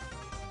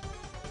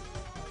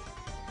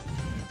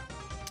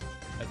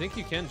 I think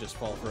you can just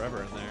fall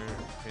forever in there.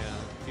 Yeah,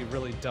 if you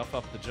really duff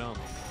up the jump.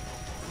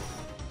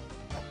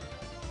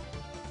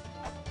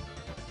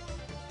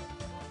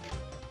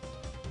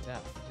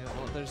 Death. Yeah,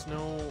 well, there's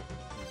no...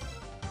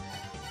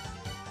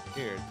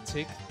 Here,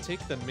 take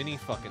the mini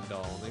fucking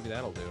doll. Maybe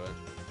that'll do it.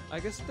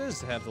 I guess it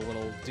does have the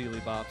little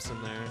dealy bops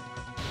in there.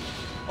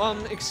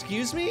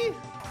 Excuse me?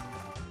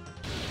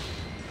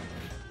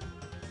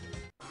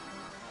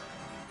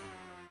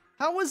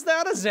 How was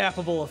that a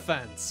zappable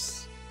offense?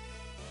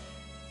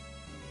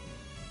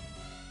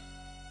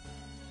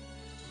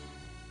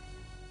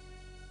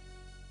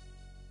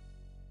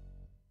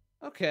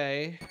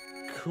 Okay,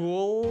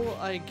 cool,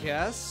 I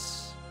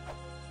guess.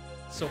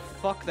 So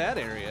fuck that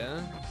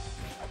area.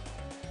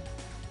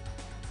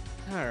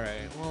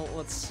 Alright, well,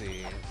 let's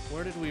see.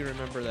 Where did we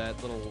remember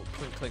that little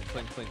clink, clink,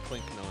 clink, clink,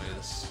 clink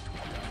noise?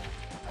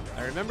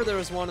 I remember there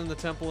was one in the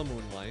Temple of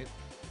Moonlight.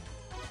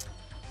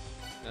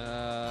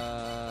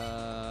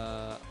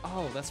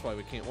 Oh, that's why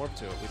we can't warp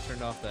to it. We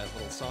turned off that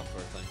little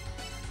software thing.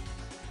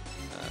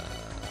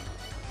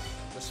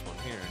 This one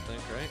here, I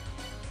think, right?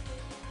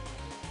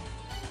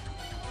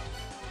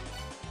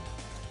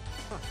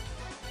 Huh.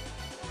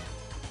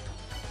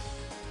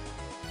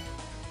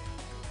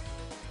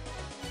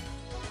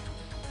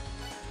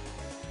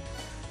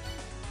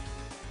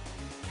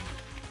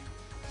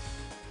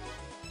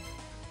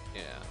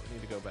 Yeah, we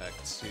need to go back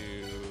to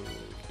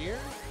here.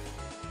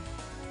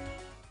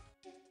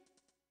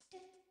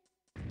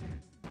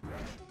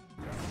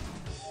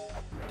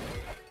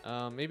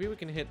 Maybe we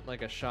can hit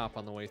like a shop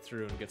on the way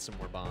through and get some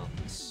more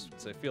bombs,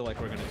 because I feel like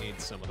we're gonna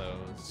need some of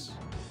those.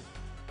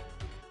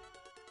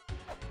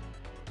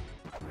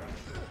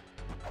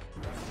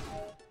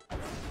 We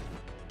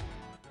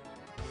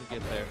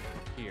get there from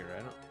here.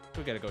 I don't.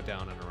 We gotta go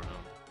down and around.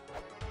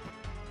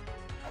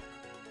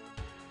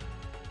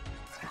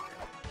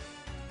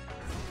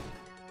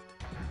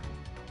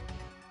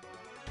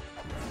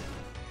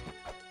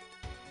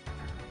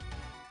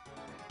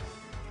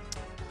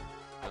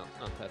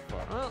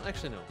 Well,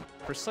 actually, no.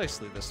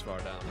 Precisely this far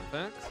down, in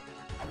fact.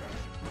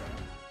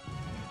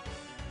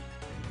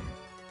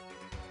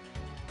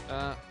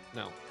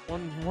 No.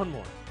 One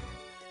more.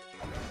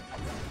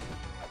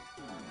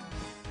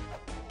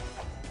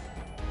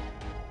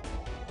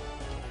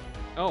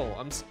 Oh,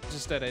 I'm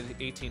just at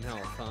 18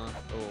 health, huh?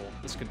 Oh,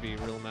 this could be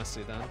real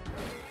messy then.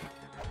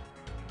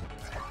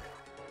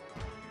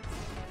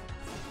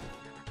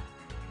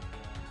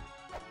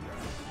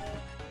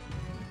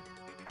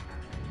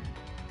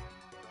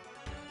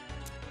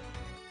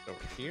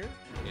 Here?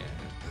 Yeah.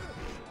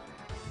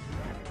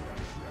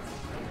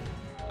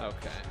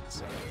 Okay,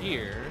 so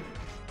here,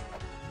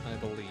 I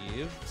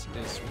believe,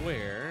 is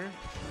where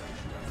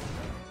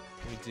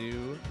we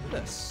do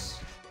this.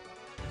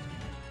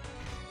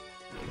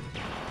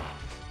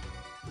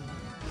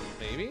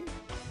 Maybe?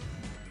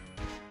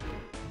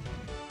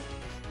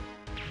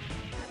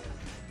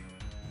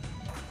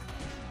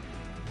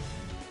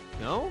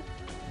 No?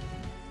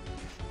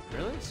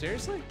 Really?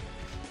 Seriously?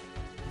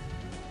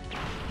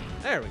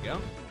 There we go.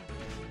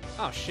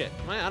 Oh shit,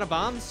 am I out of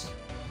bombs?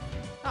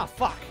 Oh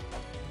fuck,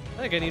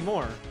 I think I need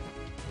more.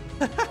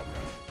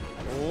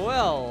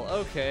 Well,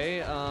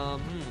 okay, I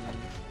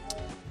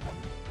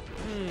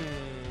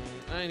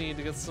need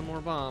to get some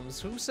more bombs.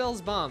 Who sells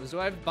bombs?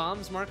 Do I have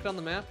bombs marked on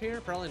the map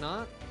here? Probably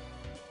not.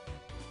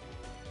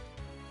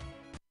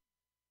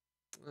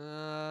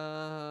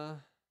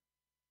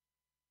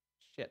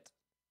 Shit.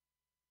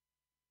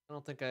 I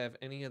don't think I have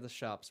any of the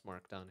shops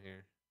marked on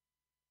here.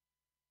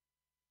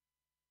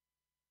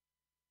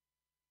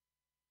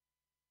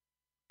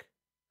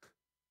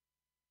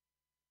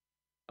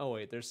 Oh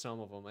wait, there's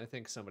some of them. I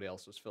think somebody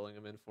else was filling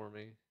them in for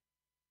me.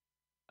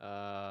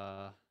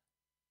 I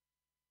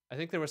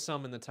think there was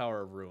some in the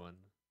Tower of Ruin,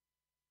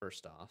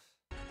 first off.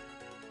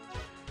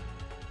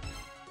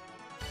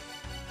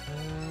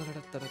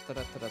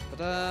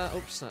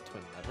 Oops, not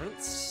Twin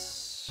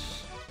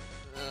Labyrinths.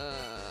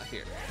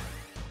 Here.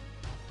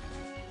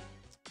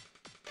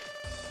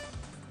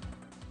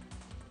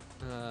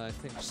 I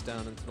think just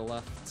down and to the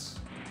left.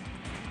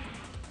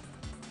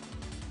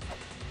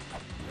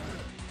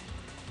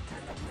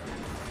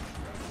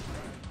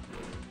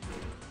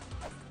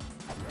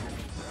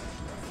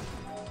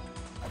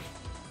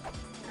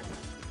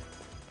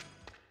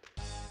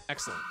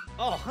 Excellent.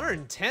 Oh,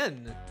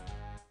 110?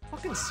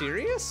 Fucking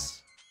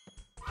serious?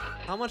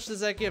 How much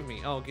does that give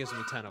me? Oh, it gives me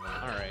 10 of them.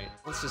 Alright,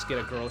 let's just get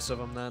a gross of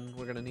them then.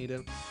 We're gonna need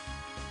it.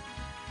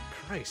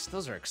 Christ,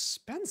 those are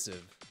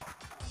expensive.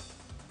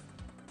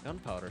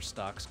 Gunpowder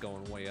stock's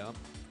going way up.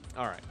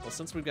 Alright, well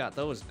since we've got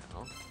those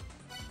now.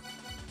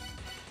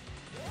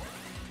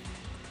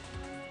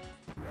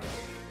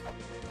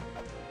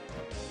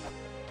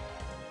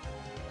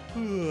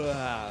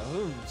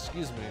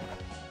 Excuse me.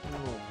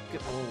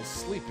 Getting a little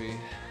sleepy.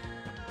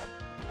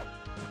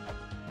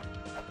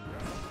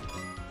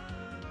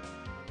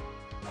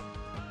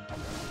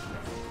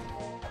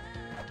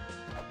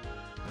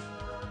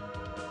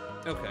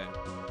 Okay.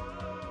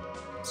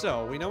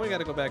 So, we know we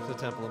gotta go back to the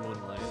Temple of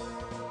Moonlight.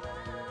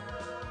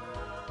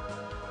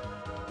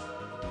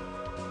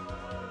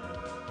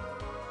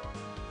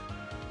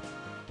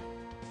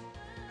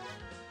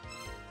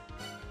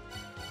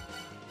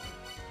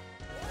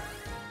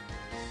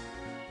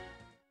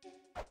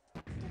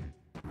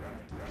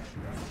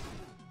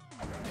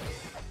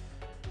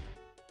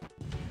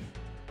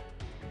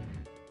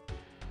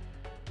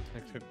 I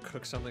could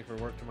cook something for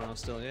work tomorrow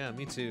still. Yeah,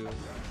 me too.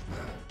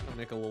 I'll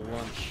make a little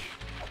lunch.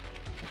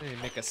 Maybe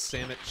make a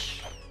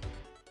sandwich.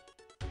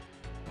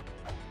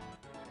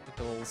 Make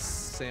a little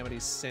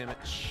salmony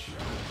sandwich.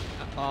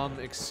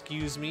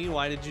 Excuse me,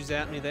 why did you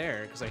zap me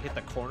there? Because I hit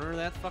the corner of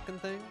that fucking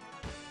thing?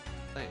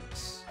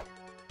 Thanks.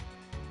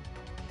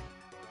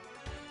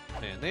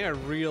 Man, they are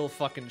real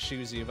fucking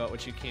choosy about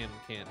what you can and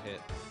can't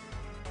hit.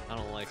 I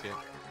don't like it.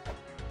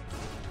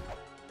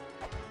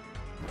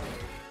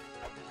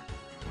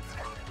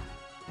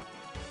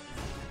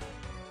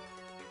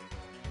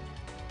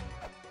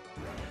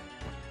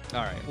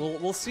 Alright,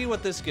 we'll see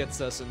what this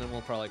gets us, and then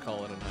we'll probably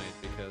call it a night,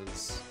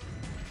 because...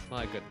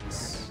 My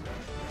goodness.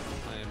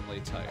 I am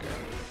late tired.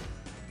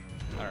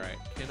 Alright,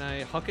 can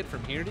I huck it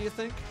from here, do you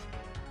think?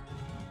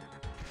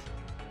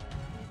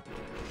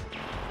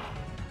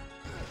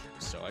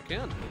 So I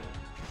can.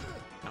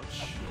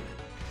 Ouch.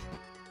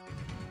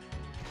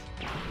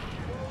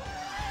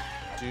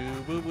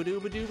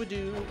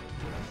 Do-boo-ba-doo-ba-doo-ba-doo.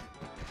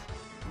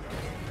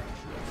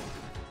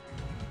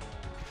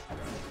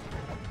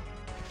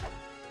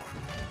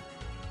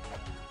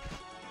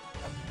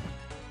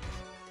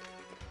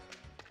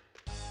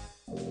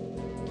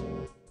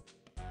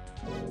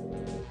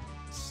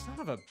 Son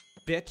of a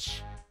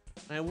bitch.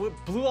 I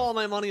blew all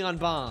my money on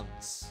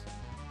bombs.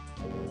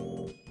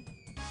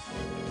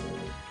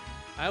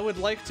 I would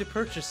like to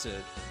purchase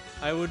it.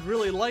 I would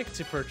really like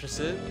to purchase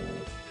it,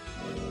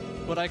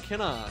 but I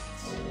cannot.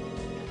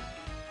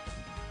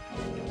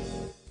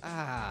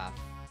 Ah,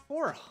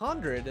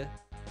 400?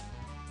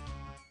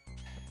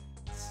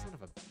 Son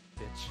of a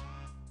bitch.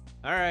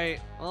 Alright,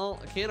 well,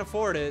 I can't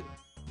afford it.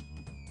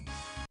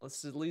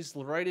 Let's at least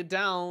write it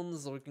down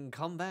so we can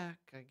come back,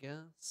 I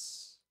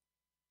guess.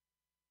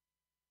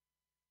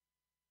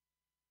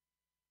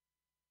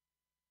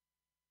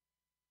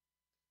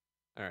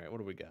 Alright, what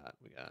do we got?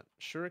 We got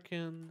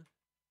shuriken,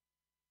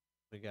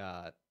 we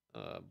got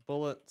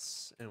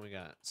bullets, and we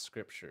got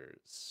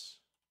scriptures.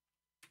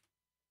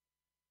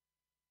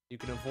 You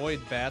can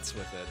avoid bats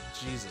with it.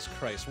 Jesus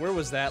Christ, where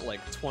was that like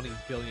 20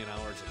 billion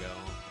hours ago?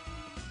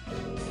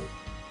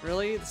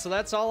 Really? So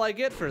that's all I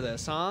get for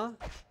this, huh?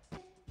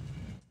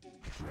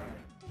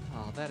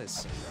 Oh, that is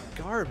some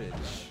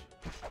garbage.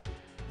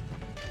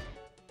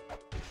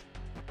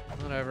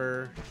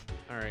 Whatever.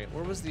 Alright,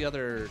 where was the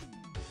other...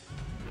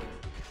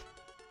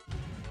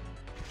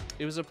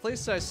 It was a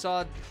place I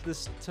saw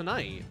this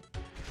tonight,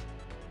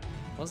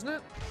 wasn't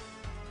it?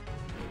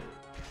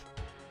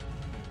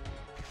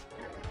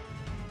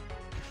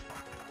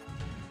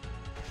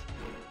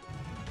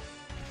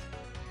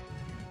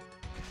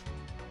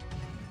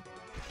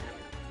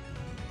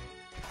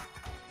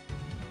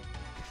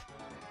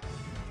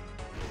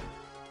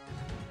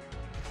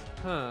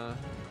 Huh.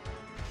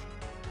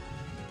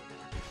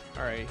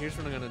 Alright, here's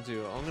what I'm gonna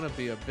do. I'm gonna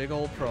be a big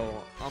old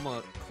pro. I'm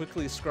gonna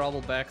quickly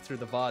scrabble back through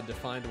the VOD to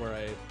find where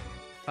I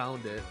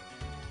found it.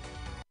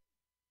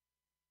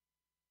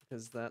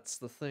 Because that's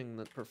the thing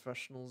that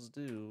professionals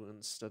do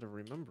instead of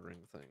remembering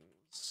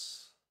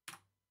things.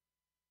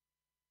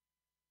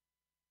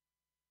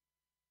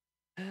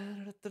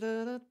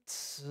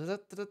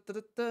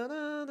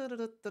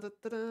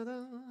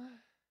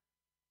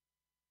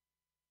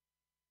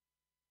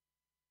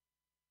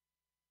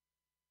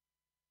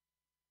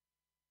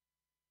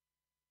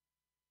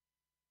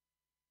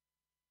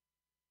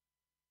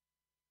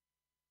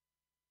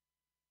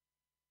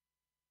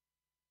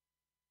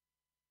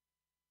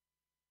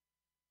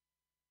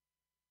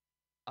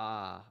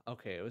 Ah,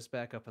 okay, it was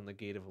back up on the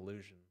Gate of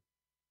Illusion.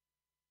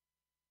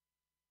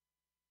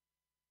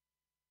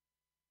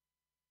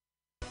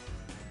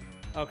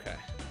 Okay,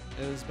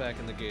 it was back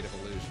in the Gate of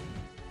Illusion.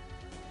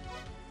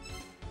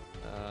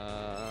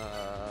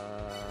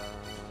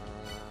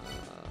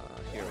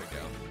 Here we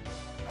go.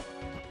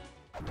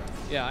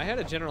 Yeah, I had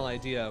a general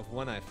idea of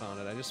when I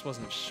found it, I just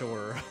wasn't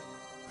sure.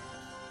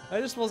 I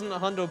just wasn't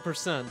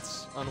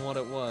 100% on what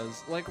it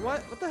was. Like,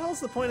 what the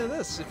hell's the point of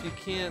this if you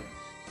can't...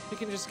 You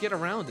can just get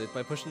around it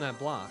by pushing that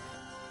block.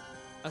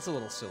 That's a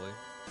little silly.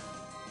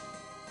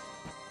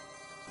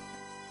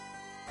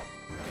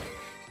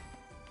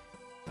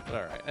 But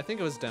alright, I think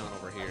it was down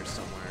over here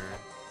somewhere.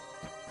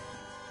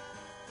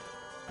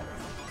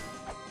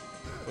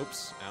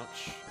 Oops,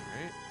 ouch.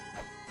 Alright.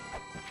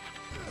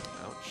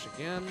 Ouch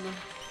again.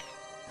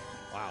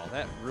 Wow,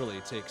 that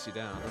really takes you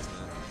down, doesn't it?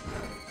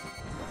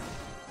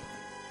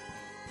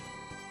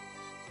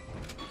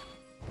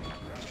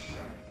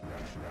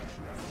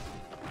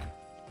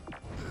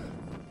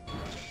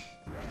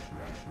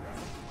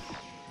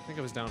 I think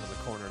it was down in the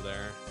corner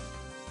there.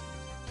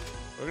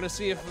 We're gonna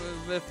see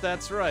if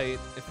that's right,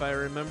 if I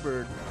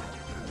remembered,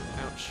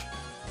 ouch,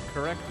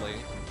 correctly.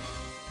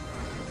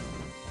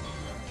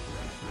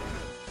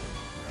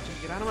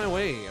 Get out of my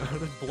way, I'm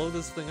gonna blow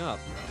this thing up.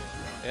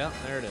 Yeah,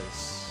 there it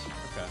is.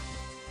 Okay.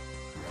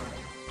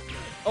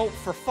 Oh,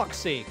 for fuck's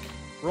sake.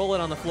 Roll it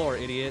on the floor,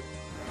 idiot.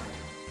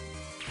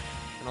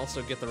 And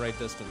also get the right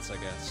distance, I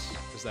guess,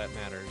 because that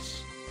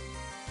matters.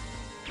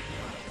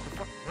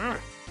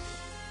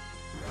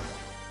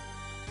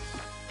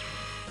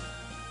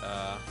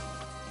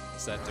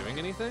 Is that doing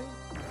anything?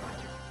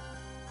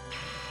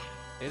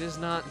 It is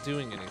not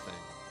doing anything.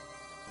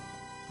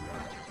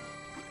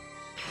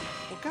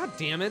 Well, god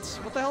damn it!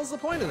 What the hell's the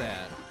point of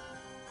that?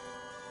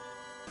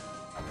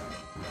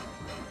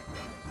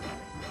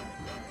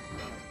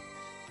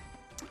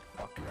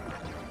 Fuck.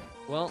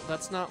 Well,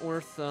 that's not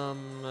worth,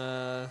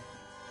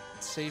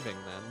 saving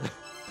then.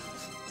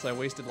 So I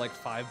wasted like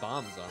 5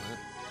 bombs on it.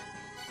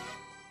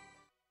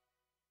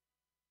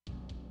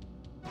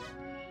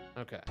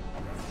 Okay.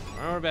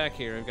 Well, we're back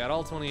here. We've got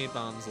all 28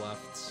 bombs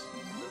left.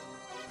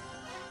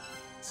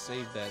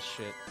 Save that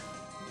shit.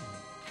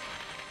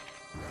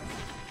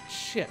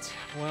 shit.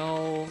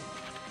 Well,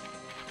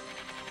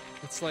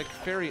 it's like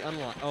fairy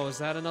unlock. Oh, is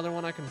that another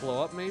one I can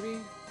blow up, maybe?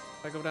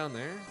 If I go down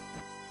there?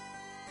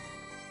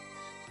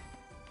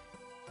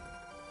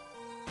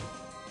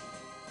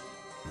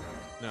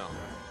 No.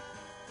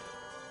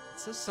 It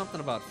says something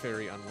about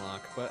fairy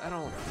unlock, but I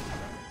don't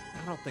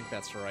think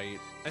that's right.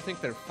 I think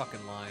they're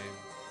fucking lying.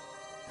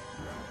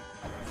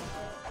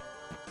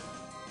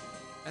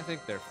 I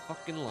think they're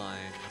fucking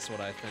lying. That's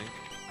what I think.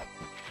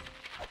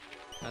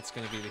 That's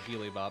gonna be the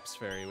Healy-Bops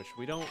fairy, which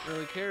we don't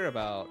really care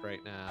about right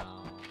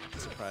now,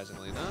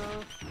 surprisingly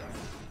enough. Ouch.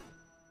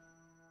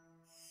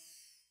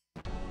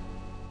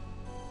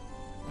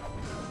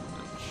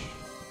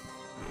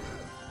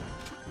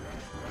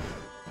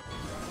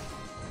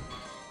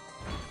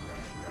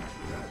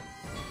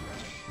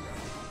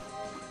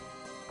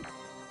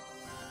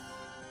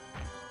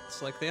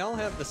 It's like they all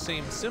have the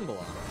same symbol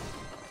on them.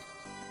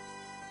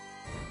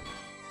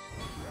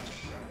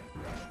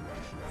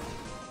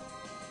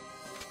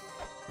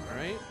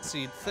 Alright, so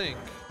you'd think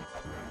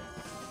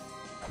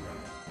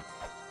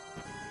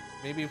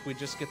maybe if we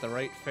just get the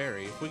right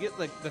fairy, if we get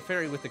like the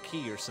fairy with the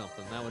key or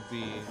something, that would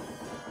be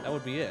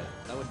it.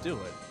 That would do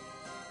it.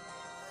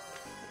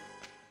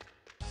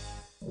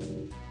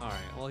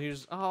 Alright, well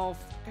here's, oh,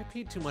 I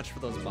paid too much for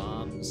those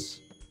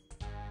bombs.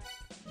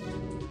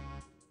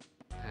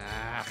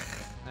 Ah,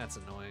 that's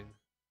annoying.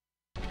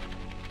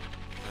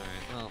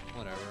 Alright, well,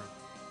 whatever.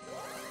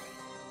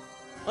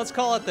 Let's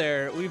call it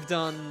there. We've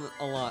done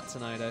a lot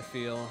tonight, I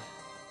feel.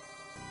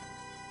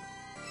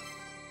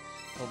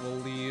 But we'll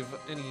leave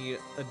any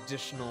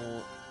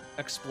additional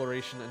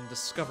exploration and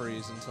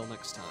discoveries until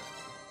next time.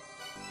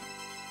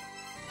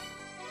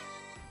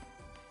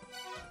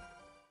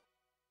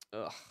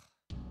 Ugh.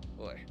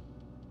 Boy.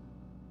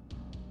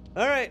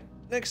 Alright,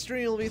 next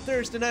stream will be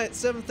Thursday night,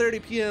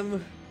 7:30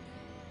 p.m.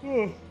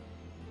 Oh,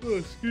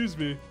 excuse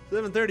me.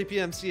 7:30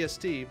 p.m.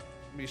 CST.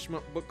 It'll be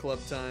Shmup Book Club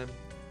time.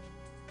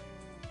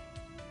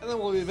 And then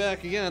we'll be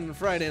back again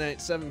Friday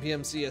night, 7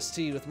 p.m.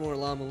 CST with more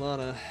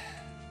LA-MULANA.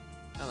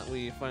 Now that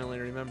we finally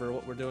remember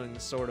what we're doing,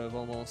 sort of,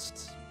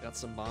 almost. Got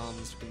some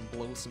bombs, we can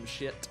blow some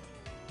shit.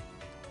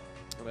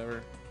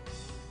 Whatever.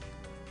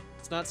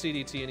 It's not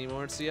CDT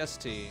anymore, it's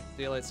CST.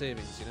 Daylight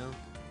Savings, you know?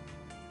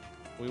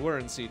 We were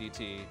in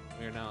CDT,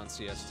 we are now in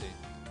CST.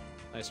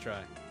 Nice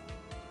try.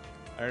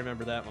 I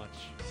remember that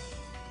much.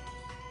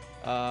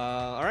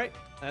 Alright,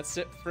 that's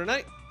it for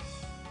tonight.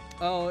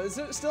 Oh, is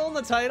it still in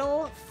the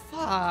title?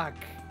 Fuck.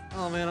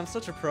 Oh man, I'm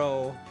such a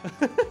pro.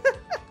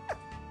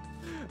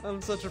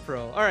 I'm such a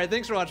pro. Alright,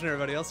 thanks for watching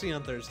everybody. I'll see you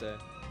on Thursday.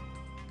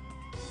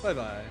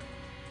 Bye-bye.